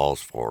out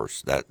laws for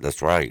us.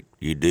 That's right.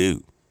 You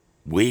do.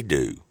 We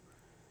do.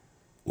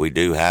 We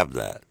do have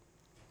that.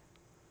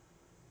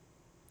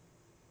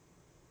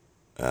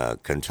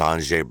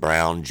 Ketanji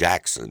Brown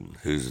Jackson,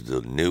 who's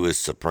the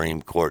newest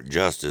Supreme Court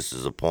justice,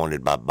 is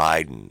appointed by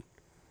Biden.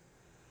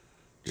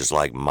 Just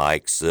like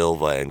Mike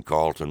Silva and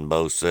Carlton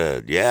both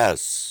said.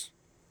 Yes.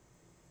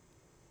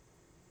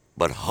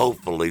 But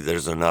hopefully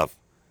there's enough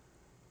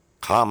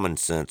common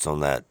sense on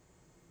that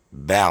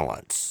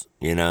balance,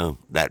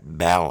 that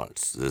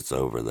balance that's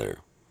over there.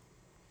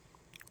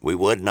 We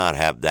would not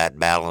have that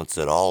balance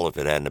at all if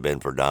it hadn't been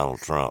for Donald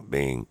Trump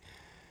being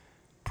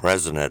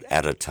president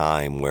at a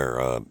time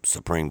where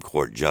Supreme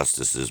Court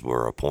justices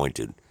were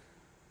appointed.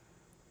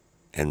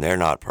 And they're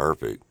not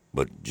perfect,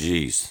 but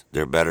geez,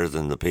 they're better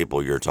than the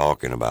people you're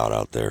talking about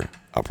out there.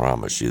 I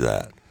promise you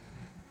that.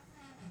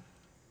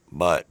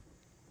 But,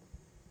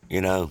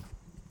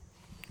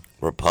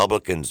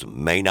 Republicans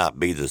may not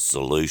be the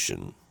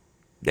solution.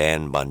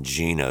 Dan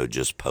Bongino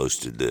just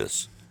posted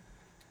this.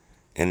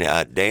 And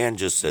Dan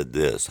just said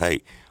this,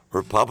 hey,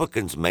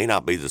 Republicans may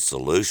not be the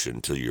solution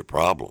to your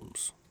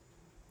problems.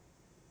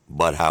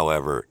 But,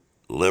 however,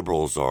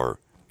 liberals are,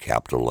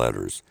 capital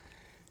letters,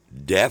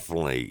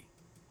 definitely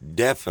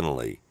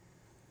the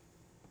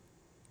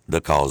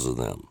cause of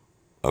them,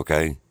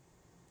 okay?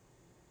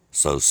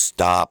 So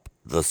stop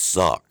the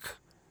suck.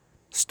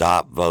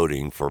 Stop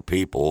voting for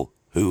people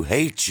who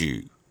hate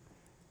you.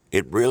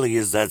 It really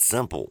is that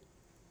simple.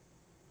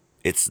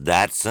 It's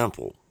that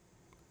simple.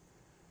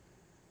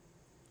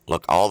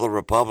 Look, all the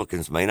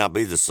Republicans may not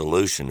be the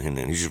solution, and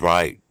he's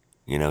right.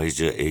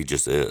 He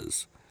just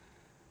is.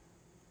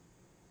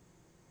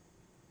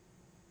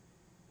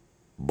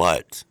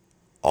 But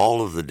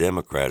all of the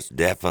Democrats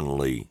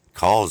definitely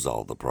cause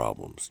all the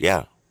problems.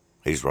 Yeah,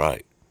 he's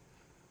right.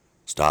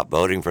 Stop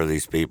voting for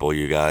these people,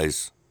 you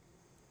guys.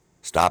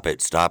 Stop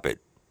it. Stop it.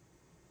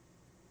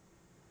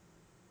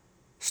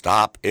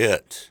 Stop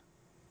it.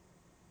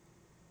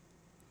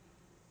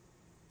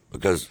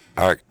 Because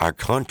our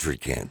country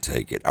can't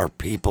take it. Our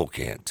people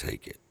can't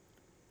take it.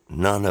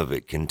 None of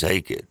it can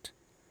take it.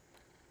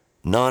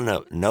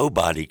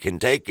 Nobody can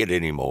take it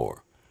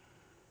anymore.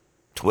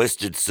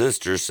 Twisted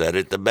Sister said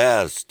it the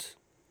best.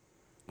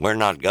 We're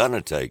not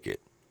gonna take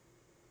it.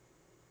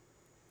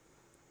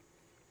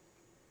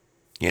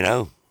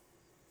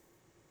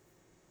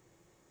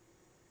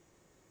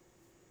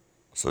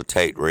 So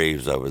Tate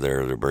Reeves over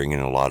there, they're bringing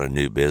a lot of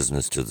new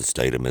business to the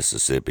state of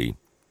Mississippi.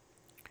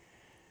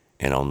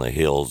 And on the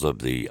heels of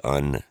the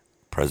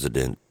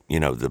unprecedented,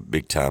 the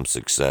big-time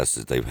success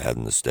that they've had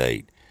in the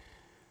state.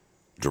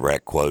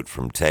 Direct quote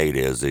from Tate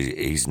is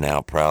he's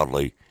now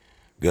proudly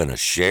going to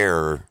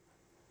share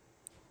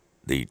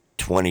the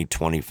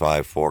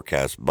 2025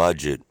 forecast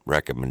budget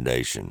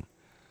recommendation.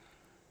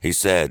 He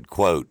said,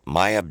 quote,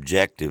 "My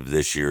objective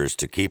this year is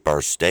to keep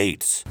our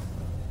state's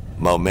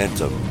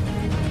momentum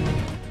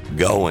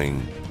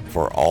going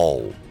for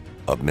all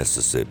of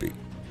Mississippi."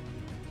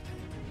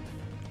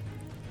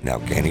 Now,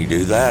 can he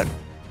do that?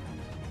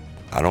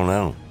 I don't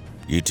know.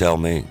 You tell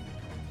me.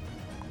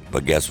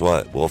 But guess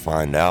what? We'll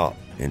find out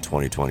in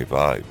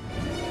 2025.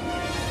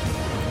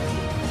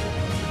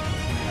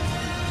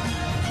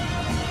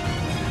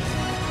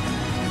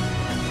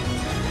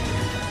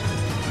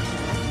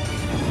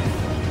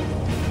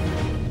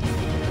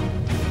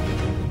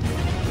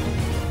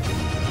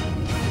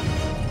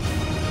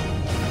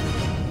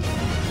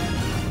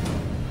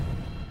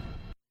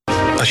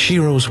 A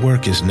Shiro's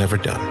work is never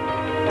done.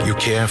 You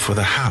care for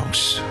the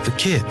house, the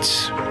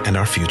kids, and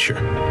our future.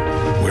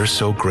 We're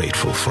so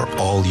grateful for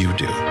all you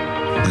do.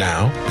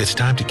 Now, it's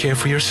time to care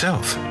for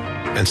yourself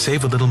and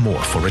save a little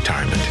more for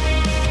retirement.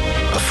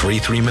 A free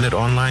 3-minute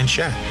online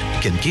chat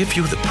can give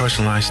you the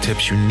personalized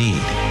tips you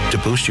need to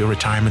boost your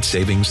retirement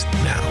savings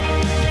now.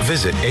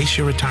 Visit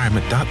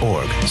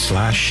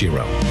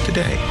aceyourretirement.org/Shiro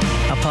today.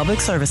 A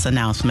public service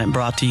announcement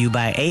brought to you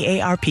by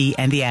AARP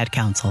and the Ad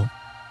Council.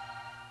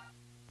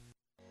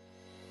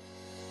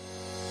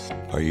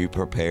 Are you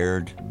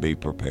prepared? Be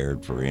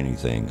prepared for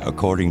anything.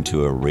 According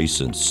to a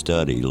recent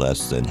study,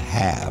 less than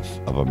half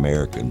of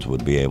Americans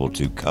would be able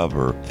to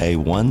cover a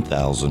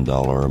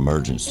 $1,000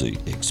 emergency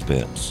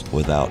expense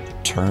without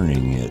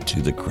turning it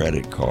to the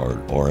credit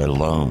card or a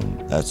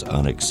loan. That's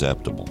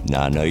unacceptable.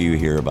 Now, I know you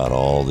hear about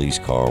all these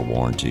car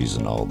warranties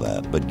and all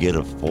that, but get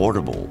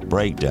affordable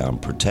breakdown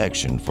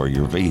protection for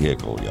your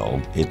vehicle, y'all.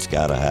 It's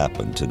got to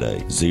happen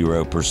today.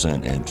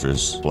 0%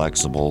 interest,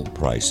 flexible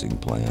pricing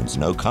plans,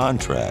 no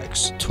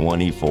contracts,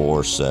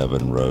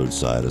 24/7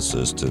 roadside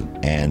assistance,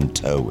 and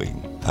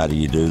towing. How do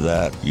you do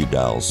that? You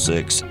dial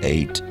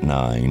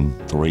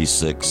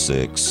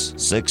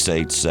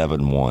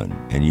 689-366-6871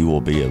 and you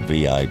will be a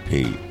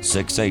VIP.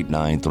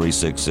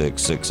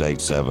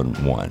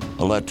 689-366-6871.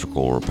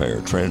 Electrical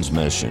repair,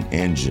 transmission,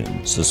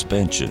 engine,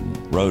 suspension,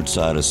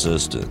 roadside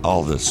assistance,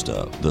 all this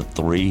stuff. The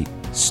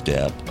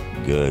 3-step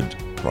good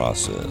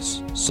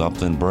process.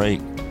 Something break?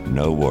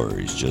 No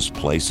worries. Just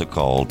place a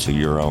call to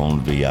your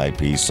own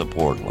VIP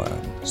support line.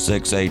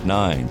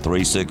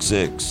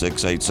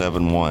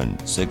 689-366-6871.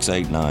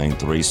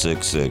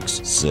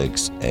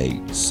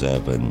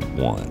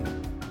 689-366-6871.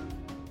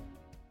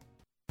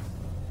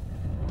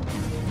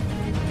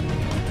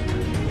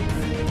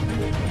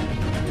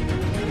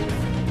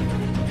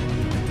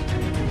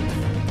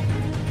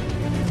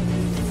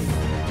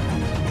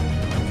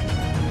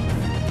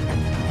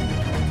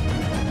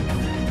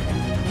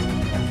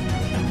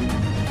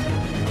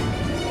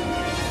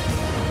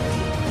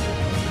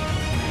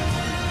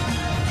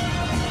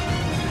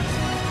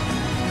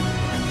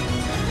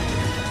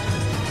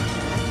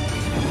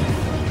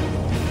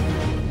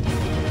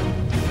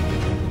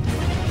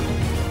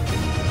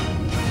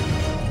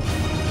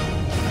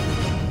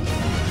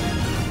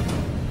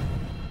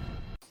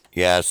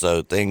 Yeah,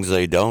 so things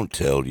they don't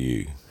tell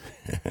you.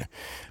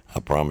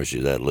 I promise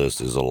you that list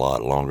is a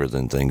lot longer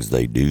than things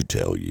they do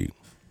tell you.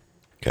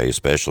 Okay,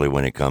 especially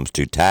when it comes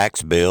to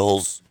tax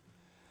bills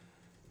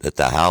that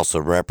the House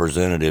of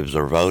Representatives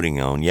are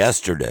voting on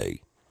yesterday.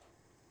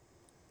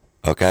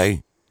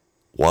 Okay?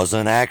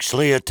 Wasn't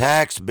actually a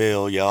tax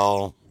bill,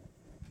 y'all.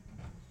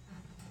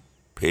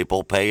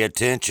 People pay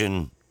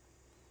attention.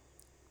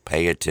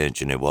 Pay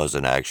attention. It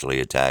wasn't actually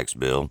a tax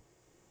bill.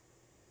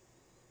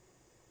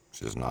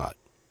 It's just not.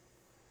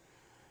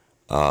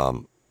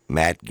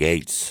 Matt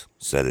Gaetz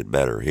said it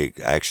better. He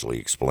actually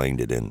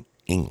explained it in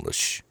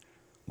English.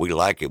 We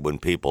like it when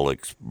people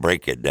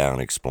break it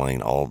down,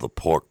 explain all the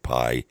pork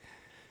pie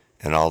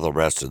and all the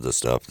rest of the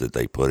stuff that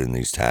they put in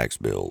these tax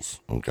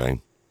bills,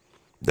 okay?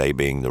 They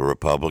being the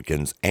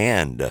Republicans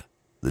and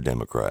the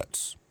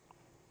Democrats.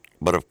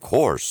 But of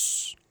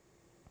course,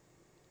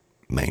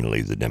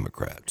 mainly the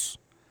Democrats.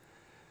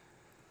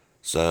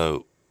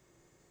 So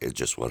it's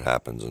just what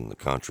happens in the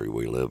country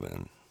we live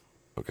in,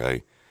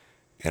 okay?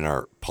 In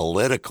our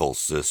political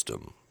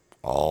system,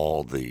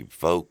 all the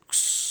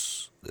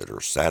folks that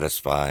are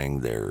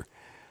satisfying their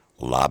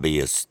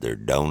lobbyists, their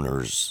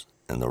donors,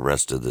 and the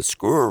rest of the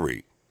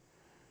screwery,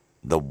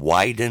 the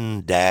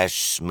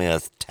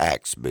Wyden-Smith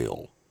tax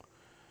bill.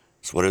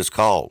 That's what it's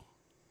called.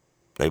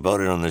 They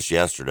voted on this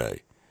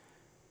yesterday,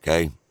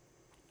 okay?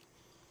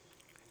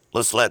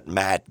 Let's let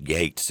Matt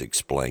Gaetz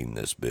explain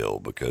this bill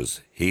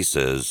because he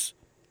says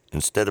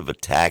instead of a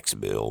tax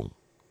bill,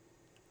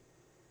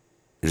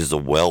 it is a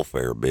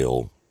welfare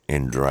bill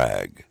in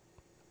drag.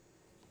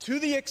 To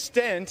the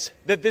extent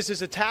that this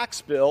is a tax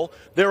bill,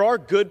 there are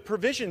good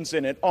provisions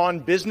in it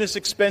on business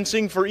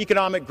expensing for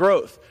economic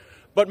growth.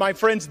 But my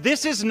friends,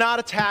 this is not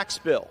a tax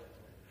bill.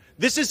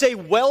 This is a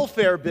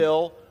welfare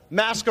bill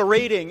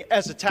masquerading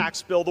as a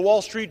tax bill. The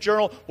Wall Street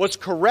Journal was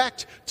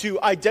correct to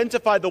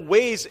identify the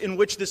ways in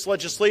which this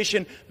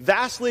legislation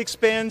vastly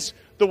expands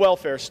the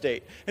welfare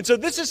state. And so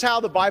this is how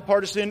the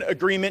bipartisan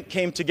agreement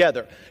came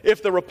together.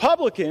 If the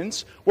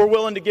Republicans were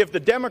willing to give the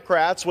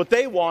Democrats what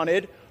they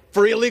wanted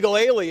for illegal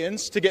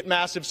aliens to get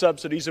massive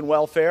subsidies in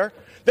welfare,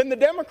 then the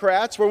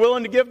Democrats were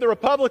willing to give the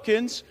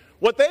Republicans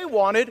what they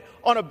wanted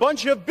on a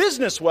bunch of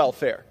business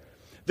welfare.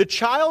 The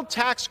child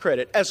tax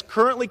credit, as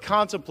currently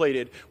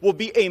contemplated, will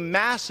be a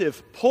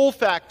massive pull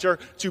factor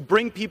to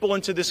bring people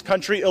into this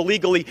country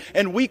illegally.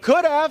 And we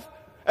could have,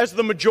 as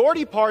the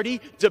majority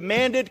party,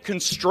 demanded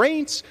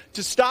constraints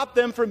to stop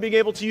them from being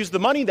able to use the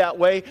money that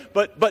way.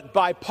 But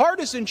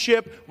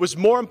bipartisanship was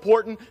more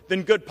important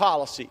than good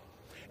policy.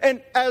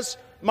 And as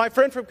my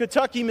friend from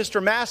Kentucky,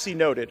 Mr. Massey,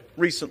 noted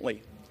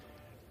recently,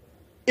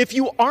 if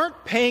you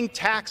aren't paying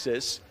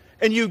taxes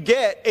and you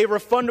get a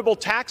refundable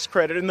tax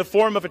credit in the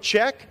form of a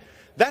check,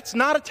 that's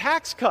not a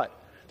tax cut.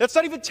 That's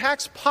not even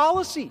tax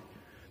policy.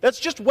 That's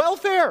just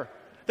welfare.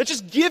 That's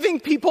just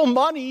giving people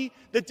money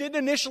that didn't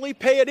initially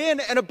pay it in,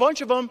 and a bunch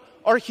of them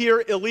are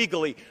here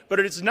illegally. But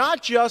it is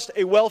not just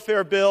a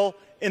welfare bill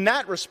in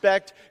that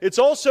respect. It's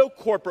also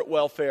corporate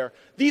welfare.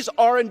 These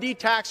R&D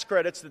tax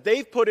credits that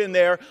they've put in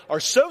there are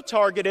so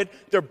targeted,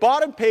 they're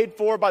bought and paid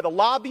for by the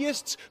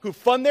lobbyists who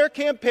fund their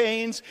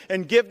campaigns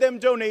and give them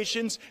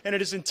donations, and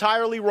it is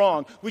entirely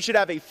wrong. We should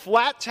have a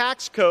flat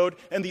tax code,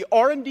 and the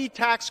R&D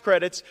tax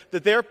credits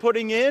that they're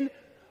putting in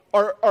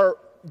are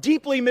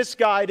deeply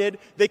misguided.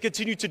 They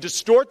continue to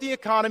distort the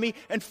economy,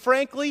 and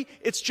frankly,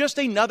 it's just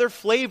another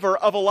flavor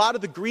of a lot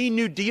of the Green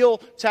New Deal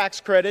tax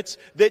credits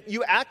that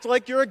you act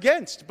like you're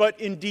against. But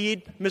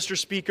indeed, Mr.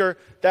 Speaker,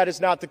 that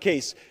is not the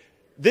case.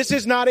 This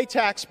is not a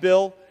tax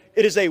bill.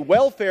 It is a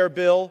welfare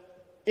bill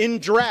in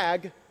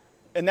drag,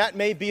 and that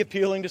may be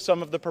appealing to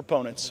some of the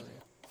proponents.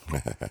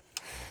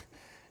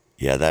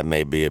 Yeah, that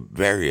may be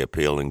very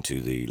appealing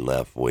to the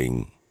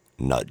left-wing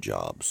nut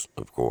jobs,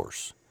 of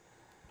course.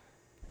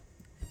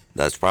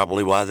 That's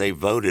probably why they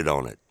voted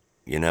on it.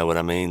 You know what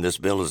I mean? This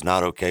bill is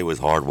not okay with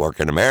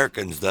hardworking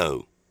Americans,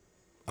 though.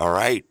 All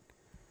right?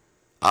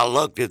 I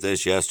looked at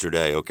this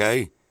yesterday,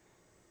 okay?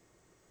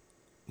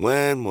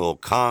 When will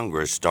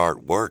Congress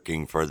start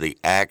working for the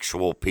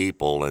actual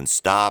people and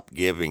stop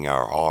giving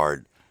our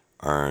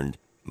hard-earned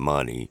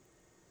money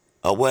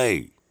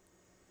away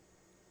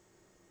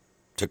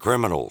to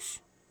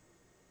criminals?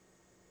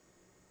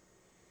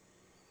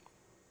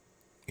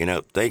 You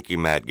know, thank you,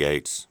 Matt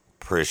Gaetz.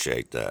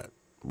 Appreciate that.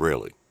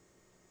 Really.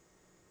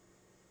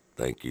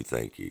 Thank you,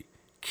 thank you.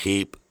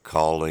 Keep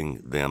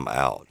calling them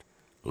out.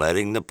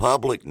 Letting the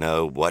public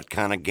know what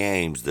kind of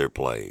games they're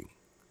playing.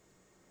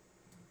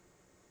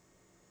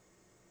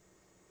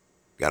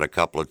 Got a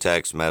couple of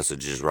text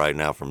messages right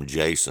now from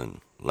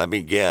Jason. Let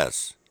me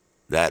guess.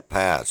 That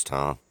passed,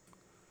 huh?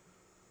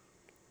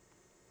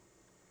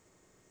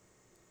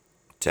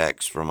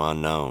 Text from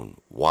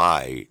unknown.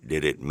 Why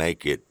did it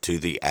make it to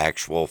the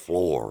actual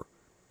floor?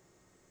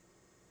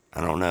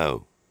 I don't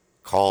know.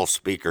 Call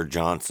Speaker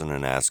Johnson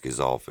and ask his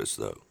office,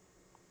 though.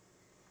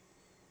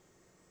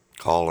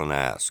 Call and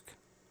ask.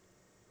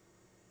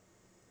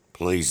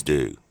 Please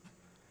do.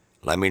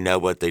 Let me know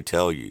what they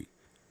tell you.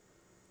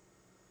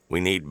 We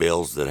need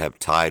bills that have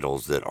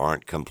titles that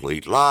aren't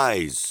complete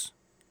lies.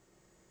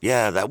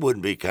 Yeah, that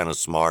wouldn't be kind of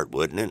smart,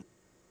 wouldn't it?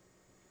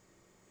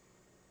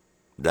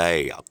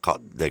 They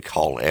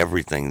call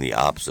everything the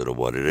opposite of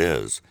what it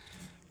is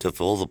to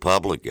fool the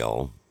public,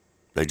 y'all.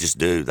 They just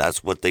do.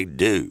 That's what they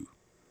do.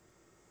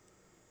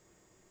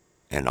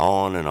 And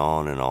on and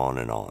on and on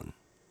and on.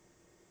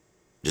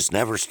 Just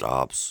never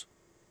stops.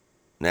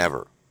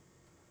 Never.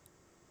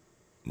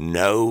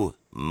 No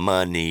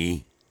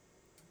money,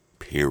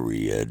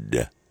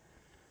 period,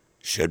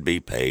 should be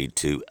paid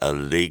to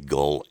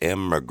illegal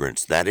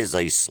immigrants. That is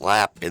a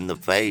slap in the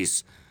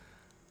face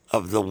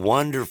of the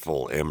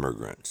wonderful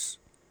immigrants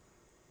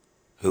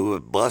who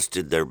have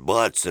busted their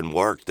butts and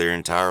worked their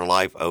entire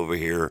life over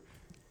here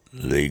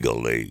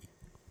legally.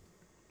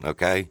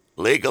 Okay?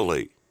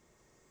 Legally.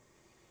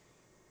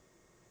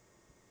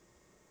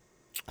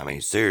 I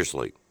mean,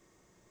 seriously.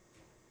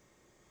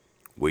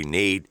 We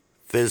need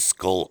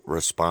fiscal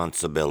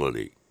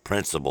responsibility.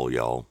 Principle,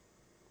 y'all.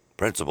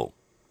 Principle.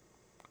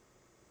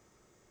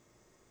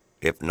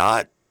 If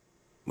not,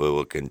 we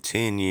will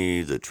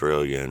continue the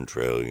trillion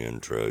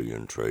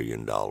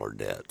dollar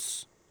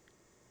debts.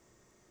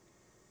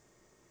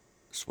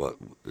 It's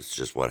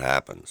just what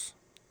happens.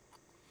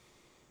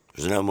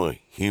 There's no more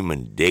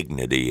human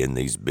dignity in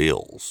these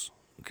bills.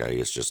 Okay,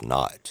 it's just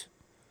not.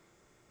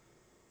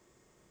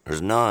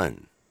 There's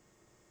none.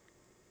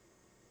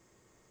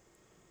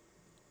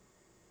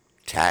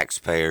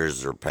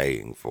 Taxpayers are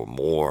paying for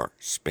more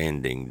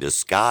spending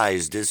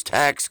disguised as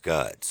tax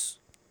cuts.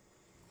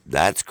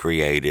 That's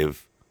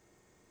creative.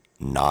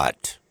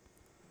 Not.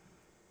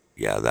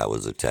 Yeah, that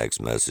was a text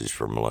message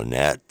from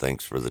Lynette.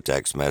 Thanks for the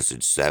text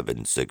message,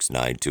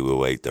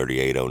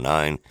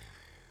 769-208-3809.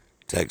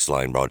 Text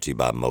line brought to you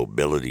by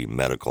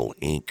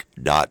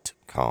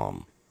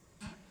MobilityMedicalInc.com.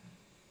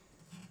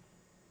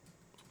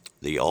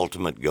 The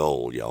ultimate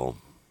goal, y'all,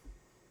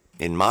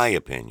 in my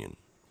opinion,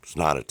 it's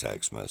not a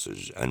text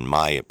message, in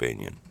my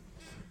opinion,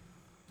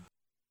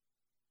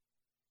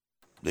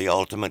 The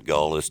ultimate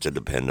goal is to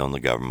depend on the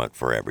government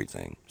for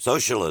everything.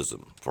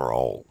 Socialism for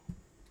all.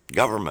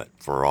 Government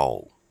for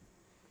all.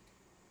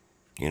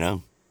 You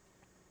know?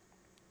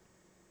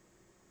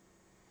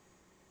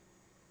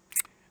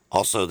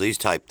 Also, these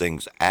type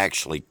things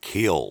actually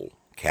kill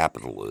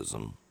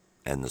capitalism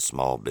and the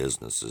small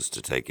businesses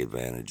to take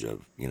advantage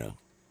of,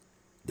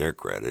 their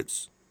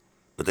credits.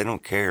 But they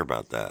don't care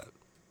about that.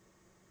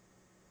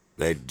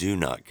 They do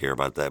not care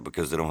about that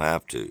because they don't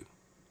have to.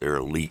 They're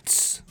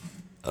elites.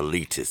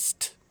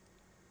 Elitist.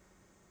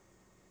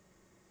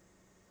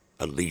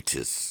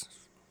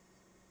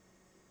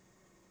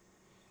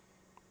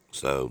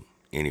 So,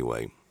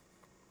 anyway.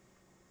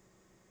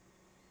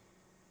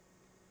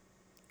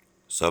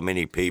 So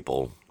many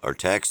people are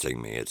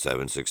texting me at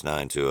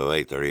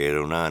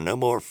 769-208-3809. No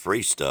more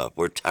free stuff.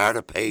 We're tired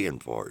of paying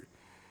for it.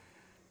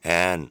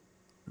 And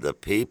the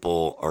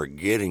people are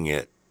getting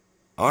it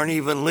aren't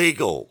even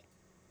legal.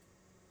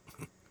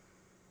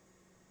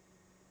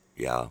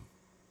 Yeah,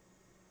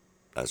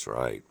 that's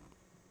right.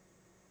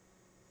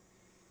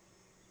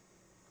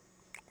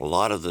 A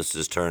lot of this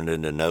has turned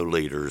into no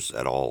leaders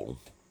at all,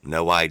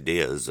 no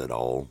ideas at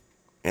all,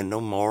 and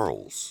no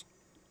morals.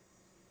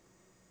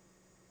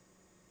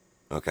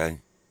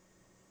 Okay?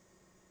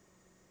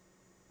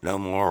 No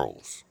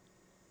morals.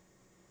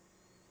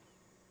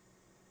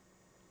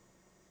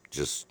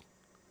 Just,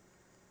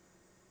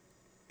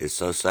 it's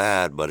so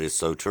sad, but it's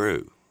so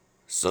true.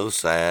 So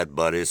sad,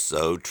 but it's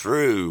so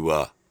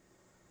true.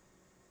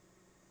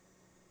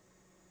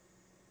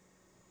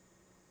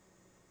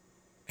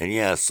 And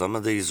yes, some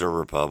of these are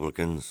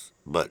Republicans,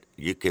 but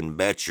you can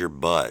bet your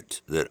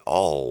butt that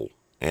all,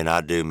 and I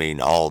do mean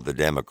all, the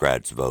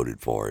Democrats voted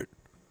for it.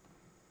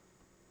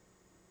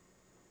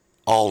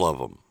 All of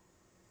them.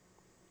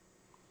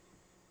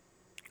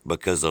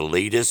 Because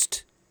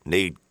elitists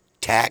need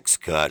tax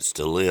cuts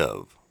to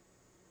live.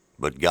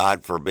 But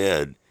God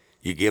forbid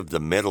you give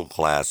the middle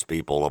class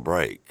people a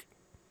break.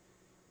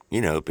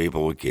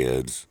 People with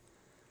kids.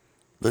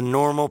 The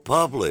normal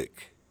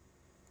public.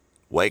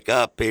 Wake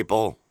up,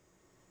 people.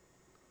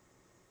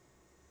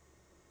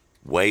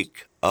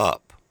 Wake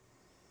up.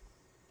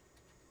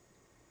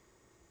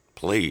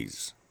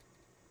 Please.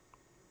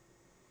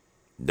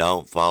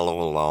 Don't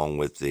follow along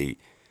with the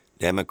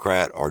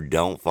Democrat or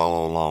don't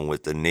follow along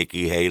with the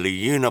Nikki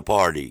Haley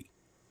Uniparty.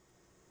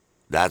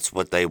 That's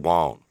what they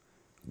want.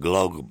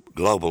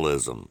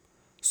 Globalism,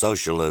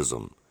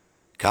 socialism,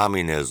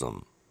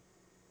 communism.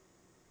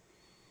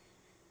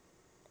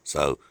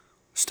 So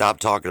stop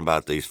talking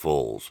about these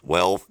fools.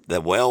 Well,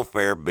 the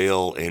welfare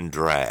bill in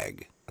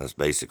drag. That's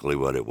basically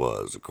what it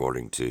was,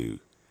 according to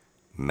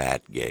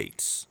Matt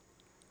Gaetz.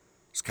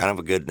 It's kind of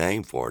a good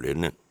name for it,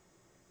 isn't it?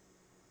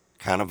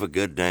 Kind of a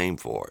good name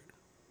for it.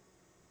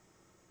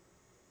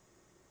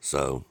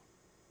 So,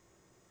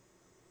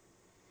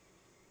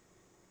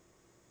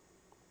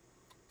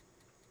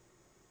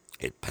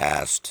 it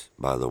passed,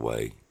 by the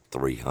way,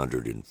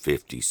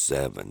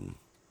 357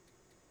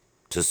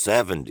 to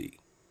 70.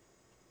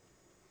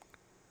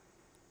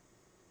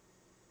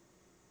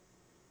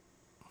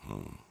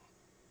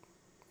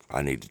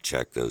 I need to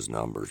check those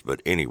numbers.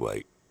 But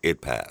anyway, it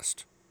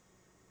passed.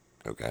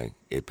 Okay?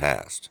 It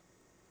passed.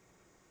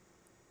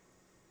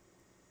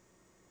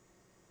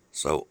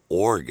 So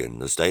Oregon,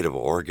 the state of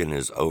Oregon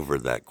is over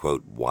that,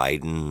 quote,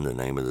 Wyden, the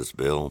name of this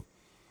bill.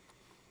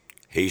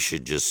 He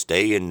should just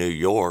stay in New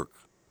York,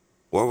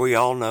 where we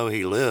all know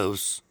he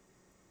lives,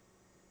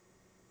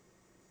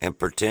 and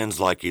pretends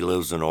like he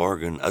lives in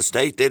Oregon, a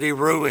state that he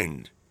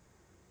ruined.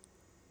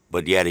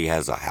 But yet he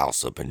has a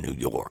house up in New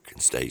York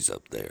and stays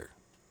up there.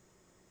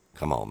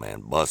 Come on,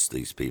 man, bust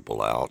these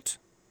people out.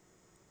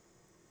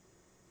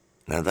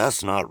 Now,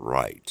 that's not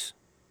right.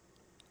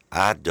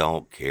 I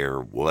don't care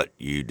what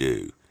you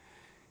do.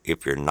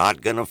 If you're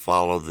not going to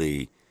follow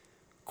the,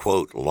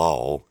 quote,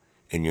 law,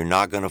 and you're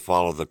not going to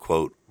follow the,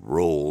 quote,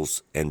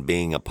 rules and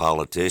being a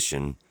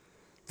politician,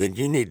 then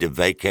you need to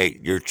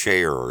vacate your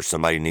chair or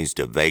somebody needs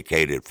to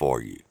vacate it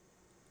for you.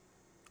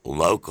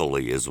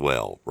 Locally as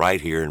well,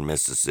 right here in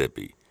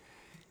Mississippi.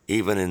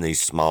 Even in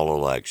these small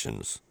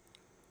elections.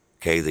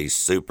 Okay, these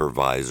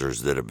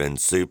supervisors that have been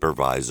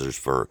supervisors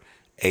for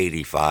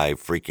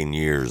 85 freaking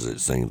years,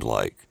 it seems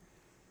like.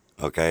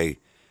 Okay,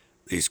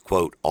 these,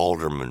 quote,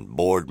 aldermen,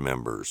 board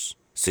members,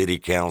 city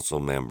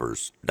council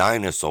members,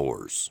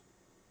 dinosaurs.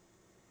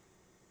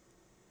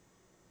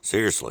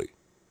 Seriously.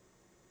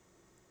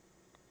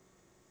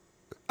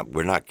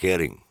 We're not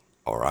kidding,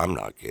 or I'm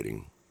not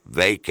kidding.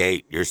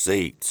 Vacate your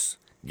seats.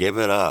 Give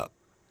it up.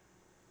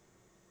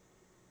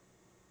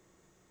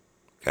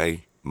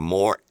 Okay?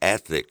 More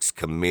ethics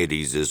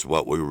committees is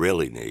what we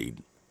really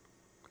need.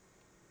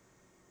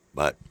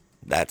 But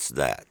that's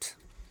that.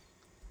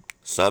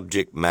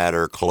 Subject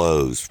matter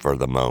closed for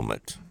the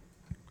moment.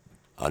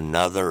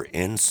 Another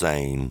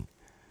insane,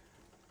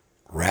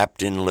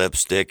 wrapped in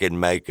lipstick and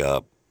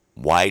makeup,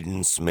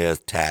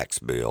 Wyden-Smith tax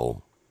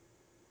bill.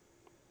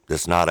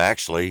 That's not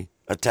actually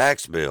a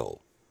tax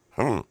bill.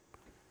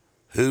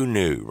 Who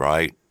knew,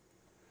 right?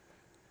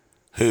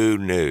 Who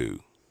knew?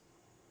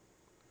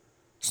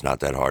 It's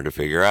not that hard to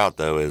figure out,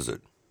 though, is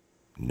it?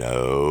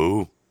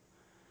 No.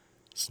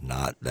 It's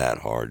not that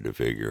hard to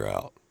figure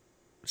out.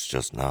 It's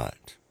just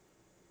not.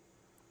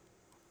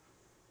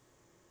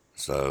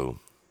 So,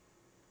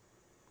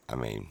 I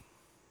mean,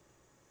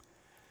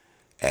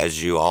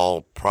 as you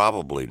all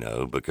probably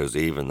know, because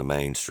even the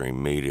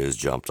mainstream media has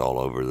jumped all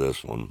over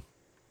this one,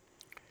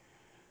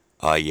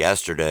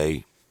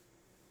 yesterday,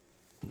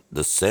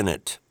 the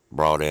Senate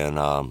brought in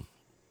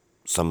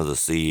some of the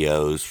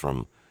CEOs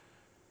from,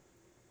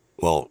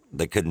 well,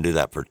 they couldn't do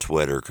that for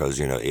Twitter because,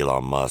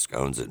 Elon Musk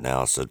owns it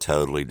now. It's a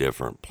totally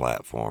different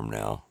platform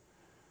now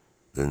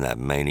than that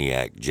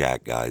maniac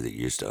Jack guy that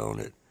used to own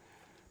it.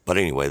 But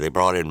anyway, they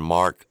brought in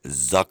Mark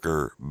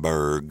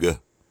Zuckerberg.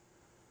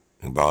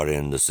 They brought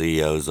in the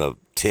CEOs of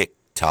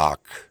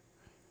TikTok,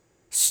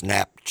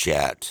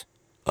 Snapchat,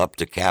 up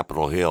to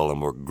Capitol Hill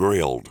and were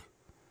grilled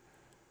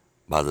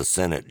by the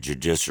Senate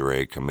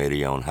Judiciary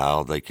Committee on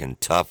how they can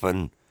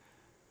toughen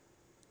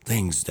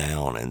things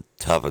down and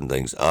toughen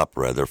things up,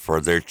 rather, for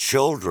their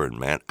children,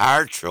 man.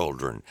 Our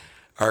children,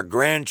 our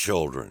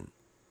grandchildren.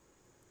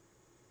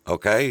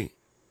 Okay?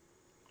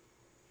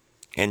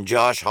 And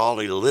Josh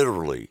Hawley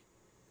literally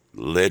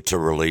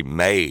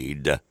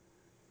made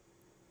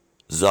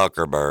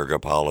Zuckerberg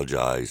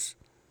apologize.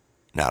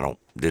 Now,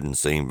 didn't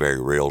seem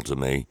very real to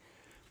me,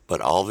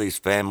 but all these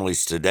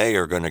families today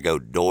are going to go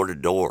door to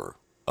door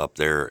up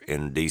there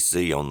in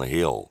D.C. on the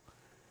Hill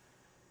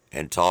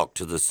and talk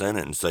to the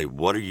Senate and say,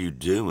 what are you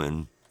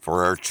doing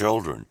for our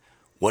children?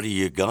 What are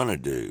you going to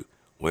do?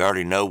 We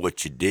already know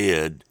what you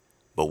did,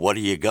 but what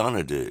are you going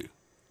to do?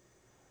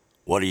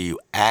 What are you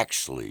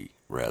actually,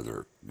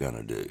 rather, going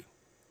to do?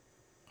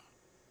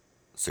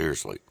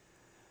 Seriously.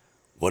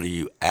 What are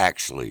you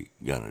actually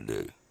going to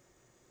do?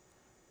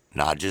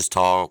 Not just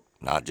talk,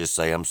 not just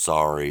say I'm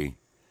sorry,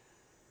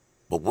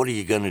 but what are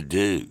you going to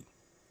do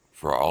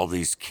for all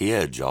these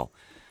kids, y'all?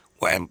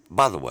 Well, and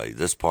by the way,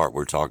 this part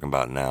we're talking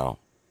about now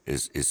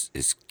is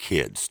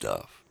kid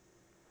stuff.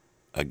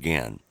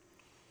 Again,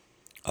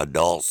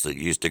 adults that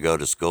used to go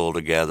to school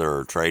together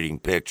or trading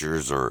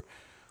pictures or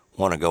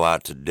want to go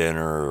out to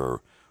dinner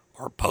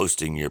or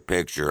posting your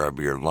picture of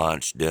your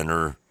lunch,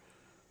 dinner,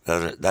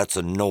 that's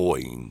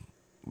annoying,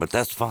 but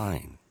that's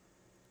fine.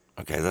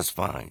 Okay, that's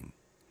fine.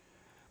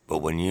 But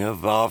when you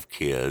involve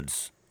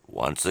kids,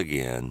 once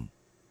again,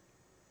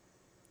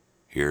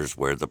 here's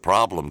where the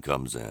problem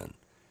comes in.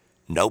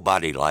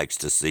 Nobody likes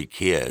to see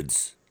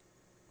kids.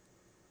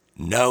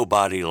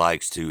 Nobody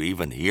likes to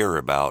even hear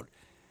about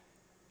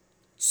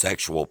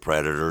sexual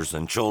predators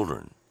and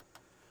children.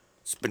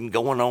 It's been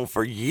going on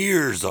for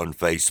years on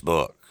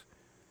Facebook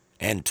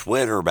and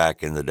Twitter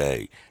back in the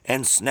day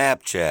and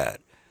Snapchat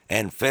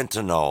and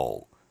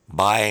fentanyl,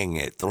 buying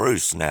it through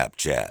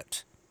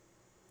Snapchat,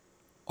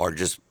 or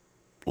just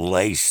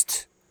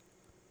laced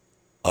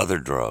other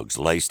drugs,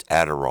 laced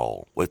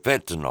Adderall with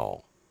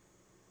fentanyl.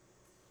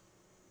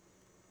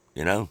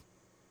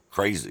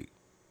 Crazy.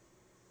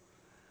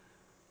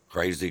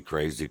 Crazy,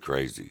 crazy,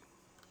 crazy.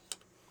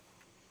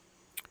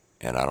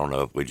 And I don't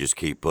know if we just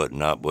keep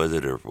putting up with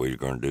it or if we're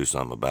going to do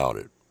something about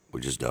it.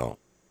 We just don't.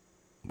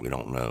 We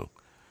don't know.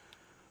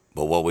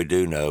 But what we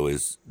do know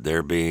is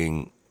they're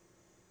being,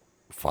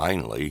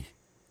 finally,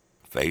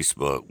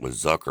 Facebook with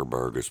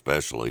Zuckerberg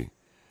especially,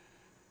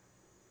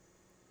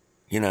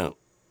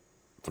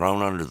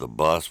 thrown under the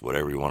bus,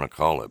 whatever you want to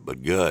call it,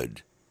 but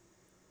good.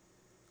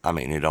 I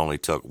mean, it only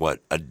took,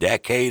 a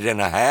decade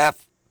and a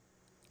half?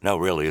 No,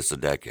 really, it's a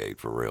decade,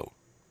 for real.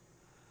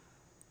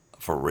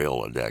 For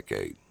real, a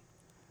decade.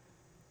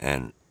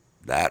 And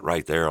that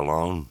right there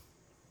alone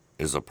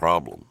is a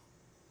problem.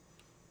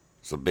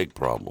 It's a big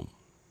problem.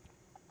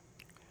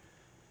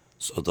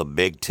 So the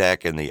big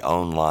tech and the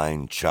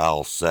online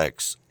child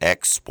sex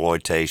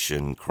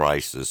exploitation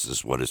crisis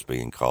is what it's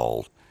being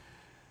called.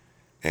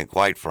 And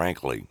quite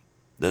frankly,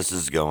 this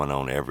is going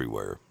on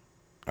everywhere,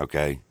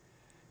 okay?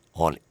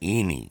 On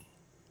any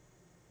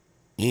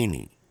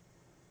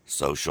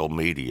social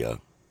media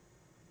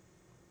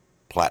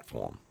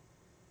platform,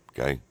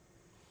 okay?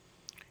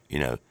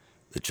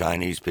 The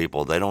Chinese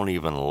people, they don't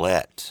even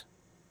let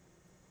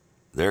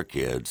their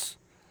kids,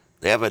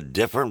 they have a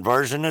different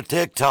version of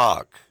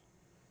TikTok.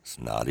 It's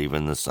not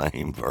even the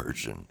same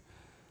version.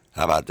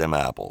 How about them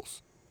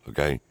apples,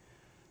 okay?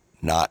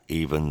 Not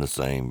even the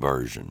same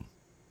version.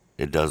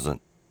 It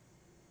doesn't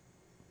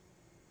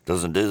do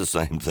the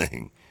same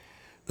thing.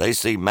 They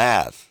see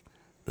math.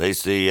 They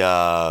see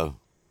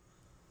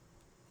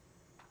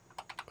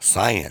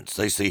science.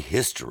 They see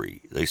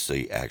history. They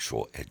see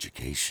actual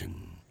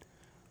education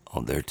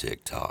on their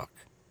TikTok.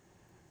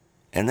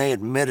 And they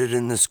admitted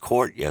in this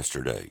court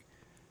yesterday,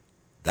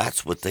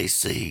 that's what they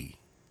see.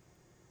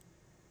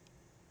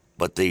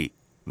 But the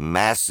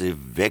massive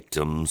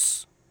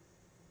victims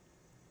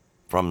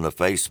from the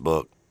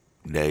Facebook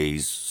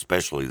days,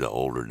 especially the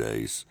older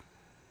days,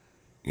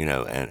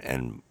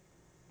 and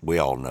we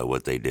all know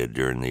what they did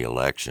during the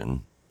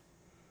election.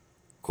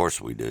 Of course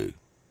we do.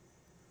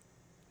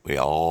 We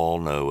all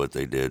know what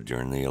they did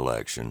during the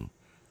election.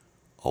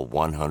 A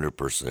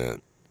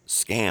 100%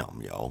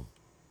 scam, y'all.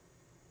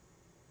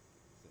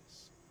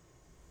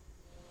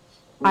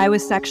 I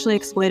was sexually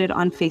exploited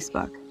on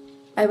Facebook.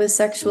 I was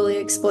sexually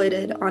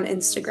exploited on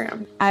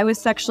Instagram. I was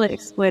sexually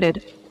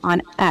exploited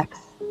on X.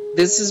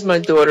 This is my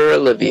daughter,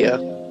 Olivia.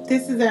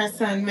 This is our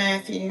son,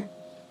 Matthew.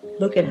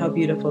 Look at how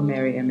beautiful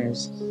Miriam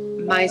is.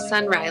 My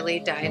son, Riley,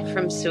 died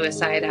from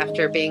suicide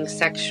after being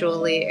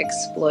sexually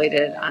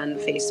exploited on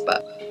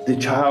Facebook. The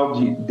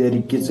child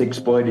that gets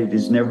exploited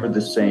is never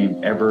the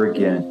same ever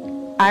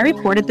again. I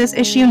reported this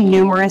issue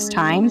numerous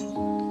times,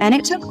 and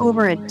it took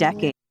over a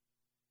decade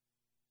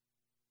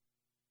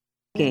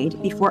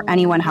before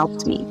anyone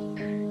helped me.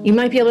 You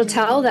might be able to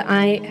tell that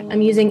I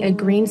am using a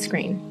green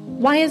screen.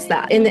 Why is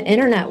that? In the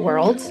internet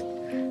world,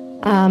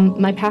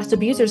 my past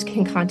abusers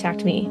can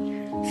contact me.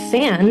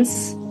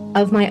 Fans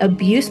of my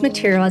abuse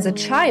material as a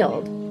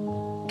child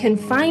can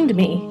find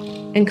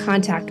me and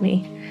contact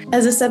me.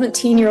 As a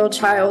 17-year-old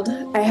child,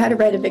 I had to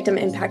write a victim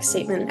impact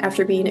statement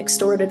after being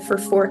extorted for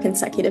 4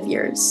 consecutive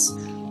years.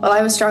 While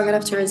I was strong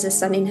enough to resist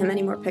sending him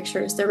any more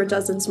pictures, there were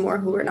dozens more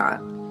who were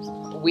not.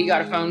 We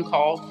got a phone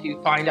call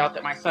to find out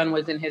that my son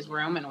was in his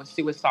room and was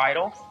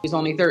suicidal. He was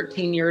only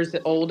 13 years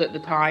old at the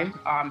time.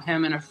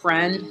 Him and a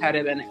friend had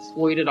been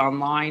exploited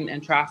online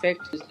and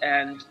trafficked.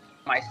 And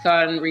my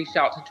son reached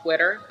out to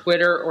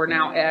Twitter, or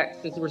now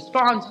X. His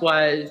response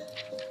was,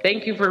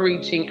 "Thank you for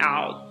reaching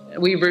out.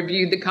 We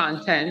reviewed the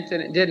content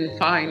and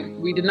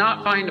we did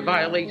not find a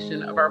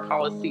violation of our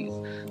policies.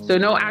 So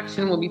no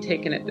action will be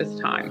taken at this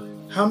time."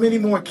 How many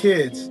more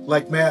kids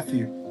like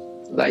Matthew?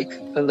 Like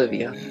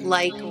Olivia.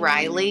 Like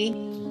Riley.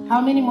 How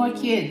many more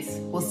kids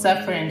will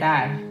suffer and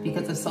die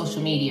because of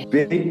social media?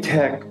 Big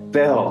tech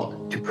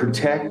failed to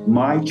protect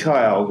my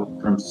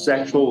child from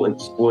sexual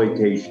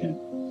exploitation.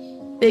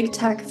 Big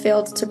tech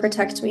failed to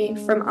protect me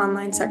from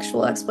online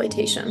sexual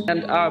exploitation.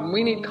 And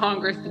we need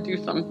Congress to do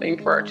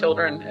something for our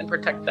children and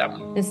protect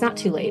them. It's not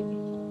too late.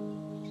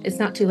 It's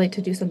not too late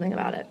to do something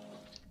about it.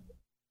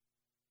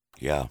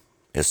 Yeah,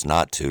 it's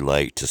not too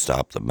late to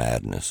stop the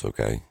madness,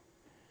 okay?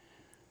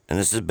 And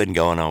this has been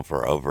going on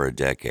for over a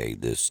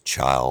decade, this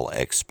child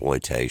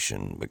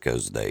exploitation,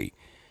 because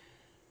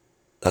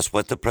that's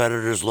what the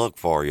predators look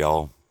for,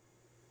 y'all.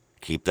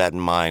 Keep that in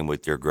mind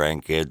with your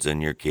grandkids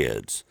and your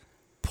kids.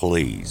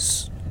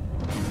 Please.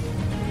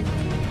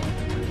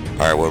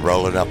 All right, we're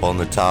rolling up on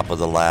the top of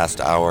the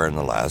last hour and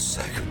the last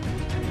segment.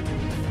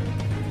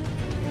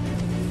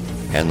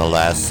 And the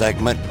last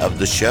segment of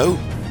the show.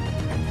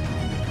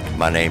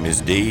 My name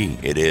is D.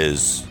 It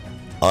is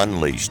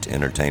Unleashed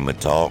Entertainment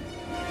Talk.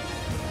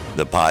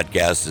 The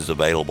podcast is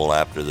available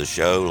after the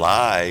show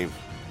live,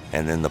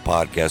 and then the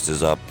podcast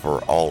is up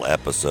for all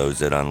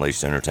episodes at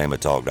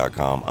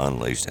UnleashedEntertainmentTalk.com,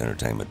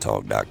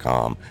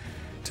 UnleashedEntertainmentTalk.com.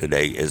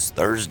 Today is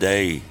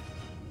Thursday,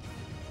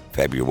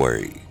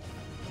 February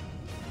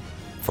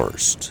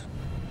 1st.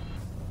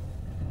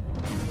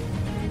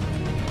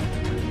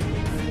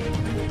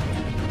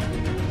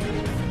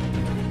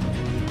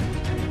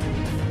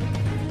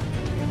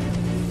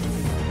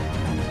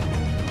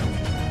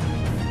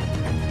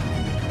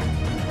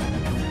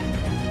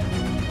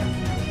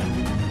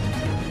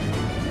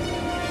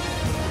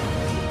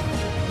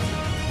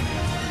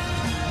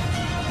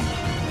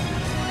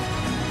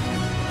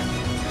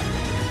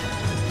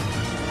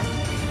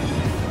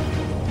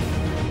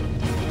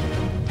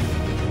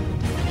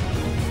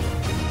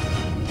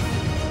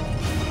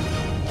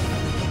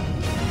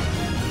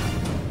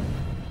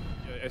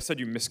 Said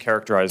you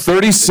mischaracterized.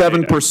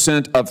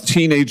 37% of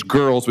teenage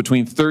girls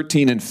between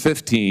 13 and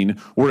 15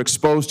 were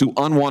exposed to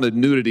unwanted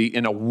nudity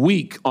in a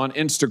week on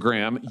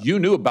Instagram. You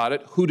knew about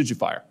it. Who did you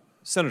fire?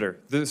 Senator,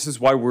 this is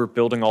why we're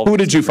building all Who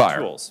these did you different fire?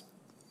 Tools.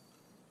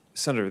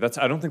 Senator,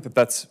 I don't think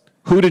that's.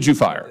 Who did you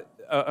fire?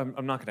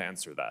 I'm not going to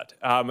answer that.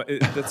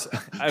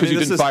 Because you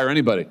didn't fire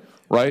anybody,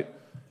 right?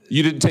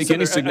 You didn't take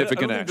any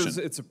significant I don't think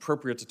action. it's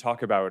appropriate to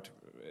talk about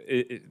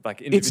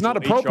like individual It's not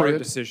appropriate. HR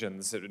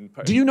decisions.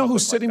 Do you know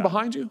who's sitting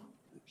behind you?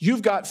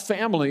 You've got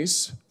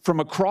families from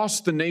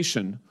across the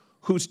nation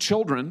whose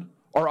children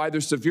are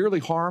either severely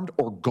harmed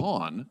or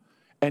gone,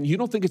 and you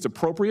don't think it's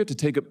appropriate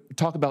to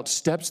talk about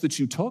steps that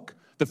you took?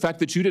 The fact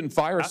that you didn't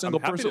fire a single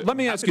person? Let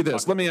me ask you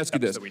this.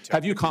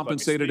 Have you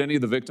compensated any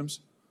of the victims?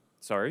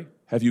 Sorry?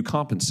 Have you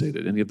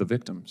compensated any of the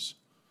victims?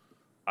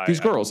 These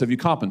girls, have you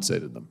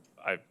compensated them?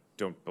 I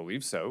don't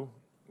believe so.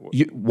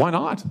 Why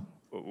not?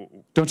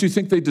 Don't you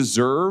think they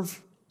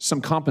deserve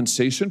some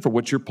compensation for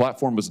what your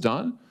platform has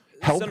done?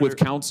 Help with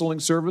counseling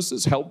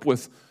services, help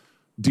with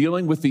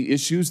dealing with the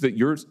issues that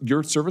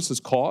your service has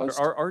caused?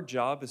 Our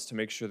job is to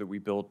make sure that we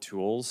build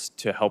tools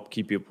to help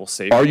keep people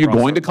safe. Are you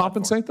going to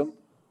compensate them?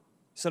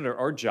 Senator,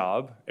 our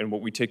job and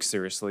what we take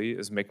seriously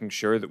is making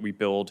sure that we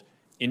build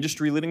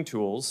industry-leading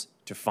tools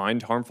to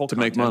find harmful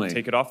content, make money.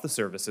 take it off the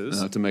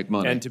services, to make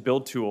money, and to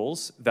build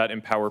tools that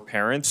empower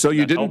parents. So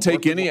you didn't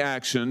take any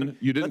action.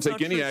 You didn't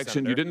take any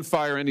action. You didn't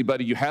fire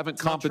anybody. You haven't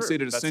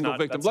compensated a single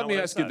victim. Let me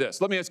ask you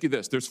this. Let me ask you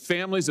this. There's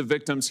families of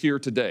victims here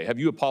today. Have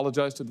you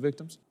apologized to the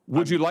victims?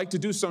 Would you like to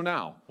do so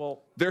now?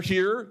 Well, they're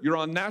here. You're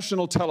on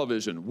national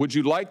television. Would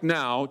you like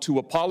now to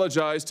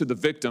apologize to the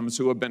victims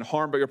who have been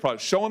harmed by your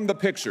product? Show them the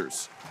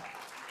pictures.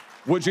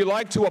 Would you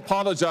like to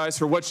apologize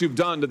for what you've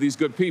done to these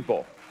good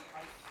people?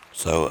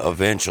 So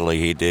eventually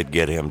he did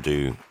get him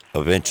to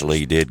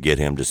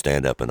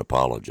stand up and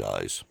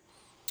apologize.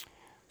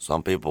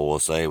 Some people will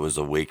say it was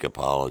a weak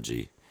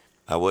apology.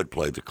 I would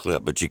play the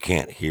clip, but you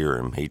can't hear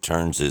him. He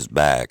turns his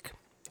back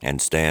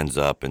and stands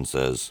up and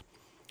says,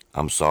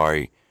 "I'm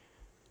sorry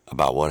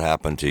about what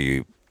happened to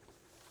you,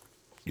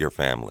 your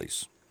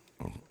families."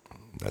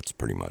 That's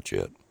pretty much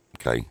it.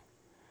 Okay?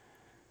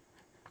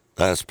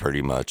 That's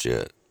pretty much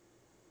it.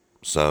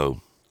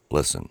 So,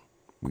 listen,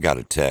 we got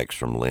a text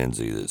from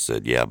Lindsay that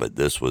said, yeah, but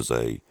this was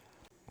a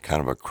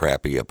kind of a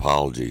crappy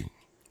apology.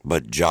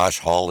 But Josh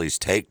Hawley's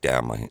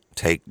takedown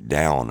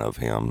of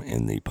him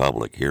in the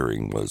public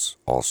hearing was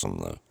awesome,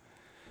 though.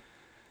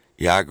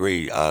 Yeah, I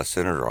agree.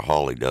 Senator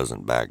Hawley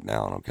doesn't back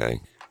down,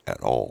 okay,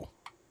 at all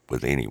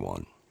with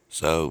anyone.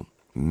 So,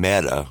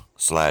 Meta /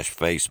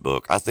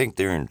 Facebook, I think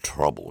they're in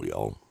trouble,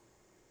 y'all.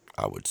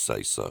 I would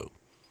say so.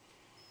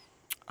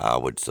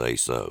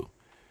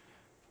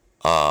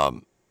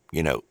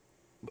 You know,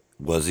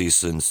 was he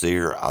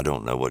sincere? I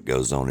don't know what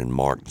goes on in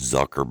Mark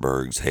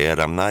Zuckerberg's head.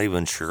 I'm not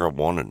even sure I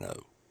want to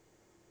know.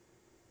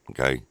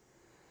 Okay?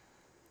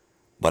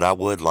 But I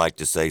would like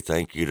to say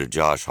thank you to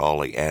Josh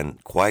Hawley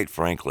and, quite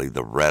frankly,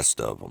 the rest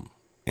of them,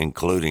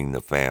 including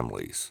the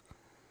families,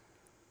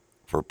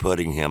 for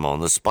putting him on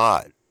the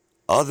spot.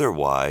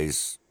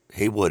 Otherwise,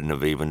 he wouldn't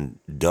have even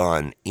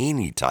done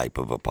any type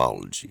of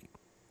apology.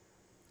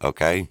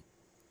 Okay?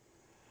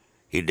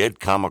 He did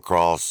come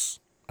across,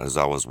 as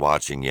I was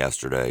watching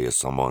yesterday, as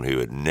someone who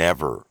had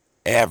never,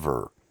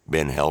 ever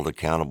been held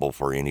accountable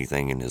for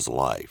anything in his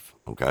life,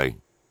 okay?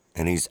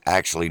 And he's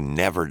actually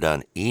never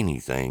done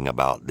anything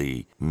about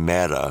the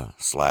Meta /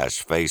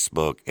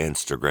 Facebook,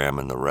 Instagram,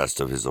 and the rest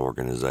of his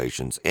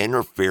organization's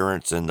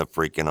interference in the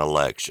freaking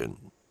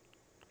election.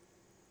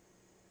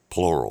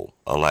 Plural,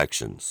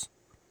 elections.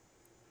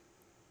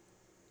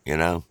 You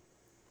know?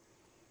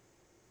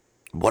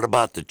 What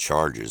about the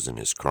charges and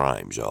his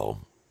crimes,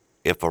 y'all?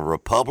 If a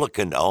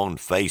Republican owned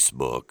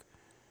Facebook,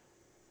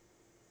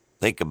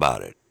 think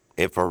about it.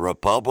 If a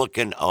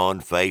Republican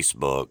owned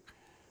Facebook,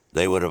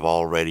 they would have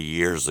already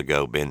years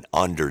ago been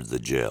under the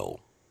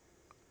jail.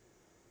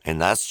 And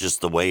that's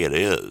just the way it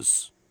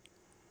is.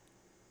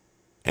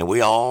 And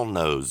we all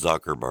know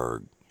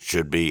Zuckerberg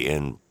should be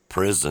in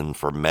prison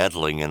for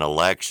meddling in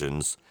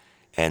elections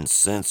and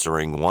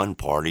censoring one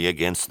party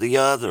against the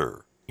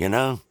other, you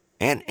know?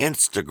 And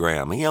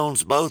Instagram, he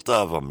owns both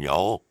of them,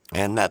 y'all.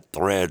 And that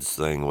Threads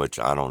thing, which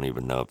I don't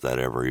even know if that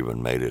ever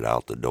even made it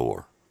out the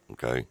door,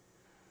 okay?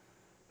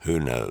 Who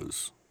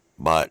knows?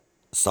 But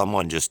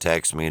someone just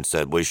texted me and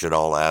said we should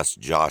all ask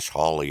Josh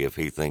Hawley if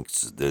he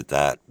thinks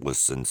that was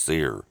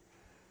sincere.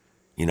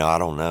 You know, I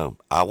don't know.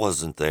 I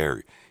wasn't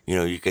there. You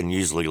know, you can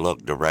usually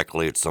look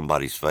directly at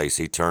somebody's face.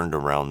 He turned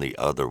around the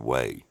other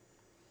way.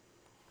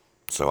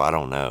 So I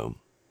don't know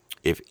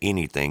if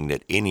anything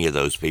that any of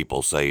those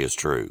people say is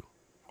true,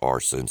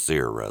 or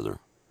sincere, rather.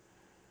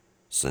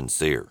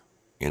 Sincere,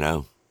 you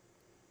know?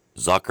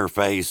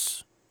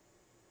 Zuckerface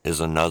is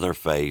another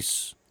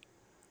face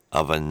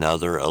of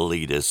another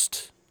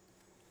elitist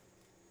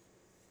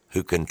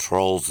who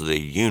controls the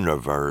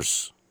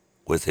universe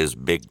with his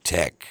big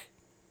tech,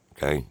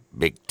 okay?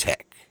 Big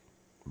tech.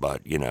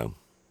 But, you know,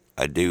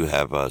 I do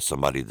have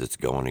somebody that's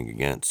going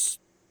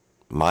against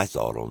my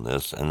thought on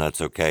this, and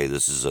that's okay.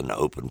 This is an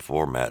open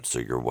format, so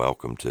you're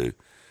welcome to.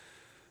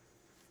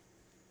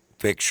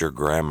 Fix your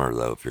grammar,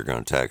 though, if you're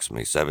going to text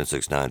me.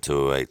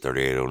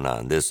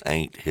 769-208-3809. This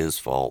ain't his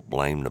fault.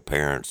 Blame the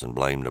parents and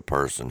blame the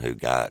person who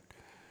got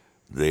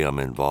them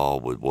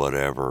involved with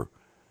whatever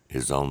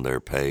is on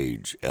their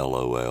page.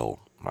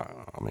 LOL.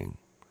 I mean,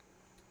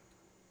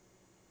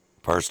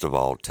 first of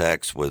all,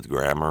 text with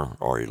grammar,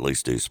 or at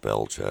least do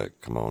spell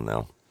check. Come on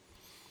now.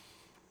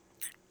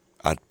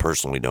 I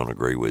personally don't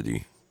agree with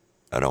you.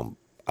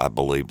 I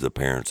believe the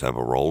parents have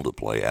a role to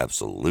play.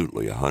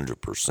 Absolutely,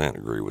 100%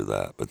 agree with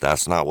that. But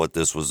that's not what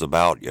this was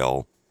about,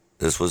 y'all.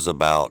 This was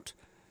about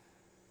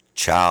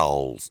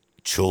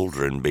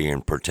children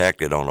being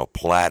protected on a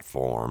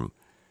platform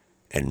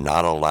and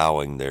not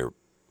allowing their,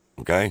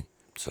 okay?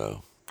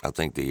 So I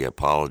think the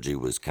apology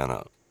was kind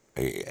of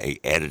a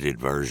edited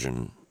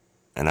version,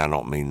 and I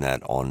don't mean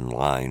that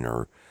online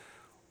or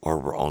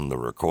on the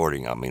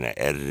recording. I mean an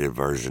edited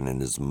version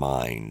in his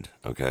mind,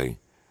 okay?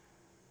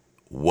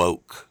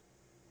 Woke.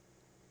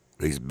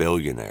 These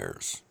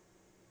billionaires,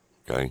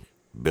 okay?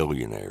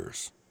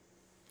 Billionaires.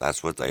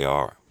 That's what they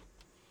are.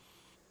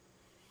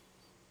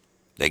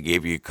 They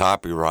give you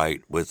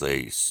copyright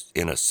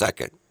in a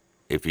second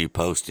if you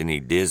post any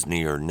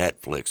Disney or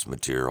Netflix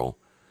material,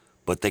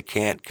 but they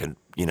can't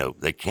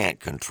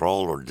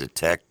control or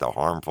detect the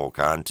harmful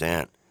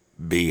content.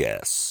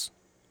 BS.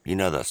 You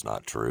know that's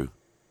not true.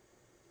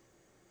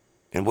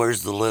 And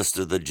where's the list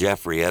of the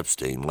Jeffrey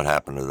Epstein? What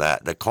happened to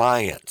that? The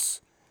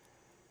clients,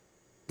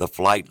 the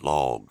flight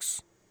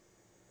logs.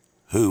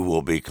 Who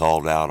will be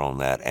called out on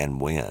that and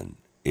when,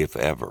 if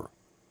ever?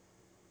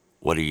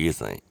 What do you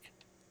think?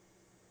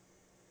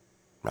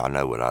 I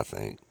know what I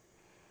think.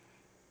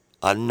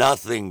 A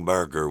nothing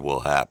burger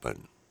will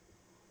happen.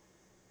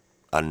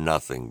 A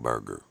nothing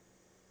burger.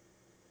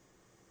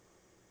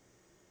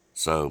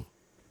 So,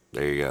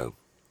 there you go.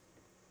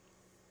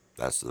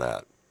 That's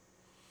that.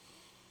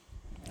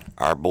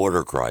 Our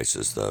border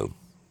crisis, though,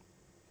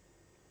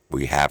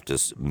 we have to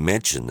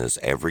mention this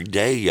every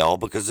day, y'all,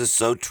 because it's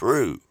so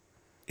true,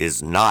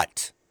 is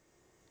not,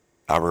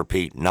 I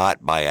repeat,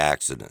 not by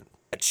accident.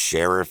 That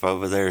sheriff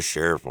over there,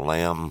 Sheriff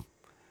Lamb,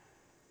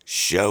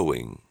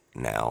 showing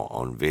now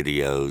on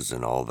videos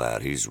and all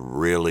that, he's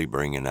really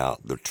bringing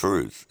out the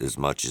truth as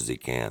much as he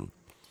can.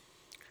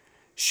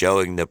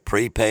 Showing the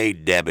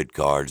prepaid debit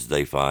cards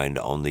they find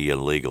on the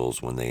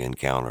illegals when they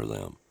encounter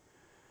them.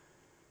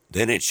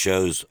 Then it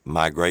shows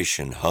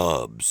migration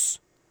hubs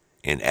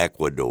in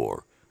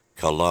Ecuador,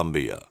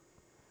 Colombia,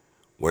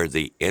 where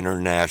the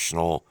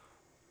International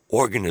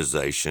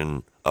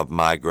Organization of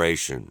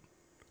Migration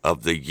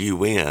of the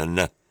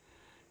UN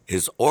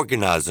is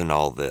organizing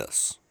all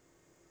this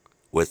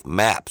with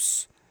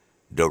maps,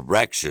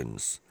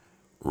 directions,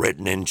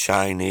 written in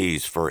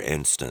Chinese, for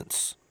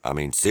instance. I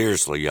mean,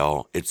 seriously,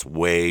 y'all, it's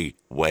way,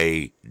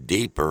 way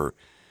deeper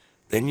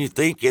than you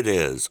think it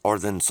is, or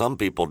than some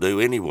people do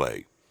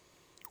anyway.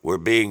 We're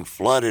being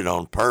flooded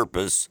on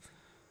purpose,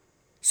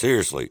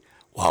 seriously,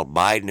 while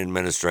Biden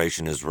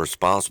administration is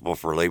responsible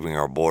for leaving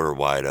our border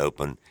wide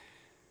open,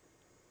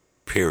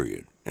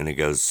 period. And it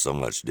goes so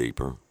much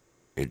deeper.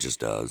 It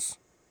just does.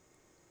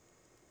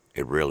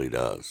 It really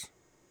does.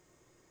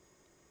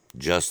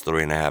 Just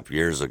 3.5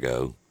 years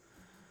ago,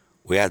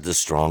 we had the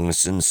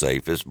strongest and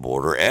safest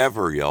border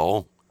ever,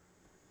 y'all,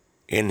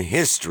 in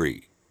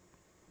history.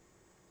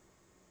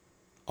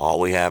 All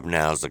we have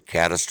now is a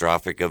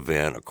catastrophic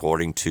event,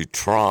 according to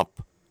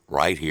Trump,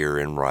 right here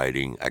in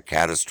writing, a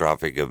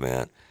catastrophic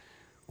event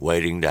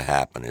waiting to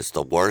happen. It's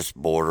the worst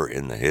border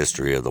in the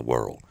history of the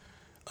world.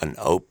 An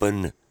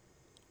open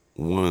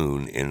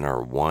wound in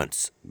our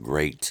once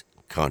great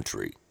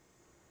country.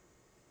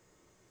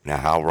 Now,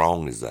 how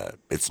wrong is that?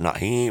 It's not,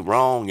 he ain't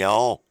wrong,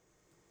 y'all.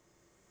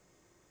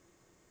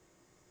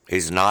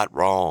 He's not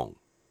wrong.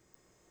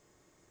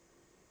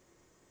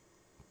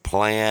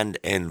 Planned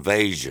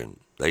invasion.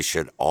 They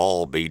should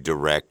all be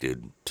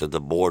directed to the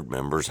board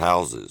members'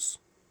 houses.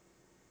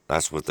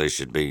 That's what they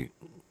should be.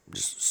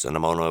 Just send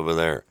them on over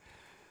there.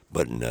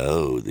 But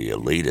no, the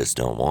elitists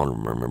don't want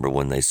them. Remember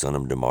when they sent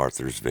them to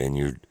Martha's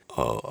Vineyard?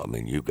 Oh, I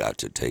mean, you got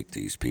to take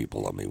these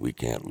people. I mean, we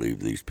can't leave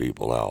these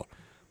people out.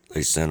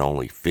 They sent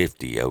only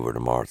 50 over to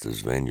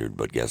Martha's Vineyard.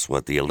 But guess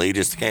what? The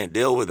elitists can't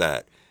deal with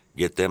that.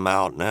 Get them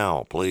out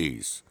now,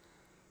 please.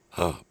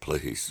 Oh,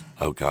 please.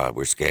 Oh, God,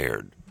 we're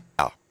scared.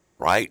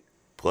 Right?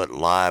 Put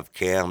live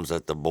cams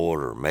at the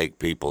border. Make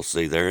people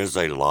see. There is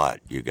a lot,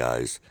 you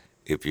guys.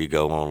 If you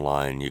go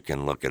online, you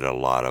can look at a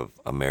lot of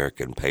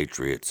American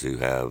patriots who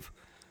have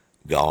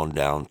gone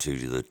down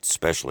to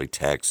especially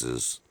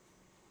Texas,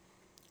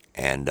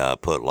 and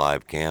put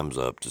live cams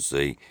up to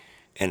see.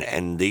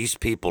 And these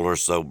people are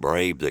so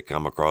brave that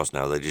come across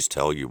now, they just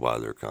tell you why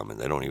they're coming.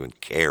 They don't even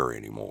care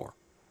anymore.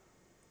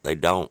 They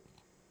don't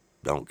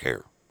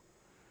care.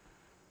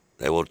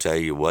 They will tell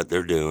you what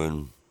they're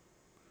doing.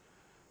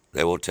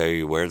 They will tell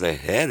you where they're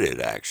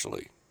headed,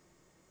 actually.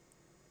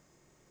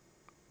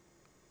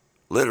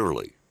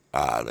 Literally.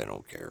 They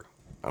don't care.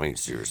 I mean,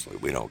 seriously,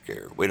 we don't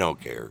care. We don't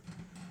care.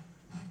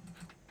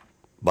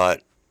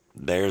 But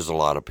there's a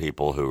lot of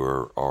people who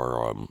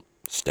are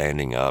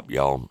standing up,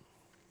 y'all.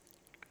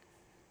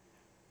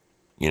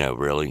 You know,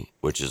 really,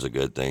 which is a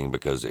good thing,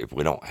 because if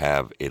we don't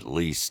have at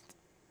least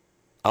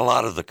a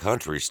lot of the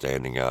country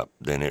standing up,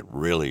 then it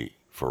really,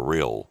 for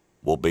real,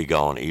 will be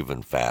gone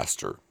even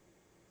faster.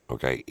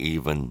 Okay,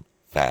 even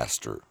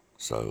faster.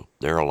 So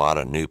there are a lot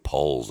of new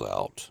polls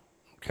out.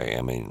 Okay,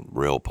 I mean,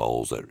 real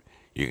polls that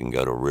you can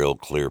go to Real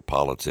Clear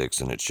Politics,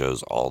 and it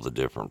shows all the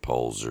different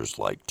polls. There's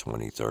like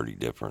 20, 30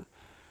 different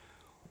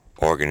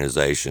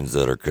organizations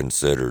that are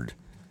considered,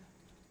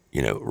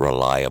 you know,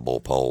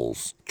 reliable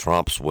polls.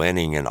 Trump's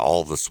winning in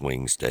all the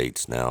swing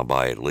states now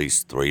by at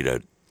least 3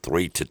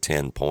 to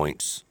 10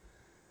 points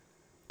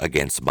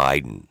against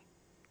Biden.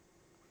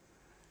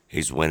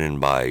 He's winning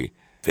by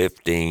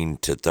 15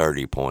 to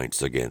 30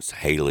 points against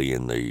Haley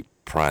in the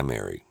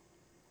primary.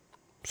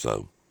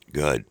 So,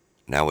 good.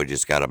 Now we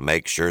just got to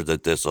make sure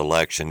that this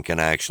election can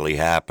actually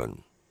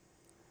happen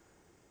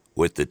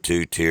with the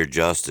two-tier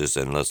justice,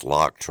 and let's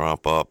lock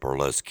Trump up, or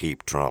let's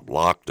keep Trump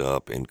locked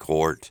up in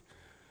court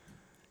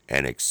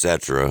and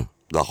etc.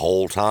 the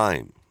whole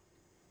time,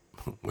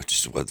 which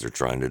is what they're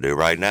trying to do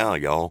right now,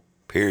 y'all,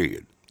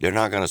 period. They're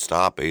not going to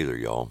stop either,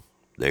 y'all.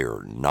 They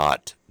are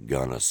not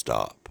going to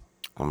stop.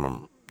 I'm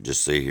going to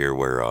just see here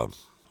where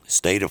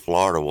state of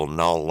Florida will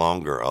no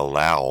longer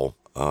allow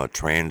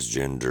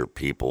transgender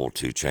people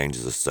to change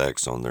the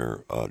sex on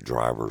their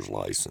driver's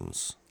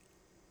license.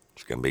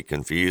 It's going to be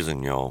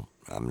confusing, y'all.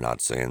 I'm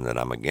not saying that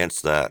I'm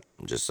against that.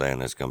 I'm just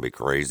saying it's going to be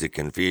crazy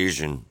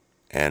confusion.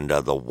 And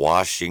the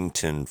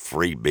Washington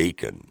Free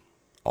Beacon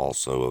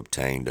also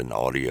obtained an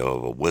audio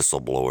of a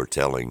whistleblower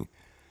telling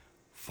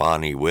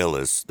Fani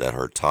Willis that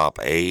her top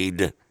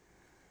aide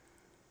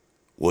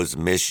was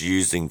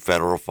misusing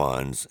federal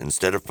funds.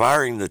 Instead of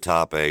firing the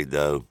top aide,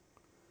 though,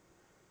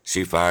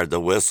 she fired the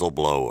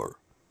whistleblower.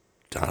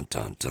 Dun,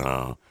 dun,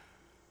 dun.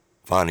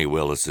 Fonnie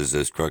Willis is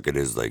as crooked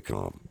as they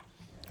come.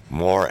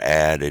 More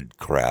added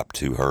crap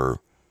to her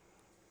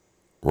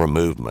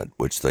removement,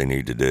 which they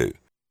need to do.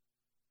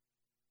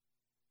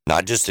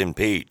 Not just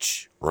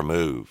impeach,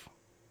 remove.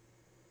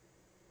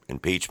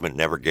 Impeachment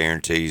never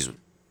guarantees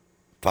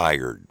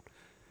fired.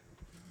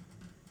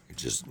 It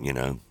just,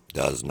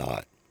 does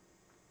not.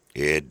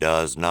 It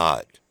does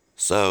not.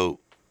 So,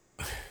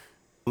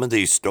 some of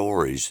these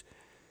stories,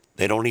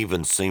 they don't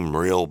even seem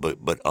real,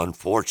 but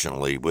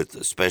unfortunately,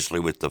 especially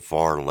with the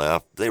far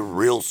left, they're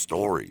real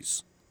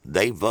stories.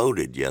 They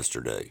voted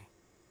yesterday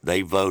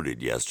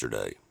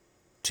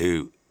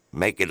to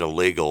make it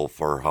illegal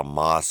for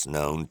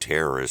Hamas-known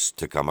terrorists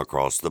to come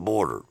across the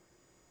border.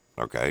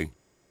 Okay?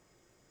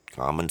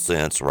 Common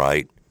sense,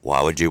 right?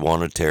 Why would you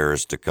want a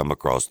terrorist to come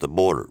across the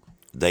border?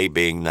 They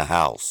being the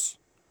House.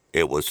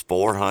 It was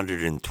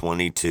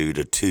 422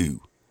 to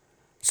 2.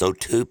 So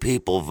 2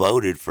 people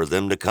voted for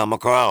them to come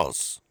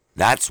across.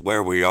 That's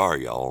where we are,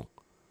 y'all.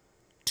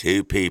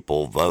 2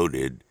 people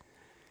voted,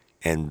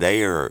 and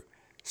they are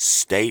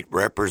state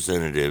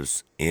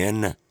representatives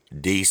in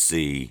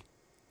D.C.,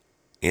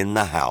 in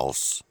the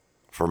House,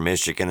 for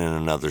Michigan and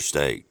another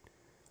state.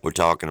 We're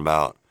talking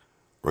about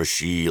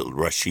Rashida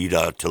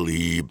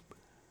Tlaib,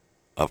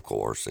 of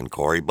course, and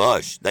Cori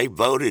Bush. They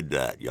voted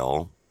that,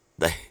 y'all.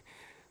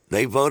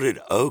 They voted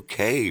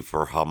okay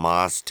for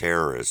Hamas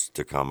terrorists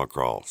to come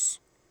across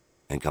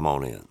and come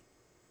on in.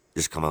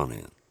 Just come on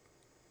in.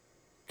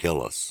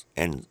 Kill us.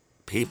 And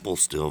people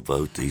still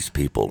vote these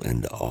people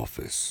into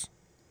office.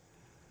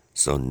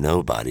 So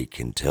nobody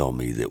can tell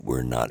me that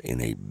we're not in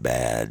a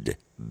bad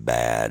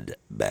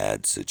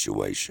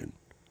situation.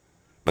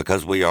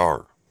 Because we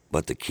are.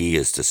 But the key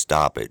is to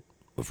stop it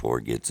before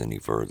it gets any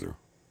further.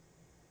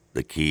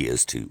 The key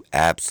is to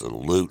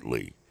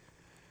absolutely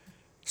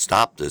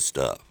stop this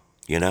stuff,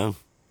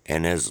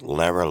 And as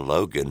Lara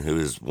Logan, who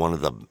is one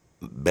of the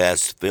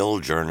best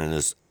field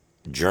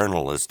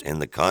journalists in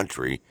the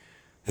country,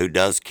 who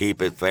does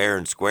keep it fair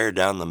and square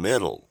down the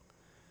middle.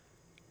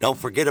 Don't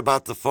forget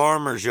about the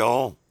farmers,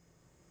 y'all.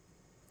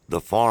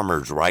 The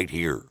farmers right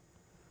here.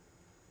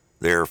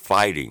 They're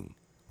fighting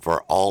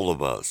for all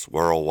of us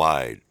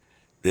worldwide.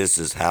 This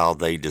is how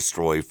they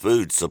destroy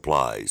food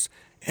supplies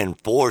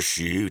and force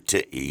you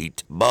to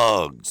eat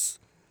bugs.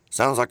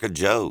 Sounds like a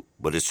joke,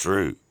 but it's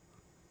true.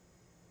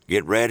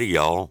 Get ready,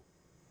 y'all.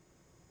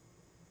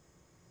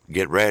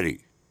 Get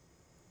ready.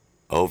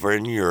 Over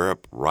in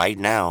Europe, right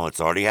now,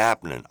 it's already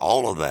happening.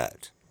 All of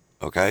that,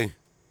 okay?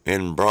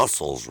 In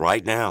Brussels,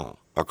 right now,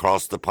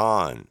 across the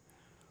pond,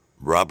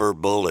 rubber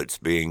bullets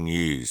being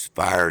used,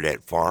 fired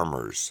at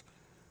farmers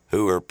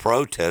who are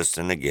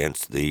protesting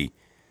against the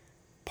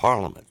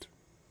parliament.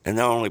 And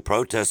they're only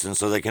protesting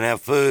so they can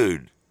have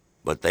food.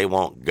 But they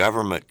want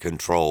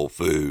government-control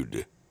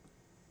food.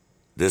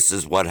 This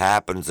is what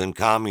happens in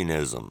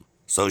communism,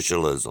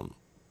 socialism.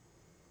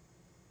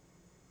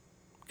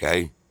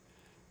 Okay?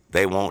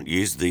 They won't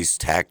use these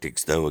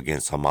tactics, though,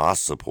 against Hamas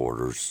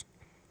supporters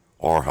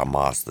or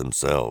Hamas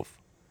themselves.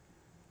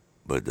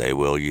 But they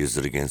will use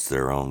it against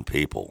their own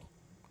people.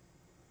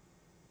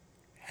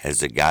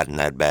 Has it gotten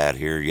that bad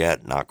here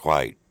yet? Not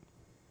quite.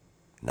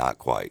 Not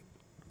quite.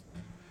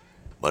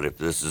 But if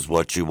this is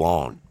what you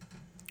want,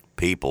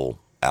 people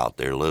out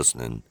there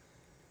listening,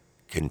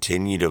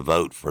 continue to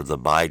vote for the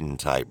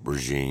Biden-type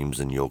regimes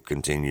and you'll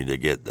continue to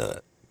get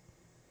that.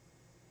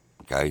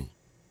 Okay?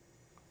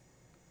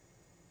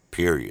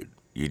 Period.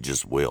 You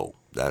just will.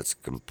 That's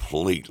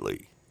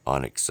completely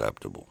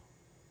unacceptable.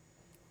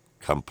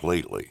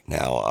 Completely.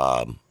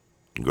 Now,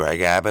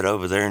 Greg Abbott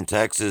over there in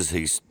Texas,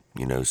 he's,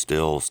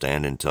 still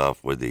standing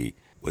tough with the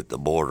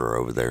border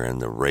over there in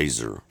the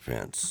razor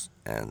fence.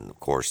 And, of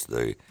course,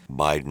 the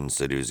Biden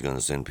said he was going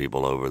to send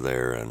people over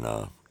there and,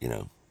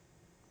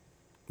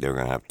 they're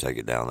going to have to take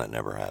it down. That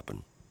never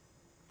happened.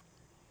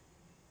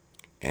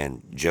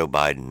 And Joe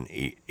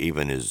Biden,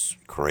 even as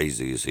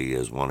crazy as he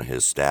is, one of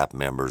his staff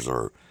members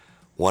or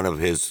one of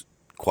his,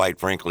 quite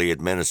frankly,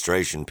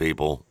 administration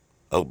people,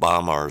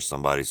 Obama or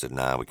somebody said,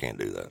 nah, we can't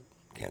do that.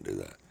 Can't do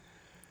that.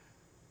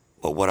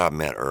 But what I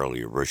meant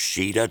earlier,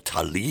 Rashida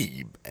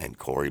Tlaib and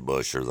Cori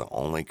Bush are the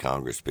only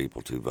Congress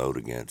people to vote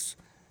against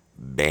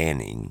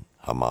banning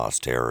Hamas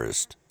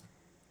terrorists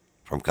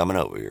from coming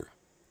over here.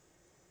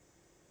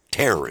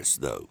 Terrorists,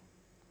 though.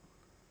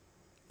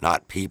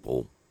 Not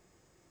people.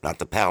 Not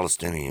the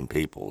Palestinian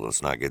people.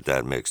 Let's not get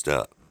that mixed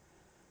up.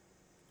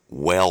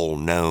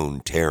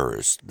 Well-known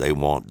terrorists. They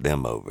want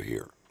them over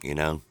here,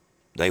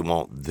 They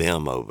want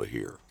them over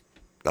here.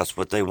 That's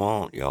what they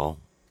want, y'all.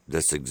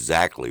 That's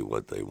exactly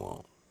what they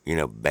want.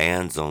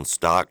 Bans on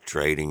stock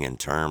trading and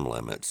term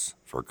limits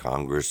for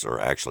Congress are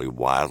actually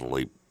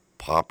wildly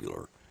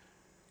popular.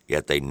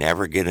 Yet they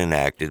never get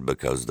enacted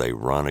because they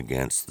run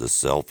against the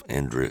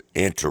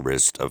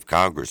self-interest of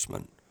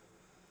congressmen.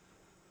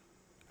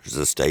 There's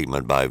a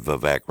statement by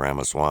Vivek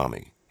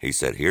Ramaswamy. He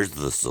said, here's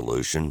the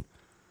solution.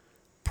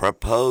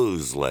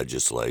 Propose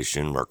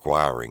legislation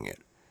requiring it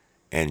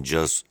and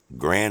just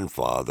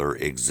grandfather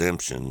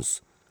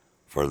exemptions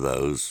for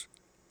those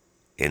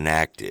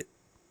enacted.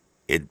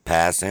 It'd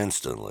pass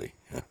instantly.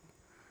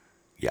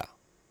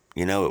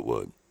 You know it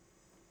would.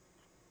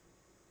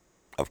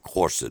 Of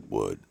course it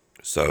would.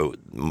 So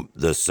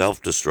the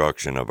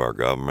self-destruction of our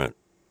government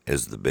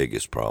is the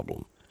biggest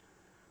problem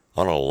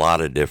on a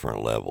lot of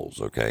different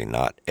levels, okay?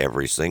 Not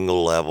every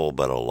single level,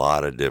 but a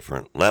lot of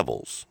different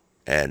levels.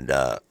 And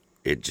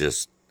it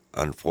just,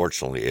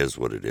 unfortunately, is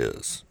what it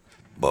is.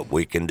 But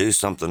we can do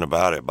something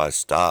about it by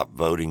stop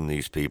voting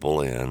these people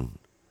in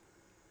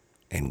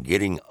and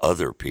getting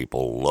other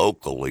people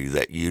locally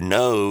that you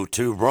know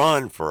to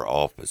run for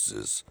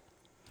offices.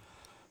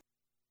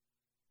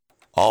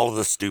 All of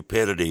the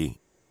stupidity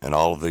and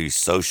all of these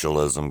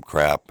socialism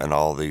crap and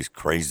all these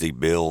crazy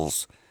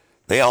bills,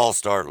 they all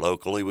start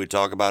locally. We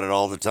talk about it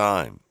all the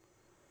time.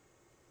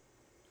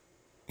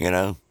 You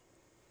know?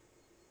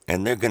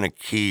 And they're going to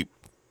keep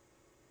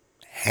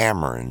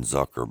hammering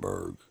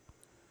Zuckerberg.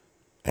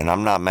 And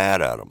I'm not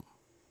mad at them.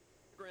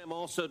 The program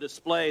also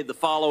displayed the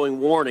following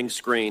warning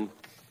screen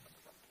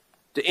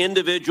to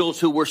individuals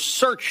who were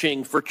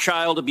searching for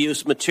child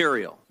abuse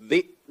material.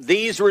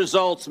 These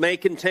results may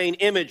contain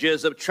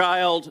images of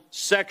child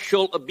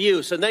sexual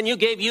abuse. And then you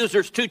gave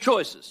users two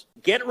choices: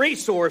 get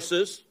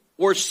resources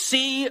or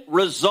see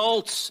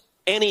results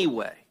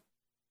anyway.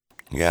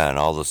 Yeah, and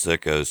all the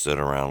sickos sit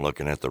around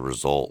looking at the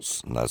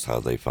results, and that's how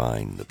they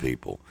find the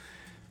people.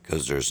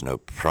 Because there's no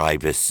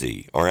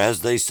privacy. Or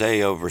as they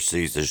say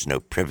overseas, there's no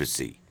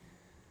privacy.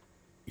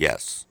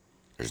 Yes,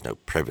 there's no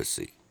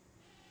privacy.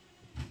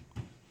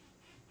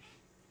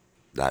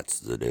 That's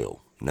the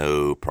deal.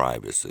 No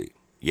privacy.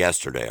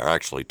 Yesterday, or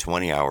actually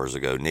 20 hours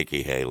ago,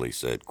 Nikki Haley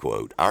said,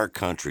 quote, "Our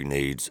country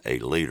needs a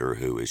leader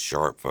who is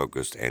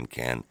sharp-focused and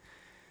can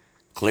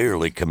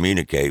clearly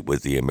communicate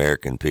with the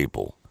American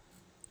people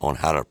on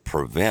how to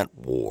prevent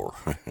war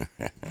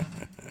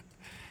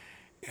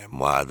and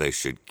why they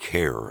should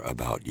care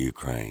about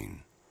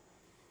Ukraine."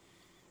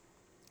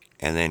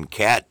 And then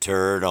Cat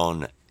Turd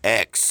on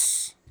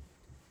X,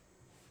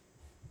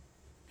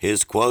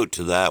 his quote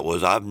to that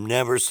was, "I've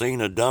never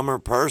seen a dumber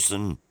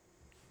person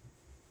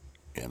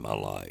in my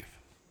life."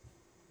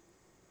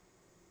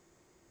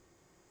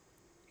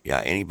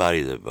 Yeah,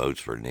 anybody that votes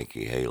for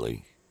Nikki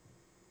Haley,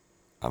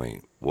 I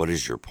mean, what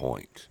is your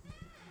point?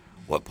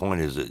 What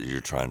point is it that you're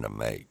trying to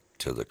make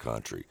to the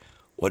country?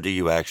 What do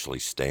you actually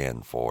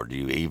stand for? Do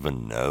you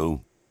even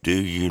know?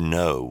 Do you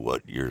know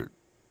what you're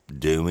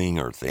doing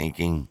or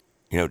thinking?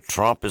 You know,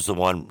 Trump is the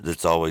one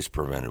that's always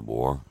prevented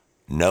war.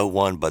 No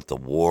one but the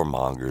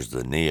warmongers,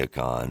 the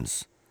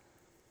neocons,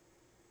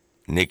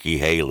 Nikki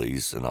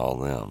Haley's and all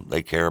them,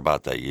 they care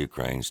about that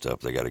Ukraine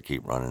stuff. They got to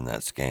keep running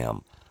that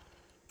scam.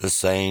 The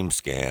same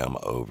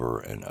scam over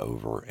and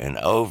over and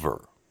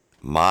over.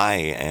 My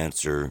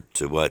answer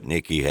to what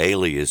Nikki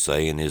Haley is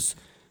saying is,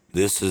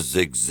 this is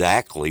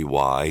exactly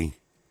why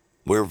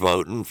we're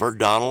voting for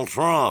Donald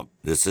Trump.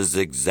 This is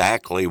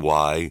exactly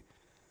why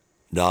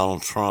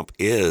Donald Trump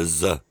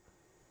is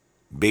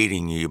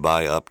beating you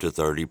by up to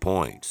 30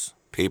 points.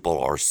 People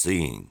are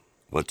seeing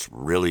what's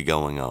really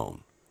going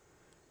on.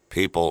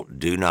 People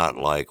do not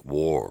like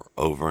war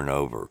over and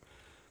over.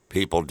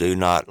 People do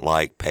not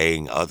like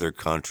paying other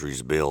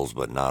countries' bills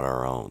but not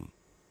our own.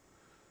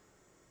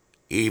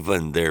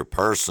 Even their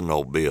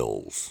personal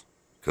bills,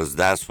 because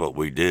that's what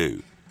we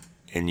do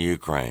in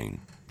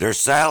Ukraine. Their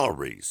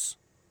salaries.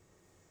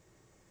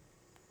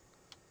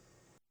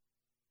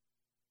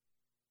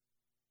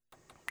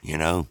 You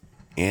know,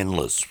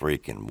 endless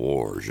freaking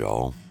wars,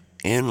 y'all.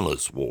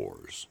 Endless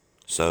wars.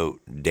 So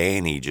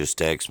Danny just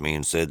texted me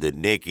and said that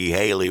Nikki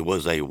Haley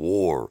was a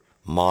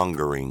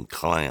war-mongering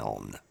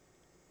clown.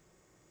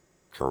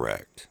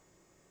 Correct.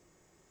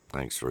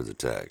 Thanks for the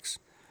text.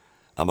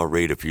 I'm going to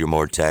read a few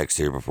more texts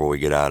here before we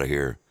get out of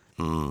here.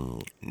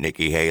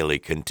 Nikki Haley,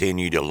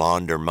 continue to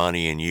launder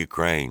money in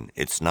Ukraine.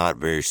 It's not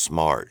very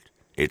smart.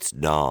 It's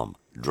dumb.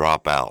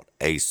 Drop out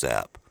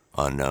ASAP.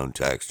 Unknown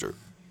texter.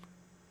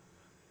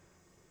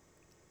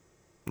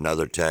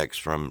 Another text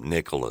from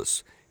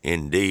Nicholas.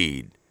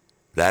 Indeed,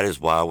 that is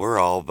why we're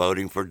all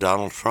voting for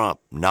Donald Trump,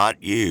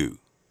 not you.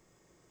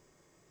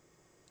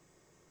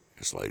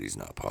 This lady's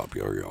not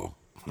popular, y'all.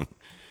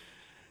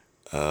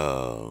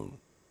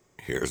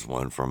 Here's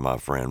one from my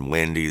friend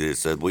Wendy that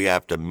said, we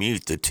have to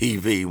mute the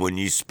TV when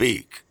you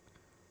speak.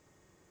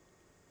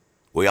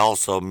 We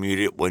also mute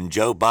it when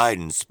Joe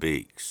Biden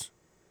speaks.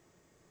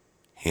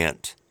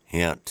 Hint,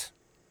 hint.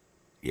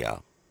 Yeah,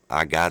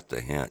 I got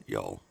the hint,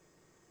 y'all.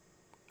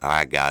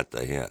 I got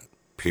the hint,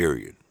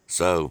 period.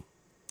 So,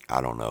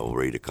 I don't know,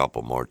 read a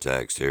couple more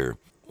texts here.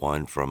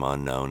 One from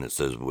Unknown. It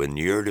says, when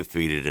you're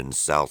defeated in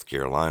South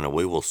Carolina,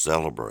 we will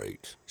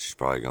celebrate. She's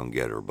probably going to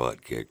get her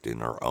butt kicked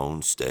in her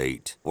own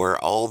state, where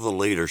all the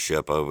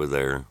leadership over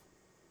there,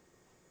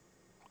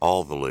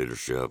 all the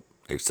leadership,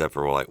 except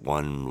for like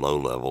one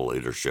low-level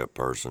leadership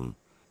person,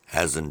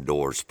 has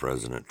endorsed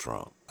President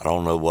Trump. I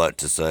don't know what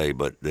to say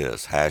but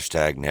this.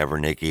 Hashtag never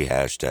Nikki,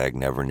 hashtag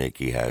never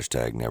Nikki,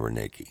 hashtag never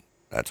Nikki.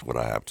 That's what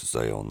I have to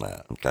say on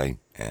that, okay?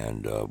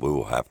 And we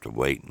will have to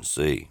wait and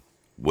see.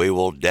 We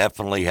will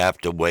definitely have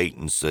to wait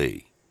and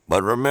see.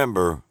 But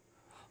remember,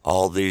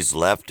 all these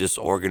leftist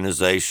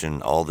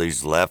organizations, all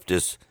these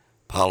leftist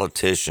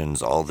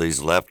politicians, all these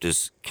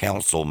leftist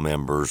council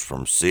members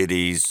from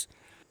cities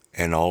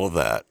and all of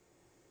that,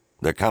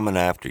 they're coming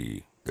after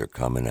you. They're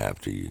coming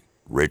after you.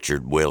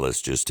 Richard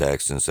Willis just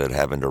texted and said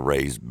having to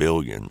raise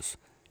billions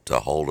to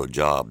hold a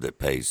job that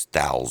pays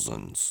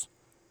thousands,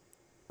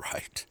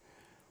 right,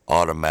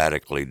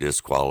 automatically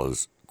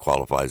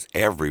disqualifies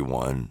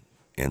everyone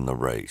in the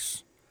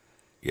race.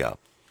 Yeah.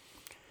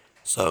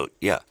 So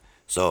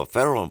a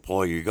federal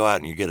employee, you go out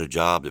and you get a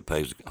job that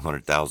pays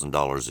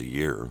 $100,000 a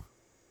year,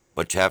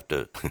 but you have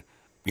to,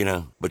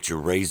 but you're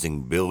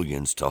raising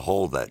billions to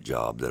hold that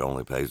job that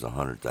only pays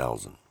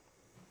 $100,000.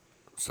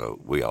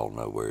 So we all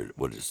know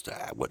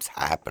what's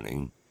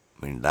happening.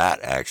 I mean,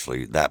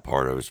 that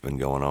part of it's been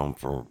going on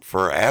for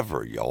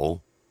forever,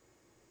 y'all.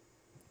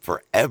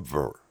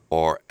 Forever,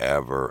 or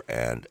ever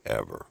and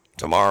ever.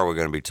 Tomorrow we're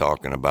going to be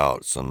talking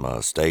about some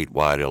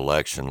statewide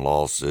election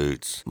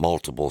lawsuits,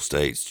 multiple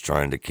states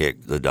trying to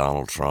kick the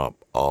Donald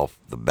Trump off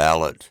the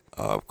ballot.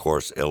 Of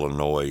course,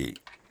 Illinois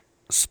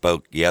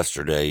spoke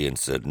yesterday and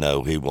said,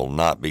 no, he will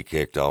not be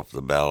kicked off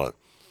the ballot.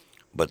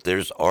 But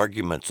there's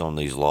arguments on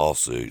these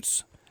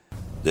lawsuits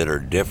that are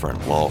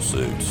different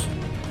lawsuits,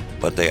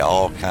 but they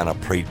all kind of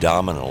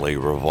predominantly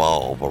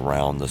revolve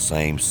around the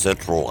same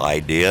central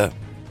idea,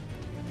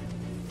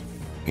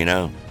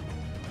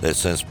 that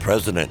since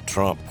President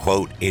Trump,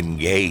 quote,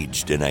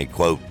 engaged in a,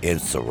 quote,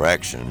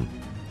 insurrection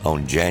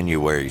on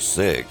January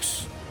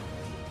 6th,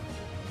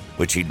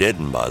 which he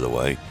didn't, by the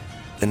way,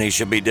 then he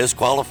should be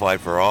disqualified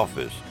for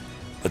office.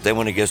 But then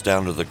when it gets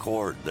down to the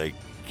court, they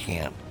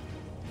can't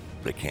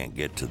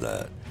get to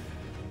that.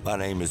 My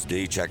name is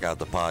D. Check out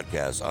the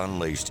podcast,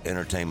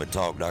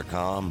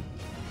 UnleashedEntertainmentTalk.com.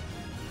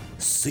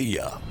 See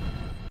ya.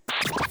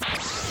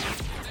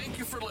 Thank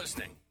you for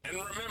listening. And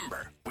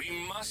remember, we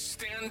must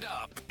stand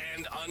up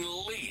and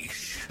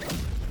unleash.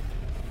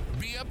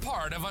 Be a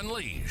part of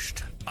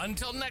Unleashed.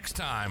 Until next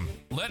time,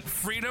 let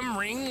freedom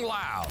ring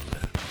loud.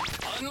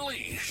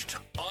 Unleashed,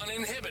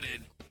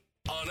 uninhibited,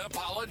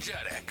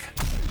 unapologetic.